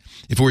Madden.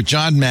 If it were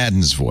John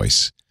Madden's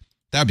voice,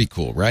 that'd be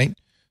cool, right?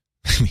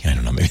 I mean, I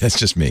don't know. Maybe that's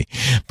just me,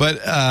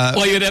 but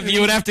well,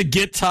 you would have to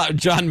get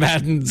John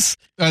Madden's.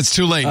 It's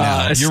too late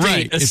now. You're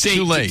right. It's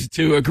too late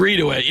to agree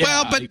to it. Yeah.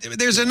 Well, but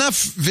there's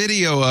enough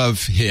video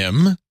of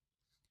him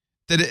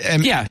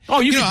that yeah. Oh,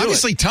 you know,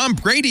 obviously Tom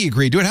Brady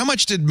agreed to it. How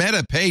much did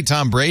Meta pay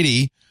Tom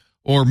Brady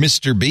or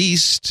Mr.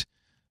 Beast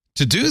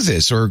to do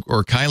this, or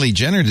Kylie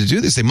Jenner to do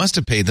this? They must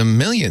have paid them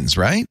millions,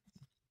 right?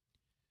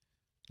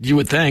 You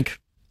would think.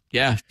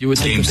 Yeah, you would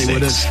think that they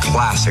would have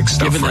classic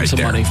stuff given them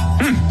some money.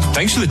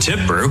 Thanks for the tip,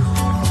 Brew.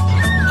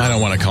 I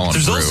don't want to call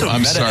him Brew.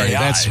 I'm sorry.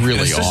 That's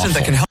really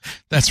awful.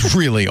 That's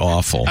really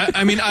awful.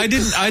 I mean, I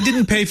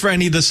didn't pay for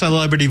any of the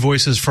celebrity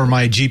voices for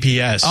my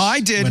GPS. Oh, I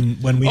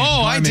did. When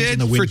I did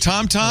for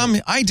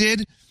TomTom. I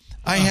did.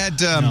 I had.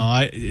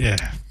 Yeah.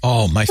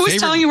 Oh, my favorite.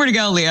 Who's telling you where to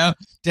go, Leo?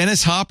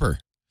 Dennis Hopper,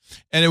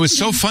 and it was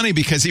so funny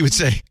because he would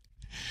say,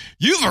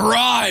 "You've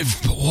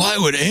arrived, but why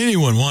would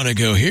anyone want to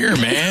go here,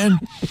 man?"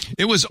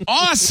 It was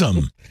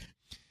awesome.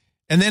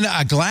 And then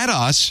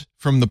GLaDOS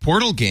from the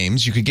Portal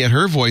games, you could get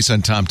her voice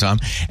on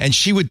TomTom, and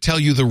she would tell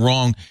you the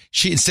wrong.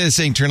 She, instead of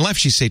saying turn left,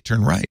 she'd say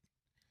turn right.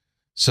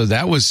 So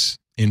that was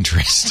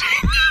interesting.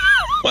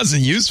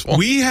 Wasn't useful.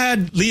 We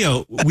had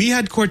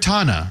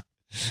Cortana.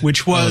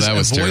 which was a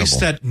voice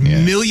that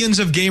millions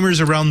of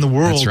gamers around the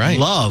world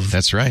love.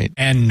 That's right.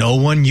 And no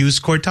one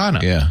used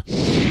Cortana. Yeah.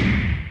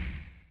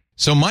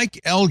 So Mike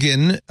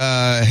Elgin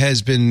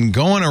has been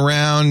going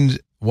around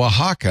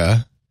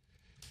Oaxaca,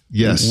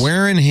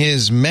 wearing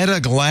his Meta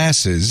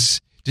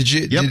glasses. Did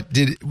you?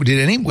 Did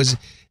any?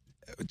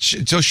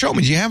 So show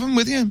me. Do you have them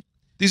with you?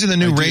 These are the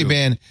new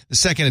Ray-Ban, the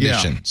second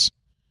editions.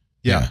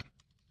 Yeah.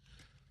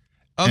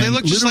 Oh, they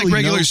look just like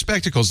regular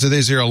spectacles.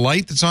 Is there a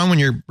light that's on when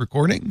you're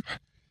recording?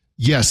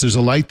 Yes, there's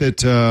a light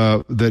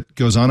that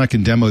goes on. I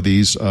can demo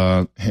these.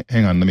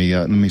 Hang on,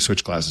 let me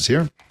switch glasses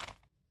here.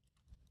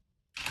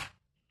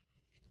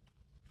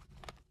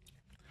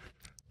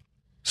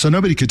 So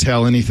nobody could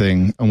tell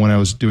anything when I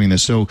was doing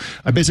this. So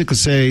I basically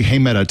say, "Hey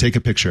Meta, take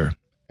a picture,"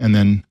 and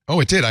then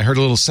it did. I heard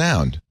a little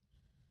sound.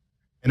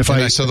 And if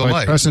I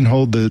press and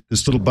hold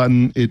this little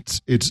button,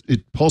 it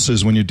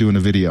pulses when you're doing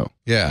a video.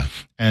 Yeah.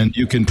 And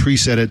you can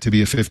preset it to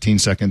be a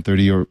 15-second,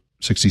 30 or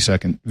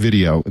 60-second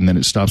video, and then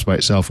it stops by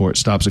itself, or it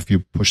stops if you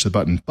push the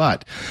button.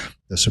 But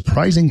the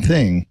surprising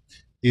thing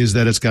is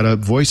that it's got a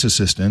voice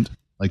assistant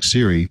like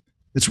Siri.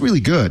 It's really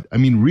good. I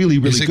mean, really,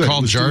 really good. Is it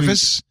called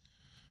Jarvis?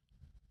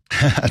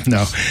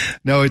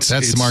 No,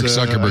 that's Mark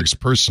Zuckerberg's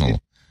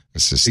personal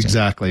assistant.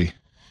 Exactly.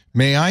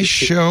 May I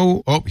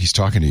show? Oh, he's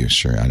talking to you.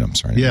 Sure. I'm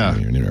sorry. Yeah. I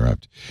didn't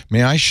interrupt.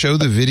 May I show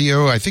the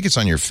video? I think it's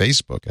on your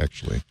Facebook,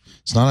 actually.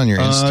 It's not on your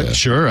Insta.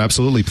 Sure.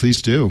 Absolutely.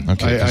 Please do.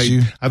 Okay. I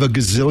have a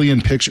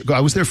gazillion pictures. I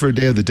was there for a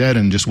Day of the Dead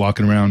and just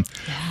walking around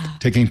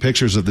taking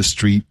pictures of the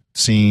street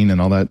scene and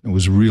all that. It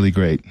was really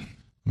great. Let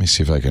me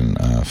see if I can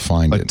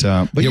find it.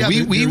 But yeah,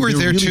 we were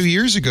there 2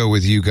 years ago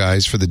with you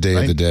guys for the Day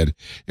of the Dead.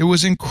 It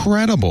was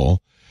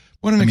incredible.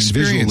 What an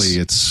experience. Visually,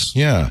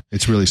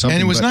 it's really something.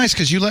 And it was nice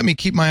because you let me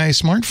keep my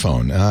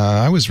smartphone.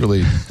 I was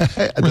really,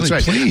 really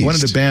right. pleased. I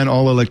wanted to ban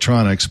all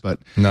electronics, but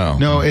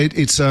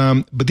it's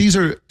but these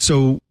are,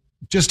 so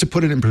just to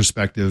put it in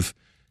perspective,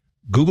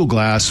 Google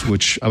Glass,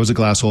 which I was a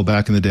glass hole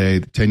back in the day,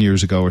 10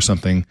 years ago or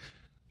something,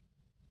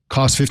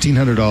 cost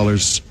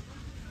 $1,500.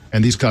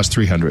 And these cost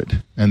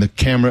 $300, and the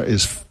camera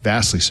is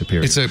vastly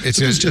superior. It's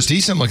a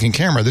decent looking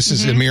camera. This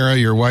is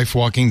Amira, your wife,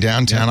 walking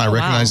downtown. I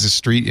recognize the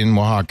street in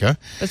Oaxaca.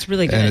 That's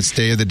really good. And it's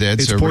Day of the Dead,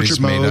 it's so everybody's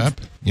made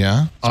up.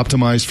 Yeah,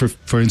 optimized for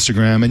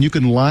Instagram, and you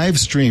can live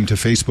stream to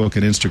Facebook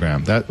and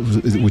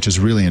Instagram. Which is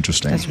really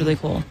interesting. That's really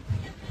cool.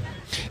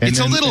 It's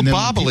a little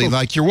bobbly,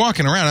 like you're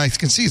walking around. I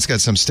can see it's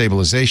got some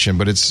stabilization,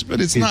 but it's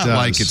not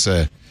like it's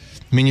a.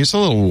 I mean, it's a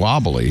little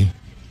wobbly.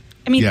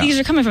 I mean, these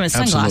are coming from his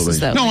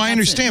sunglasses, though. No, I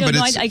understand, but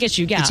I get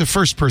you. Yeah, it's a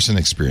first-person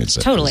experience.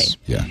 Totally.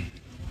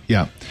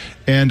 Yeah.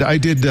 And I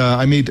did.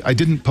 I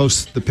didn't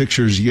post the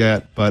pictures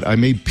yet, but I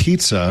made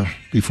pizza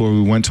before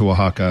we went to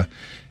Oaxaca,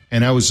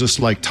 and I was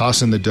just like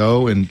tossing the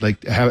dough and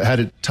like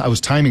had it. I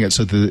was timing it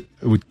so that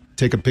it would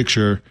take a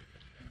picture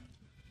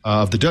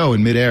of the dough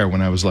in midair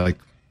when I was like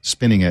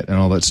spinning it and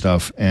all that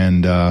stuff,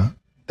 and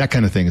that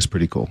kind of thing is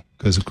pretty cool.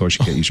 Because, of course,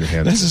 you can't use your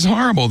hands. This is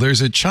horrible.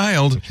 There's a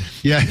child.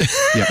 Yeah.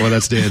 Well,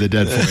 that's Day of the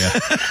Dead for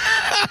you.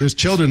 There's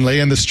children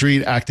laying in the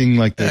street acting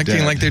like they're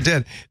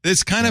dead.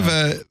 It's kind of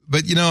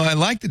but I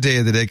like the Day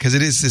of the Dead because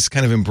it is this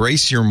kind of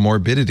embrace your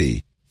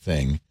morbidity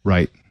thing.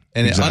 Right.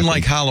 And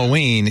unlike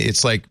Halloween,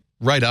 it's like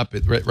right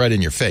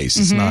in your face.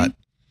 It's not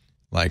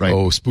like,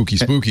 oh,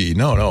 spooky.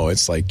 No.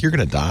 It's like you're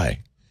going to die.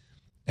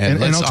 And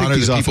let's honor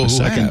the people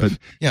who have. But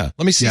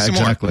let me see some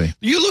more.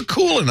 You look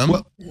cool in them.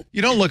 Well,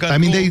 you don't look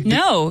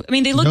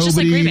uncool. They look just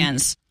like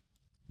Ray-Bans.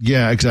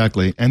 Yeah,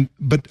 exactly.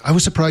 But I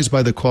was surprised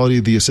by the quality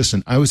of the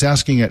assistant. I was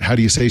asking it, how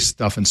do you say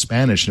stuff in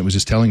Spanish? And it was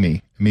just telling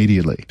me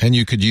immediately. And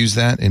you could use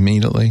that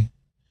immediately?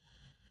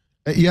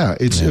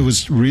 It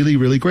was really,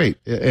 really great.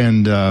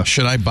 And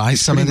should I buy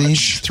some of these?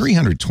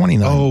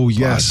 $329. Oh,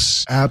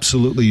 yes.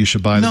 Absolutely. You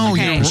should buy them.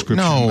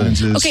 No.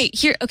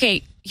 Lenses.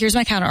 Here's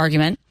my counter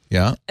argument.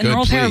 Yeah, a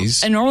normal pair.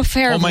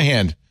 Hold my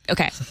hand.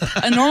 Okay,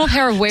 a normal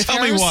pair of Wayfarers.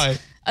 Tell me why.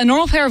 A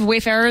normal pair of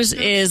Wayfarers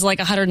is like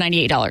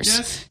 $198.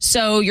 Yes.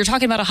 So you're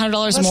talking about $100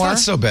 more. That's not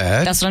so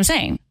bad. That's what I'm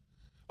saying.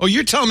 Oh,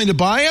 you're telling me to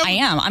buy them? I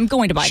am. I'm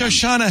going to buy them.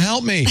 Shoshana,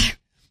 help me.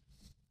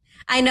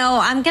 I know.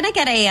 I'm going to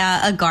get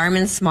a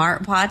Garmin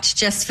smartwatch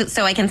just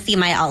so I can see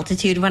my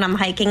altitude when I'm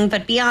hiking.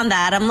 But beyond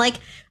that,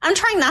 I'm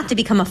trying not to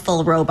become a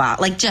full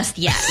robot, like just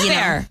yet.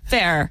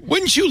 Fair.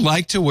 Wouldn't you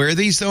like to wear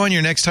these, though, on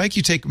your next hike?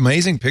 You take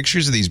amazing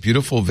pictures of these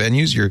beautiful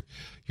venues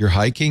you're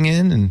hiking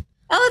in and...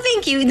 Oh,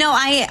 thank you. No,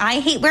 I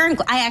hate wearing,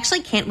 I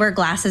actually can't wear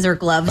glasses or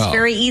gloves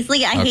very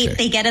easily. I hate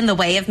they get in the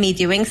way of me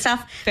doing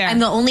stuff. Fair. I'm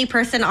the only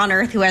person on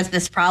earth who has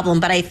this problem,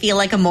 but I feel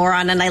like a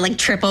moron and I like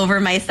trip over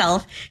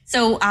myself.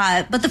 So,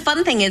 but the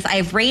fun thing is I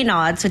have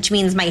Raynaud's, which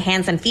means my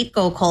hands and feet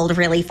go cold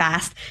really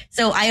fast.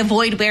 So I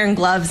avoid wearing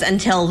gloves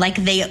until like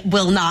they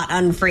will not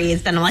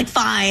unfreeze. Then I'm like,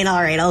 fine,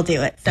 all right, I'll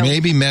do it. So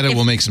maybe Meta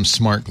will make some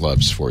smart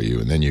gloves for you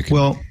and then you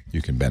can...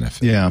 you can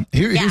benefit. Yeah.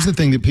 Here's the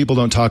thing that people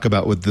don't talk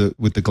about with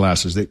the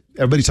glasses.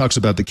 Everybody talks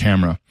about the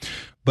camera,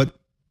 but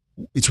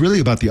it's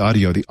really about the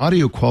audio. The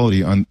audio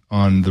quality on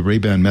the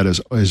Ray-Ban Metas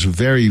is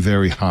very,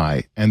 very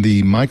high. And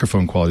the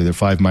microphone quality, there are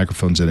 5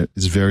 microphones in it,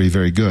 is very,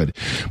 very good.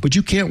 But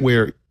you can't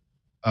wear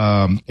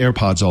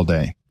AirPods all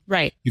day.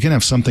 Right. You can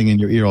have something in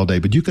your ear all day,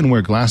 but you can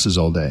wear glasses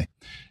all day.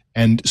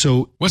 And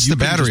so what's the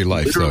battery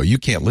life though? You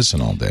can't listen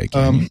all day.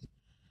 Can you?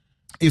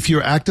 If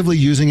you're actively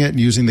using it and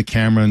using the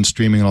camera and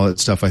streaming and all that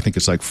stuff, I think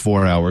it's like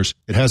 4 hours.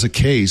 It has a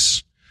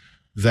case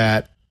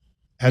that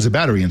has a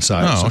battery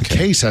inside. Oh, so okay. the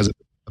case has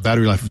a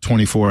battery life of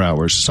 24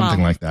 hours,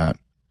 something like that.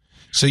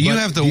 So you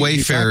have the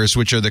Wayfarers,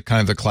 which are the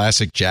kind of the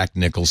classic Jack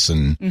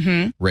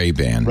Nicholson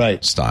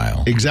Ray-Ban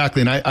style.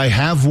 Exactly. And I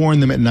have worn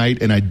them at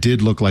night, and I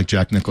did look like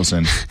Jack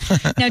Nicholson.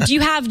 Now, do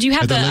you have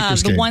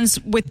the ones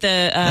with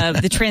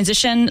the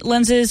transition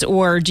lenses,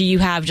 or do you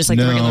have just like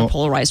the regular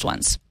polarized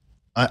ones?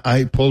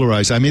 I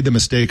polarized. I made the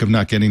mistake of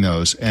not getting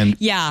those, and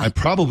I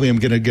probably am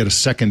going to get a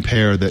second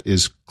pair that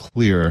is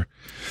clear.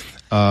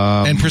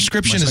 And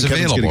prescription is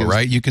available,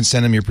 right? You can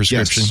send them your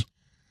prescription,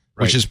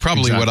 which is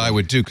probably what I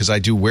would do because I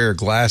do wear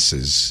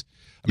glasses.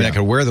 I mean, I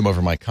could wear them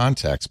over my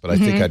contacts, but I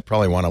think I'd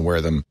probably want to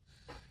wear them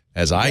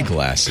as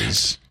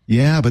eyeglasses.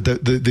 Yeah, but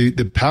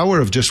the power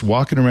of just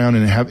walking around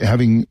and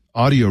having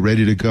audio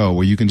ready to go,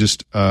 where you can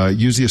just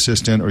use the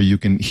assistant, or you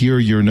can hear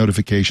your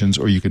notifications,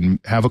 or you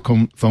can have a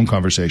phone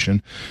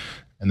conversation,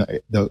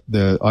 and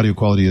the audio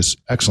quality is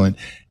excellent,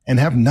 and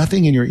have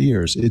nothing in your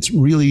ears. It's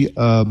really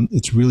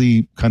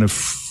kind of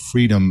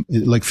freedom.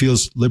 It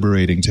feels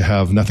liberating to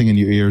have nothing in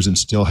your ears and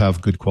still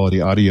have good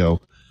quality audio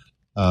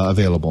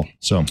available.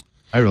 So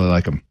I really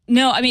like them.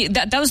 No, I mean,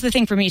 that was the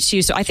thing for me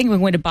too. So I think I'm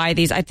going to buy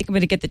these. I think I'm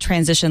going to get the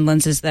transition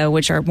lenses though,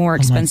 which are more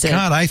expensive. Oh my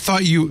God, I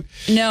thought you.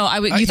 No,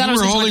 you thought I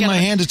was were holding my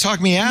hand to talk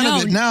me out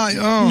of it.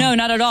 No,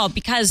 not at all.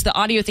 Because the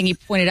audio thing you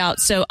pointed out.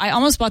 So I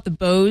almost bought the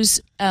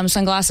Bose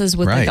sunglasses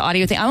with the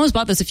audio thing. I almost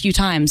bought those a few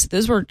times.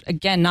 Those were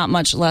again not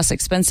much less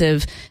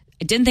expensive.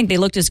 I didn't think they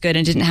looked as good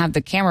and didn't have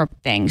the camera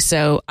thing.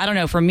 So I don't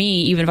know. For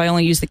me, even if I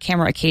only use the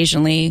camera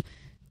occasionally,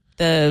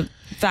 the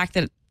fact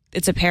that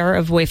it's a pair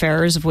of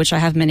Wayfarers, of which I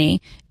have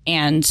many,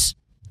 and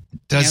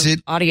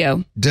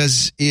audio.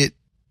 Does it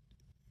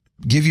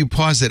give you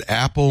pause that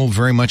Apple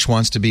very much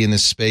wants to be in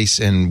this space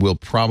and will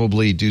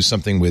probably do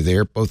something with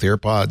both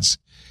AirPods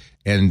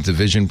and the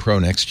Vision Pro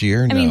next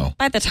year? I mean,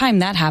 by the time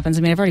that happens,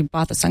 I mean, I've already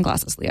bought the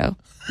sunglasses, Leo.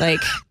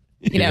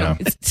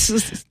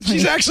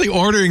 She's actually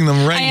ordering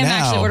them right now. I am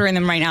actually ordering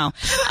them right now.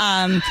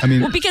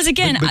 Because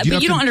again, but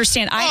you don't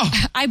understand.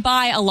 I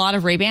buy a lot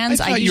of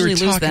Ray-Bans. I usually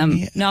lose them.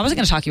 No, I wasn't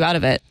going to talk you out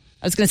of it.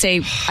 I was going to say,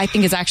 I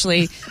think it's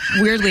actually,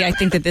 weirdly, I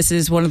think that this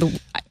is one of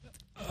the,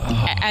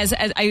 as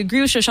I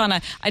agree with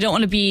Shoshana, I don't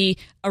want to be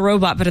a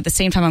robot, but at the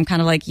same time, I'm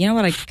kind of like, you know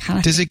what, I kind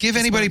of. Does it give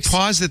anybody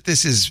pause that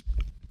this is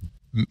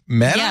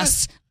meta?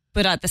 Yes,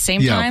 but at the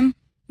same time,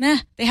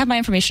 they have my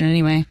information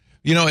anyway.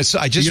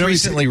 I just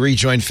recently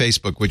rejoined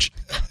Facebook, which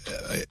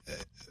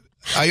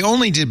I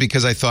only did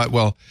because I thought,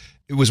 well,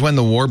 it was when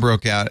the war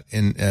broke out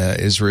in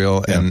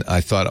Israel, and I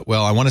thought,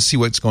 well, I want to see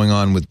what's going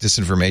on with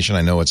disinformation.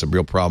 I know it's a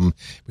real problem.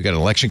 We got an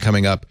election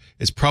coming up.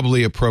 It's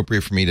probably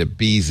appropriate for me to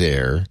be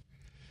there.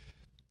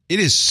 It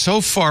is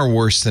so far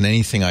worse than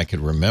anything I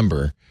could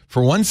remember.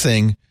 For one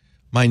thing,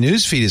 my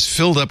newsfeed is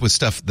filled up with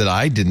stuff that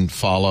I didn't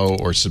follow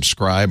or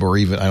subscribe or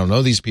even, I don't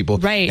know these people.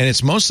 Right. And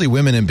it's mostly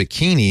women in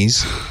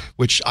bikinis,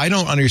 which I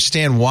don't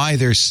understand why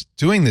they're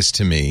doing this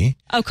to me.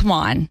 Oh, come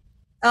on.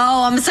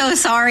 Oh, I'm so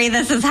sorry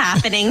this is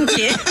happening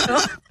to you.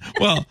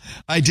 Well,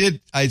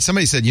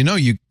 somebody said, you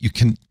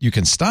can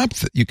stop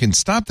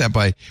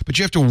that but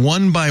you have to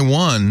one by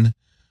one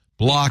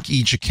block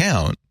each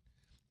account.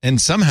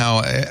 And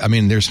somehow, I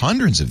mean, there's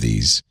hundreds of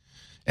these.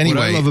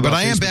 Anyway, but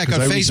I am back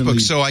on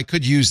Facebook, so I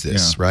could use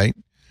this, right?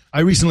 I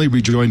recently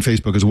rejoined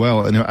Facebook as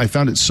well, and I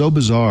found it so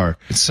bizarre.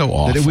 It's so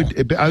awful.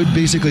 That I would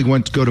basically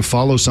go to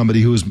follow somebody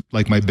who was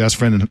like my best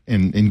friend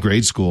in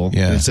grade school.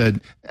 Yeah. And it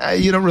said,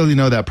 you don't really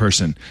know that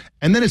person.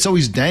 And then it's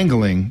always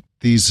dangling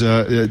this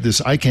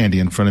eye candy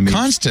in front of me.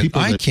 Constant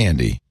eye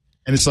candy.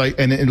 And it's like,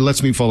 and it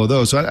lets me follow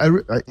those.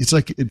 So it's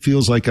like, it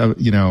feels like,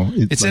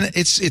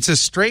 it's a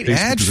straight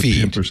ad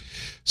feed.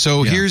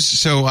 So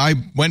so I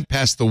went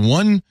past the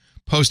one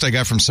post I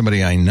got from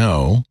somebody I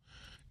know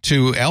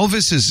to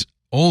Elvis's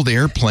old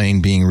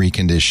airplane being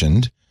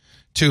reconditioned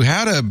to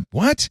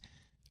what?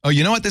 Oh,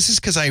 you know what? This is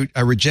because I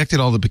rejected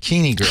all the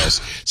bikini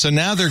girls. So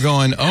now they're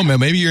going, oh,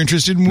 maybe you're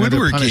interested in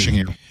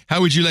woodworking.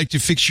 How would you like to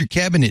fix your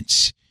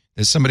cabinets?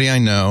 There's somebody I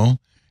know.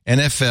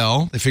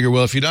 NFL. They figure,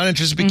 well, if you're not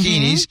interested in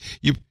bikinis,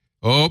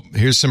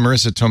 here's some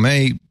Marissa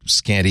Tomei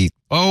scanty.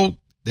 Oh,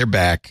 they're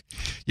back.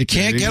 You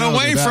can't get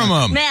away from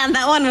them. Man,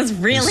 that one was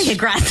really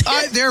aggressive.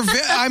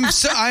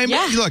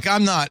 Look,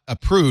 I'm not a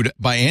prude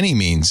by any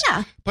means,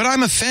 but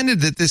I'm offended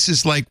that this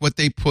is like what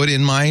they put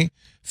in my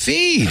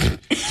feed.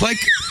 Like,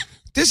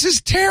 this is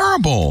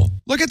terrible.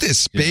 Look at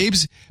this.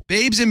 Babes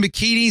in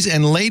bikinis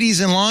and ladies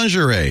in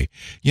lingerie.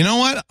 You know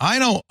what? I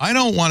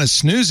don't want to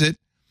snooze it.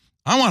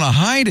 I want to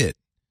hide it.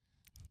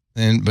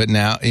 But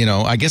now,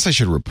 I guess I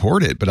should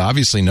report it, but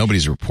obviously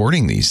nobody's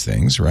reporting these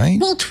things, right?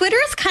 Well,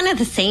 Twitter's kind of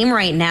the same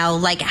right now.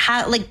 Like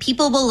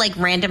people will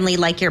randomly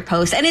like your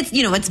post, and it's,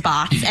 it's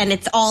bots, and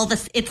it's all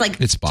this, it's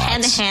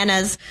bots. 10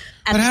 Hannahs.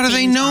 But how do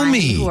they know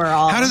me?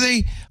 How do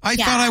they, I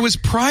thought I was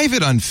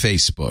private on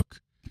Facebook.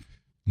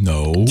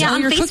 No. Yeah,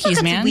 on Facebook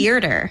it's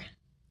weirder.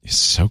 It's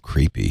so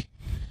creepy.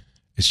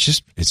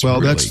 It's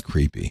really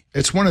creepy.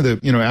 It's one of the,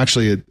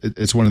 actually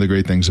it's one of the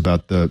great things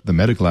about the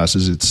Meta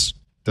glasses. It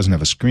doesn't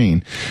have a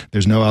screen.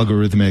 There's no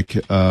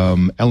algorithmic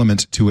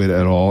element to it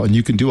at all. And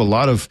you can do a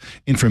lot of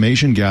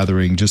information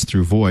gathering just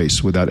through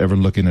voice without ever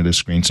looking at a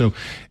screen. So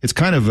it's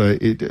kind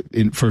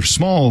of for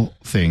small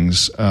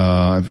things,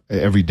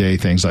 everyday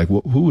things like,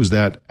 who was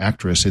that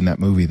actress in that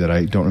movie that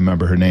I don't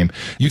remember her name?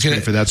 You can,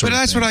 for that sort of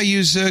that's thing. What I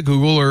use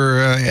Google or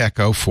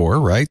Echo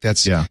for, right?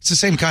 It's the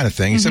same kind of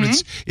thing,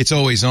 except it's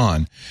always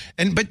on.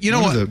 But you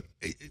know what?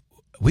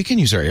 We can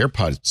use our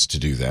AirPods to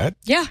do that.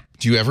 Yeah.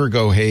 Do you ever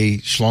go, hey,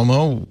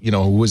 Shlomo,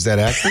 who was that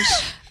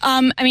actress?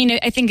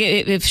 I think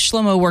if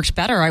Shlomo worked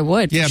better, I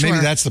would. Yeah, maybe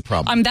that's the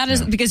problem. That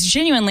is because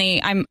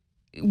genuinely,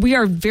 we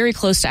are very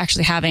close to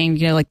actually having,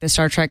 like the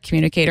Star Trek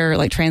communicator,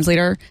 like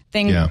translator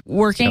thing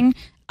working.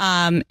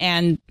 Yep.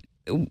 And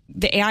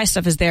the AI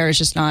stuff is there. It's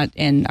just not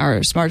in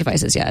our smart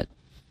devices yet.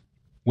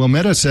 Well,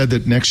 Meta said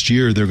that next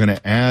year they're going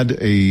to add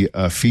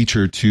a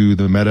feature to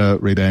the Meta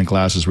Ray-Ban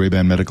glasses,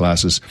 Ray-Ban Meta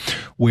glasses,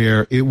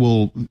 where it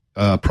will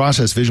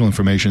process visual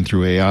information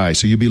through AI.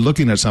 So you'll be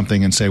looking at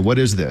something and say, "What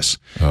is this?"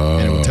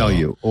 And it will tell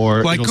you.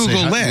 Or like Google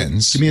say,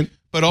 Lens.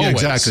 But always,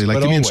 exactly. Like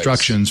give me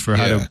instructions for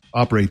how to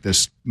operate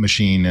this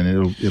machine,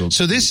 and it'll.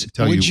 So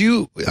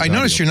I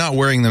noticed you're not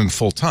wearing them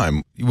full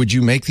time. Would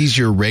you make these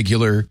your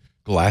regular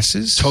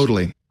glasses?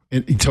 Totally.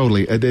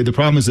 Totally. The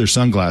problem is they're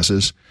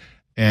sunglasses.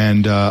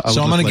 And so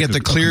I'm going to get the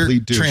clear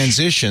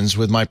transitions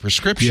with my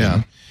prescription.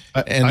 Yeah.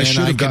 And I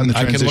should have gotten the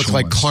transition. I can look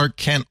like Clark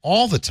Kent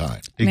all the time.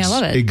 I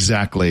love it.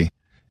 Exactly.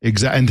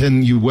 And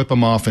then you whip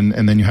them off, and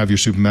then you have your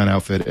Superman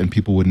outfit, and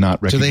people would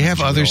not recognize. Do they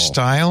have other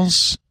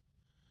styles?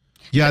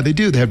 Yeah, they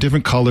do. They have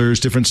different colors,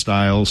 different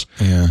styles.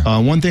 Yeah.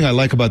 One thing I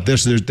like about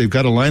this, they've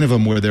got a line of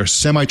them where they're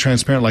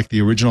semi-transparent, like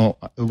the original,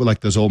 like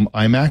those old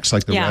iMacs,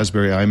 like the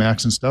Raspberry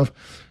iMacs and stuff.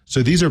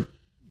 So these are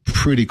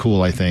pretty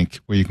cool, I think,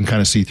 where you can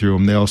kind of see through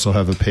them. They also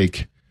have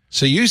opaque.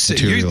 So you say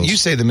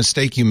the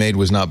mistake you made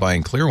was not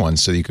buying clear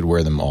ones, so you could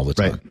wear them all the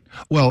time. Right.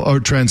 Well,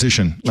 or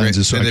transition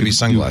lenses, so they'd be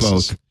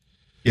sunglasses. Both.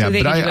 Yeah,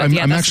 so but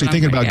I'm actually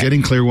thinking about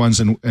getting clear ones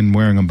and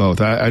wearing them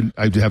both. I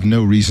have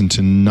no reason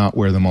to not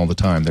wear them all the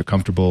time. They're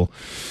comfortable.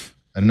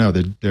 I don't know.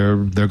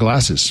 They're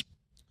glasses.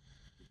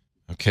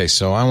 Okay,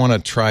 so I want to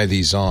try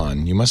these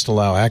on. You must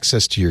allow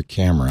access to your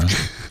camera.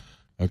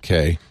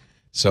 Okay,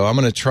 so I'm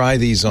going to try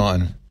these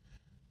on.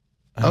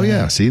 Oh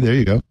yeah, see, there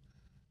you go.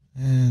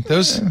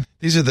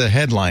 These are the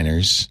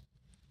headliners.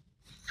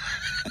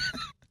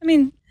 I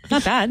mean,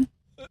 not bad.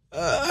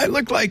 I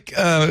look like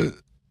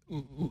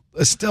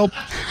Estelle.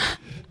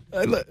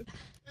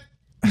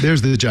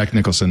 There's the Jack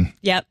Nicholson.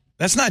 Yep.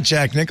 That's not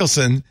Jack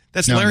Nicholson.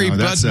 That's Larry Bud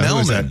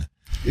Melman.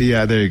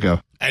 Yeah, there you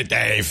go. Hey,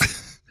 Dave.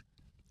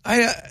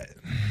 I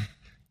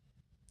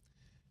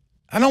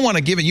don't want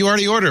to give it. You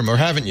already ordered them, or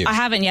haven't you? I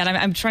haven't yet.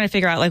 I'm trying to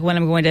figure out when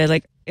I'm going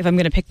to if I'm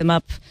going to pick them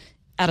up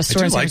at a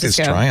store in San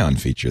Francisco. I do like this try-on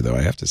feature, though.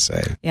 I have to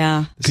say.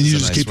 Yeah. Can you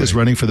just keep this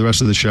running for the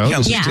rest of the show?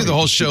 Yeah, do the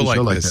whole show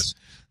like this.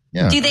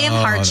 Yeah. Do they have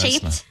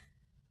heart-shaped?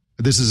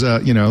 This is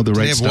the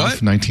right stuff.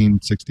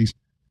 1960s.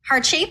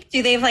 Heart-shaped?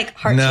 Do they have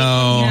heart-shaped?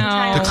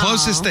 No. The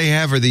closest they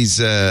have are these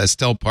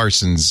Estelle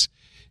Parsons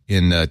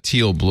in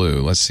teal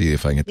blue. Let's see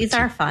if I can get these.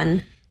 Are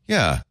fun.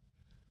 Yeah.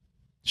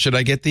 Should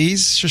I get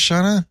these,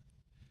 Shoshana?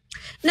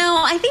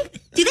 No, I think.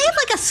 Do they have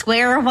a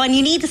square one?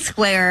 You need a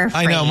square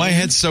frame. I know my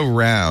head's so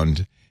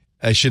round.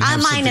 I should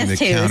have something mine is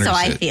that too, so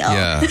I it. feel.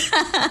 Yeah.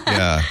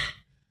 Yeah.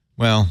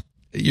 Well,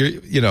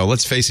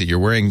 let's face it. You're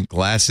wearing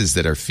glasses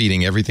that are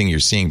feeding everything you're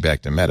seeing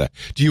back to Meta.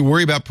 Do you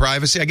worry about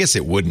privacy? I guess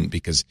it wouldn't,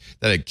 because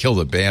that'd kill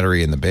the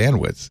battery and the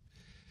bandwidth.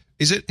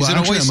 Is it?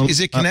 Is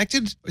it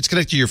connected? It's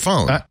connected to your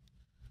phone.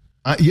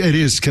 Yeah, it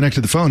is connected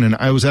to the phone, and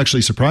I was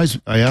actually surprised.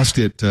 I asked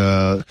it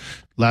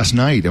last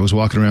night. I was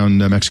walking around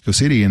Mexico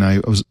City, and I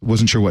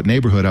wasn't sure what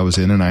neighborhood I was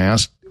in, and I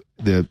asked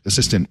the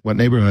assistant what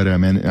neighborhood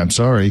I'm in. I'm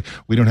sorry,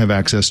 we don't have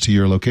access to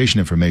your location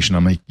information.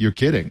 I'm like, you're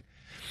kidding.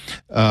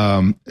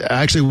 I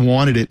actually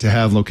wanted it to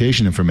have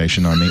location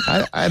information on me.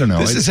 I don't know.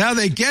 This is how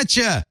they get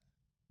you.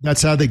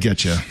 That's how they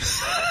get you.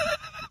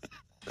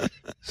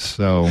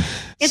 So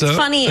it's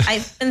funny.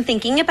 I've been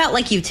thinking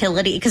about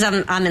utility, because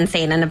I'm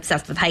insane and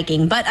obsessed with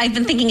hiking, but I've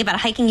been thinking about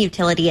hiking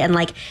utility,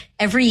 and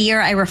every year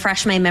I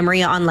refresh my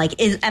memory on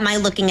am I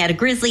looking at a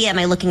grizzly? Am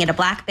I looking at a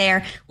black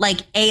bear?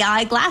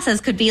 AI glasses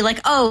could be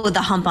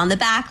the hump on the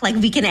back.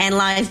 We can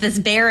analyze this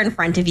bear in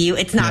front of you.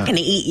 It's not going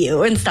to eat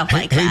you and stuff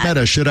like that. Hey,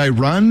 Meta, should I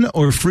run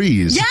or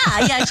freeze?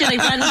 Yeah. Should I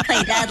run and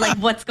play dead?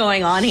 What's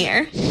going on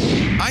here?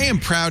 I am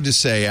proud to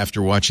say,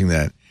 after watching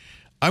that,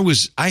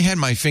 I had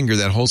my finger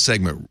that whole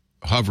segment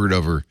hovered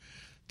over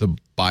the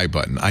buy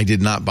button. I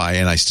did not buy,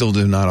 and I still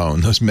do not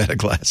own those Meta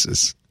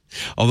glasses.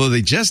 Although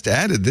they just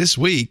added this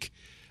week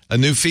a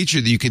new feature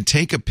that you can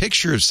take a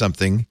picture of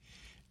something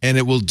and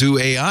it will do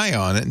AI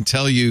on it and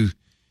tell you,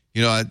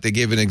 they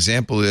gave an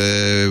example,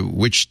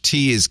 which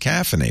tea is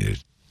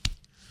caffeinated.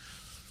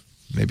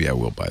 Maybe I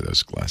will buy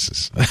those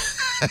glasses.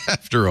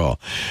 After all,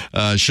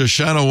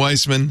 Shoshana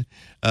Weissman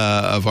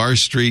of R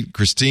Street,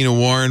 Christina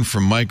Warren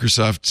from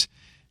Microsoft,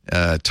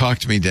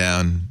 talked me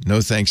down.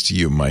 No thanks to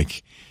you,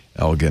 Mike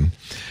Elgin.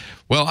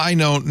 Well, I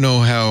don't know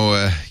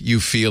how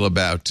you feel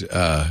about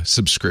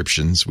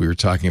subscriptions. We were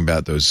talking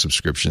about those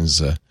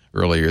subscriptions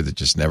earlier that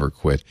just never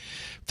quit.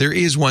 There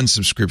is one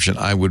subscription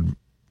I would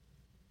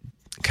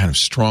kind of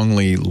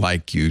strongly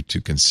like you to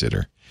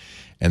consider,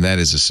 and that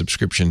is a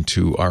subscription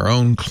to our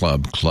own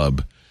Club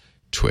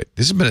Twit.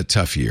 This has been a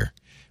tough year.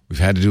 We've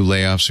had to do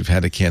layoffs. We've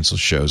had to cancel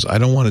shows. I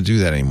don't want to do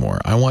that anymore.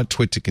 I want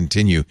Twit to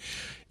continue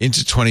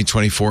into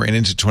 2024 and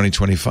into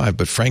 2025.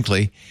 But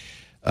frankly,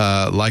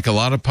 like a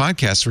lot of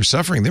podcasts, we're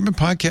suffering. There have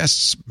been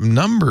podcasts,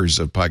 numbers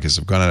of podcasts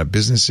have gone out of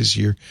business this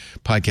year,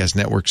 podcast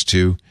networks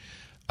too.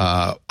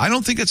 I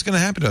don't think it's going to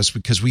happen to us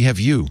because we have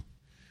you.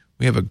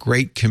 We have a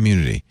great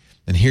community.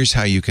 And here's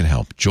how you can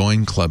help.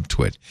 Join Club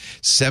Twit.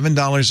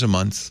 $7 a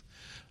month,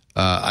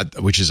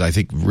 which is, I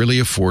think, really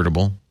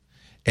affordable.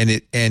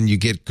 And you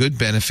get good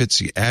benefits,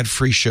 you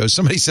ad-free shows.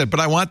 Somebody said, but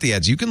I want the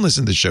ads. You can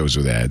listen to shows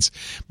with ads,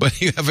 but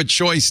you have a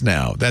choice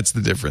now. That's the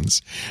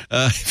difference.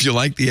 If you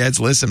like the ads,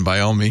 listen, by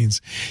all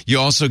means. You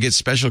also get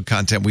special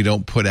content we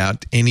don't put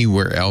out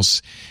anywhere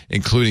else,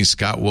 including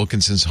Scott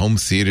Wilkinson's Home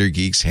Theater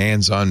Geeks,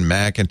 Hands on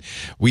Mac, and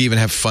we even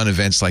have fun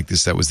events like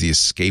this. That was the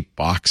Escape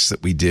Box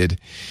that we did.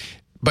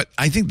 But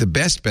I think the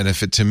best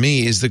benefit to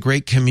me is the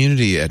great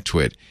community at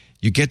Twit.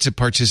 You get to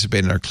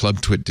participate in our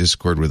Club Twit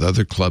Discord with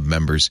other club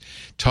members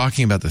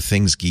talking about the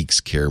things geeks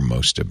care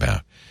most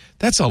about.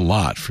 That's a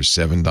lot for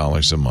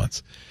 $7 a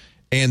month.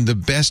 And the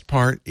best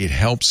part, it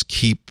helps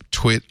keep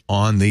Twit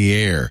on the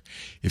air.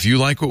 If you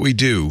like what we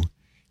do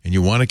and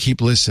you want to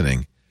keep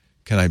listening,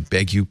 can I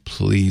beg you,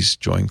 please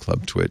join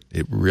Club Twit?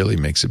 It really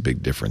makes a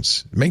big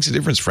difference. It makes a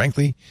difference,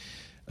 frankly,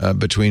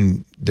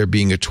 between there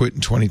being a Twit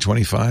in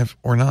 2025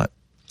 or not.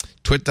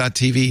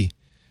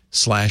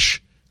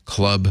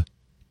 Twit.tv/Club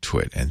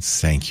Twit, and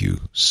thank you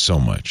so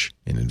much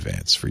in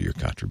advance for your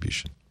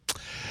contribution.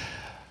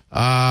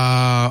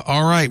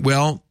 All right,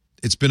 well,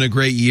 it's been a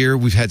great year.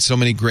 We've had so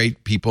many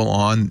great people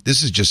on.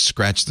 This has just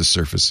scratched the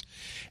surface.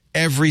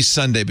 Every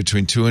Sunday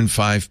between 2 and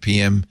 5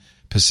 p.m.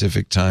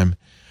 Pacific time,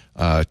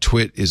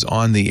 Twit is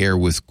on the air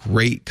with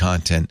great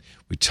content.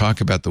 We talk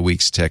about the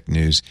week's tech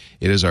news.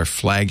 It is our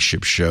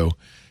flagship show,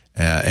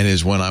 and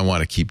is one I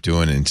want to keep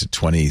doing into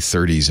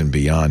 2030s and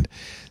beyond.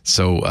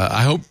 So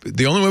I hope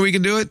the only way we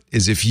can do it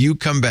is if you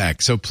come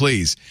back. So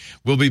please,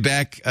 we'll be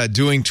back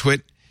doing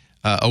Twit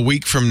a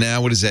week from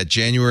now. What is that?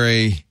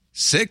 January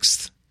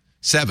 6th?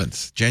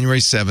 7th. January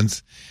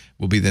 7th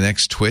will be the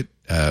next Twit.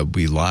 We'll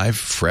be live,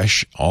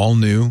 fresh, all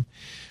new.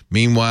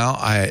 Meanwhile,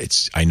 I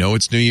know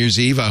it's New Year's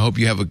Eve. I hope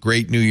you have a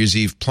great New Year's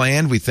Eve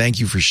planned. We thank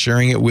you for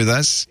sharing it with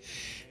us.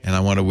 And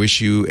I want to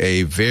wish you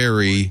a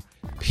very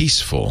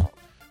peaceful,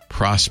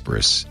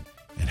 prosperous,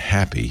 and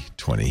happy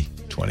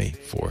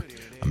 2024.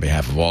 On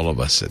behalf of all of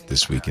us at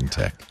This Week in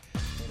Tech,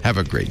 have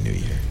a great new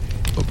year.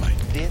 Bye-bye.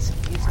 This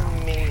is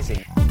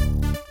amazing.